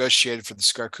hope you negotiated for the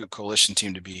Cigar Coop Coalition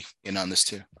team to be in on this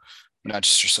too, not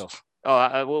just yourself.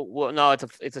 Oh, well, no,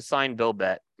 it's a signed bill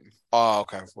bet. Oh,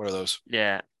 okay. What are those?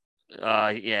 Yeah.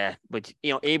 Yeah, but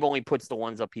Abe only puts the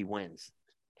ones up he wins.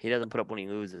 He doesn't put up when he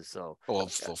loses. So, well,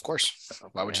 of course.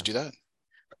 Why would you do that?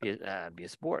 Be a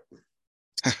sport.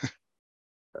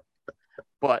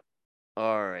 But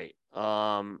all right.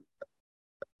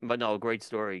 But no, great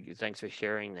story. Thanks for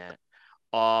sharing that.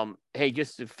 Hey,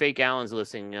 just fake Allen's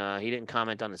listening. He didn't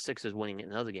comment on the Sixers winning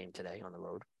another game today on the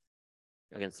road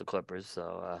against the Clippers.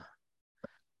 So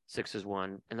Sixers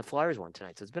won and the Flyers won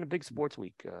tonight. So it's been a big sports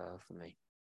week for me.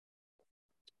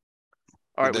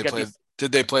 All right,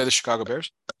 did they play the Chicago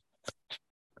Bears?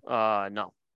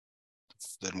 No.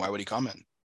 Then why would he comment?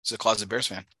 He's a closet Bears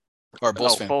fan or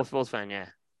Bulls fan. Bulls fan, yeah.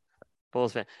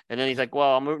 Bulls fan. And then he's like,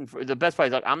 well, I'm rooting for the best part.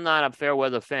 He's like, I'm not a fair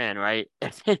weather fan, right?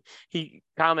 He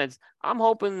comments, I'm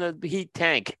hoping the Heat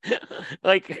tank.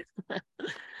 Like,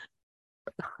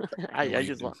 I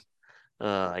just love.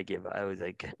 I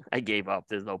gave up.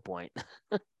 There's no point.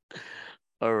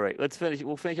 All right, let's finish.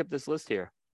 We'll finish up this list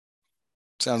here.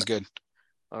 Sounds good.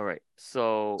 All right.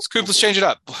 So, Scoop, let's change it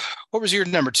up. What was your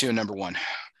number 2 and number 1?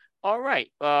 All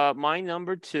right. My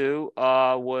number 2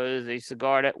 was a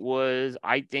cigar that was,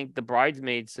 I think, the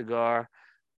bridesmaid cigar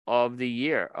of the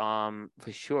year.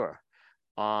 For sure.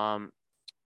 And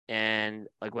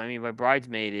like what I mean by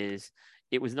bridesmaid is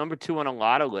it was number 2 on a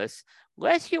lot of lists.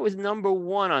 Last year it was number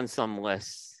 1 on some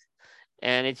lists,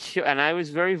 and and I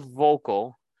was very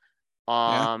vocal.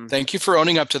 Thank you for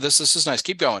owning up to this. This is nice.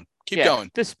 Keep going. Keep going.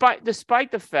 Despite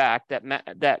the fact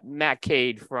that Matt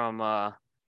Cade from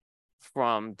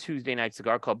Tuesday Night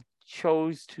Cigar Club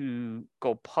chose to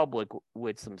go public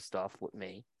with some stuff with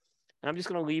me. And I'm just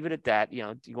going to leave it at that.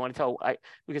 You want to tell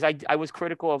because I was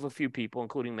critical of a few people,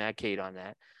 including Matt Cade, on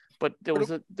that. But there was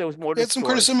more. You had some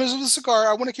criticism of the cigar.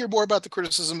 I want to hear more about the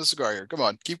criticism of the cigar here. Come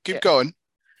on, keep going.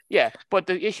 Yeah, but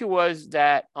the issue was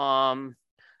that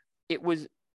it was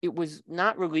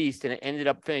not released, and it ended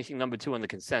up finishing number 2 on the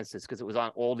consensus because it was on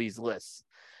all these lists,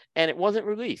 and it wasn't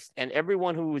released. And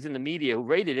everyone who was in the media who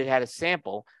rated it had a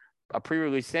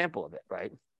pre-release sample of it,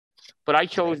 right? But I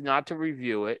chose not to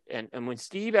review it. And when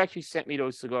Steve actually sent me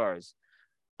those cigars,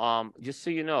 just so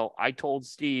you know, I told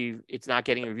Steve it's not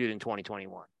getting reviewed in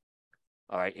 2021.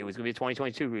 All right, it was going to be a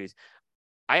 2022 release.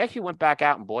 I actually went back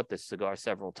out and bought this cigar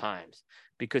several times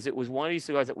because it was one of these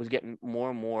cigars that was getting more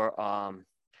and more.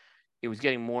 It was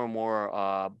getting more and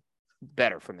more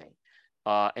better for me,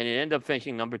 and it ended up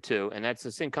finishing number 2, and that's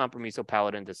the Sin Compromiso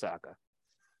Paladin de Saka.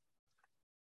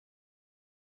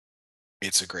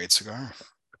 It's a great cigar.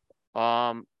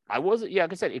 Like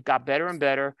I said, it got better and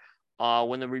better.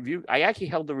 When the review, I actually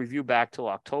held the review back till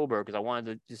October because I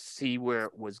wanted to just see where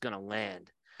it was going to land.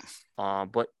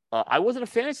 But I wasn't a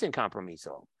fan of Sin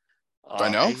Compromiso. I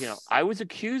know. I was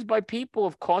accused by people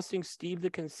of costing Steve the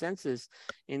consensus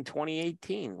in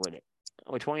 2018 with it,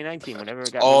 or 2019, whenever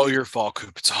it got. All your fault,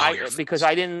 Coop. It's all your fault. Because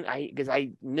I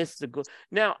missed the good.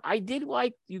 Now I did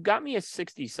you got me a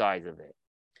 60 size of it.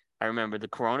 I remember the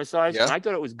Corona size, and I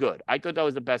thought it was good. I thought that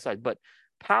was the best size. But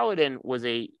Paladin was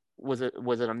was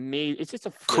an amazing. It's just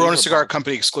a Corona flavor Cigar bomb.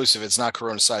 Company exclusive. It's not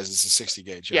Corona size. It's a 60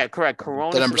 gauge. Yeah, Yeah. correct. The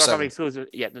Corona number Cigar Company 7. exclusive.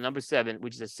 Yeah, the number 7,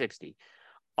 which is a 60.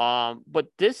 But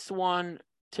this one,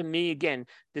 to me, again,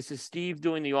 this is Steve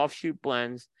doing the offshoot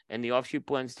blends, and the offshoot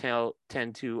blends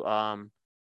tend to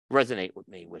resonate with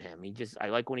me with him. I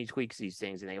like when he tweaks these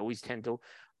things, and they always tend to.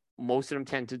 Most of them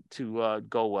tend to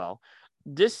go well.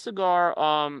 This cigar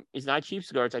is not a cheap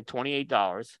cigar. It's like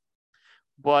 $28,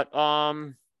 but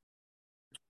I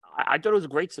thought it was a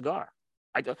great cigar.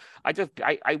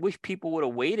 I wish people would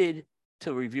have waited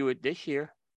to review it this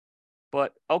year,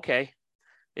 but okay,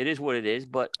 it is what it is.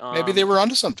 But Maybe they were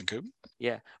onto something, Coop.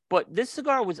 yeah, but this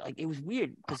cigar was like, it was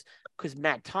weird because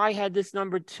Matt Ty had this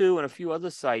number 2 and a few other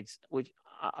sites. Which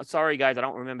sorry guys, I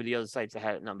don't remember the other sites that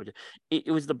had it number 2.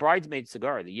 It was the bridesmaid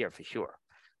cigar of the year for sure.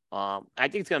 I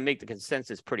think it's gonna make the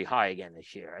consensus pretty high again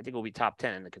this year. I think it'll be top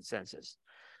 10 in the consensus.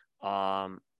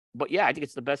 But yeah, I think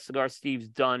it's the best cigar Steve's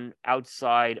done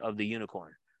outside of the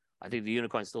Unicorn. I think the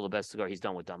Unicorn is still the best cigar he's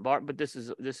done with Dunbar, but this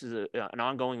is an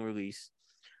ongoing release.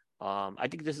 I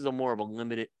think this is a more of a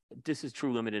limited. This is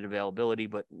true limited availability,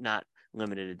 but not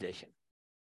limited edition.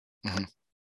 Mm-hmm.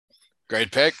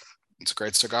 Great pick. It's a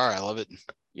great cigar. I love it.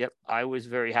 Yep, I was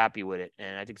very happy with it,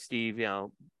 and I think Steve,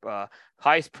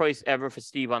 highest price ever for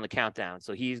Steve on the countdown,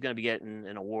 so he's going to be getting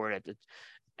an award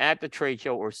at the trade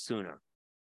show or sooner.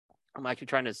 I'm actually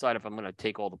trying to decide if I'm going to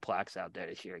take all the plaques out there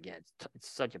this year again. It's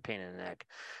such a pain in the neck.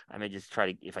 I may just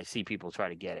try to, if I see people, try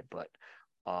to get it, but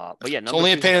yeah, it's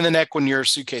only a pain in the neck when your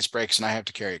suitcase breaks and I have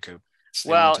to carry it, Coop.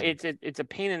 Well, it's a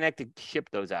pain in the neck to ship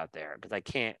those out there because I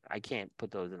can't put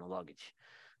those in the luggage.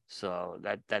 So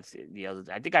that's the other.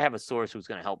 I think I have a source who's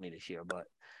going to help me this year, but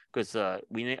because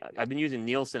I've been using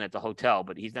Nielsen at the hotel,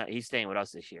 but he's staying with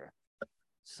us this year.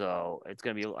 So it's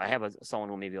going to be. I have someone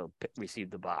who maybe will receive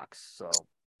the box. So,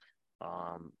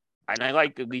 and I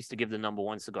like at least to give the number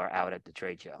 1 cigar out at the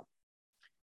trade show.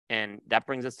 And that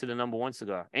brings us to the number 1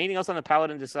 cigar. Anything else on the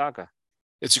Paladin de Saka?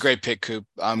 It's a great pick, Coop.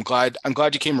 I'm glad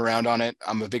you came around on it.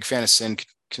 I'm a big fan of Sin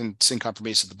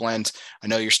Compromise of the blend. I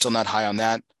know you're still not high on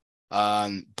that,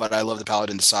 but I love the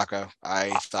Paladin de Saka. I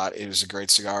thought it was a great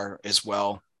cigar as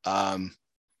well.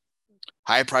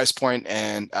 High price point,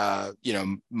 and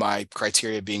my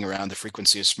criteria being around the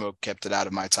frequency of smoke kept it out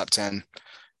of my top 10.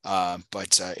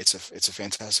 But it's a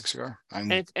fantastic cigar. I'm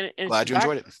glad you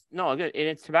enjoyed it. No, good. And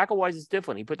it's tobacco wise, it's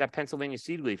different. He put that Pennsylvania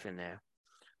seed leaf in there,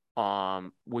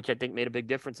 which I think made a big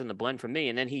difference in the blend for me.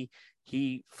 And then he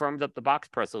firmed up the box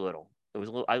press a little. It was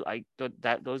a little. I thought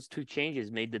that those 2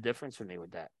 changes made the difference for me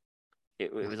with that.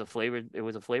 It was a flavor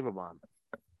bomb.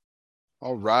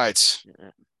 All right.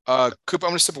 Coop, I'm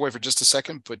going to step away for just a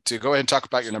second, but to go ahead and talk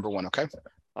about your number 1, okay?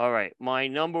 All right. My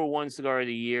number 1 cigar of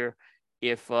the year.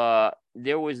 If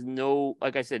there was no,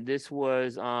 like I said, this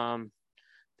was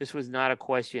not a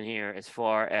question here as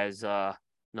far as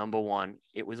number 1.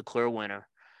 It was a clear winner.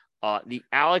 The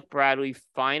Alec Bradley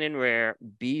Fine and Rare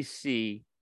BC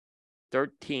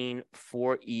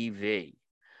 13-4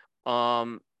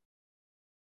 EV.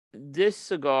 This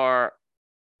cigar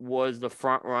was the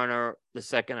front runner the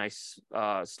second I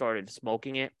started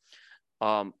smoking it.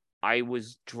 I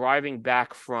was driving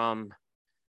back from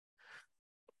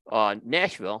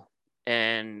Nashville,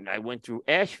 and I went through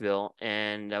Asheville,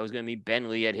 and I was going to meet Ben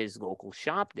Lee at his local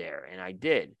shop there, and I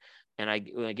did. And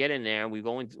when I get in there, we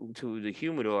go into the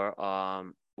humidor,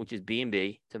 which is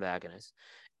B&B Tobacconist,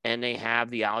 and they have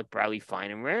the Alec Bradley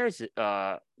Fine and Rares,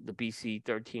 the BC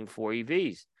 13-4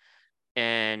 EVs,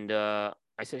 and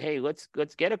I said, hey, let's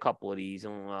get a couple of these,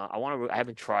 and I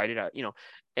haven't tried it,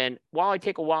 And while I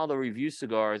take a while to review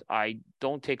cigars, I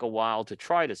don't take a while to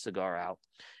try the cigar out.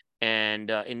 And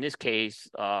in this case,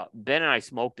 Ben and I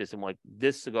smoked this, and like,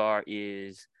 this cigar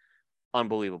is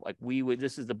unbelievable. Like,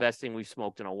 this is the best thing we've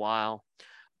smoked in a while.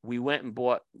 We went and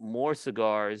bought more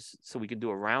cigars so we could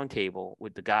do a round table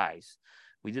with the guys.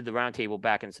 We did the round table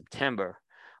back in September.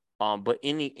 But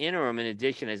in the interim, in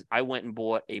addition, is I went and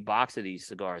bought a box of these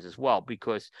cigars as well,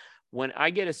 because when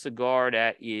I get a cigar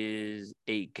that is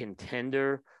a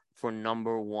contender for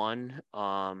number 1,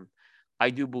 I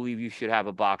do believe you should have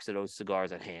a box of those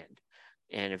cigars at hand.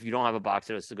 And if you don't have a box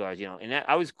of those cigars, and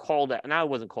I was called out, and I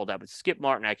wasn't called out, but Skip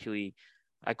Martin, actually,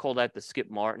 I called that the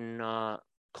Skip Martin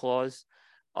clause.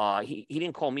 He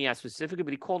didn't call me out specifically,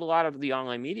 but he called a lot of the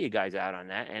online media guys out on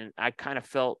that. And I kind of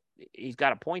felt he's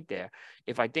got a point there.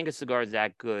 If I think a cigar is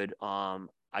that good, I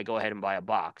go ahead and buy a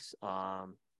box. I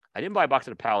didn't buy a box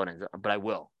of the Paladins, but I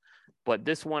will. But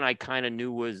this one I kind of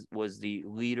knew was the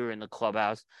leader in the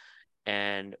clubhouse.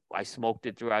 And I smoked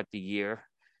it throughout the year,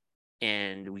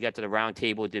 and we got to the round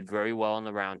table. It did very well on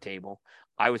the round table.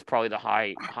 I was probably the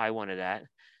high one of that,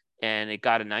 and it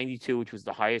got a 92, which was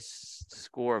the highest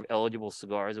score of eligible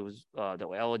cigars it was that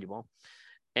were eligible.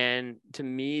 And to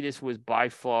me, this was by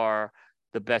far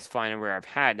the best fine and rare I've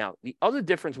had. Now, the other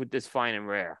difference with this fine and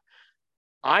rare,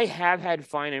 I have had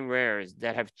fine and rares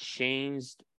that have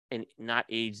changed and not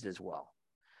aged as well.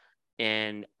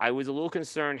 And I was a little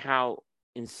concerned how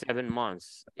in 7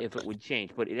 months if it would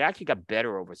change, but it actually got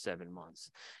better over 7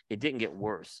 months. It didn't get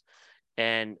worse.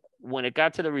 And when it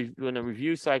got to when the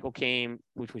review cycle came,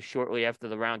 which was shortly after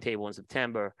the roundtable in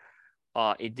September,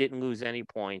 it didn't lose any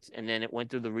points, and then it went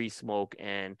through the re-smoke,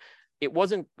 and it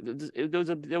wasn't.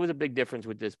 There was a big difference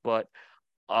with this, but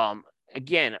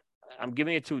again, I'm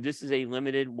giving it to. This is a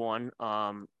limited one.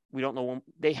 We don't know when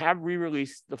they have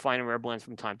re-released the fine and rare blends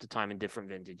from time to time in different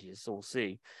vintages, so we'll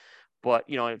see. But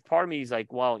part of me is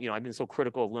like, well, I've been so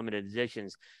critical of limited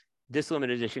editions. This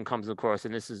limited edition comes across,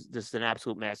 and this is an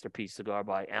absolute masterpiece cigar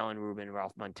by Alan Rubin,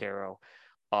 Ralph Montero.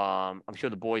 I'm sure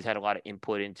the boys had a lot of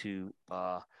input into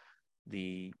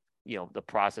the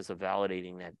process of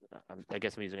validating that. I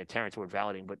guess I'm using a Terrence word,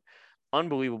 validating, but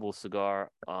unbelievable cigar.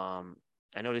 I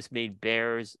know this made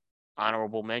Bear's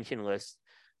honorable mention list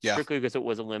strictly because it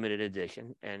was a limited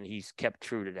edition, and he's kept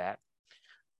true to that.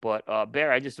 But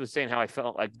Bear, I just was saying how I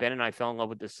felt like Ben and I fell in love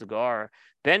with this cigar.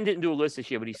 Ben didn't do a list this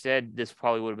year, but he said this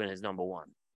probably would have been his number one.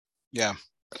 Yeah.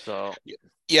 So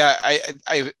yeah,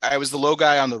 I was the low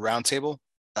guy on the roundtable,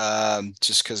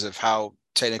 just because of how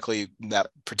technically that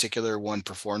particular one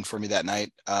performed for me that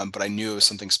night. But I knew it was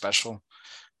something special.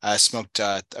 I've smoked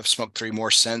 3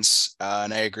 more since,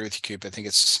 and I agree with you, Coop. I think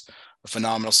it's a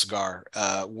phenomenal cigar,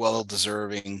 well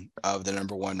deserving of the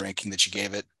number one ranking that you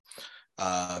gave it.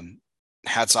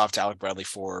 Hats off to Alec Bradley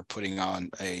for putting on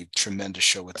a tremendous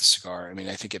show with the cigar. I mean,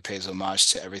 I think it pays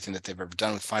homage to everything that they've ever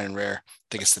done with fine and rare. I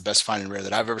think it's the best fine and rare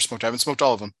that I've ever smoked. I haven't smoked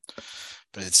all of them,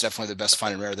 but it's definitely the best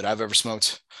fine and rare that I've ever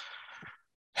smoked.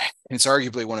 It's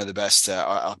arguably one of the best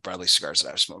Alec Bradley cigars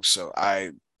that I've smoked. So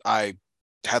I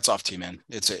hats off to you, man.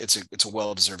 It's a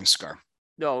well-deserving cigar.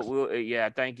 No, yeah,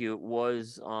 thank you. It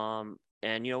was, and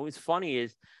what's funny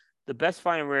is the best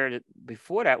fine and rare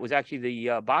before that was actually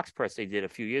the box press they did a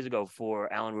few years ago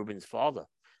for Alan Rubin's father,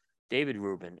 David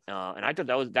Rubin, and I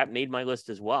thought that made my list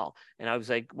as well. And I was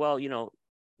like, well,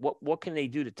 what can they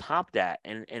do to top that?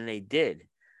 And they did.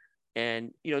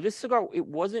 And this cigar, it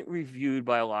wasn't reviewed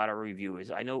by a lot of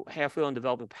reviewers. I know Halfwheel and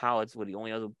Developing Palates were the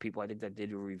only other people I think that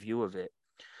did a review of it.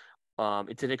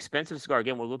 It's an expensive cigar.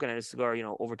 Again, we're looking at a cigar,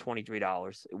 over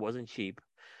 $23. It wasn't cheap.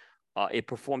 It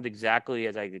performed exactly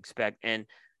as I'd expect. And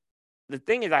the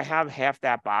thing is, I have half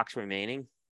that box remaining,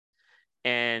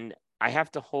 and I have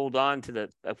to hold on to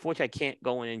unfortunately, I can't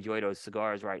go and enjoy those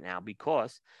cigars right now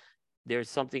because there's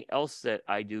something else that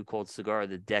I do called Cigar of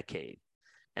the Decade.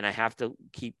 And I have to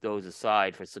keep those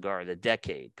aside for Cigar of the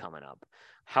Decade coming up.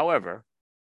 However,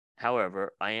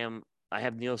 I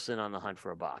have Nielsen on the hunt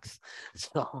for a box.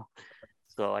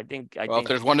 So I think if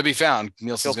there's one to be found,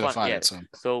 Nielsen's going to find it.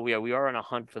 So yeah, we are on a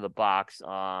hunt for the box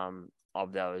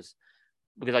of those,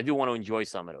 because I do want to enjoy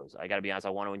some of those. I got to be honest, I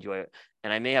want to enjoy it,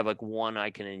 and I may have like one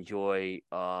I can enjoy,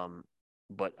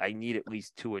 but I need at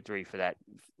least 2 or 3 for that.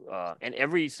 And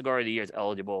every cigar of the year is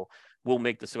eligible. Will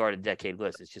make the Cigar of the Decade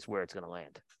list. It's just where it's going to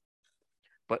land.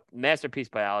 But masterpiece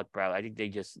by Alec Bradley. I think they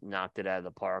just knocked it out of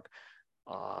the park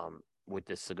with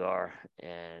this cigar.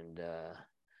 And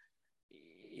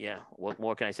yeah, what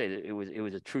more can I say? It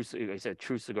was a true, like I said,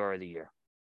 true cigar of the year.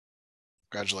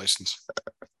 Congratulations.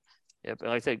 Yep, and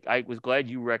like I said, I was glad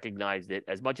you recognized it.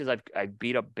 As much as I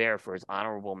beat up Bear for his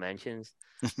honorable mentions,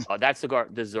 that cigar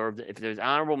deserved it. If there's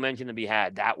honorable mention to be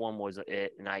had, that one was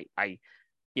it. And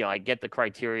I get the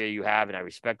criteria you have, and I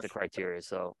respect the criteria.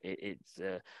 So it's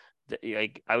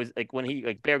like I was like when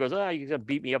Bear goes, oh, you gonna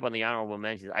beat me up on the honorable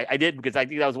mentions. I did, because I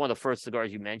think that was one of the first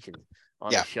cigars you mentioned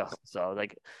on the show. So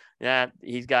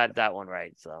he's got that one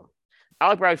right. So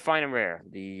Alec Bradley Fine and Rare,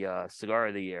 the cigar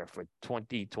of the year for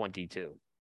 2022.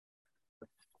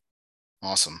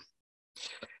 Awesome.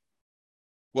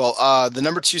 Well, the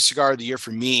number 2 cigar of the year for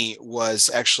me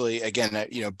was actually, again,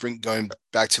 going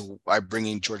back to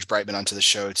bringing George Brightman onto the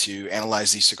show to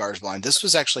analyze these cigars blind. This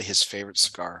was actually his favorite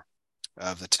cigar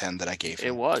of the 10 that I gave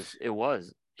him. It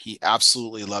was. He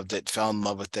absolutely loved it, fell in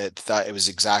love with it, thought it was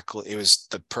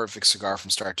the perfect cigar from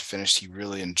start to finish. He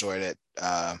really enjoyed it,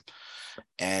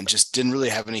 and just didn't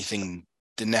have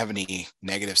any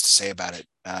negatives to say about it.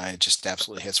 It just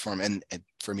absolutely hits for him, and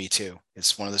for me too.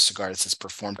 It's one of the cigars that's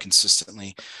performed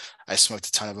consistently. I smoked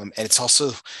a ton of them, and it's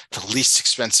also the least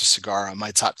expensive cigar on my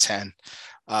top 10,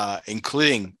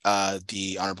 including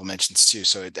the honorable mentions too.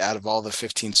 So out of all the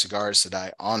 15 cigars that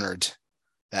I honored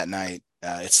that night,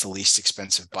 it's the least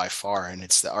expensive by far, and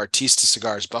it's the Artista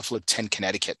Cigars Buffalo 10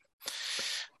 Connecticut.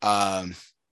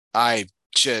 I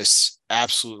just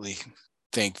absolutely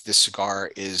think this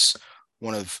cigar is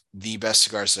one of the best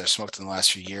cigars that I've smoked in the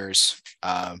last few years.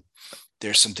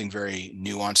 There's something very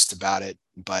nuanced about it,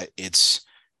 but it's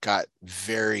got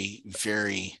very,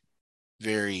 very,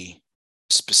 very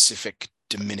specific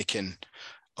Dominican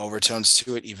overtones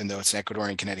to it, even though it's an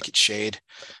Ecuadorian Connecticut shade.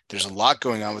 There's a lot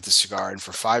going on with the cigar, and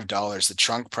for $5, the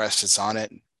trunk press that's on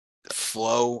it, the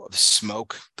flow of the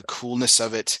smoke, the coolness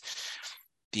of it,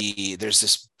 there's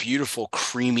this beautiful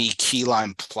creamy key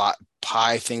lime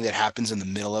pie thing that happens in the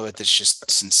middle of it that's just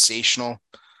sensational.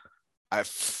 I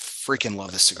freaking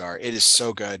love this cigar. It is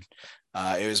so good.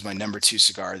 It was my number 2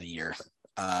 cigar of the year.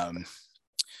 Now,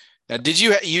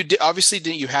 obviously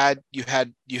didn't you had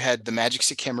the Magic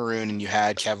Stick Cameroon and you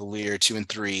had Cavalier 2 and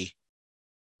 3.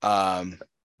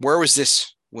 Where was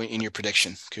this in your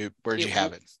prediction? Where did you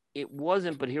have it? It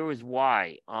wasn't, but here was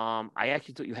why. I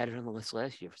actually thought you had it on the list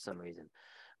last year for some reason.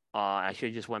 I should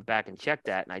have just went back and checked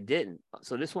that, and I didn't.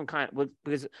 So this one kind of,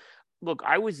 because look,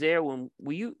 I was there when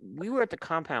we were at the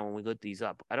compound when we lit these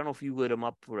up. I don't know if you lit them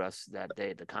up for us that day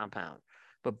at the compound,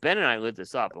 but Ben and I lit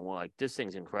this up, and we're like, this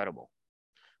thing's incredible.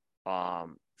 By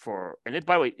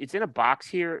the way, it's in a box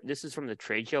here. This is from the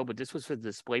trade show, but this was for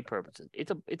display purposes.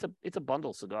 It's a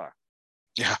bundle cigar.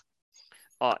 Yeah.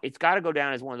 It's got to go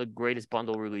down as one of the greatest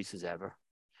bundle releases ever.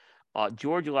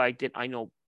 George liked it. I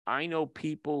know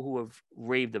people who have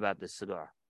raved about this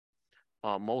cigar.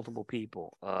 Multiple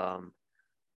people.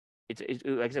 It's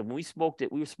like I said, when we smoked it,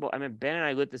 I mean, Ben and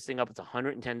I lit this thing up. It's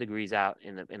 110 degrees out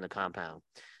in the compound,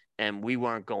 and we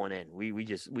weren't going in.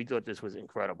 We thought this was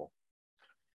incredible.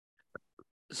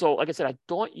 So, like I said, I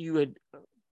thought you had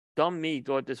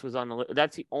thought this was on the list.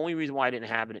 That's the only reason why I didn't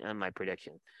have it in my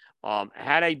prediction.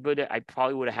 Had I put it, I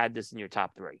probably would have had this in your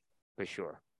top 3 for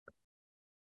sure.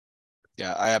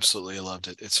 Yeah, I absolutely loved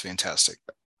it. It's fantastic.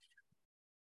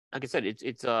 Like I said,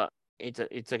 it's like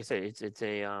I said, it's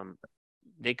a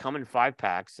they come in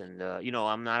 5-packs, and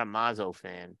I'm not a Mazo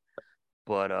fan,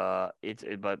 but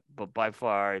but by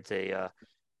far it's a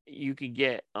you could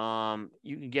get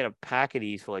a pack of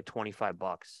these for like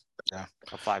 $25. Yeah,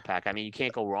 a 5-pack. I mean, you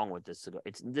can't go wrong with this cigar.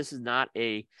 This is not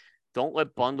a, don't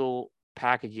let bundle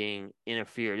packaging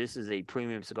interfere. This is a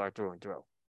premium cigar through and through.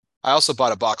 I also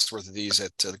bought a box worth of these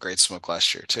at the Great Smoke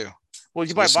last year too. Well,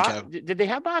 you buy box? Did they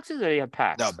have boxes or did they have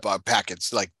packs? No,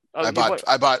 packets. Like I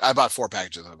bought 4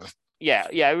 packages of them. Yeah,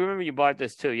 I remember you bought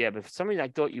this too. Yeah, but for some reason I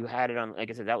thought you had it on. Like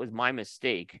I said, that was my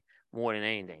mistake more than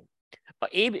anything.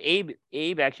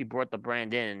 Abe actually brought the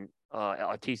brand in,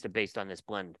 Artista, based on this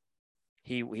blend.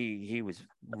 He was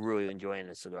really enjoying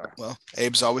this cigar. Well,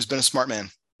 Abe's always been a smart man.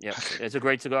 Yeah, it's a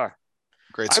great cigar.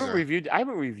 Great cigar. I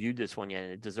haven't reviewed this one yet,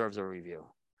 and it deserves a review.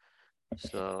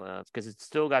 So, because it's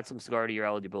still got some cigar to year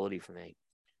eligibility for me.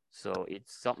 So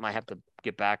it's something I have to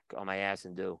get back on my ass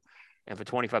and do. And for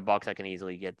 $25, I can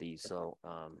easily get these. So,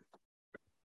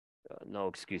 no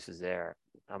excuses there.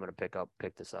 I'm gonna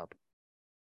pick this up.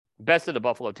 Best of the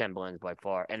Buffalo 10 blends by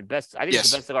far, and best. I think it's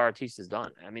the best cigar Artista's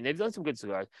done. I mean, they've done some good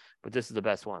cigars, but this is the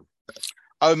best one.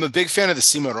 I'm a big fan of the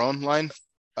Cimarron line.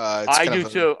 I do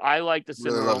too. I like the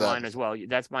Cimarron line as well.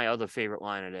 That's my other favorite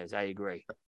line. It is. I agree.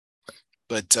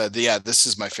 But this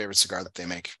is my favorite cigar that they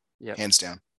make, hands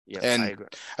down. Yeah, and I agree.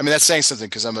 I mean, that's saying something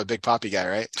because I'm a big Poppy guy,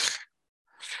 right?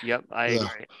 Yep, I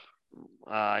agree.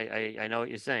 I know what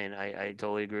you're saying. I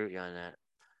totally agree with you on that.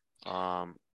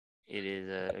 It is,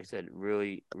 like I said,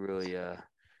 really, really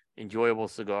enjoyable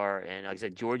cigar, and like I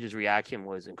said, George's reaction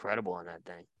was incredible on that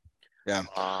thing. Yeah.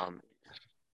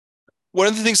 One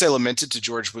of the things I lamented to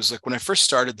George was like when I first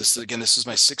started this. Again, this is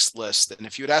my 6th list, and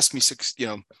if you had asked me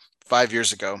 5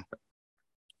 years ago,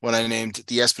 when I named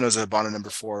the Espinosa Habano number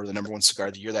 4, the number 1 cigar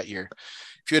of the year that year,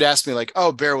 if you had asked me like,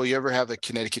 "Oh, Bear, will you ever have a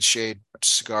Connecticut Shade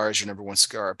cigar as your number 1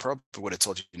 cigar?" I probably would have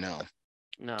told you no.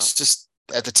 No. It's just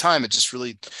at the time, it just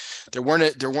really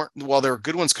while there were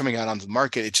good ones coming out on the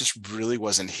market, it just really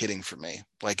wasn't hitting for me.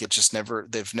 Like it just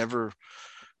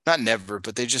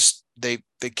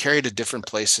they carried a different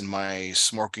place in my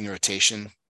smoking rotation.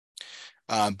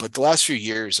 But the last few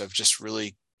years, I've just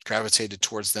really gravitated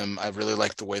towards them. I really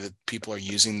like the way that people are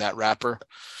using that wrapper.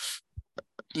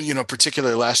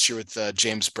 Particularly last year with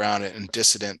James Brown and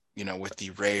Dissident, with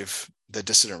the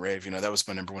Dissident Rave, that was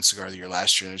my number 1 cigar of the year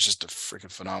last year. And it was just a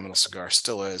freaking phenomenal cigar,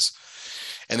 still is.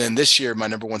 And then this year, my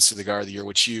number 1 cigar of the year,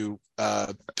 which you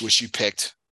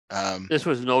picked. This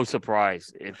was no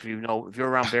surprise. If you're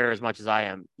around Bear as much as I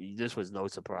am, this was no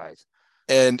surprise.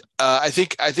 And I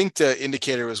think the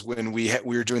indicator was when we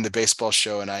were doing the baseball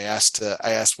show, and I asked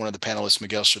one of the panelists,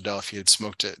 Miguel Chodell, if he had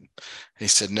smoked it, and he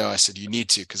said no. I said you need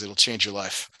to because it'll change your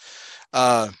life.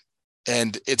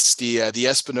 And it's the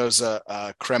Espinosa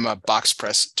Crema Box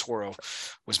Press Toro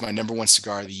was my number one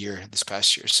cigar of the year this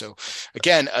past year. So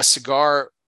again, a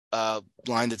cigar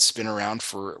line that's been around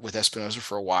with Espinosa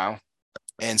for a while,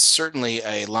 and certainly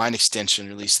a line extension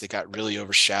release that got really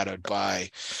overshadowed by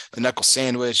the Knuckle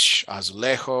Sandwich,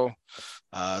 Azulejo,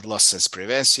 Los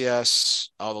Prevencias,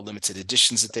 all the limited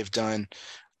editions that they've done.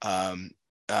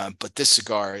 But this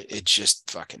cigar, it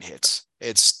just fucking hits.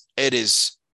 It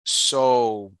is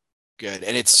so good,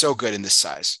 and it's so good in this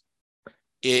size.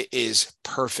 It is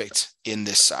perfect in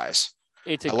this size.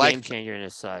 It's a game changer in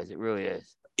this size. It really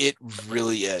is. It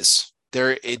really is.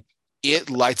 It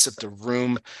lights up the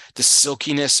room. The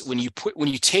silkiness when you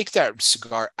take that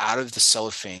cigar out of the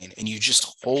cellophane and you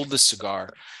just hold the cigar,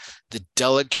 the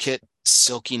delicate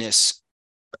silkiness,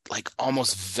 like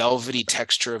almost velvety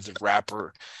texture of the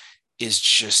wrapper is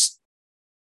just,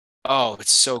 oh,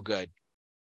 it's so good.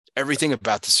 Everything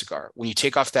about the cigar. When you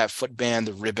take off that footband,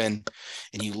 the ribbon,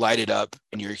 and you light it up,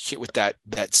 and you're hit with that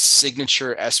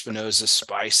signature Espinosa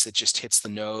spice that just hits the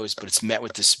nose, but it's met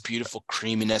with this beautiful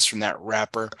creaminess from that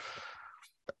wrapper.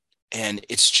 And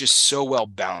it's just so well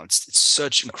balanced. It's so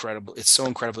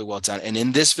incredibly well done. And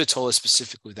in this Vitola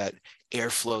specifically, that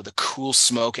airflow, the cool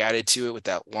smoke added to it with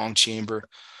that long chamber.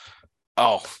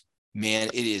 Oh man,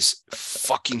 it is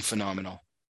fucking phenomenal.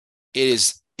 It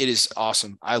is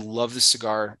awesome. I love the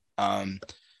cigar. I'm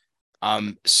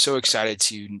so excited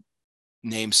to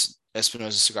name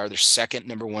Espinosa cigar their second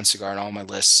number one cigar on all my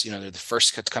lists. You know, they're the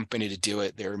first company to do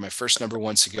it. They were my first number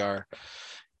one cigar.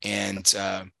 And,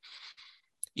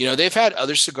 you know, they've had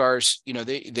other cigars, you know,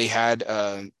 they had,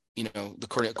 you know, the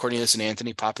Cornelius and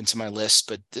Anthony pop into my list,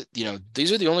 but you know,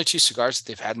 these are the only two cigars that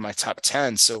they've had in my top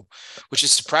 10. So, which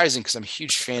is surprising because I'm a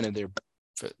huge fan of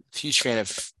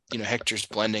you know, Hector's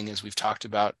blending, as we've talked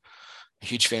about. A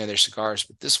huge fan of their cigars,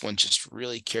 but this one just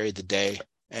really carried the day,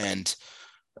 and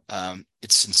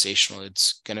it's sensational.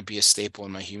 It's going to be a staple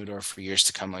in my humidor for years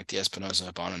to come, like the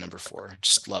Espinosa Habano number 4.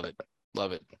 Just love it.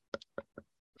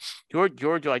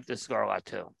 George liked this cigar a lot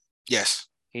too. Yes,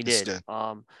 he did.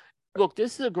 Look,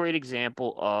 this is a great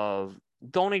example of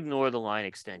don't ignore the line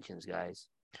extensions, guys.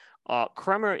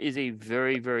 Crema is a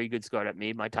very, very good cigar that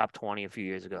made my top 20 a few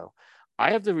years ago. I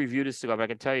have to review this cigar, but I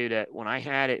can tell you that when I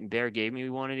had it and Bear gave me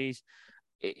one of these,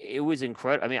 it was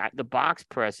incredible. I mean, the box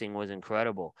pressing was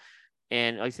incredible.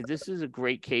 And like I said, this is a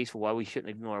great case for why we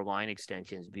shouldn't ignore line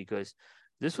extensions, because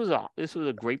this was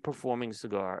a great performing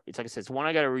cigar. It's like I said, it's one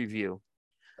I got to review.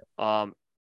 And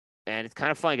it's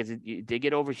kind of funny because it did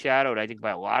get overshadowed, I think,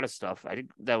 by a lot of stuff. I think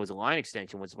that was a line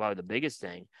extension was probably the biggest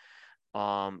thing.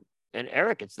 And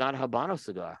Eric, it's not a Habano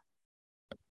cigar.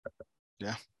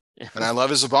 Yeah. And I love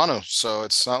his Habano, so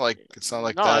it's not like no,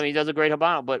 that. I mean, he does a great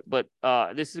Habano, but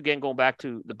this is again going back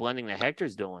to the blending that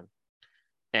Hector's doing,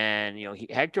 and you know,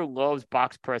 Hector loves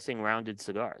box pressing rounded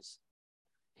cigars.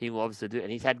 He loves to do, and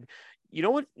he's had, you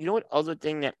know what other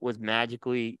thing that was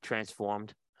magically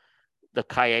transformed, the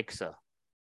Caixa,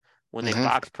 when they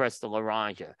box pressed the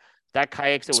Laranja. That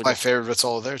Caixa was my favorite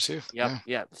Vitola there too.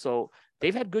 Yep. So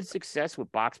they've had good success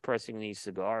with box pressing these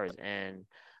cigars, and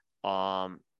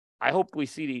I hope we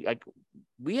see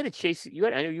we had to chase I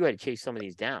know you had to chase some of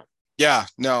these down. Yeah,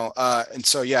 no. And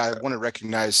so, yeah, I want to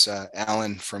recognize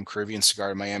Alan from Caribbean Cigar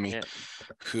in Miami,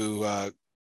 who,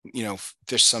 you know,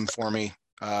 fished some for me.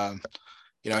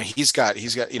 You know, he's got,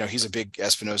 you know, he's a big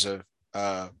Espinosa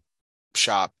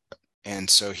shop. And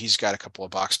so he's got a couple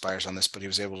of box buyers on this, but he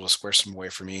was able to square some away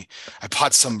for me. I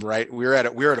bought some, we were at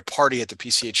a party at the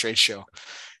PCA trade show,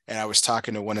 and I was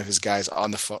talking to one of his guys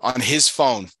on his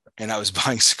phone. And I was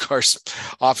buying cigars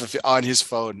on his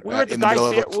phone. We were at the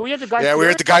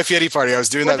Guy Fieri party. I was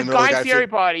doing that in the middle of the Guy Fieri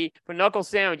party for Knuckle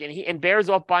Sandwich, and Bear's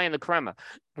off buying the Crema.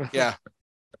 Yeah.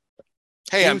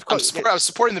 Hey, I was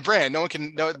supporting the brand. No one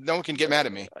can get mad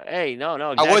at me. Hey, no.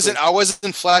 Exactly. I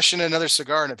wasn't flashing another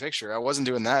cigar in a picture. I wasn't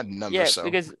doing that number. Yeah, so.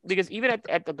 because even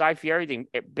at the Guy Fieri thing,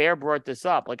 Bear brought this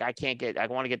up. Like, I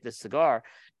want to get this cigar,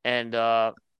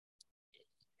 and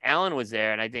Alan was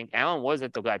there, and I think Alan was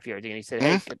at the Guy Fieri thing, and he said,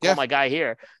 "Hey, call my guy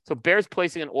here." So Bear's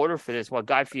placing an order for this while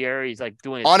Guy Fieri's like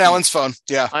doing it on Alan's phone.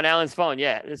 Yeah, on Alan's phone.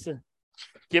 Yeah,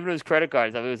 giving him his credit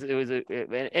cards.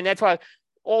 And that's why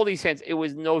all these fans. It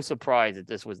was no surprise that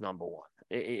this was number one.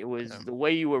 It was the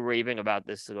way you were raving about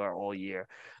this cigar all year.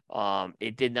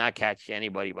 It did not catch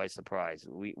anybody by surprise.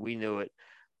 We knew it,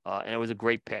 and it was a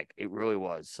great pick. It really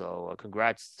was. So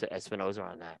congrats to Espinosa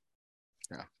on that.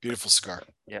 Yeah, beautiful cigar.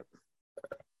 Yep.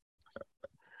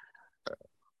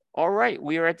 All right,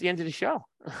 we are at the end of the show.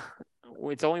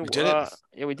 It's only we did it.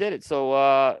 Yeah, we did it.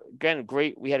 So again,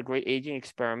 great. We had a great aging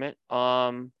experiment.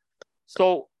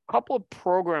 So a couple of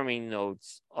programming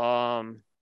notes.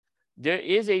 There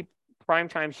is a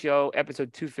primetime show,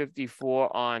 episode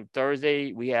 254 on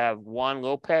Thursday. We have Juan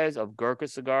Lopez of Gurkha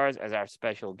Cigars as our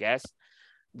special guest.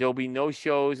 There'll be no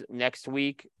shows next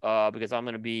week because I'm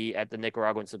going to be at the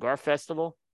Nicaraguan Cigar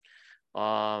Festival.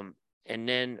 And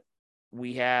then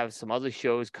we have some other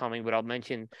shows coming, but I'll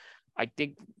mention, I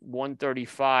think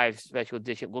 135 special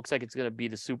edition looks like it's going to be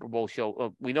the Super Bowl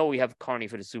show. We know we have Carney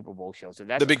for the Super Bowl show, so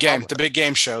that's the big game show. The big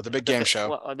game show.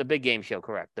 Well, the big game show,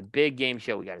 correct? The big game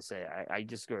show. We got to say, I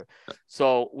just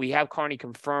so we have Carney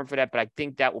confirmed for that, but I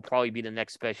think that will probably be the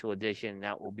next special edition.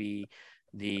 That will be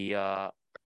the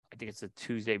I think it's the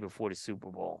Tuesday before the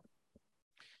Super Bowl.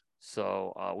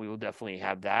 So we will definitely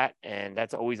have that, and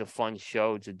that's always a fun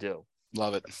show to do.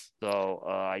 Love it.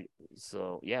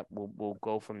 So yeah, we'll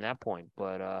go from that point.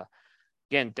 But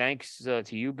again, thanks to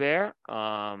you, Bear.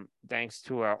 Thanks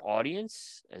to our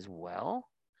audience as well,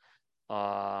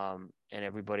 and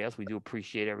everybody else. We do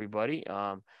appreciate everybody.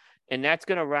 And that's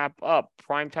gonna wrap up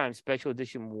Primetime Special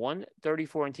Edition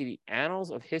 134 into the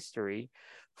Annals of History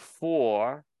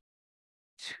for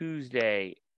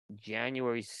Tuesday,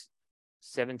 January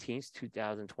 17th,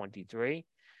 2023.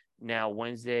 Now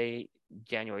Wednesday,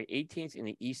 January 18th in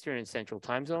the Eastern and Central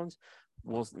time zones.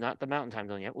 Well, not the Mountain time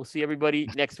zone yet. We'll see everybody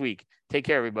next week. Take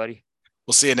care, everybody.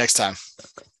 We'll see you next time.